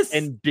shots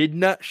and did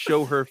not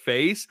show her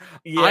face,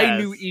 I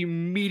knew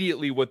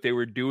immediately what they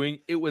were doing.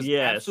 It was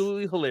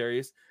absolutely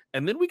hilarious.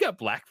 And then we got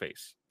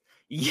blackface.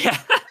 Yeah.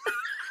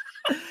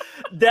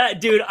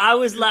 That, dude, I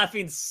was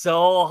laughing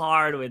so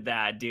hard with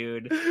that,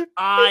 dude.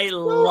 I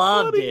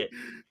loved it.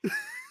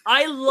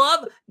 I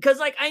love, because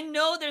like, I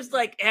know there's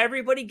like,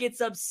 everybody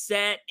gets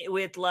upset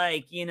with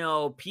like,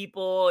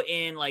 people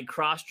in like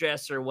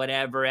cross-dress or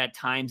whatever at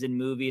times in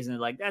movies, and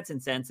they're like, that's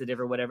insensitive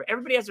or whatever.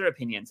 Everybody has their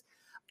opinions.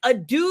 A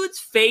dude's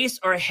face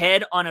or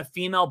head on a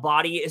female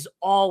body is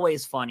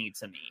always funny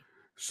to me.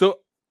 So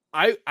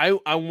I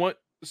want,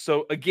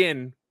 so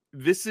again,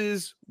 this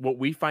is what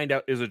we find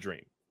out is a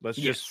dream. Let's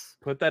just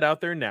put that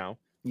out there now.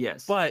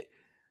 Yes. But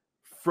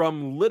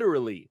from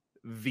literally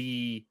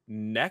the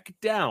neck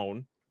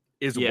down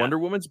is Wonder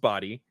Woman's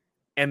body,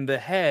 and the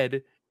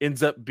head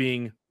ends up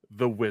being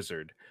the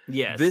wizard.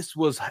 Yes. This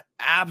was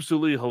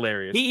absolutely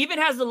hilarious. He even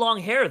has the long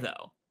hair,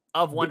 though,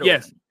 of Wonder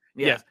Woman.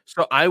 Yes.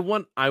 So I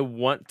want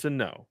to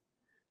know,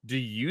 do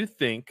you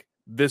think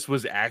this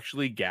was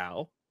actually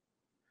Gal,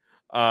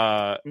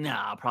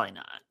 No, probably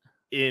not.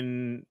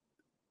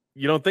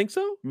 You don't think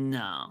so?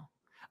 No.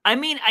 I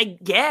mean, I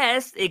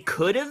guess it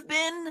could have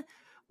been,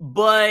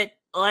 but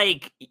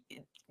like,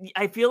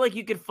 I feel like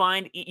you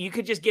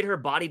could just get her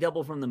body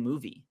double from the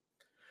movie.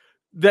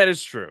 That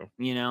is true.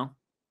 You know?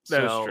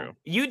 That is true.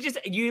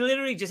 You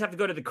literally just have to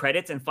go to the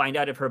credits and find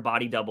out if her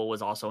body double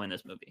was also in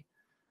this movie.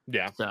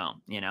 Yeah. So,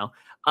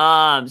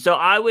 so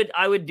I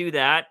would do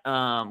that,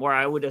 or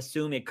I would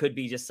assume it could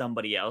be just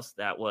somebody else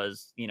that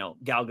was,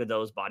 Gal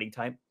Gadot's body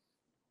type.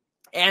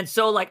 And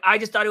so, like, I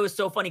just thought it was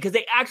so funny because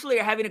they actually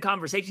are having a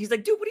conversation. He's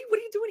like, dude, what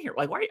are you doing here?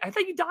 Like, I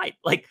thought you died.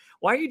 Like,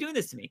 why are you doing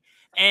this to me?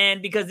 And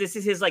because this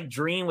is his, like,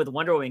 dream with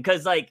Wonder Woman.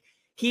 Because, like,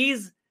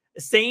 he's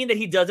saying that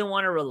he doesn't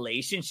want a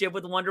relationship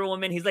with Wonder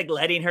Woman. He's, like,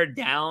 letting her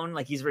down.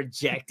 Like, he's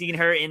rejecting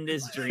her in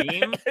this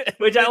dream.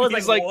 Which I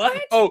was like,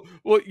 what? Oh,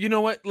 well, you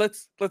know what?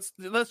 Let's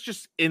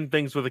just end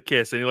things with a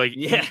kiss. And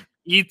he,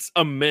 eats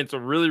a mint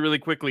really, really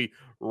quickly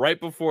right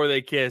before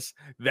they kiss.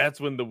 That's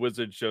when the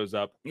wizard shows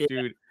up. Yeah.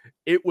 Dude,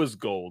 it was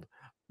gold.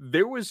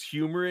 There was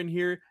humor in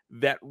here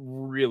that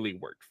really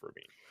worked for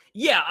me.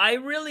 Yeah, I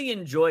really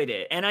enjoyed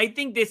it. And I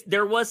think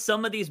there was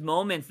some of these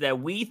moments that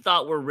we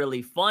thought were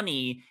really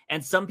funny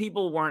and some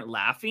people weren't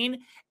laughing.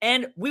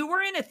 And we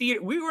were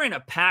in a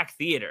packed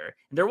theater.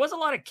 There was a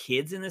lot of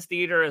kids in this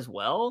theater as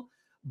well.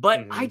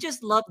 But I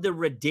just love the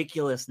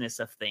ridiculousness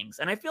of things.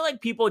 And I feel like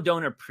people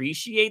don't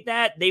appreciate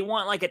that. They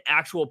want like an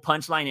actual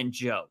punchline and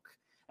joke.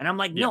 And I'm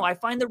like, no, I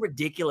find the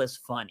ridiculous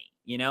funny,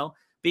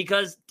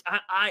 because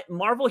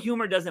Marvel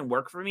humor doesn't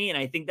work for me. And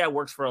I think that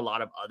works for a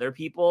lot of other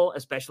people,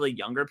 especially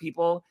younger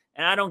people.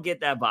 And I don't get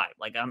that vibe.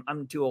 Like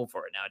I'm too old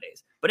for it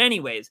nowadays. But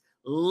anyways,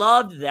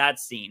 loved that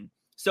scene.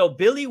 So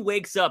Billy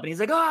wakes up and he's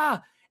like,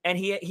 and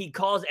he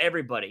calls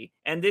everybody.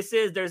 And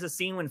there's a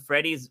scene when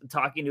Freddy's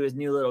talking to his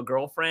new little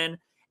girlfriend.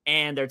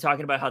 And they're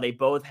talking about how they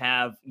both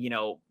have,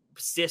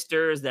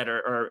 sisters that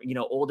are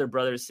older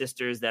brothers,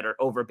 sisters that are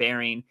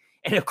overbearing.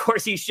 And of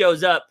course he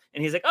shows up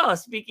and he's like, oh,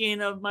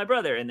 speaking of my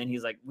brother. And then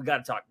he's like, we got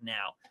to talk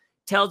now.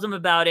 Tells him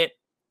about it.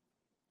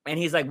 And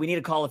he's like, we need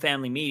to call a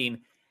family meeting.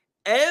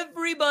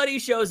 Everybody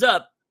shows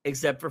up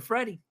except for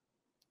Freddy.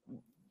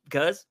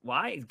 Because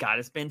why? He's got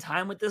to spend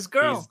time with this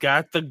girl. He's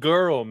got the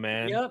girl,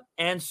 man. Yep.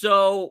 And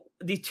so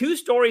the two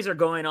stories are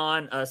going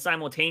on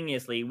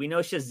simultaneously. We know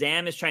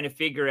Shazam is trying to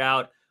figure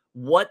out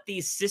what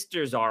these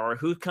sisters are or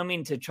who's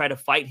coming to try to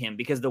fight him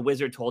because the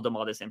wizard told him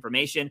all this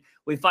information.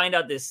 We find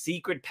out this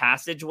secret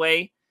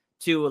passageway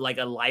to like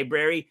a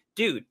library.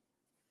 Dude,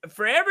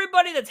 for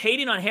everybody that's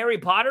hating on Harry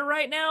Potter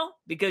right now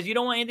because you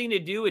don't want anything to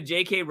do with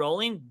J.K.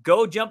 Rowling,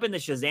 go jump in the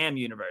Shazam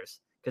universe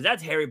because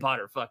that's Harry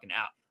Potter fucking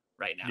out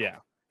right now. Yeah.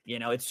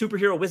 It's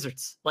superhero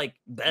wizards, like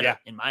better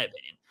in my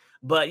opinion.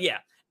 But yeah,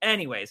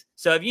 anyways,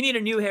 so if you need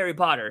a new Harry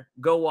Potter,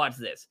 go watch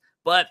this.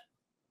 But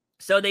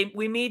so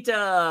we meet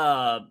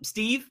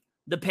Steve,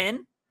 the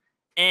pen,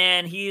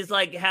 and he's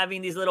like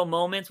having these little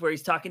moments where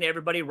he's talking to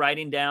everybody,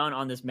 writing down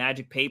on this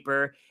magic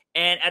paper.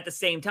 And at the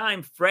same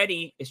time,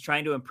 Freddy is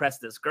trying to impress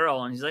this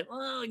girl. And he's like,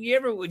 well,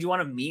 would you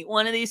want to meet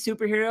one of these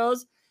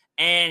superheroes?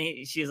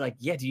 And she's like,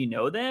 yeah, do you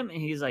know them?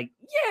 And he's like,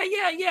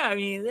 yeah. I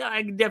mean,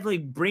 I can definitely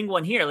bring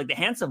one here, like the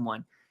handsome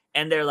one.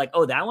 And they're like,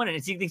 oh, that one?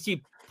 And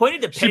she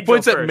pointed to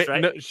Pedro first,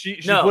 right? No,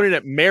 she pointed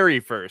at Mary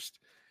first.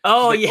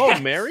 Oh, like, yeah. Oh,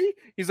 Mary?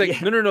 He's like,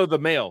 no, the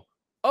male.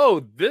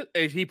 Oh,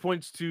 she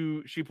points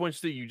to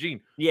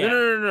Eugene. Yeah.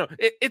 No.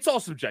 It's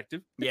all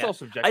subjective. It's all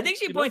subjective. I think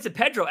she points to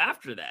Pedro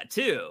after that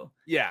too.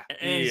 Yeah.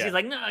 And she's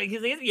like, no,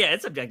 he's like, yeah,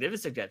 it's subjective.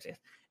 It's subjective.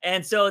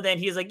 And so then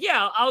he's like,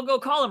 yeah, I'll go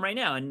call him right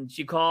now. And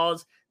she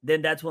calls.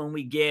 Then that's when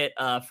we get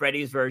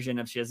Freddy's version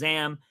of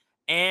Shazam.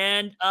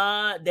 And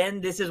then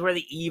this is where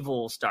the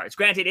evil starts.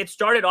 Granted, it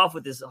started off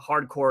with this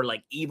hardcore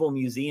like evil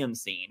museum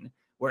scene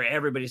where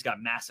everybody's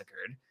got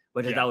massacred,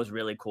 which I thought was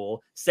really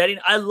cool.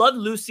 I love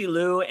Lucy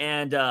Liu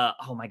and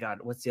oh my god,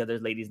 what's the other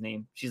lady's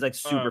name? She's like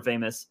super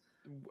famous.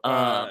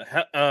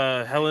 Helen,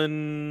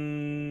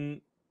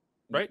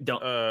 right?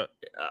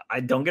 I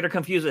don't get her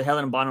confused with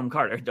Helen Bonham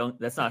Carter.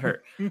 That's not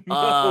her.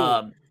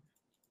 No.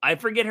 I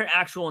forget her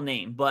actual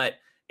name, but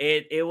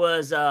it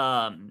was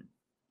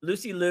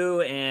Lucy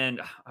Liu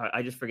and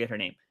I just forget her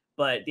name.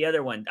 But the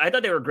other one, I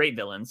thought they were great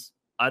villains.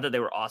 I thought they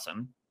were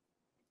awesome.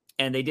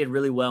 And they did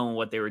really well in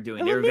what they were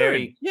doing. They were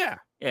very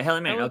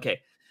Helen Mirren.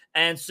 Okay.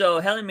 And so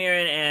Helen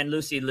Mirren and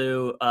Lucy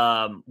Liu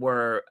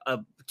were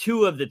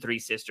two of the three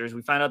sisters.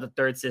 We find out the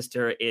third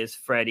sister is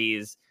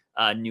Freddy's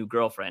new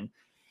girlfriend.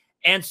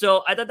 And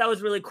so I thought that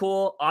was really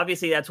cool.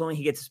 Obviously, that's when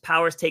he gets his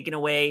powers taken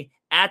away.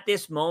 At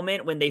this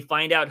moment, when they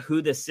find out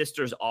who the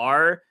sisters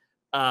are,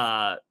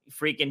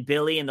 freaking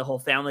Billy and the whole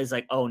family is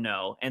like, oh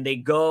no. And they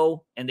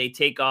go and they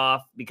take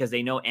off because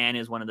they know Anne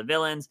is one of the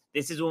villains.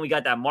 This is when we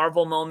got that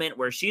Marvel moment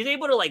where she's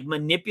able to like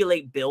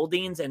manipulate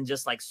buildings and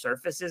just like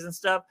surfaces and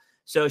stuff.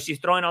 So she's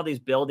throwing all these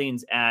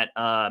buildings at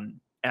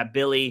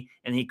Billy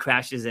and he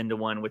crashes into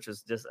one, which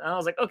was just, I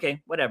was like,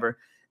 okay, whatever.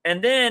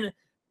 And then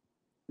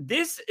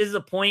this is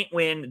the point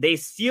when they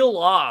seal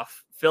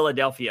off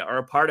Philadelphia or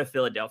a part of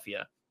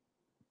Philadelphia.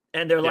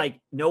 And they're like,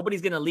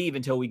 nobody's going to leave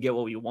until we get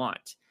what we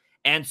want.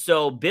 And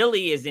so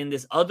Billy is in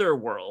this other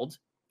world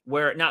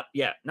where not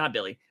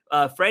Billy.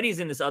 Freddy's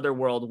in this other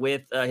world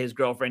with his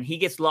girlfriend. He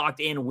gets locked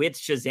in with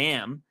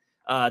Shazam,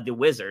 the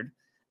wizard.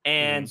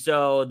 And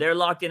so they're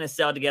locked in a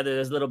cell together.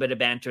 There's a little bit of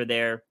banter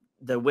there.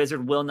 The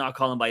wizard will not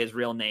call him by his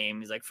real name.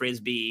 He's like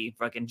Frisbee,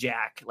 fucking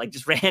Jack, like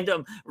just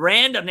random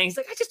name. He's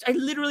like, I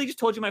literally just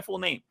told you my full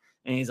name.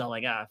 And he's all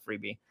like,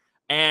 freebie.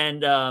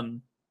 And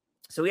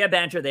so we have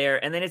banter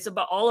there. And then it's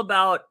all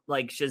about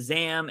like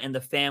Shazam and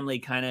the family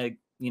kind of,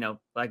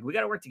 like we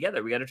got to work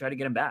together. We got to try to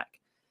get him back.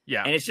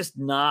 Yeah. And it's just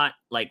not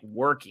like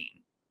working.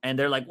 And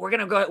they're like, we're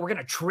going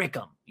to trick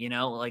him,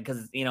 like,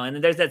 cause and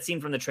then there's that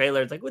scene from the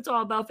trailer. It's like, it's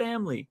all about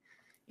family.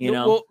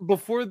 Well,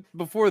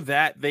 before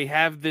that, they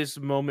have this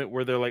moment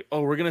where they're like, "Oh,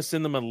 we're gonna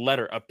send them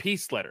a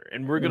peace letter,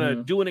 and we're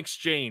gonna do an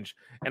exchange."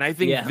 And I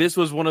think this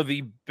was one of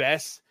the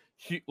best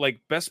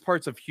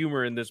parts of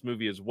humor in this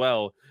movie as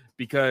well,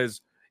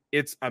 because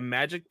it's a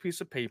magic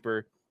piece of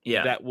paper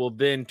that will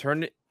then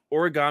turn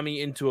origami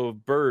into a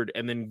bird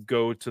and then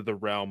go to the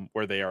realm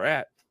where they are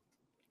at.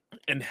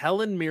 And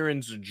Helen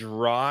Mirren's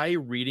dry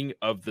reading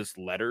of this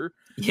letter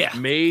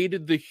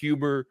made the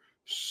humor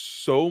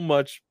so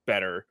much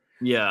better.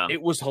 Yeah,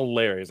 it was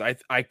hilarious.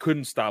 I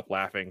couldn't stop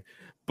laughing.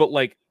 But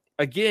like,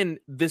 again,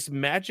 this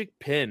magic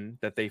pin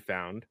that they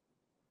found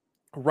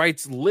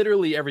writes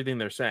literally everything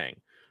they're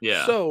saying.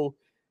 Yeah. So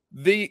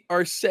they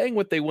are saying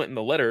what they want in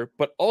the letter,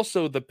 but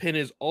also the pin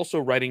is also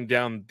writing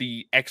down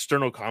the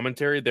external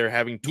commentary they're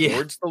having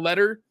towards the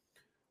letter.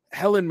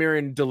 Helen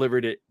Mirren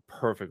delivered it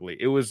perfectly.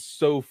 It was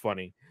so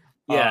funny.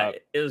 Yeah,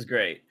 it was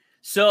great.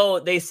 So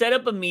they set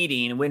up a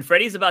meeting when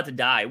Freddy's about to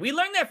die. We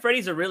learned that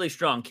Freddy's a really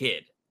strong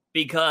kid.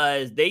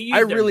 Because they use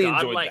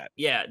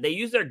they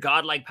use their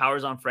godlike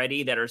powers on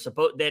Freddy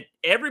that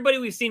everybody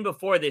we've seen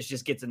before this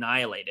just gets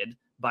annihilated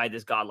by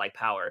this godlike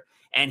power,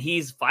 and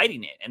he's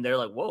fighting it, and they're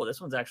like, whoa,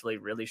 this one's actually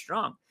really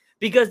strong.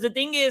 Because the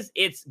thing is,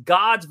 it's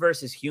gods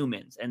versus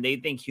humans, and they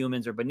think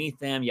humans are beneath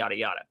them, yada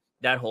yada,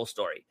 that whole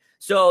story.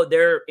 So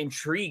they're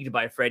intrigued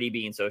by Freddy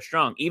being so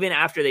strong, even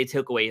after they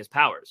took away his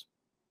powers.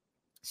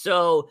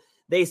 So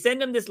they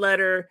send him this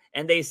letter,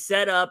 and they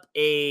set up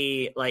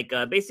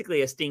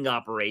basically a sting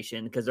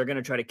operation because they're going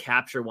to try to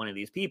capture one of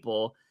these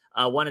people,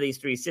 one of these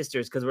three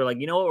sisters. Because we're like,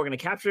 you know what, we're going to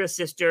capture a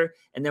sister,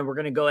 and then we're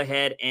going to go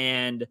ahead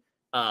and,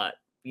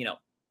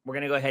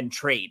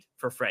 trade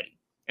for Freddy.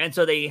 And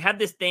so they have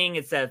this thing.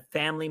 It's a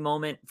family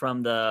moment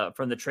from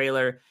the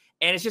trailer,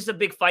 and it's just a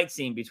big fight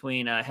scene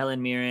between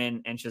Helen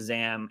Mirren and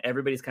Shazam.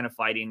 Everybody's kind of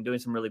fighting, doing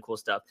some really cool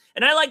stuff.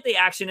 And I like the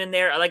action in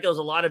there. I like there was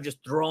a lot of just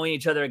throwing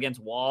each other against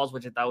walls,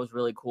 which I thought was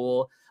really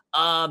cool.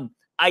 I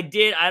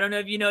don't know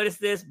if you noticed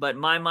this, but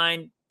my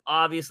mind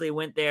obviously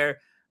went there.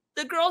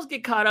 The girls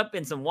get caught up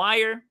in some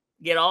wire,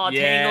 get all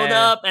tangled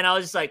up. And I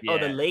was just like, oh,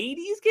 the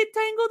ladies get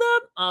tangled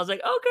up? I was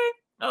like,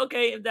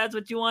 okay, if that's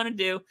what you want to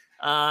do.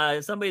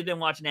 Somebody's been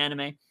watching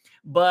anime.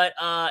 But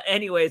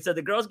anyway, so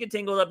the girls get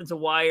tangled up into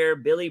wire.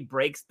 Billy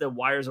breaks the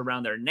wires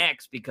around their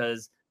necks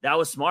because that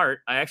was smart.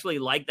 I actually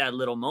like that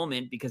little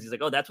moment because he's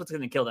like, oh, that's what's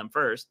going to kill them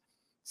first.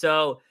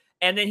 So,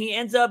 and then he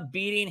ends up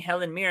beating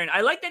Helen Mirren.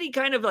 I like that he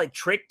kind of like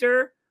tricked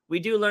her. We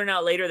do learn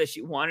out later that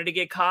she wanted to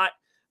get caught.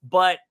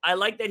 But I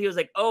like that he was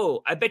like,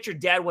 oh, I bet your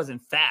dad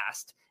wasn't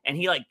fast. And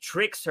he like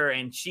tricks her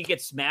and she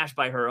gets smashed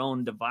by her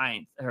own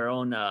her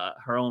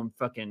own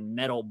fucking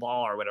metal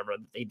ball or whatever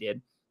they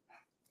did.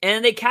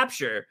 And they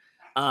capture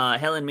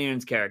Helen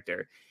Mirren's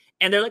character,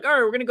 and they're like, all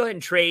right, we're gonna go ahead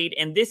and trade.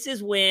 And this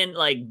is when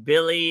like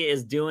Billy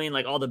is doing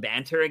like all the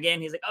banter again.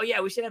 He's like, oh yeah,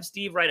 we should have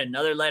Steve write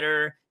another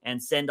letter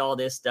and send all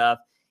this stuff.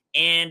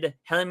 And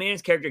Helen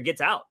Mirren's character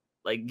gets out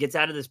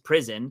of this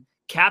prison,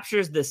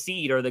 captures the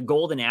seed or the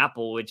golden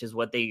apple, which is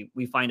what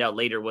we find out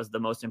later was the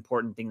most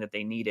important thing that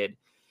they needed.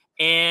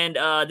 And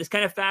this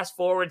kind of fast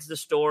forwards the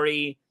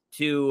story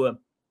to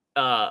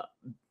I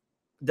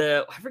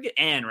forget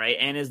Anne, right?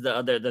 Anne is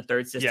the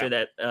third sister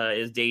that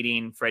is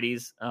dating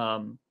Freddy's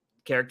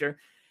character.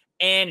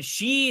 And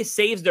she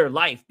saves their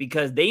life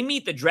because they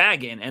meet the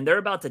dragon and they're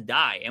about to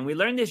die. And we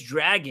learn this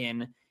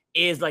dragon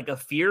is like a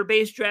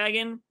fear-based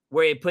dragon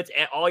where it puts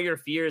all your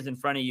fears in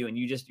front of you and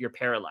you're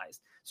paralyzed.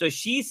 So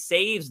she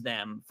saves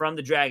them from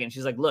the dragon.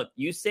 She's like, look,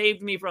 you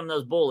saved me from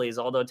those bullies,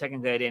 although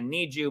technically I didn't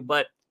need you,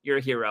 but you're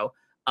a hero.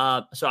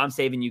 So I'm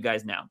saving you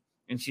guys now.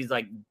 And she's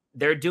like,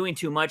 they're doing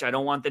too much. I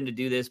don't want them to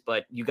do this,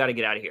 but you got to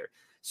get out of here.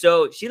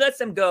 So she lets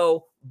them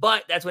go,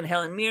 but that's when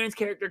Helen Mirren's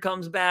character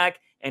comes back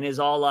and is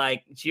all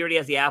like, she already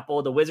has the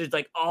apple. The wizard's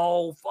like,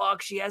 oh,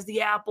 fuck, she has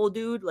the apple,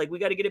 dude. Like, we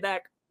got to get it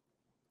back.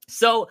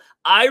 So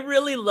I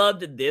really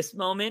loved this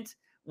moment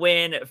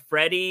when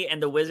Freddy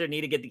and the wizard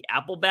need to get the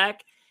apple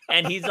back.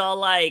 And he's all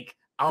like,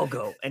 I'll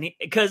go. And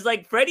because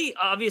like Freddy,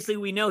 obviously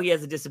we know he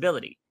has a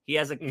disability. He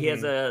has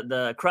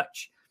the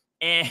crutch.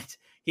 And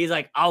he's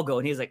like, I'll go.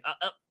 And he's like,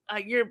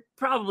 you're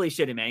probably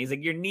shouldn't, man. He's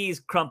like, your knees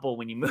crumple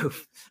when you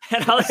move.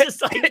 And I was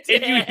just like,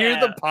 did you hear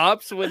the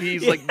pops when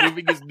he's like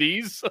moving his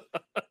knees?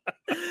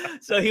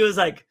 So he was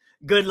like,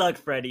 good luck,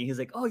 Freddy. He's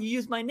like, oh, you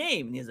used my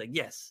name. And he's like,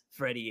 yes,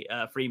 Freddie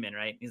Freeman,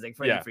 right? He's like,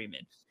 Freddie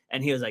Freeman.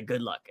 And he was like,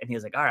 good luck. And he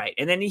was like, all right.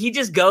 And then he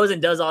just goes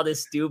and does all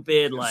this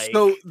stupid, like.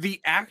 So the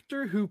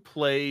actor who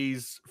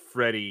plays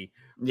Freddy,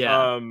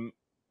 yeah,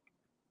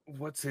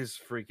 what's his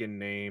freaking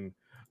name?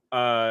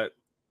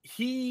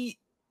 He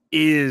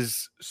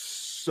is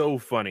so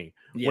funny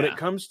when it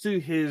comes to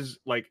his,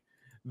 like,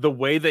 the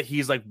way that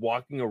he's like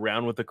walking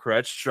around with a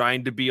crutch,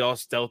 trying to be all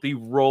stealthy,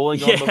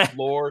 rolling on the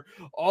floor.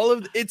 All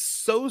of it's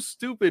so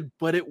stupid,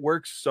 but it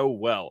works so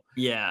well.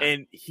 Yeah.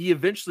 And he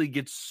eventually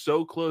gets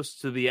so close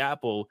to the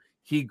apple,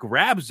 he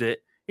grabs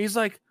it. He's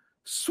like,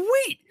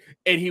 sweet.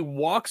 And he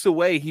walks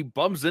away. He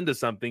bumps into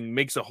something,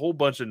 makes a whole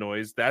bunch of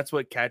noise. That's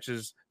what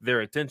catches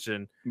their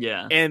attention.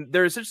 Yeah. And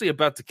they're essentially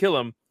about to kill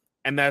him.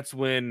 And that's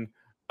when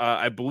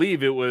I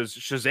believe it was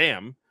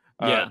SHAZAM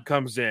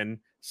comes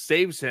in,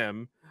 saves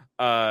him.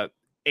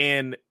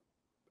 And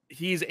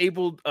he's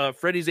able,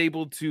 Freddy's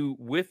able to,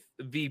 with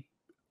the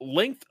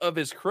length of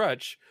his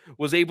crutch,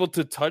 was able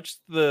to touch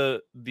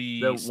the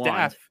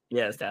staff,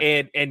 staff,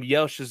 and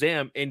yell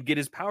SHAZAM and get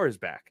his powers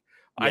back.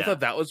 I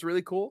thought that was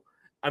really cool.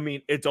 I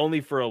mean, it's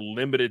only for a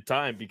limited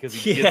time because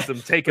he gets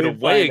them taken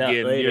away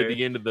again near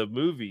the end of the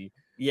movie.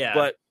 Yeah,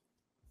 but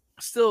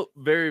still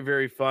very,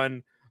 very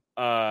fun.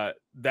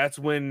 That's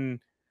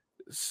when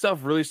stuff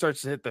really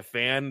starts to hit the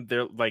fan.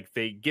 They're like,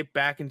 they get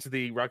back into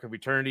the Rock of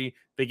Eternity.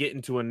 They get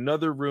into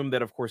another room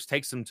that, of course,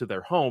 takes them to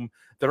their home.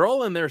 They're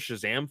all in their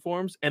SHAZAM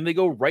forms, and they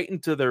go right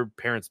into their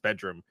parents'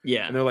 bedroom.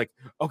 Yeah, and they're like,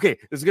 "Okay,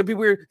 this is gonna be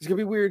weird. It's gonna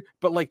be weird,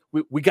 but like,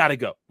 we gotta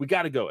go. We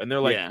gotta go." And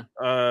they're like,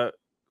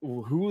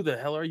 "Who the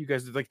hell are you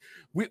guys?" They're like,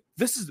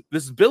 this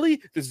is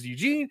Billy. This is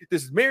Eugene.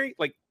 This is Mary.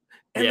 Like,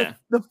 and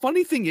the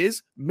funny thing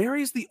is,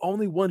 Mary's the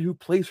only one who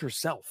plays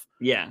herself.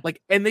 Yeah,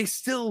 like, and they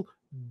still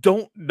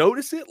don't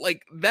notice it.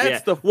 Like,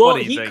 that's the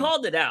funny thing. He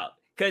called it out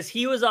because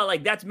he was all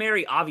like, "That's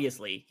Mary."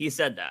 Obviously, he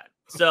said that.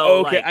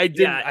 So okay, like, I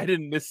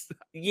didn't miss.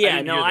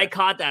 I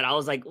caught that. I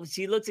was like, well,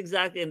 she looks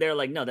exactly, and they're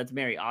like, "No, that's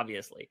Mary,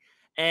 obviously."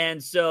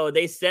 And so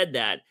they said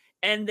that,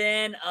 and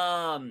then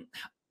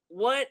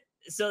what?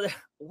 So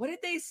what did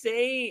they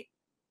say?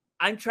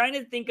 I'm trying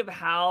to think of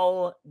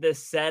how the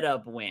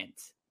setup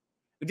went.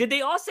 Did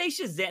they all say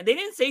SHAZAM? They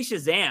didn't say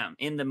SHAZAM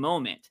in the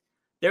moment.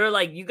 They were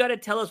like, you got to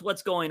tell us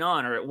what's going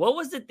on. Or what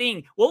was the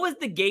thing? What was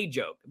the gay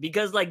joke?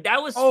 Because like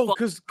that was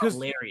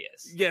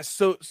hilarious. Yes.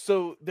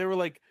 So they were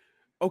like,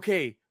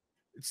 okay,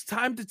 it's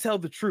time to tell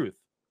the truth.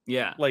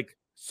 Yeah. Like,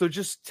 so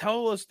just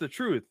tell us the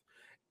truth.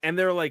 And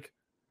they're like,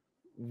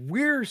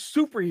 we're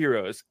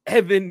superheroes.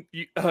 And then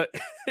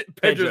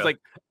Pedro's like,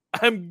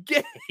 I'm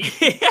gay.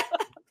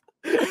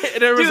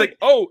 And everyone's like,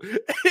 oh,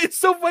 it's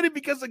so funny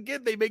because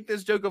again, they make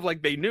this joke of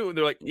like they knew, and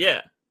they're like,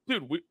 yeah,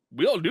 dude,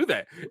 we all knew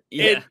that.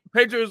 Yeah. And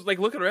Pedro's like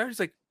looking around, he's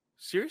like,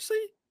 seriously?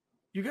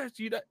 You guys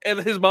do that? And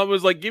his mom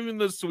was like giving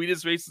the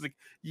sweetest face. He's like,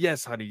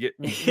 yes, honey.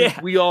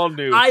 We all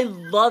knew. I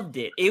loved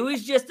it. It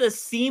was just a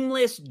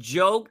seamless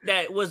joke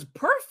that was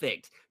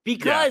perfect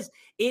because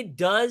it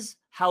does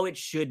how it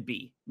should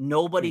be.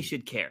 Nobody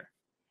should care.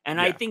 And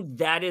I think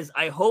that is,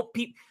 I hope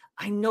people,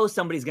 I know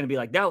somebody's going to be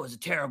like, that was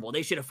terrible.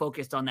 They should have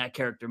focused on that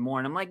character more.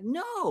 And I'm like,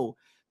 no,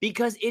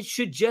 because it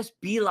should just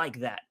be like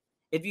that.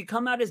 If you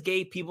come out as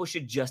gay, people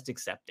should just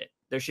accept it.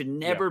 There should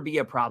never be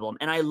a problem.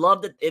 And I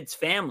love that it's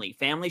family.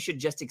 Family should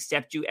just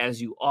accept you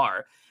as you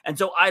are. And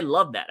so I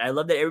love that. I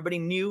love that everybody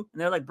knew. And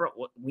they're like, bro,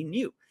 we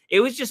knew. It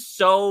was just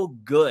so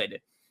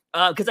good.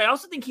 Because I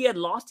also think he had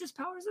lost his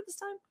powers at this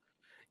time.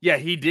 Yeah,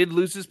 he did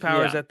lose his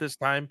powers at this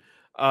time.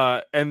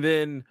 And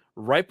then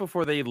right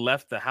before they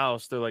left the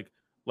house, they're like,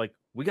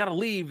 we got to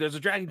leave. There's a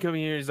dragon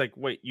coming here. He's like,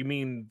 wait, you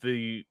mean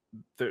the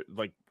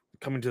like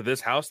coming to this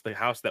house, the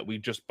house that we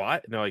just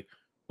bought? And they're like,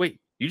 wait,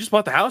 you just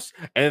bought the house?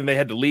 And then they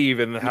had to leave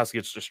and the house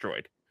gets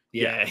destroyed.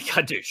 Yeah, it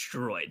got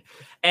destroyed.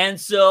 And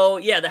so,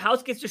 the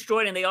house gets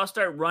destroyed and they all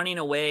start running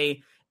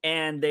away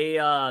and they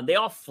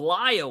all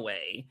fly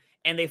away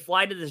and they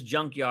fly to this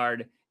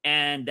junkyard.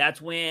 And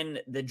that's when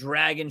the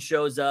dragon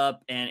shows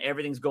up and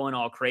everything's going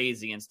all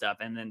crazy and stuff.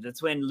 And then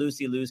that's when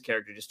Lucy Liu's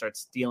character just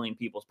starts stealing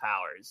people's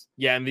powers.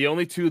 Yeah, and the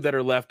only two that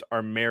are left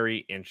are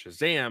Mary and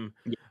SHAZAM.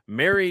 Yeah.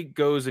 Mary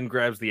goes and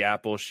grabs the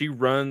apple. She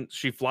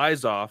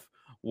flies off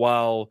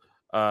while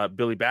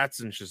Billy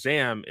Batson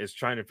SHAZAM is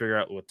trying to figure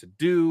out what to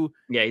do.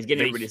 Yeah, he's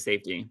getting everybody to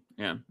safety.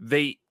 Yeah.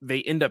 They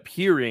end up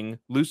hearing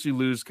Lucy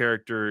Liu's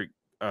character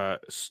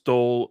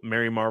stole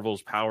Mary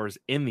Marvel's powers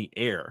in the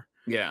air.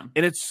 Yeah.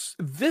 And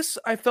this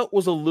I felt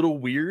was a little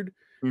weird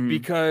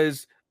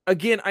because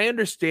again, I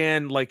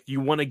understand like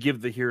you want to give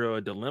the hero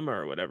a dilemma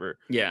or whatever.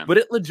 Yeah. But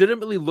it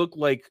legitimately looked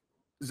like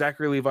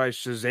Zachary Levi's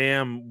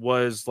SHAZAM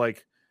was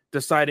like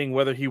deciding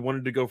whether he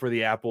wanted to go for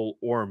the apple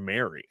or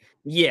Mary.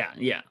 Yeah,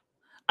 yeah.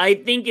 I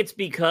think it's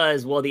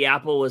because, the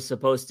apple was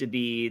supposed to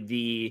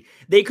be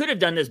they could have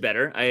done this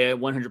better. I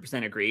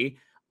 100% agree.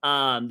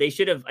 They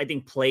should have, I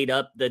think, played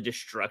up the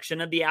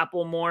destruction of the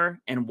apple more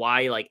and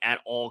why, like, at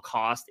all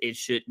cost,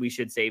 we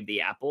should save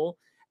the apple.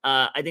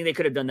 I think they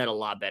could have done that a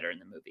lot better in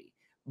the movie.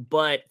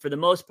 But for the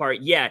most part,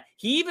 he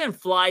even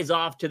flies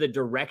off to the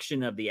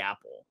direction of the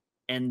apple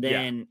and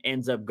then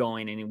ends up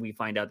going and we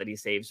find out that he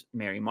saves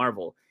Mary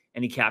Marvel.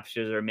 and he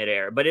captures her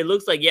midair. But it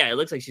looks like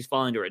she's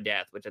falling to her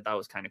death, which I thought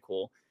was kind of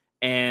cool.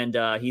 And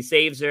he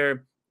saves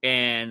her,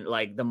 and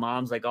like the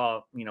mom's like,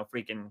 oh,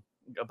 freaking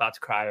about to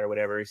cry or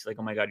whatever. He's like,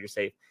 oh my God, you're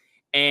safe.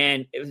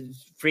 And it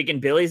was freaking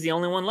Billy's the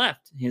only one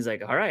left. He's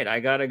like, all right, I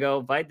gotta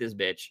go fight this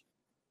bitch.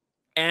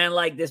 And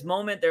like this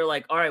moment, they're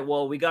like, all right,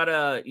 well, we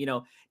gotta,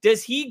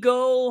 does he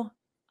go?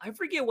 I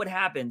forget what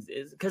happens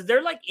is because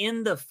they're like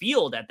in the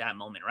field at that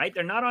moment, right?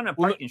 They're not on a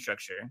parking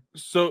structure.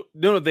 So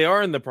no, they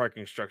are in the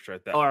parking structure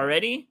at that point.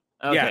 Already?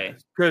 Okay. Yeah,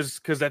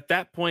 because at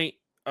that point,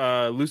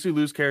 Lucy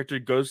Liu's character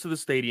goes to the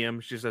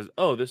stadium. She says,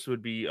 oh, this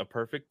would be a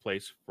perfect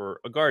place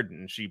for a garden.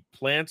 And she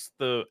plants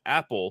the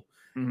apple.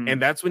 Mm-hmm.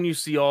 And that's when you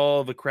see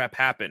all the crap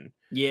happen.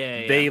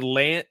 Yeah.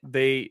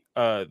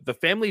 The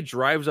family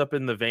drives up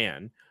in the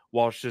van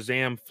while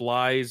Shazam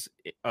flies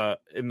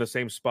in the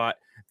same spot.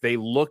 They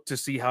look to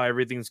see how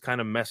everything's kind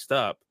of messed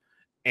up,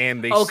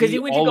 and they see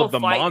all of the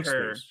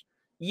monsters.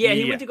 Her. Yeah,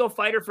 he went to go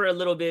fight her for a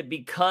little bit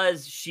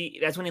because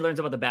that's when he learns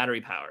about the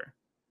battery power.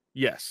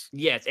 Yes.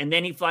 And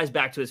then he flies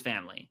back to his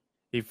family.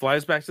 He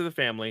flies back to the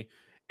family,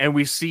 and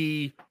we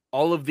see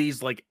all of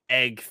these like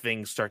egg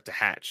things start to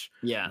hatch.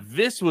 Yeah.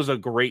 This was a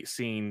great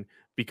scene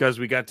because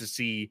we got to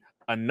see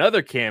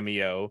another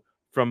cameo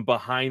from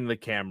behind the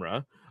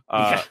camera.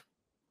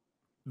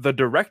 The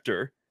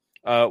director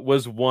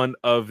was one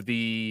of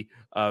the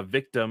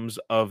victims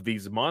of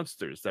these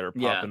monsters that are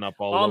popping up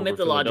all over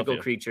mythological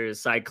creatures,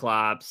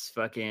 Cyclops,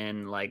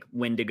 fucking like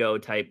Wendigo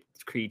type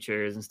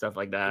creatures and stuff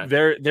like that.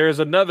 There's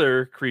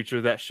another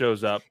creature that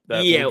shows up.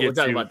 We'll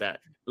talk about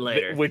that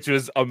later, which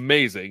was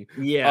amazing.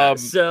 Yeah.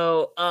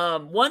 So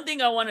one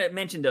thing I want to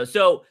mention though,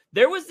 so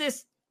there was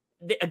this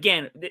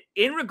again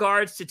in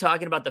regards to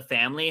talking about the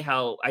family,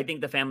 how I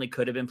think the family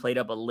could have been played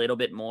up a little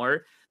bit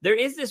more. There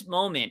is this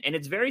moment, and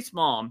it's very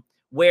small,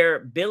 where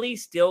Billy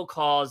still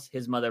calls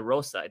his mother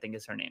Rosa, I think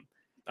is her name.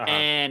 Uh-huh.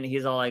 And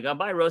he's all like, oh,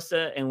 bye,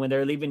 Rosa. And when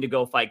they're leaving to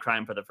go fight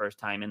crime for the first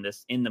time in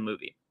the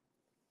movie.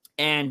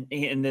 And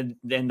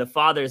then the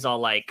father's all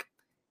like,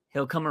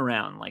 he'll come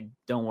around. Like,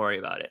 don't worry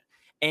about it.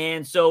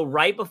 And so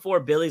right before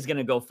Billy's going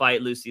to go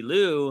fight Lucy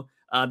Liu,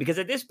 because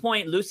at this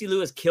point, Lucy Liu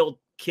has killed,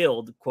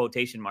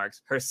 quotation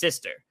marks, her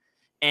sister.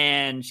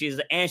 And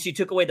she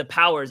took away the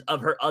powers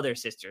of her other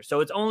sister.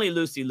 So it's only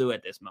Lucy Liu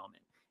at this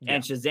moment. Yeah.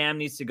 And Shazam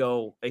needs to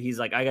go. He's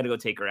like, I got to go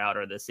take her out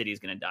or the city's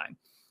going to die.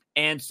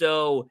 And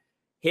so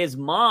his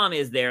mom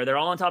is there. They're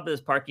all on top of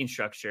this parking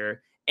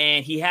structure.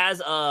 And he has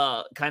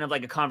a kind of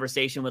like a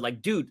conversation with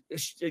like, dude,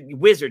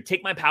 wizard,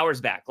 take my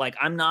powers back. Like,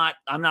 I'm not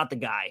the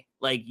guy.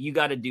 Like, you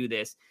got to do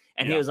this.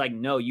 And he was like,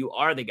 no, you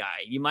are the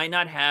guy. You might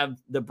not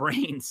have the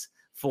brains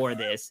for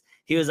this.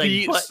 He was like,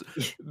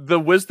 the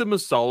Wisdom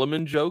of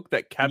Solomon joke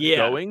that kept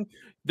going.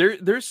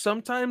 There's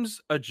sometimes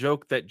a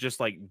joke that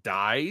just like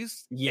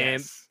dies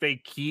and they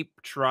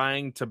keep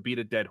trying to beat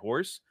a dead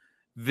horse.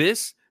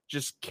 This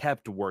just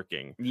kept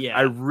working. Yeah.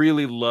 I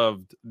really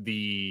loved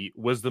the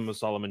Wisdom of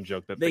Solomon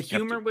joke that the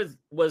humor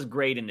was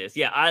great in this.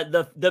 Yeah.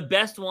 The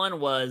best one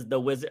was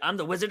the wizard. I'm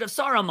the Wizard of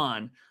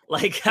Saruman.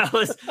 Like I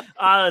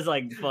was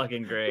like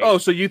fucking great. Oh,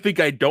 so you think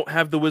I don't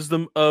have the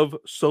wisdom of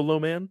Solo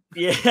Man?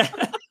 Yeah.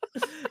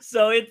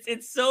 So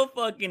it's so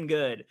fucking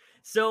good.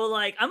 So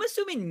like I'm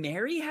assuming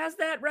Mary has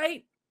that,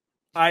 right?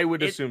 I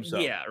would assume so.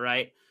 Yeah,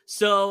 right.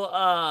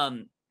 So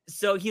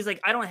so he's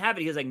like, I don't have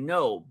it. He was like,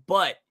 no,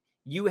 but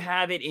you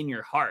have it in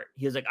your heart.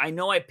 He was like, I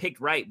know I picked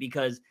right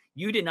because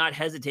you did not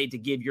hesitate to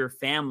give your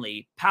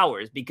family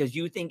powers because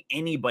you think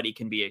anybody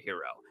can be a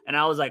hero. And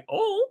I was like,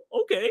 oh,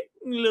 okay,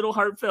 little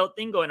heartfelt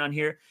thing going on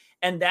here.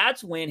 And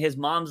that's when his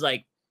mom's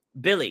like,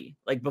 Billy,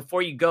 like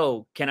before you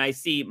go, can I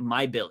see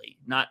my Billy?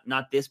 Not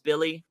this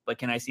Billy, but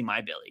can I see my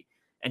Billy?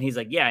 And he's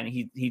like, yeah. And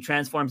he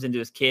transforms into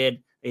his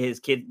kid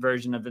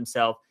version of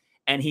himself.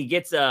 And he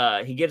gives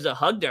a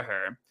hug to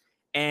her,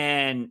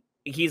 and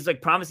he's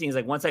like promising, he's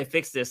like, once I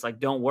fix this, like,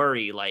 don't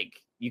worry,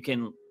 like you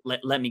can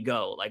let me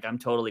go. Like, I'm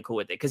totally cool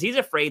with it. Cause he's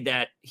afraid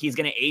that he's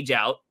going to age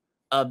out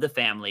of the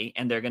family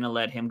and they're going to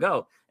let him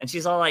go. And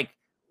she's all like,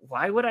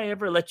 why would I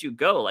ever let you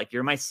go? Like,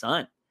 you're my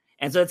son.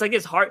 And so it's like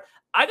his heart.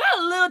 I got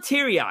a little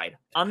teary eyed.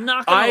 I'm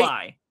not going to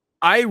lie.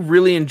 I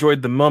really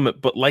enjoyed the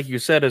moment, but like you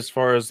said, as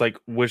far as like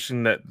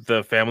wishing that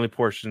the family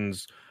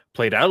portions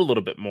played out a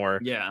little bit more.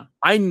 Yeah.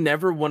 I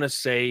never want to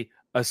say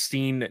a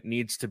scene that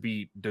needs to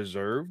be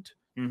deserved.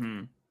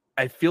 Mm-hmm.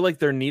 I feel like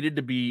there needed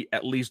to be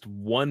at least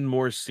one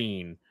more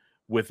scene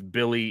with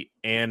Billy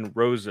and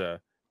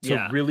Rosa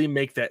to really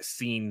make that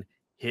scene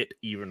hit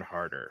even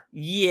harder.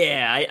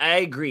 Yeah, I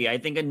agree. I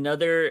think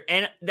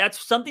and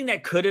that's something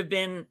that could have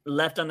been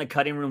left on the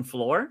cutting room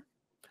floor.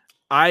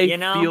 I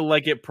feel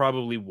like it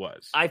probably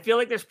was. I feel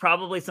like there's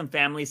probably some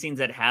family scenes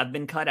that have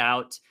been cut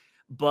out.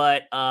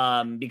 But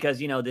because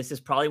this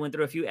is probably went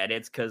through a few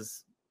edits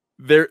because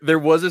there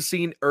was a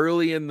scene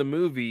early in the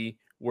movie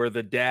where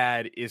the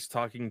dad is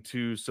talking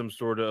to some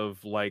sort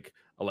of like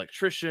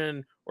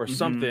electrician or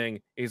something.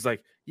 He's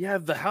like, yeah,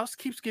 the house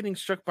keeps getting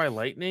struck by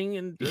lightning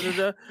and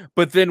da-da-da.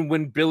 But then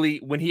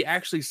when he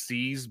actually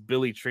sees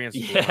Billy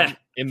transform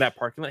in that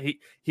parking lot,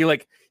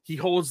 he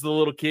holds the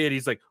little kid.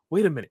 He's like,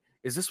 wait a minute,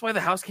 is this why the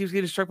house keeps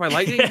getting struck by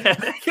lightning?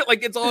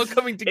 Like it's all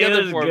coming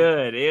together. It was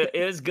good.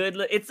 It was good.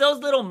 It's those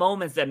little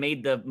moments that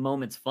made the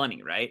moments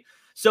funny, right?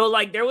 So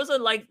like there was a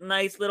like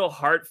nice little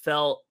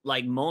heartfelt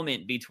like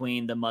moment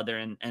between the mother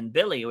and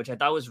Billy, which I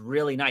thought was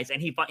really nice.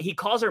 And he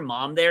calls her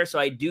mom there, so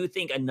I do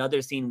think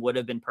another scene would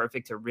have been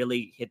perfect to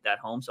really hit that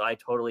home. So I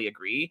totally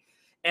agree.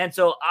 And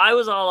so I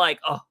was all like,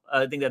 oh,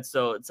 I think it's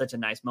such a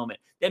nice moment.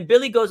 Then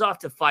Billy goes off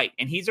to fight,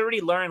 and he's already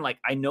learned, like,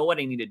 I know what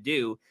I need to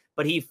do.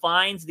 But he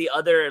finds the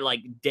other, like,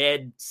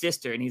 dead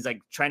sister, and he's,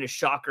 like, trying to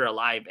shock her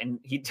alive. And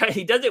he does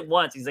it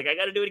once. He's like, I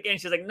got to do it again.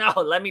 She's like, no,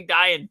 let me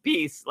die in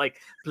peace. Like,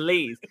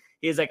 please.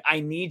 He's like, I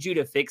need you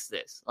to fix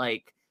this.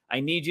 Like, I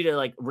need you to,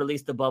 like,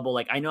 release the bubble.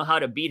 Like, I know how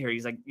to beat her.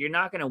 He's like, you're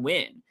not going to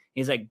win.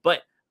 He's like,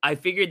 but I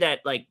figured that,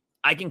 like,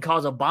 I can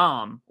cause a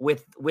bomb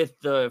with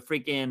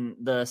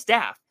the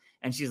staff.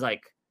 And she's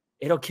like,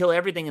 it'll kill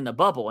everything in the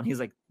bubble. And he's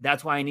like,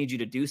 that's why I need you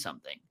to do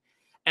something.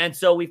 And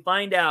so we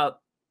find out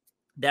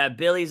that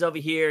Billy's over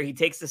here. He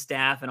takes the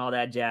staff and all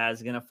that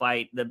jazz, going to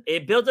fight.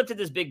 It builds up to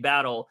this big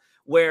battle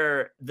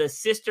where the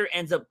sister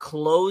ends up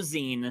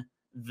closing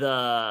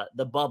the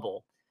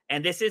bubble.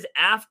 And this is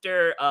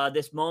after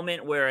this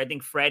moment where I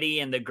think Freddy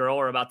and the girl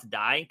are about to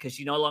die because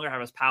she no longer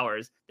has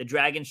powers. The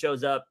dragon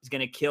shows up, is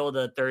going to kill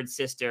the third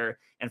sister.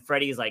 And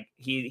Freddy's like,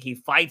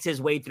 he fights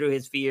his way through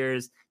his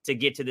fears to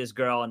get to this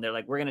girl. And they're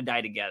like, we're going to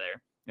die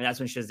together. And that's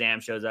when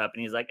Shazam shows up.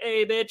 And he's like,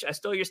 hey, bitch, I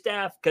stole your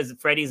staff. Because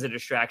Freddy's a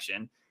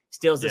distraction.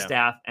 Steals the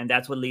staff. And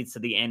that's what leads to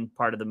the end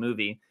part of the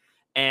movie.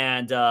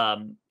 And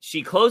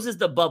she closes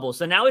the bubble.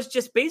 So now it's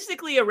just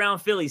basically around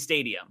Philly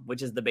Stadium,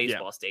 which is the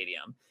baseball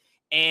stadium.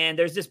 And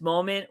there's this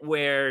moment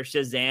where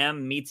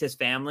Shazam meets his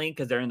family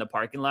because they're in the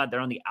parking lot. They're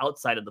on the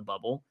outside of the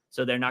bubble,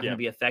 so they're not going to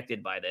be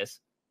affected by this.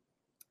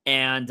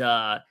 And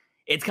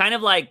it's kind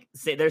of like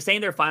they're saying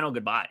their final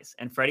goodbyes.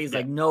 And Freddy's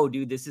like, no,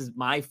 dude, this is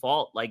my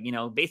fault. Like, you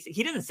know, basically,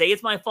 he doesn't say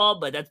it's my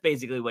fault, but that's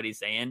basically what he's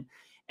saying.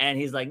 And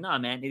he's like, nah,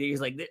 man. He's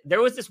like,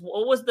 there was this,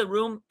 what was the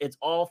room? It's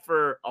all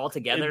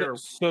together.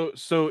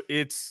 So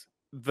it's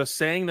the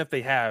saying that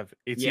they have,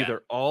 it's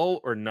either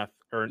all or nothing.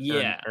 Or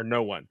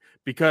no one,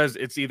 because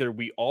it's either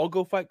we all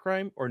go fight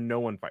crime or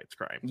no one fights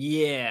crime.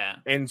 Yeah.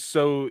 And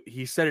so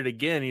he said it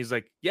again. He's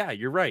like, yeah,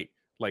 you're right.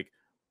 Like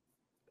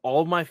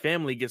all my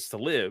family gets to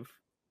live.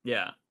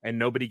 Yeah. And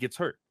nobody gets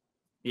hurt.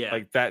 Yeah.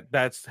 Like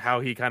that's how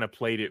he kind of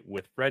played it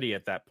with Freddy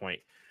at that point.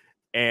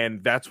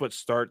 And that's what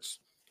starts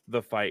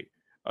the fight.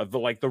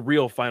 The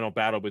real final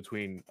battle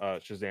between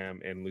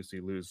Shazam and Lucy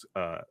Liu's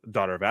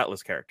Daughter of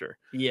Atlas character.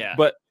 Yeah.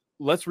 But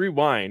let's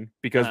rewind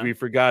because we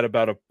forgot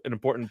about an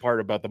important part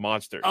about the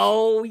monsters.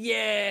 Oh,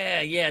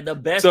 yeah. The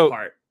best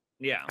part.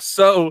 Yeah.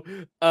 So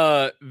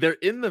they're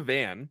in the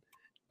van,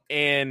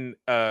 and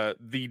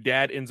the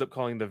dad ends up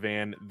calling the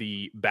van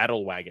the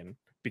battle wagon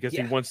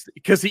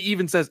because he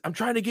even says, I'm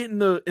trying to get in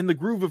the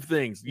groove of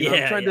things. You know,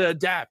 I'm trying to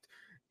adapt.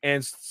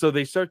 And so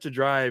they start to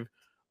drive.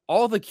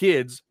 All the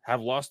kids have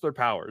lost their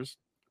powers,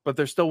 but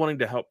they're still wanting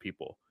to help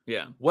people.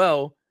 Yeah.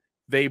 Well,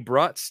 they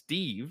brought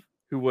Steve,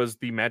 who was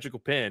the magical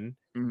pin,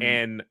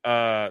 and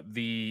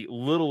the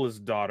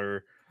littlest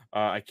daughter,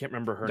 I can't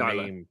remember her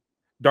name.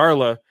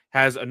 Darla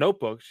has a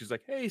notebook. She's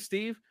like, hey,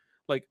 Steve,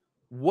 like,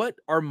 what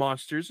are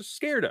monsters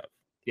scared of?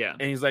 Yeah.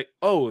 And he's like,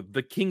 oh,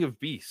 the king of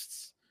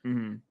beasts.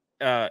 And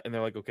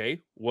they're like,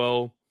 okay,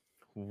 well,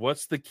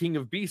 what's the king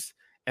of beasts?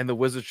 And the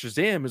wizard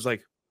Shazam is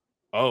like,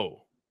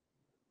 oh,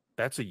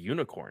 that's a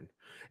unicorn.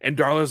 And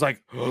Darla's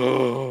like,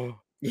 oh,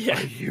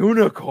 a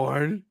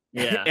unicorn?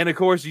 Yeah. And of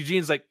course,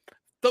 Eugene's like,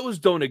 those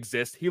don't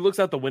exist. He looks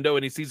out the window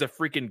and he sees a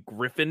freaking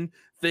griffin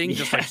thing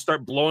just like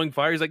start blowing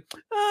fire. He's like,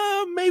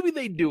 maybe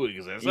they do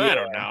exist. I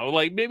don't know.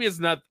 Like maybe it's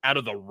not out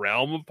of the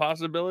realm of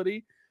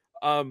possibility.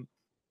 And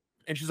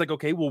she's like,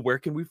 okay, well, where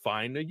can we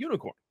find a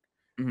unicorn?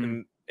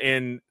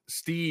 And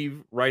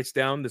Steve writes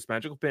down this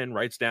magical pen,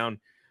 writes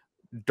down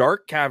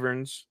dark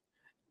caverns.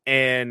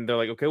 And they're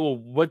like, okay, well,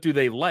 what do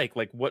they like?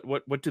 Like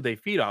what do they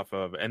feed off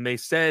of? And they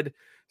said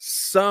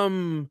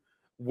some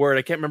word,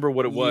 I can't remember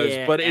what it was,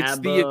 but it's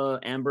the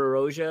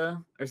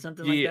ambrosia or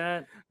something like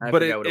that. I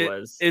but forgot what it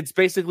was. It's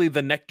basically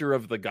the nectar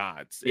of the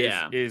gods.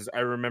 Is I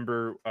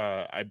remember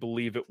I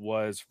believe it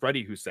was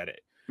Freddy who said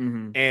it.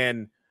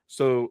 And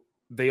so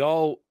they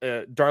all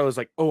Darla's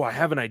like, oh, I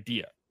have an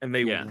idea. And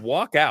they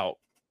walk out.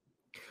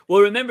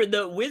 Well, remember,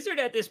 the wizard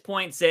at this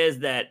point says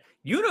that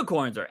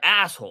unicorns are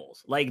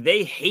assholes. Like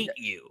they hate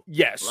you.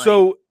 Yes. Like,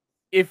 so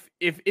if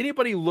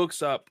anybody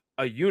looks up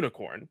a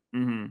unicorn,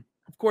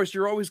 of course,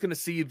 you're always going to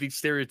see the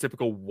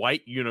stereotypical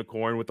white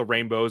unicorn with the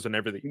rainbows and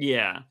everything.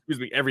 Yeah. Excuse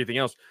me, everything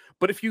else.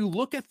 But if you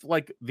look at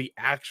like the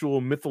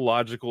actual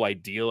mythological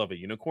ideal of a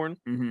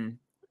unicorn,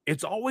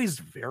 it's always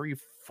very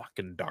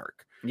fucking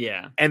dark.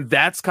 Yeah. And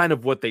that's kind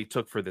of what they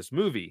took for this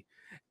movie.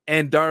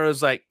 And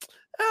Dara's like,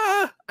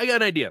 I got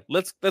an idea.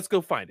 Let's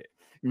go find it.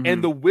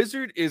 And the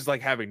wizard is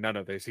like having none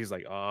of this. He's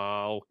like,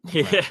 oh,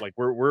 crap. Like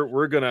we're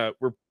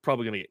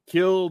probably gonna get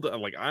killed.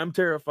 Like I'm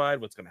terrified.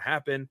 What's gonna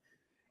happen?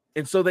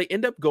 And so they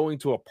end up going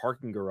to a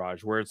parking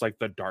garage where it's like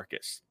the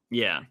darkest.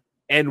 Yeah.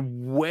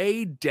 And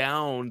way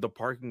down the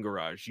parking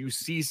garage, you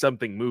see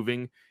something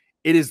moving.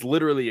 it is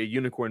literally a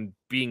unicorn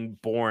being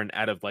born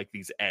out of like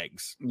these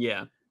eggs.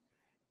 Yeah.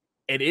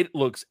 And it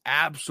looks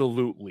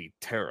absolutely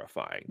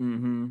terrifying.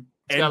 Mm-hmm.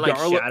 It's And got like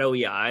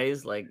shadowy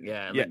eyes. Like,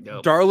 yeah, yeah,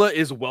 dope. Darla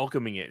is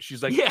welcoming it.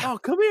 She's like, Yeah. oh,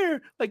 come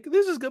here. Like,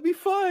 this is going to be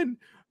fun.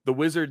 The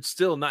wizard's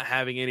still not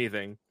having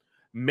anything.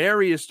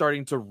 Mary is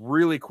starting to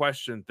really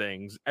question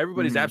things.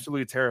 Everybody's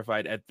absolutely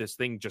terrified at this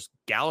thing just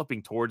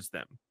galloping towards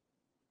them.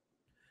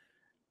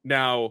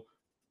 Now,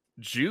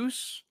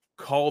 Juice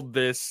called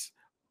this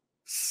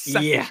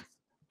seconds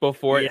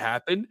before it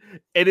happened,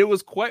 and it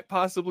was quite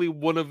possibly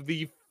one of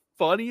the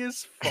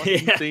funniest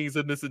fucking things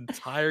in this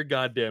entire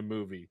goddamn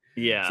movie.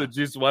 Yeah. So,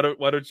 Juice, why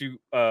don't you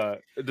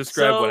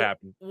describe what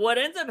happened? What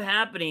ends up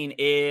happening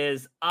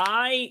is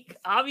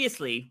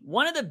obviously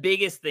one of the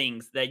biggest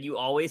things that you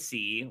always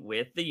see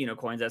with the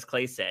unicorns, as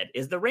Clay said,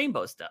 is the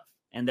rainbow stuff.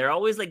 And they're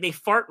always like, they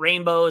fart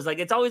rainbows. Like,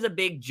 it's always a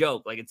big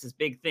joke. Like, it's this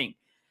big thing.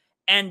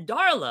 And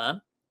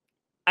Darla,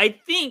 I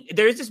think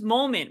there's this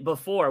moment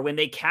before when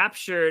they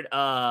captured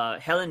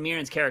Helen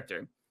Mirren's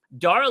character.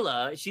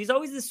 Darla, she's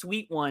always the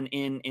sweet one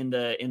in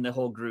the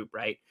whole group,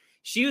 right?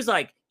 She was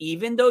like,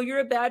 even though you're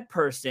a bad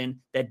person,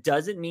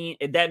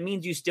 that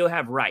means you still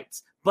have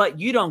rights, but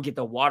you don't get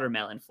the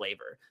watermelon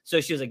flavor.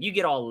 So she was like, you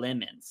get all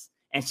lemons.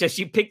 And so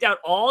she picked out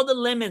all the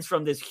lemons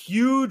from this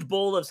huge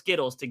bowl of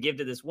Skittles to give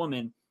to this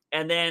woman.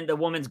 And then the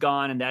woman's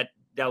gone. And that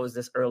was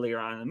this earlier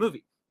on in the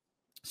movie.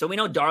 So we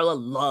know Darla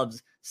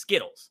loves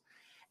Skittles.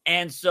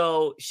 And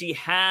so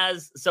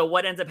so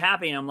what ends up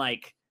happening, I'm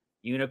like,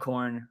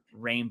 unicorn,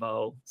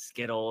 rainbow,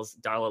 Skittles,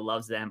 Darla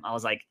loves them. I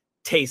was like,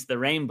 taste the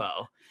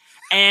rainbow.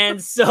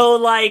 And so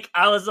like,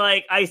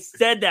 I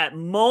said that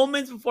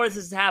moments before this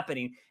is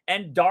happening,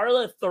 and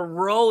Darla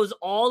throws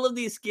all of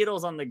these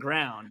Skittles on the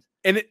ground.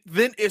 And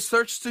then it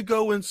starts to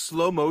go in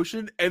slow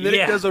motion, and then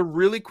it does a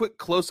really quick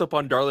close-up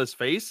on Darla's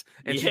face,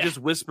 and she just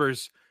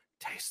whispers,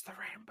 taste the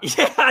rainbow.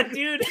 Yeah,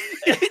 dude.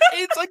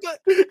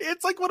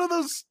 it's like one of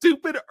those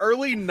stupid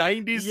early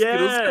 90s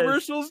Skittles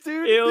commercials,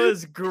 dude. It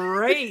was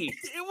great.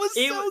 It was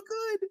so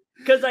good.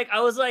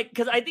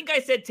 Because I think I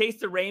said taste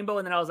the rainbow,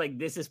 and then I was like,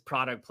 this is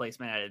product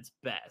placement at its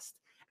best.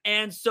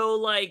 And so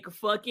like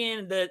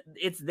fucking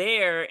it's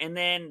there, and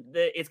then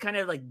it's kind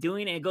of like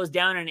doing it, it goes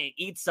down and it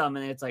eats some,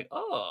 and it's like,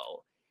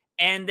 oh.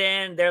 And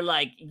then they're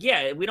like,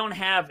 yeah, we don't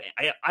have,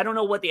 I don't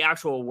know what the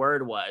actual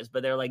word was,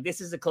 but they're like, this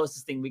is the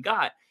closest thing we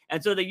got.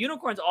 And so the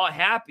unicorn's all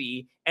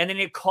happy, and then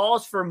it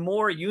calls for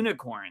more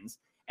unicorns.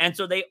 And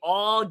so they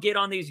all get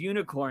on these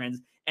unicorns,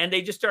 and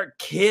they just start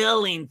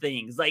killing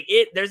things. Like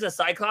there's a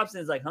Cyclops, and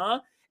it's like,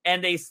 huh?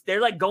 And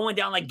they're like going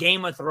down like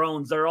Game of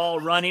Thrones. They're all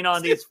running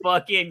on these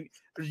fucking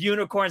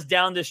unicorns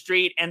down the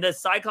street. And the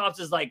Cyclops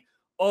is like,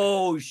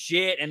 oh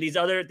shit. And these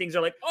other things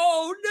are like,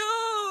 oh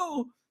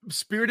no.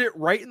 Speared it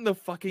right in the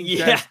fucking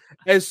chest.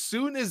 As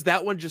soon as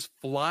that one just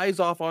flies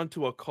off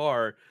onto a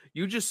car,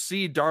 you just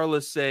see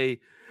Darla say,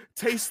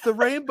 taste the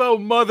rainbow,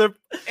 mother.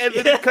 And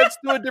then it cuts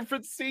to a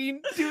different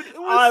scene. Dude,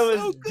 I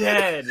was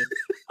dead.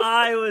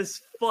 I was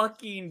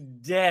fucking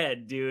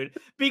dead, dude.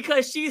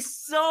 Because she's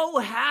so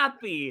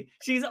happy.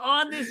 She's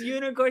on this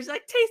unicorn. She's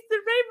like, taste the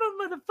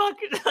rainbow,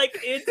 motherfucker. Like,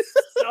 it's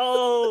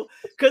so...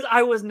 Because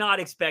I was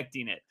not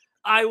expecting it.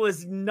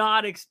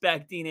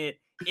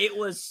 It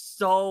was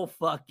so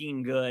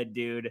fucking good,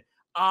 dude.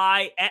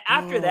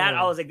 After that,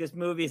 I was like, this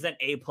movie is an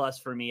A+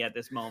 for me at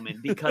this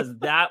moment, because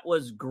that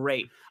was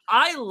great.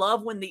 I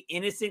love when the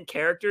innocent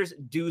characters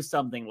do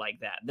something like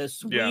that. The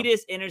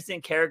sweetest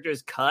innocent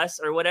characters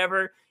cuss or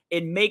whatever.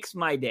 It makes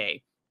my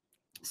day.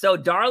 So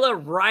Darla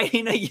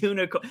riding a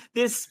unicorn,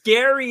 this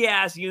scary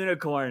ass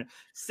unicorn,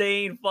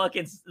 saying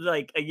fucking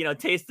like,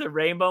 taste the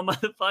rainbow,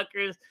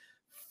 motherfuckers.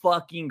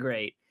 Fucking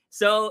great.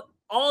 So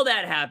all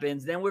that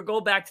happens. Then we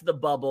go back to the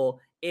bubble.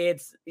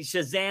 It's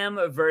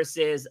SHAZAM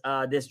versus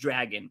this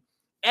dragon.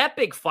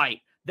 Epic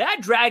fight.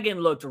 That dragon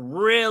looked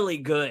really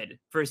good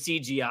for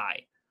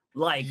CGI.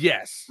 Like,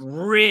 yes,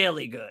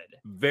 really good.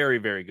 Very,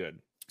 very good.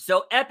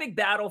 So epic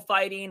battle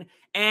fighting.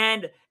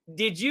 And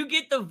did you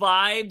get the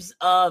vibes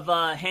of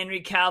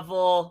Henry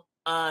Cavill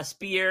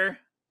spear?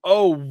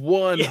 Oh,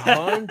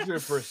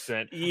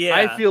 100%. Yeah.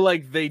 I feel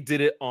like they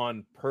did it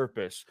on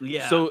purpose.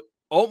 Yeah. So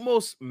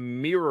almost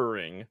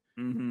mirroring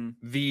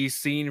the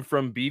scene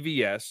from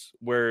BVS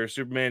where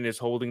Superman is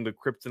holding the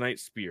kryptonite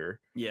spear.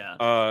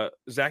 Yeah.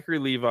 Zachary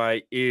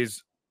Levi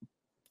is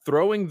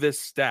throwing this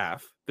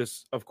staff,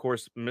 this, of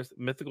course,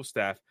 mythical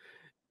staff,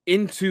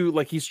 into,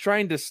 like, he's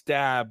trying to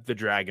stab the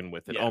dragon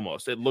with it.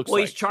 Almost. It looks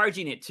like he's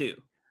charging it too.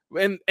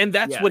 And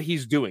that's what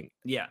he's doing.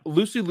 Yeah.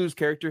 Lucy Liu's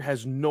character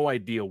has no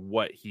idea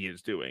what he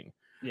is doing.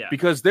 Yeah.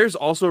 Because there's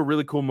also a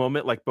really cool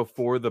moment, like,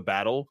 before the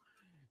battle,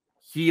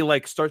 he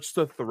like starts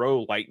to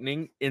throw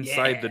lightning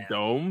inside the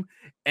dome,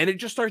 and it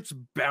just starts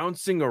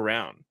bouncing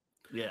around.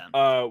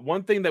 Yeah.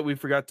 One thing that we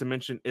forgot to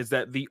mention is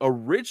that the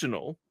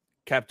original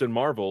Captain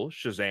Marvel,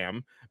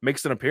 SHAZAM,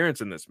 makes an appearance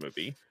in this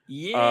movie.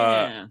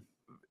 Yeah.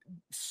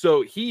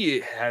 So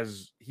he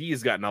has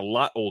gotten a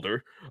lot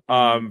older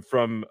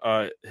from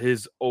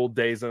his old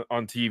days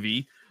on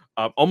TV.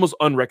 almost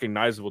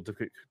unrecognizable, to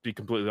be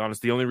completely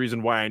honest. The only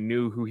reason why I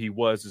knew who he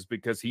was is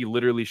because he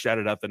literally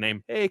shouted out the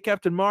name, "Hey,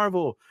 Captain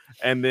Marvel,"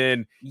 and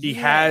then he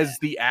has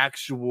the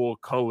actual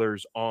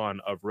colors on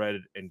of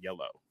red and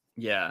yellow.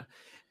 Yeah.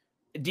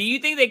 Do you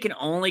think they can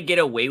only get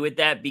away with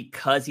that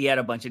because he had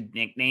a bunch of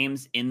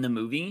nicknames in the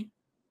movie?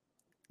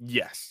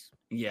 Yes.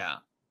 Yeah.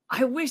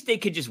 I wish they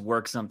could just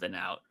work something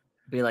out.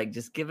 Be like,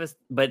 just give us,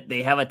 but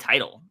they have a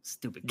title.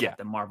 Stupid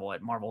Captain Marvel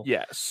at Marvel.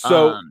 Yeah.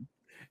 So,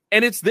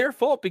 and it's their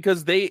fault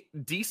because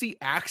DC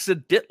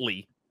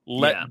accidentally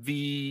let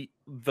the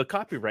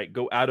copyright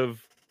go out of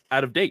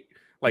date.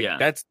 Like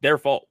that's their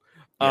fault.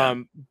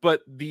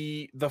 But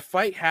the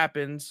fight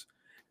happens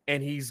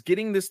and he's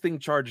getting this thing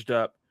charged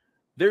up.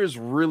 There's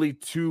really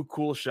 2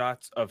 cool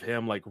shots of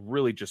him like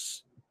really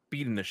just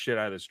beating the shit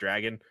out of this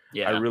dragon.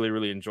 I really,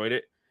 really enjoyed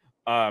it.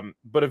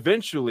 But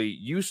eventually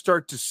you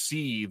start to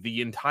see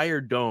the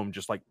entire dome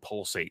just like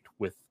pulsate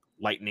with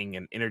lightning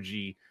and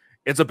energy.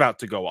 It's about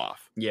to go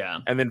off. Yeah.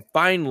 And then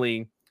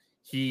finally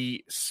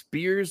he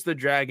spears the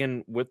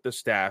dragon with the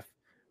staff,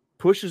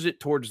 pushes it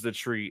towards the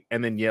tree,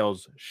 and then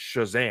yells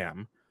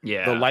Shazam.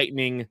 Yeah. The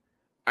lightning,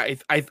 I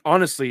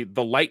honestly,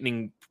 the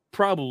lightning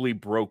probably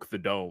broke the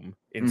dome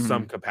in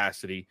some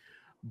capacity,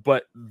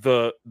 but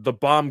the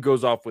bomb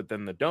goes off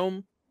within the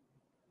dome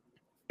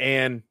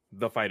and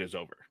the fight is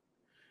over.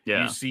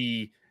 You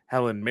see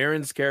Helen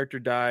Mirren's character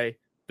die,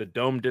 the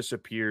dome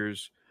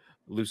disappears,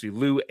 Lucy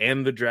Liu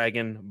and the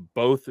dragon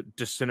both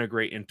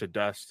disintegrate into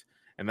dust,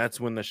 and that's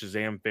when the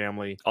Shazam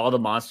family, all the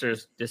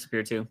monsters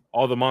disappear too.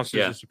 All the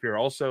monsters disappear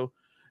also,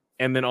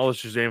 and then all the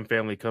Shazam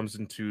family comes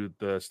into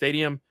the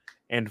stadium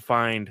and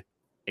find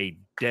a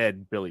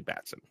dead Billy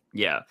Batson.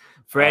 Yeah.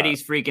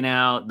 Freddy's freaking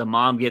out. The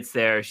mom gets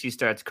there. She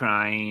starts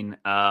crying.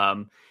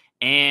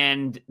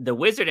 And the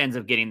wizard ends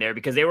up getting there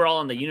because they were all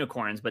on the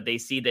unicorns, but they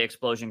see the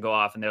explosion go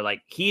off and they're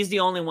like, he's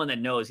the only one that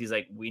knows. He's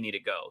like, we need to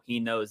go.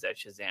 He knows that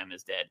Shazam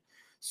is dead.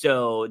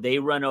 So they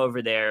run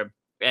over there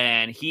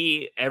and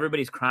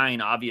everybody's crying,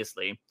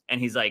 obviously.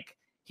 And he's like,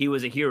 he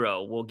was a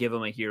hero. We'll give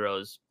him a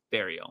hero's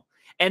burial.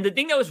 And the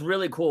thing that was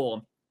really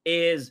cool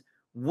is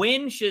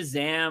when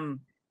Shazam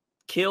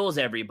kills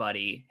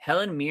everybody,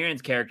 Helen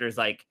Mirren's character is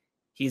like,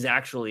 he's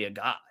actually a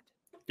god.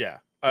 Yeah.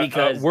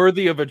 Because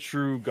worthy of a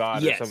true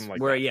god or something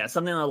like that. Yeah,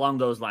 something along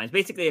those lines.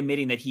 Basically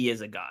admitting that he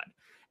is a god.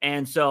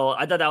 And so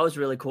I thought that was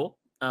really cool.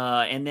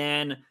 And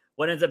then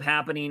what ends up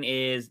happening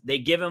is they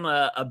give him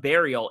a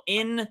burial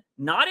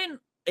not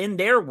in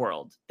their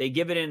world. They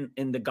give it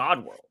in the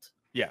god world.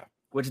 Yeah.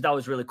 Which I thought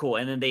was really cool.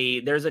 And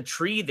then there's a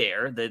tree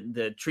there,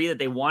 the tree that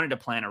they wanted to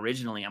plant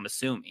originally, I'm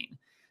assuming.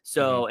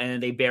 So,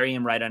 and they bury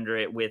him right under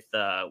it with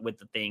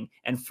the thing.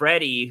 And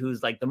Freddy,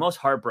 who's like the most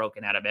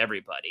heartbroken out of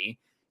everybody,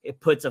 it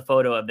puts a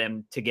photo of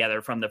them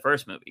together from the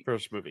first movie.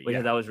 Which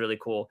I thought was really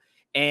cool.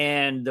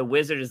 And the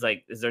wizard is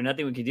like, is there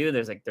nothing we can do?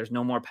 There's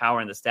no more power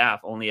in the staff.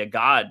 Only a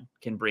god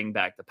can bring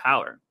back the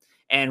power.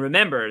 And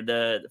remember,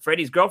 the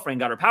Freddy's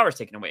girlfriend got her powers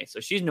taken away. So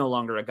she's no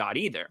longer a god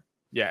either.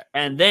 Yeah.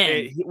 And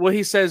then...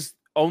 he says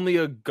only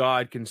a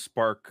god can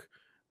spark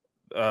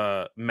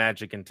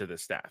magic into the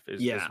staff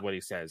is what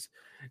he says.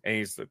 And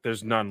he's like,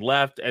 there's none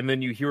left. And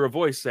then you hear a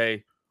voice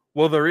say,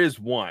 well, there is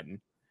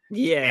one.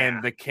 Yeah.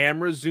 And the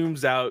camera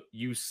zooms out,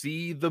 you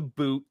see the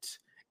boot,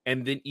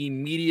 and then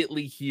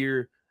immediately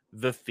hear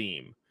the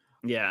theme.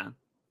 Yeah.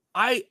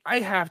 I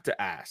have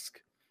to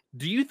ask,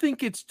 do you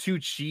think it's too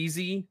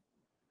cheesy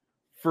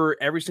for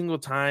every single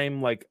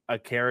time like a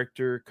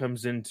character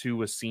comes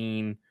into a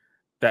scene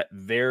that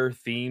their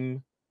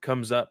theme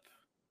comes up?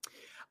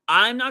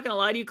 I'm not going to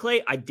lie to you,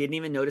 Clay. I didn't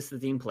even notice the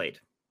theme played.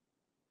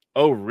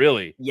 Oh,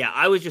 really? Yeah,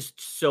 I was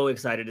just so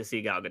excited to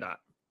see Gal Gadot.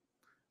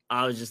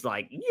 I was just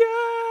like,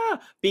 yeah,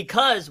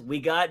 because we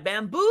got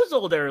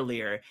bamboozled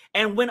earlier.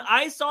 And when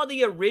I saw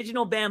the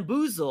original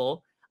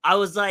Bamboozle, I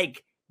was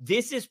like,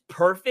 this is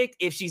perfect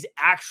if she's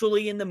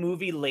actually in the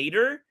movie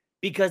later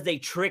because they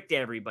tricked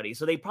everybody.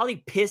 So they probably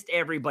pissed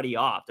everybody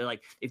off. They're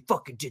like, they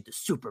fucking did the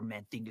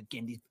Superman thing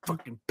again, these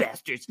fucking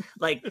bastards.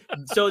 Like,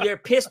 so they're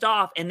pissed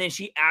off. And then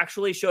she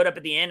actually showed up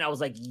at the end. I was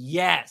like,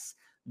 yes,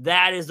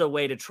 that is a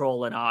way to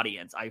troll an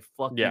audience. I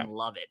fucking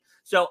love it.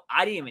 So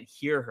I didn't even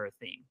hear her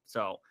theme.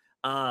 So,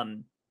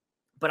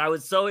 but I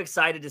was so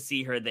excited to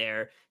see her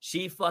there.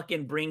 She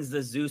fucking brings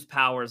the Zeus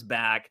powers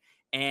back,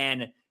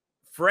 and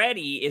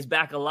Freddy is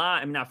back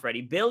alive. I mean, not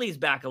Freddy. Billy's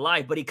back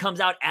alive, but he comes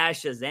out as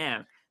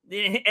Shazam.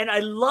 And I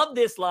love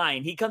this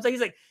line. He comes out,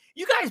 he's like,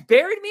 you guys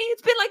buried me?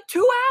 It's been like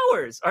 2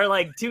 hours or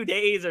like 2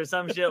 days or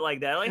some shit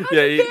like that. Like, how'd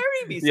you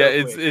bury me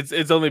so quick?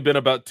 It's only been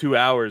about 2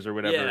 hours or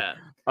whatever.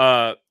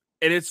 Yeah.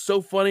 And it's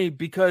so funny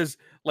because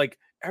like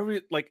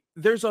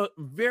there's a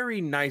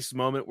very nice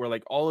moment where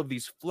like all of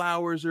these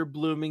flowers are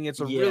blooming. It's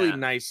a really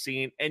nice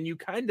scene. And you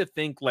kind of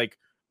think like,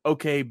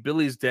 okay,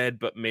 Billy's dead,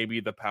 but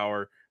maybe the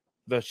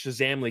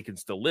Shazamly can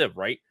still live,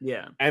 right?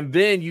 Yeah. And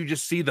then you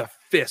just see the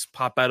fist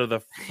pop out of the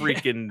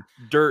freaking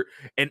dirt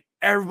and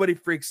everybody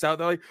freaks out.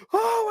 They're like,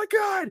 oh my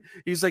God.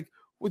 He's like,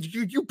 Well,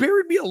 you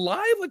buried me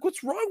alive? Like,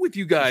 what's wrong with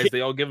you guys?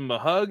 They all give him a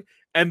hug,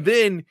 and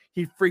then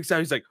he freaks out.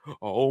 He's like,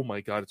 "Oh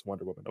my god, it's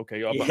Wonder Woman." Okay,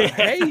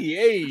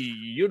 hey,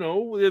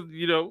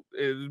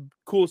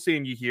 cool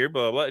seeing you here.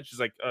 Blah blah. Blah. And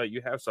she's like,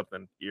 "You have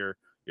something here,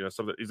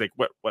 something." He's like,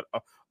 "What?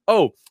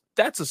 Oh,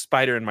 that's a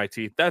spider in my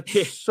teeth.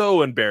 That's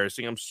so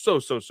embarrassing. I'm so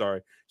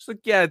sorry." She's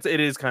like, "Yeah, it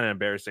is kind of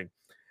embarrassing,"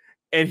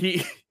 and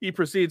he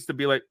proceeds to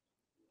be like,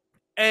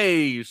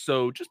 "Hey,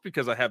 so just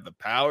because I have the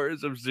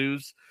powers of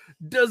Zeus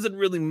doesn't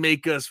really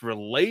make us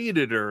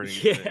related or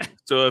anything. Yeah.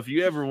 So if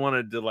you ever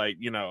wanted to, like,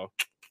 just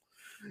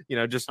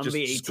I'm gonna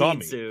be just call 18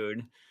 me."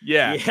 soon.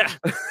 Yeah. Yeah.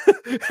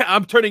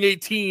 I'm turning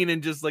 18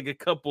 in just like a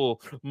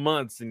couple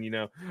months,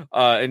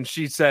 and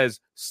she says,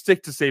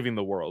 "Stick to saving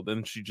the world,"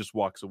 and she just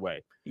walks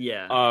away.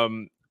 Yeah.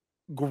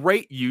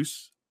 Great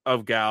use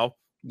of Gal.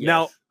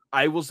 Now, Yes.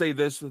 I will say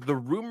this: the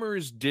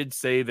rumors did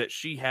say that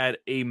she had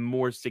a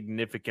more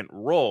significant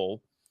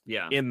role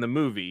Yeah. in the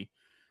movie.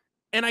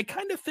 And I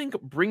kind of think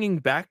bringing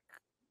back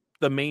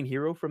the main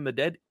hero from the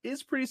dead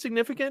is pretty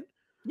significant.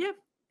 Yeah.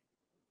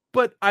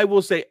 But I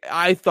will say,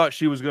 I thought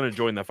she was going to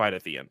join the fight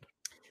at the end.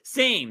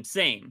 Same.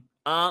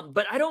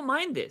 But I don't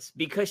mind this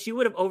because she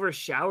would have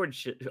overshadowed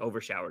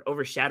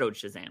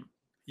Shazam.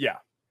 Yeah.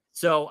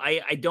 So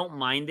I don't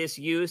mind this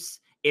use.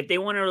 If they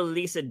want to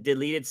release a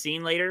deleted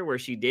scene later where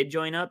she did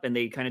join up and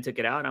they kind of took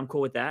it out, I'm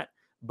cool with that.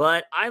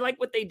 But I like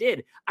what they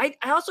did. I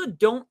also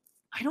don't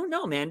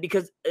know, man,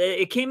 because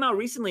it came out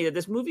recently that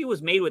this movie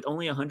was made with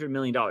only $100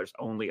 million.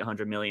 Only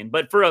 $100 million.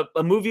 But for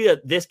a movie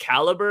of this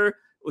caliber,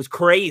 it was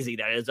crazy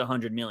that it's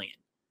 $100 million.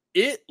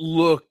 It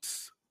looked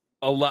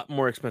a lot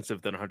more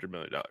expensive than $100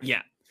 million.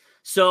 Yeah.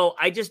 So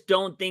I just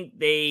don't think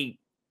they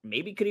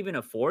maybe could even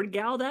afford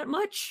Gal that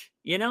much,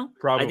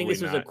 Probably I think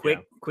this was a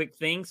quick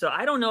thing. So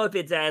I don't know if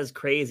it's as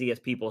crazy as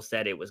people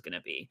said it was going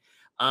to be.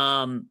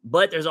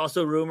 But there's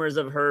also rumors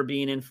of her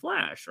being in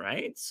Flash,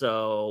 right?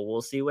 So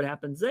we'll see what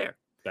happens there.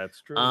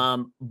 That's true.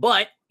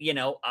 But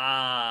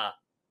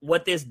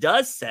what this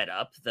does set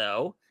up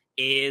though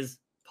is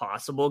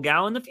possible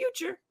Gal in the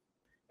future.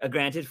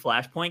 Granted,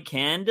 Flashpoint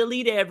can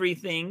delete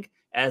everything,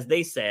 as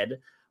they said,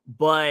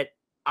 but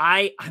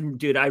I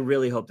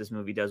really hope this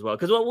movie does well,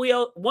 because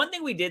one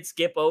thing we did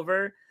skip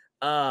over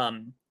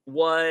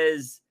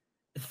was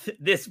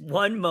this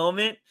one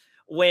moment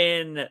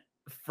when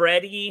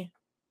Freddy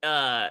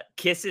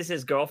kisses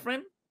his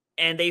girlfriend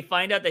and they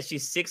find out that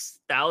she's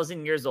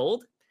 6,000 years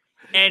old,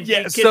 and he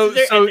kisses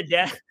her and the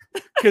death.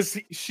 Because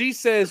she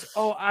says,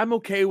 "Oh, I'm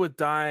okay with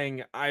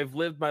dying. I've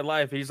lived my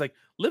life." And he's like,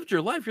 "Lived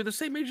your life? You're the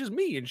same age as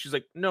me." And she's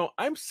like, "No,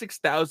 I'm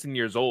 6,000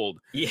 years old."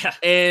 Yeah.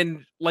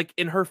 And like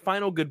in her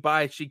final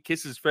goodbye, she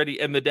kisses Freddy,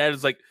 and the dad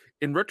is like,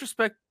 "In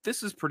retrospect,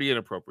 this is pretty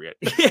inappropriate."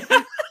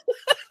 Yeah.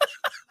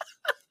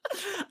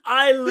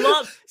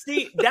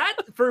 See that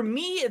for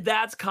me,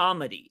 that's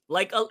comedy.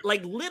 Like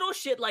little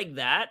shit like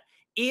that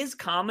is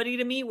comedy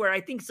to me, where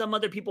I think some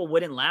other people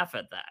wouldn't laugh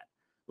at that.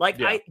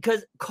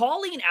 Because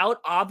calling out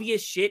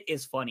obvious shit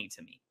is funny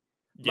to me.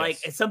 Yes. Like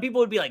some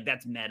people would be like,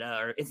 "That's meta,"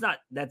 or it's not.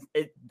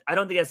 I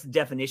don't think that's the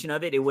definition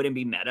of it. It wouldn't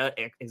be meta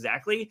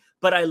exactly,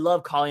 but I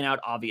love calling out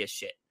obvious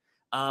shit.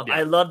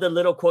 I love the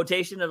little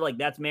quotation of like,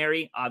 "That's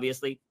Mary."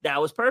 Obviously, that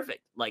was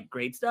perfect. Like,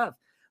 great stuff.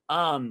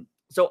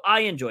 So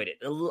I enjoyed it.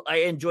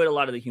 I enjoyed a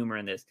lot of the humor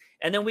in this,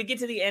 and then we get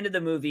to the end of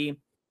the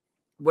movie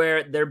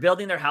where they're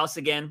building their house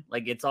again.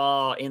 Like, it's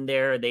all in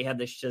there. They have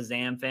the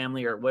Shazam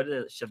family, or what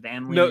is it?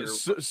 Shazam? No.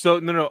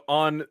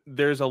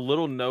 There's a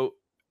little note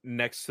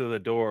next to the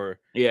door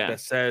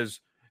that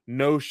says,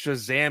 "No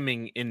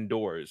Shazamming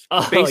indoors."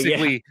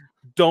 Basically,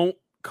 don't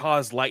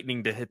cause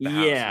lightning to hit the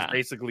house. Is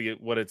basically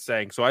what it's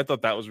saying. So I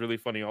thought that was really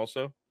funny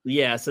also.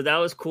 Yeah, so that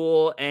was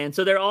cool. And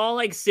so they're all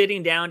like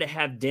sitting down to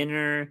have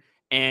dinner,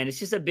 and it's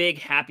just a big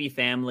happy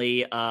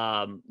family.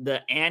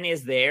 The Anne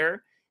is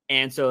there.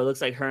 And so it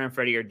looks like her and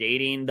Freddie are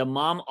dating. The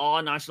mom, all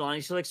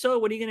nonchalant, she's like, "So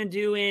what are you going to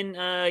do in,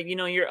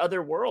 your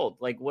other world?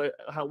 Like, what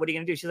are you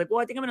going to do?" She's like, "Well,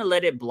 I think I'm going to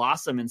let it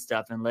blossom and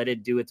stuff and let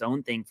it do its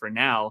own thing for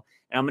now.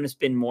 And I'm going to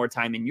spend more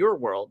time in your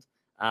world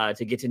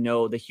to get to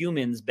know the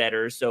humans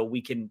better so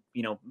we can,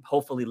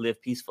 hopefully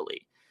live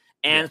peacefully."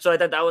 And so I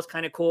thought that was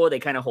kind of cool. They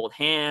kind of hold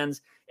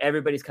hands.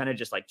 Everybody's kind of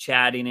just like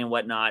chatting and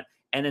whatnot.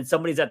 And then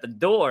somebody's at the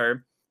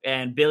door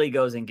and Billy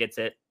goes and gets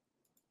it.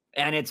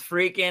 And it's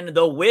freaking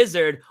the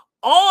Wizard,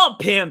 all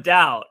pimped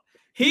out.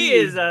 He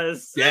is a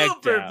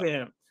super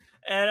pimp.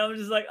 And I'm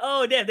just like,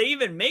 oh, damn. They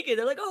even make it.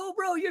 They're like, "Oh,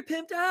 bro, you're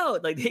pimped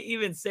out." Like, they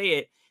even say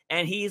it.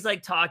 And he's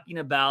like talking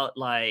about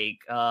like,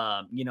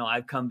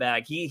 I've come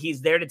back.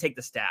 He's there to take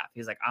the staff.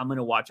 He's like, "I'm going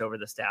to watch over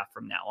the staff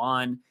from now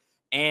on."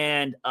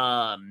 And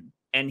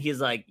he's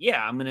like,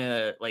 "Yeah, I'm going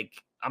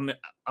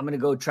to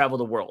go travel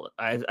the world.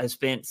 I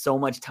spent so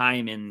much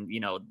time in,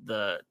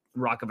 the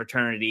Rock of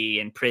Eternity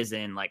and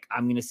prison. Like,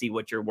 I'm going to see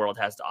what your world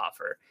has to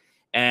offer."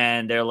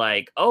 And they're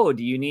like, "Oh,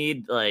 do you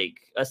need like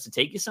us to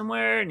take you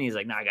somewhere?" And he's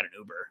like, "No, I got an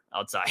Uber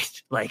outside."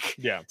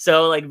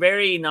 So like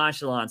very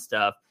nonchalant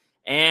stuff.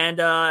 And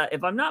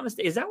if I'm not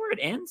mistaken, is that where it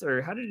ends,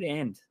 or how did it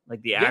end?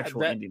 Like the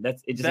actual ending?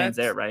 It just ends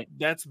there, right?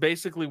 That's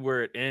basically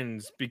where it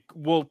ends.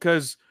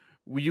 Because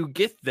you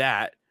get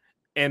that,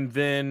 And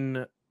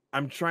then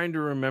I'm trying to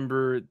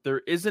remember, there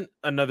isn't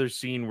another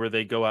scene where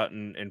they go out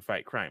and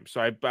fight crime. So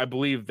I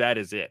believe that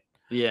is it.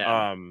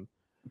 Yeah.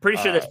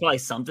 Pretty sure there's probably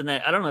something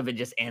that I don't know if it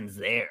just ends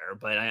there,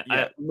 but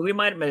we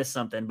might have missed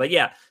something. But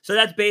yeah, so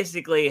that's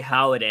basically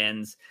how it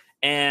ends.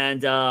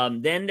 And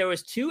then there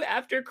was 2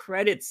 after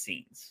credit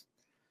scenes.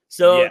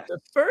 So the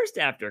first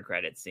after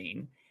credit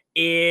scene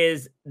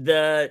is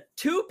the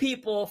 2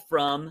 people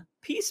from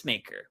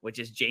Peacemaker, which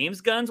is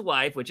James Gunn's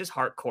wife, which is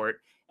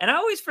Harcourt, and I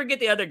always forget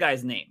the other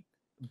guy's name.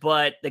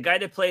 But the guy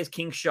that plays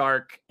King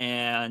Shark,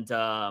 and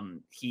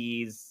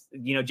he's,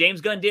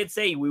 James Gunn did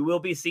say we will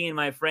be seeing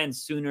my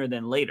friends sooner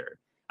than later.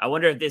 I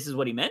wonder if this is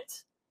what he meant.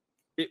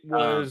 It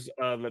was,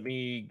 let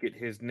me get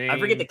his name. I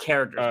forget the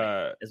character's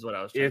name, is what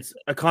I was trying to say.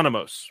 It's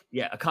Economos.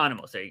 Yeah,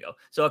 Economos. There you go.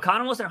 So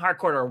Economos and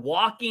Harcourt are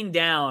walking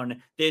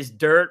down this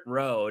dirt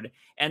road,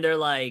 and they're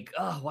like,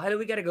 oh, why do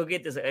we got to go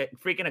get this?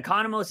 Freaking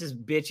Economos is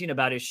bitching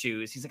about his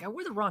shoes. He's like, I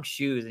wear the wrong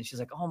shoes. And she's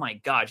like, oh my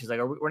God. She's like,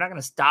 we're not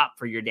going to stop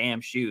for your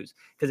damn shoes.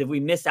 Because if we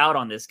miss out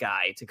on this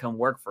guy to come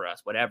work for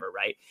us, whatever,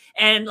 right?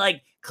 And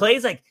like,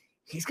 Clay's like,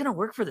 he's going to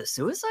work for the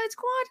Suicide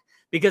Squad?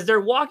 Because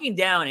they're walking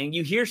down and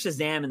you hear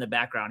Shazam in the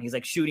background. He's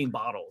like shooting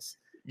bottles.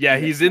 Yeah,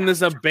 he's in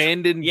this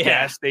abandoned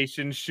gas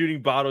station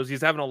shooting bottles.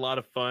 He's having a lot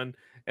of fun.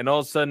 And all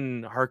of a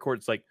sudden,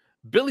 Harcourt's like,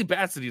 Billy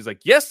Batson. He's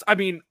like, yes, I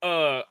mean,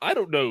 I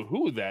don't know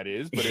who that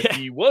is, but if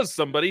he was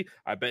somebody,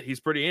 I bet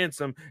he's pretty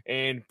handsome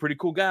and pretty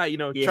cool guy,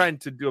 trying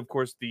to do, of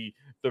course, the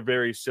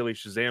very silly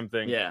Shazam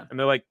thing. Yeah. And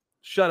they're like,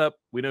 shut up.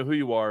 We know who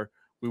you are.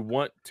 We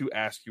want to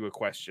ask you a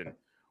question.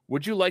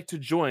 Would you like to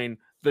join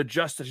the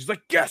Justice? He's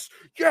like, yes,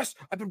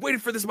 I've been waiting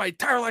for this my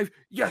entire life.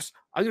 Yes,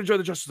 I'm gonna join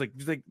the Justice.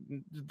 He's like,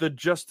 the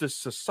Justice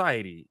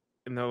Society.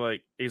 And they're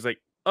like, he's like,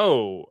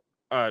 oh,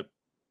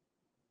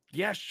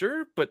 yeah,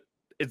 sure, but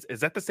is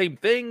that the same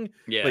thing?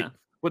 Yeah.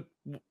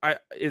 Like,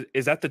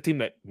 is that the team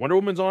that Wonder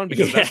Woman's on?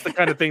 Because that's the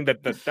kind of thing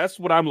that's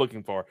what I'm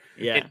looking for.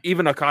 Yeah. And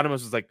even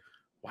Economos is like,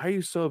 why are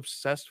you so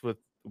obsessed with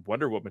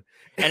Wonder Woman?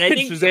 And I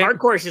think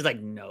Hardcore, she's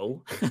like,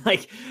 no.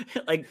 like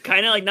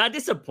kind of like not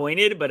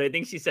disappointed, but I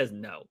think she says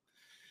no.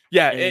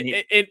 Yeah,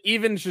 and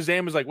even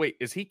Shazam was like, wait,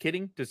 is he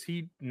kidding? Does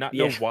he not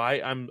know why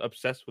I'm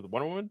obsessed with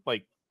Wonder Woman?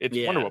 Like, it's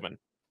Wonder Woman.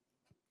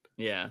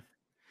 Yeah.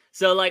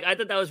 So, like, I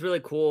thought that was really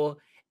cool.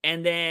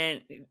 And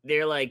then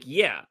they're like,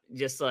 yeah,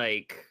 just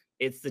like,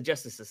 it's the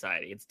Justice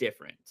Society. It's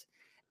different.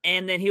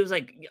 And then he was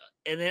like,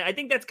 and then I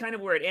think that's kind of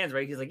where it ends,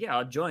 right? He's like, yeah,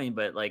 I'll join,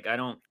 but like, I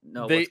don't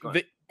know what's going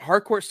on.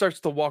 Harcourt starts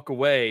to walk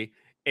away,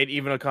 and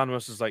even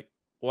Economos is like,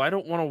 well, I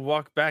don't want to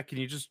walk back. Can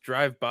you just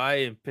drive by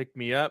and pick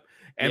me up?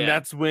 And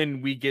that's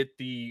when we get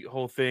the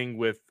whole thing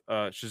with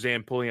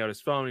Shazam pulling out his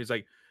phone. He's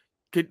like,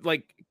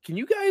 can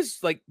you guys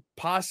like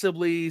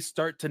possibly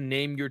start to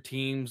name your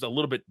teams a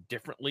little bit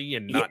differently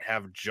and not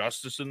have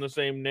Justice in the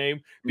same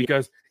name?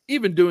 Because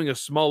even doing a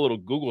small little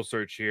Google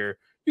search here,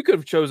 you could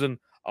have chosen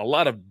a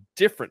lot of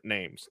different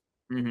names.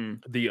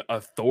 Mm-hmm. The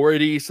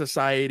Authority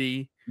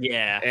Society.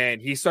 Yeah.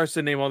 And he starts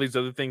to name all these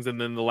other things.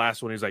 And then the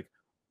last one, he's like,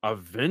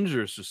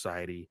 Avenger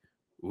Society.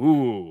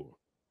 Ooh,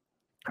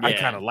 I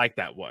kind of like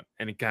that one.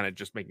 And he kind of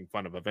just making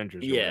fun of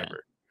Avengers or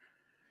whatever.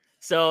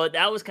 So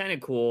that was kind of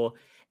cool.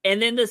 And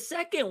then the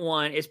second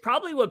one is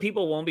probably what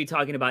people won't be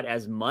talking about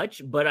as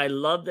much, but I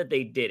love that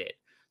they did it.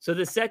 So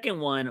the second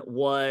one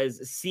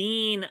was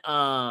seeing,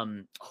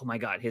 oh my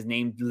God, his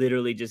name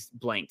literally just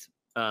blanked.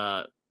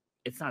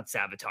 It's not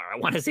Savitar. I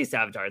want to say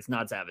Savitar. It's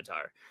not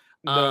Savitar.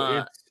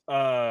 No,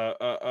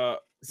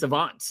 it's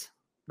Savant,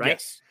 right?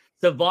 Yes.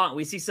 Savant.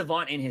 We see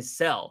Savant in his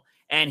cell,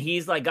 and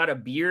he's like got a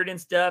beard and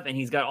stuff, and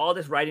he's got all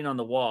this writing on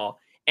the wall.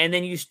 And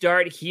then you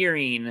start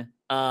hearing,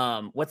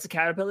 what's the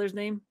caterpillar's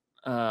name?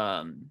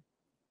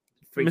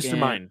 Mr.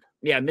 Mind.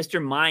 Yeah,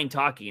 Mr. Mind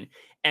talking.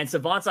 And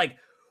Savant's like,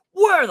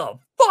 where the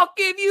fuck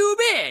have you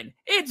been?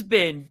 It's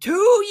been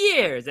 2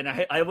 years. And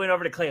I went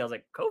over to Clay. I was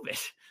like, COVID.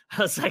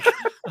 I was like,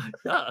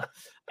 duh.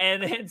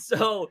 And then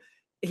so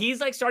he's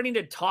like starting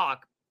to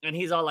talk, and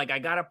he's all like, I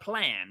got a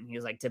plan.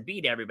 He's like, to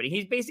beat everybody.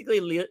 He's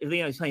basically,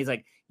 he's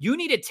like, you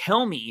need to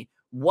tell me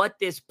what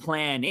this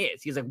plan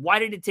is. He's like, why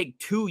did it take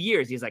 2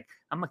 years? He's like,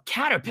 I'm a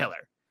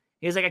caterpillar.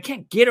 He's like, I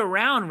can't get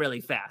around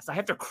really fast. I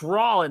have to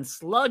crawl and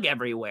slug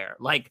everywhere.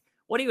 Like,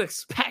 what do you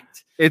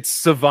expect? It's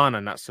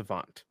Savannah, not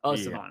Savant. Oh,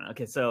 yeah. Savannah.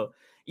 Okay, so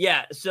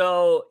yeah,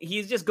 so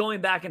he's just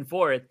going back and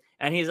forth,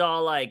 and he's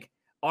all like,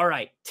 all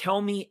right,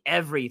 tell me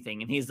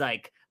everything. And he's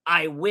like,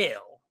 I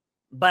will,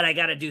 but I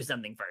got to do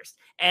something first.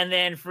 And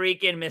then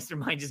freaking Mr.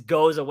 Mind just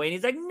goes away, and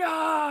he's like,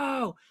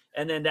 no.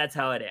 And then that's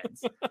how it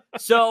ends.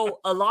 So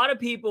a lot of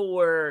people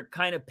were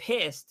kind of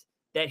pissed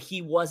that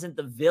he wasn't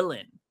the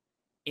villain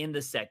in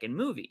the second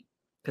movie.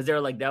 Because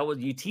they're like,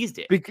 you teased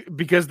it.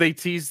 Because they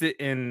teased it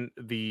in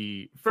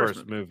the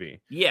first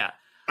movie. Yeah.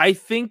 I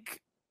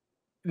think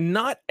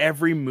not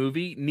every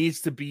movie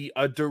needs to be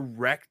a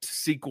direct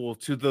sequel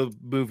to the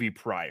movie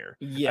prior.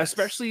 Yes.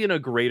 Especially in a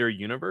greater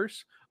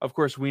universe. Of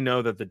course, we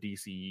know that the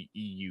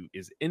DCU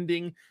is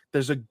ending.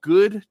 There's a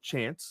good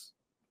chance,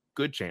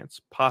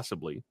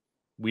 possibly.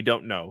 We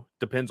don't know.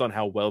 Depends on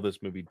how well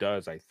this movie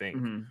does, I think.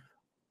 Mm-hmm.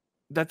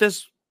 That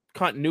this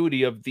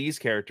continuity of these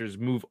characters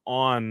move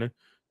on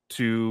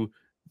to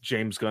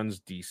James Gunn's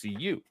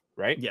DCU,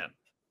 right? Yeah.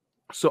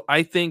 So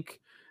I think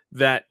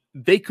that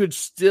they could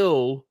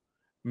still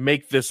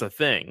make this a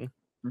thing.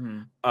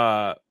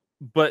 Mm-hmm.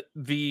 But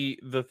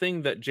the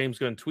thing that James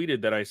Gunn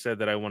tweeted that I said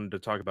that I wanted to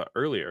talk about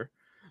earlier,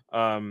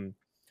 when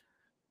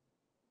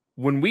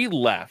we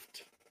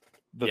left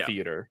the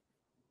theater,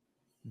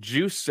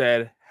 Juice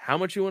said, "How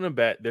much you want to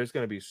bet there's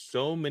going to be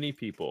so many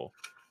people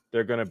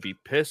they're going to be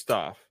pissed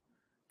off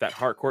that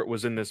Harcourt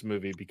was in this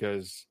movie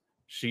because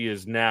she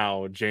is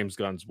now James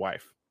Gunn's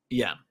wife."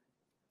 Yeah.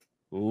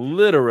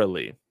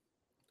 Literally,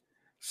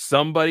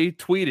 somebody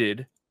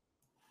tweeted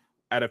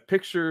at a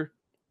picture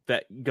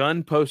that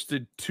Gunn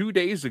posted 2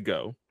 days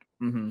ago.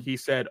 Mm-hmm. He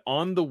said,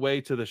 on the way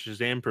to the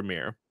Shazam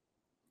premiere,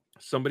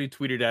 somebody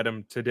tweeted at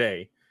him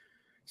today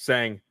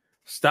saying,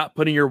 "Stop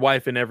putting your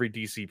wife in every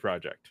DC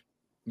project."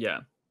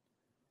 Yeah.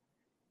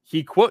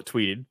 He quote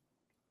tweeted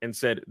and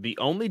said, "The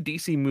only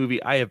DC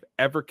movie I have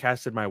ever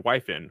casted my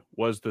wife in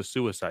was The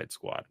Suicide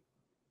Squad.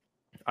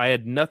 I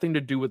had nothing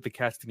to do with the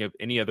casting of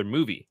any other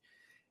movie.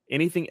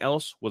 Anything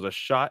else was a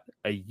shot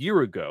a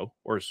year ago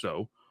or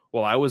so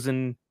while I was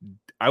in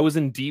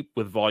deep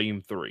with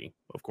Volume 3,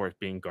 of course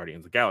being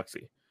Guardians of the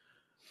Galaxy.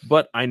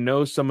 But I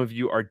know some of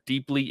you are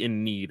deeply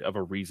in need of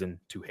a reason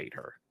to hate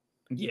her."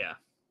 Yeah.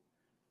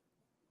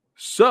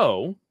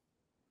 So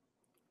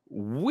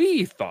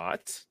we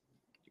thought,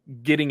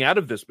 getting out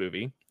of this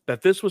movie,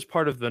 that this was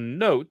part of the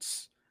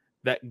notes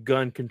that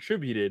Gunn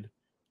contributed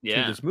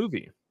to this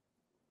movie.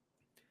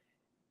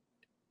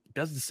 It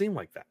doesn't seem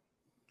like that.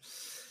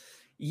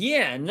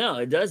 Yeah, no,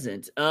 it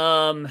doesn't.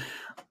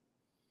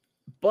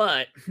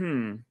 But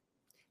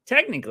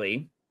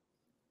technically,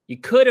 you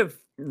could have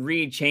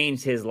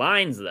changed his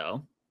lines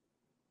though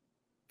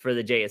for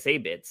the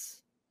JSA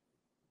bits.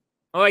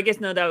 Oh, I guess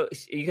no,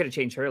 you could have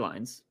changed her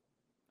lines.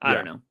 I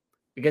don't know,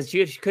 because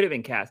she could have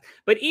been cast.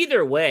 But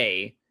either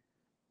way,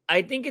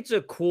 I think it's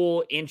a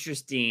cool,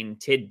 interesting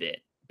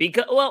tidbit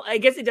because, well, I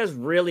guess it does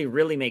really,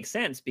 really make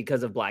sense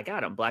because of Black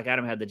Adam. Black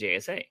Adam had the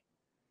JSA.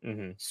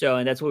 Mm-hmm. So,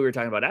 and that's what we were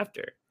talking about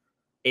after,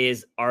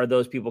 are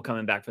those people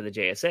coming back for the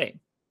JSA?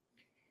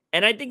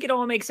 And I think it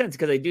all makes sense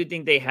because I do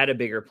think they had a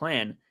bigger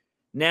plan.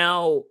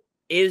 Now,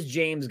 is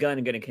James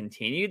Gunn going to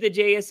continue the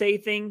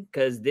JSA thing?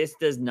 Because this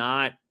does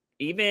not,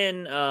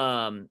 even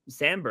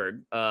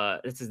Sandberg,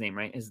 that's his name,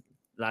 right? His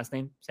last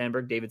name,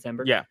 Sandberg, David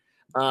Sandberg. Yeah.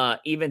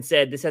 Even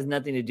said this has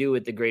nothing to do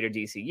with the greater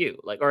DCU,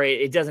 or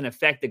it doesn't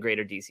affect the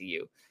greater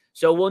DCU.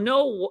 So we'll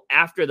know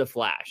after The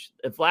Flash.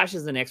 The Flash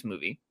is the next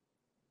movie,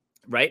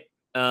 right?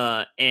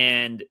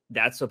 And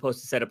that's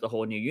supposed to set up the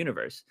whole new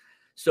universe.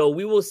 So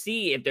we will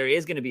see if there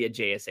is going to be a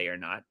JSA or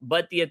not.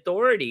 But the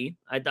Authority,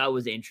 I thought,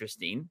 was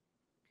interesting.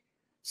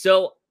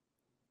 So,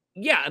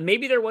 yeah,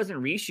 maybe there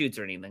wasn't reshoots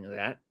or anything like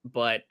that,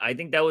 but I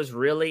think that was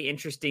really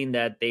interesting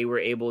that they were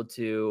able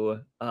to.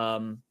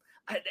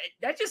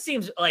 That just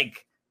seems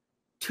like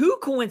too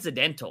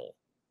coincidental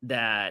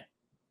that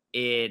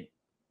it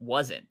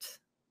wasn't.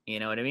 You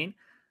know what I mean?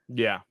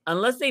 Yeah.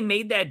 Unless they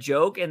made that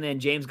joke and then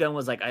James Gunn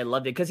was like, "I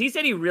loved it," because he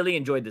said he really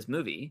enjoyed this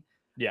movie.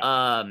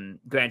 Yeah.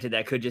 Granted,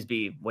 that could just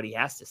be what he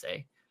has to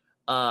say.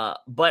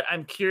 But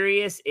I'm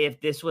curious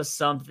if this was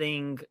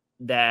something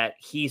that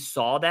he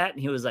saw that and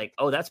he was like,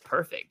 "Oh, that's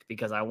perfect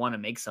because I want to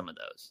make some of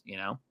those," you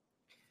know?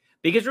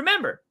 Because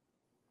remember,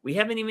 we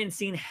haven't even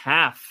seen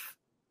half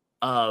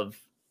of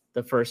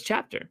the first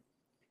chapter.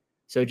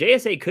 So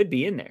JSA could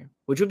be in there,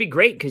 which would be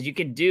great because you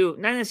could do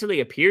not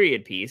necessarily a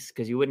period piece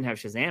because you wouldn't have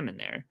Shazam in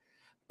there.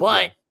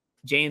 But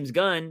James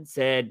Gunn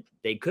said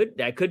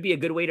that could be a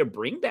good way to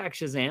bring back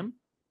Shazam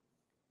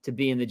to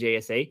be in the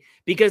JSA.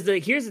 Because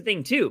here's the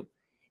thing too,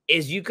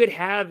 is you could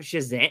have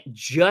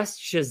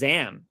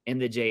Shazam in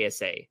the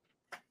JSA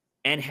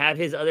and have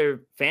his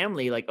other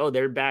family like, oh,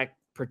 they're back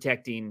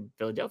protecting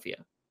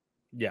Philadelphia.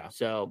 Yeah.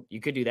 So you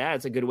could do that.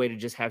 It's a good way to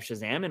just have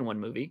Shazam in one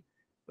movie,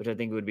 which I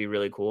think would be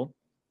really cool.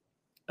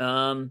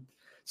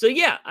 So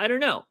yeah, I don't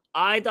know.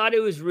 I thought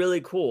it was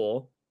really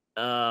cool.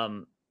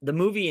 The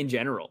movie in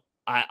general,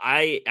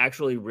 I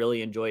actually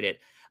really enjoyed it.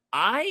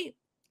 I'd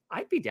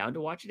be down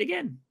to watch it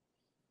again.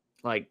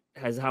 Like,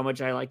 as how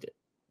much I liked it.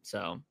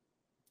 So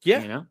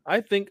yeah, you know,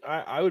 I think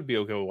I would be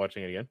okay with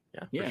watching it again.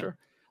 Yeah, for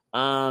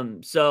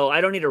sure. So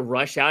I don't need to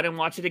rush out and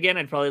watch it again.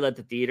 I'd probably let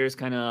the theaters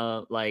kind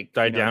of like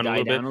die down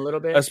a little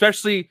bit.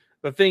 Especially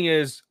the thing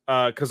is,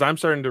 because I'm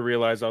starting to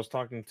realize, I was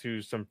talking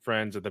to some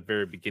friends at the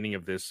very beginning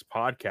of this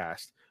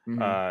podcast.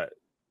 Mm-hmm.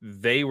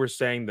 They were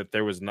saying that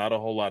there was not a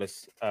whole lot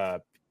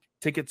of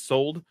tickets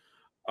sold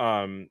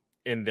in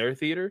their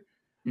theater.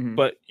 Mm-hmm.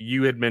 But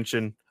you had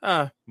mentioned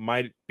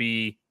might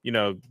be,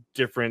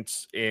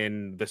 difference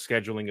in the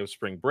scheduling of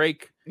spring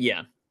break.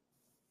 Yeah.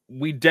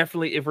 We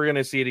definitely, if we're going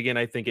to see it again,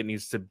 I think it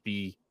needs to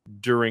be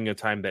during a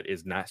time that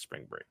is not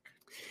spring break.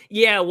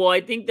 Yeah, well, I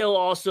think there'll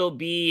also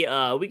be,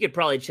 we could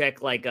probably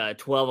check like a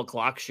 12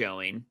 o'clock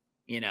showing,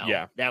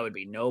 Yeah. That would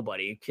be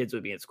nobody. Kids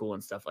would be at school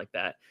and stuff like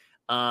that.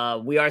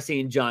 We are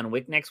seeing John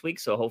Wick next week,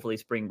 so hopefully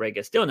spring break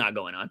is still not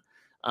going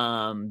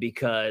on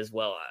because,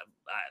 well,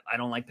 I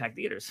don't like packed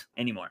theaters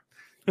anymore.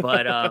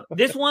 But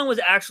this one was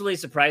actually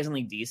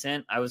surprisingly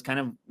decent. There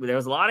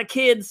was a lot of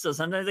kids, so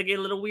sometimes I get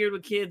a little weird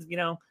with kids,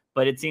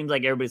 but it seems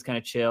like everybody's kind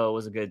of chill. It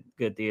was a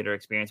good theater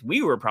experience.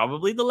 We were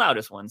probably the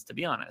loudest ones, to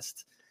be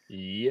honest.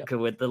 Yeah.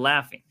 With the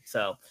laughing.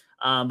 So,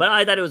 but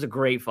I thought it was a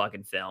great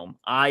fucking film.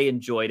 I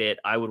enjoyed it.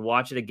 I would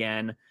watch it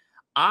again.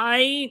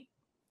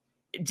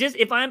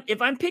 If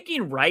I'm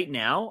picking right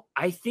now,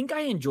 I think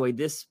I enjoyed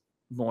this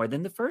more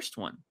than the first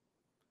one.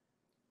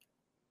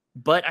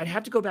 But I'd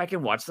have to go back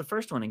and watch the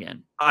first one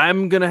again.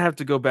 I'm gonna have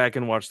to go back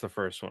and watch the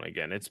first one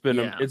again. It's been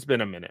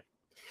a minute.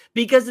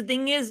 Because the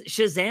thing is,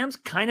 Shazam's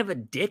kind of a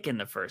dick in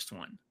the first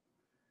one.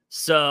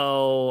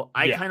 So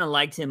I kind of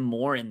liked him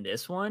more in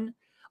this one.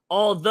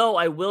 Although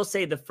I will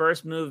say the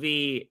first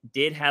movie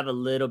did have a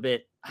little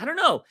bit, I don't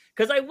know.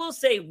 Because I will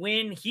say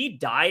when he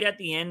died at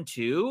the end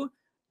too,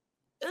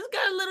 it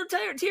got a little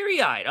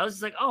teary-eyed. I was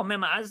just like, oh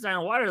man, my eyes are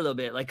starting to water a little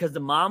bit. Like, because the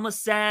mom was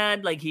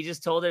sad. Like, he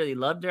just told her he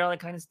loved her, all that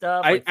kind of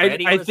stuff. Like,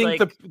 I think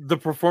the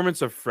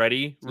performance of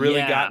Freddy really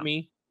got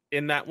me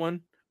in that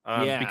one.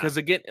 Because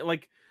again,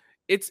 like,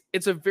 it's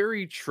a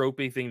very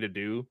tropey thing to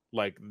do.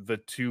 Like, the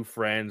two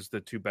friends,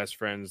 the two best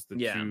friends, the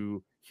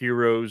two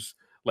heroes,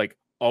 like,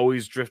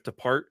 always drift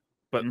apart.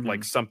 But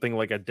like something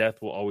like a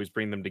death will always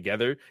bring them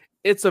together.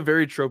 It's a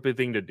very tropey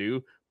thing to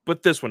do.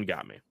 But this one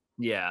got me.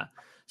 Yeah.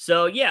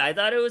 So yeah, I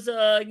thought it was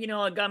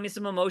it got me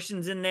some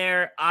emotions in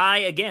there.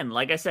 Again,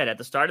 like I said at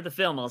the start of the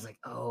film, I was like,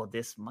 oh,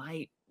 this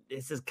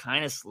is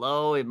kind of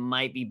slow. It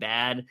might be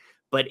bad,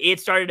 but it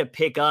started to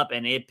pick up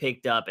and it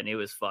picked up and it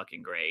was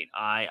fucking great.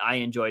 I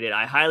enjoyed it.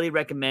 I highly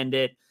recommend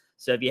it.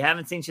 So if you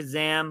haven't seen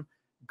Shazam,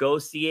 go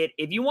see it.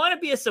 If you want to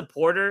be a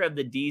supporter of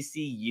the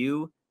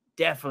DCU,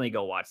 definitely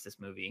go watch this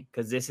movie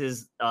because this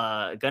is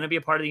going to be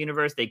a part of the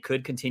universe. They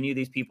could continue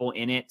these people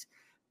in it,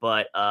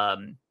 but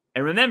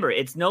and remember,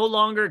 it's no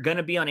longer going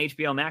to be on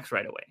HBO Max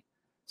right away.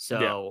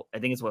 So I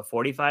think it's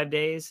 45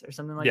 days or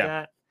something like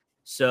that.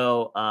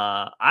 So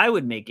I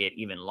would make it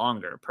even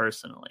longer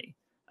personally.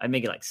 I'd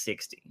make it like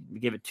 60,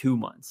 give it 2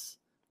 months.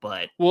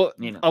 But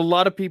a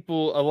lot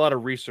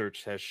of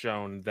research has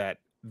shown that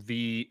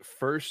the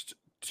first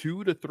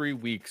 2 to 3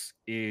 weeks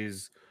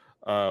is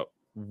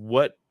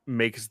what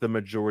makes the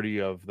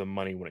majority of the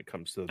money when it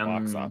comes to the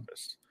box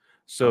office.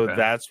 So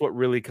that's what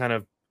really kind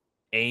of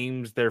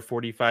aims their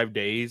 45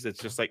 days. It's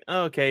just like,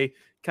 oh, okay,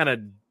 kind of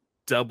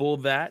double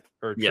that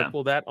or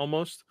triple that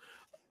almost,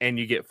 and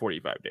you get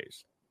 45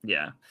 days.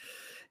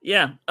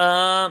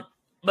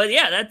 But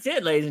yeah, that's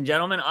it, ladies and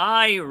gentlemen.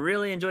 I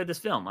really enjoyed this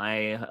film.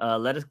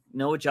 Let us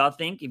know what y'all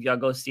think. If y'all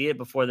go see it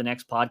before the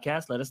next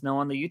podcast, let us know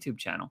on the YouTube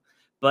channel.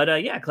 But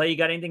Clay, you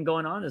got anything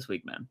going on this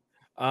week, man?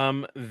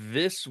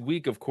 This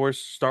week, of course,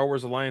 Star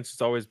Wars Alliance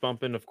is always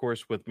bumping, of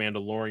course, with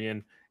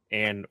Mandalorian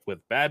and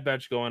with Bad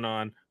Batch going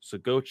on. So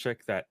go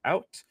check that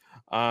out.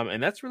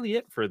 And that's really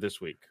it for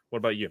this week. What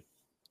about you?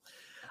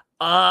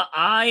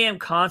 I am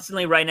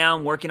constantly right now,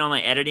 I'm working on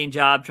my editing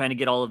job, trying to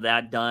get all of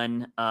that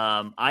done.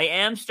 I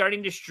am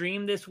starting to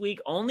stream this week,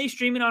 only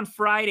streaming on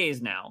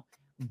Fridays now,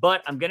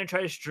 but I'm going to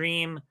try to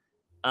stream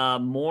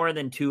more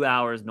than 2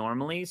 hours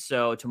normally.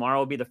 So tomorrow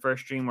will be the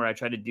first stream where I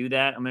try to do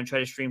that. I'm going to try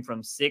to stream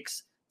from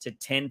 6 to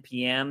 10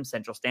 p.m.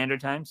 Central Standard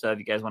Time. So if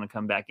you guys want to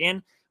come back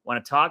in,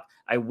 want to talk,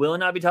 I will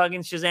not be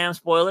talking Shazam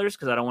spoilers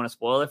because I don't want to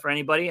spoil it for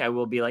anybody. I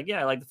will be like,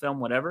 I like the film,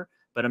 whatever,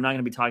 but I'm not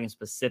going to be talking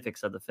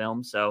specifics of the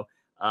film. So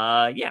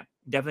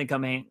definitely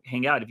come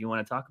hang out if you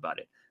want to talk about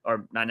it,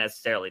 or not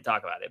necessarily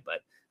talk about it,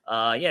 but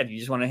if you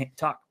just want to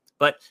talk.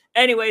 But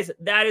anyways,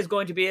 that is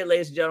going to be it,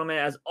 ladies and gentlemen.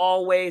 As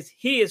always,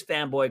 he is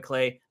Fanboy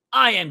Clay.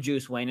 I am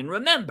Juice Wayne. And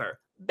remember,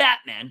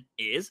 Batman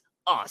is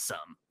awesome.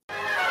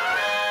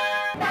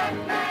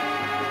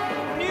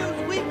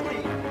 News Weekly.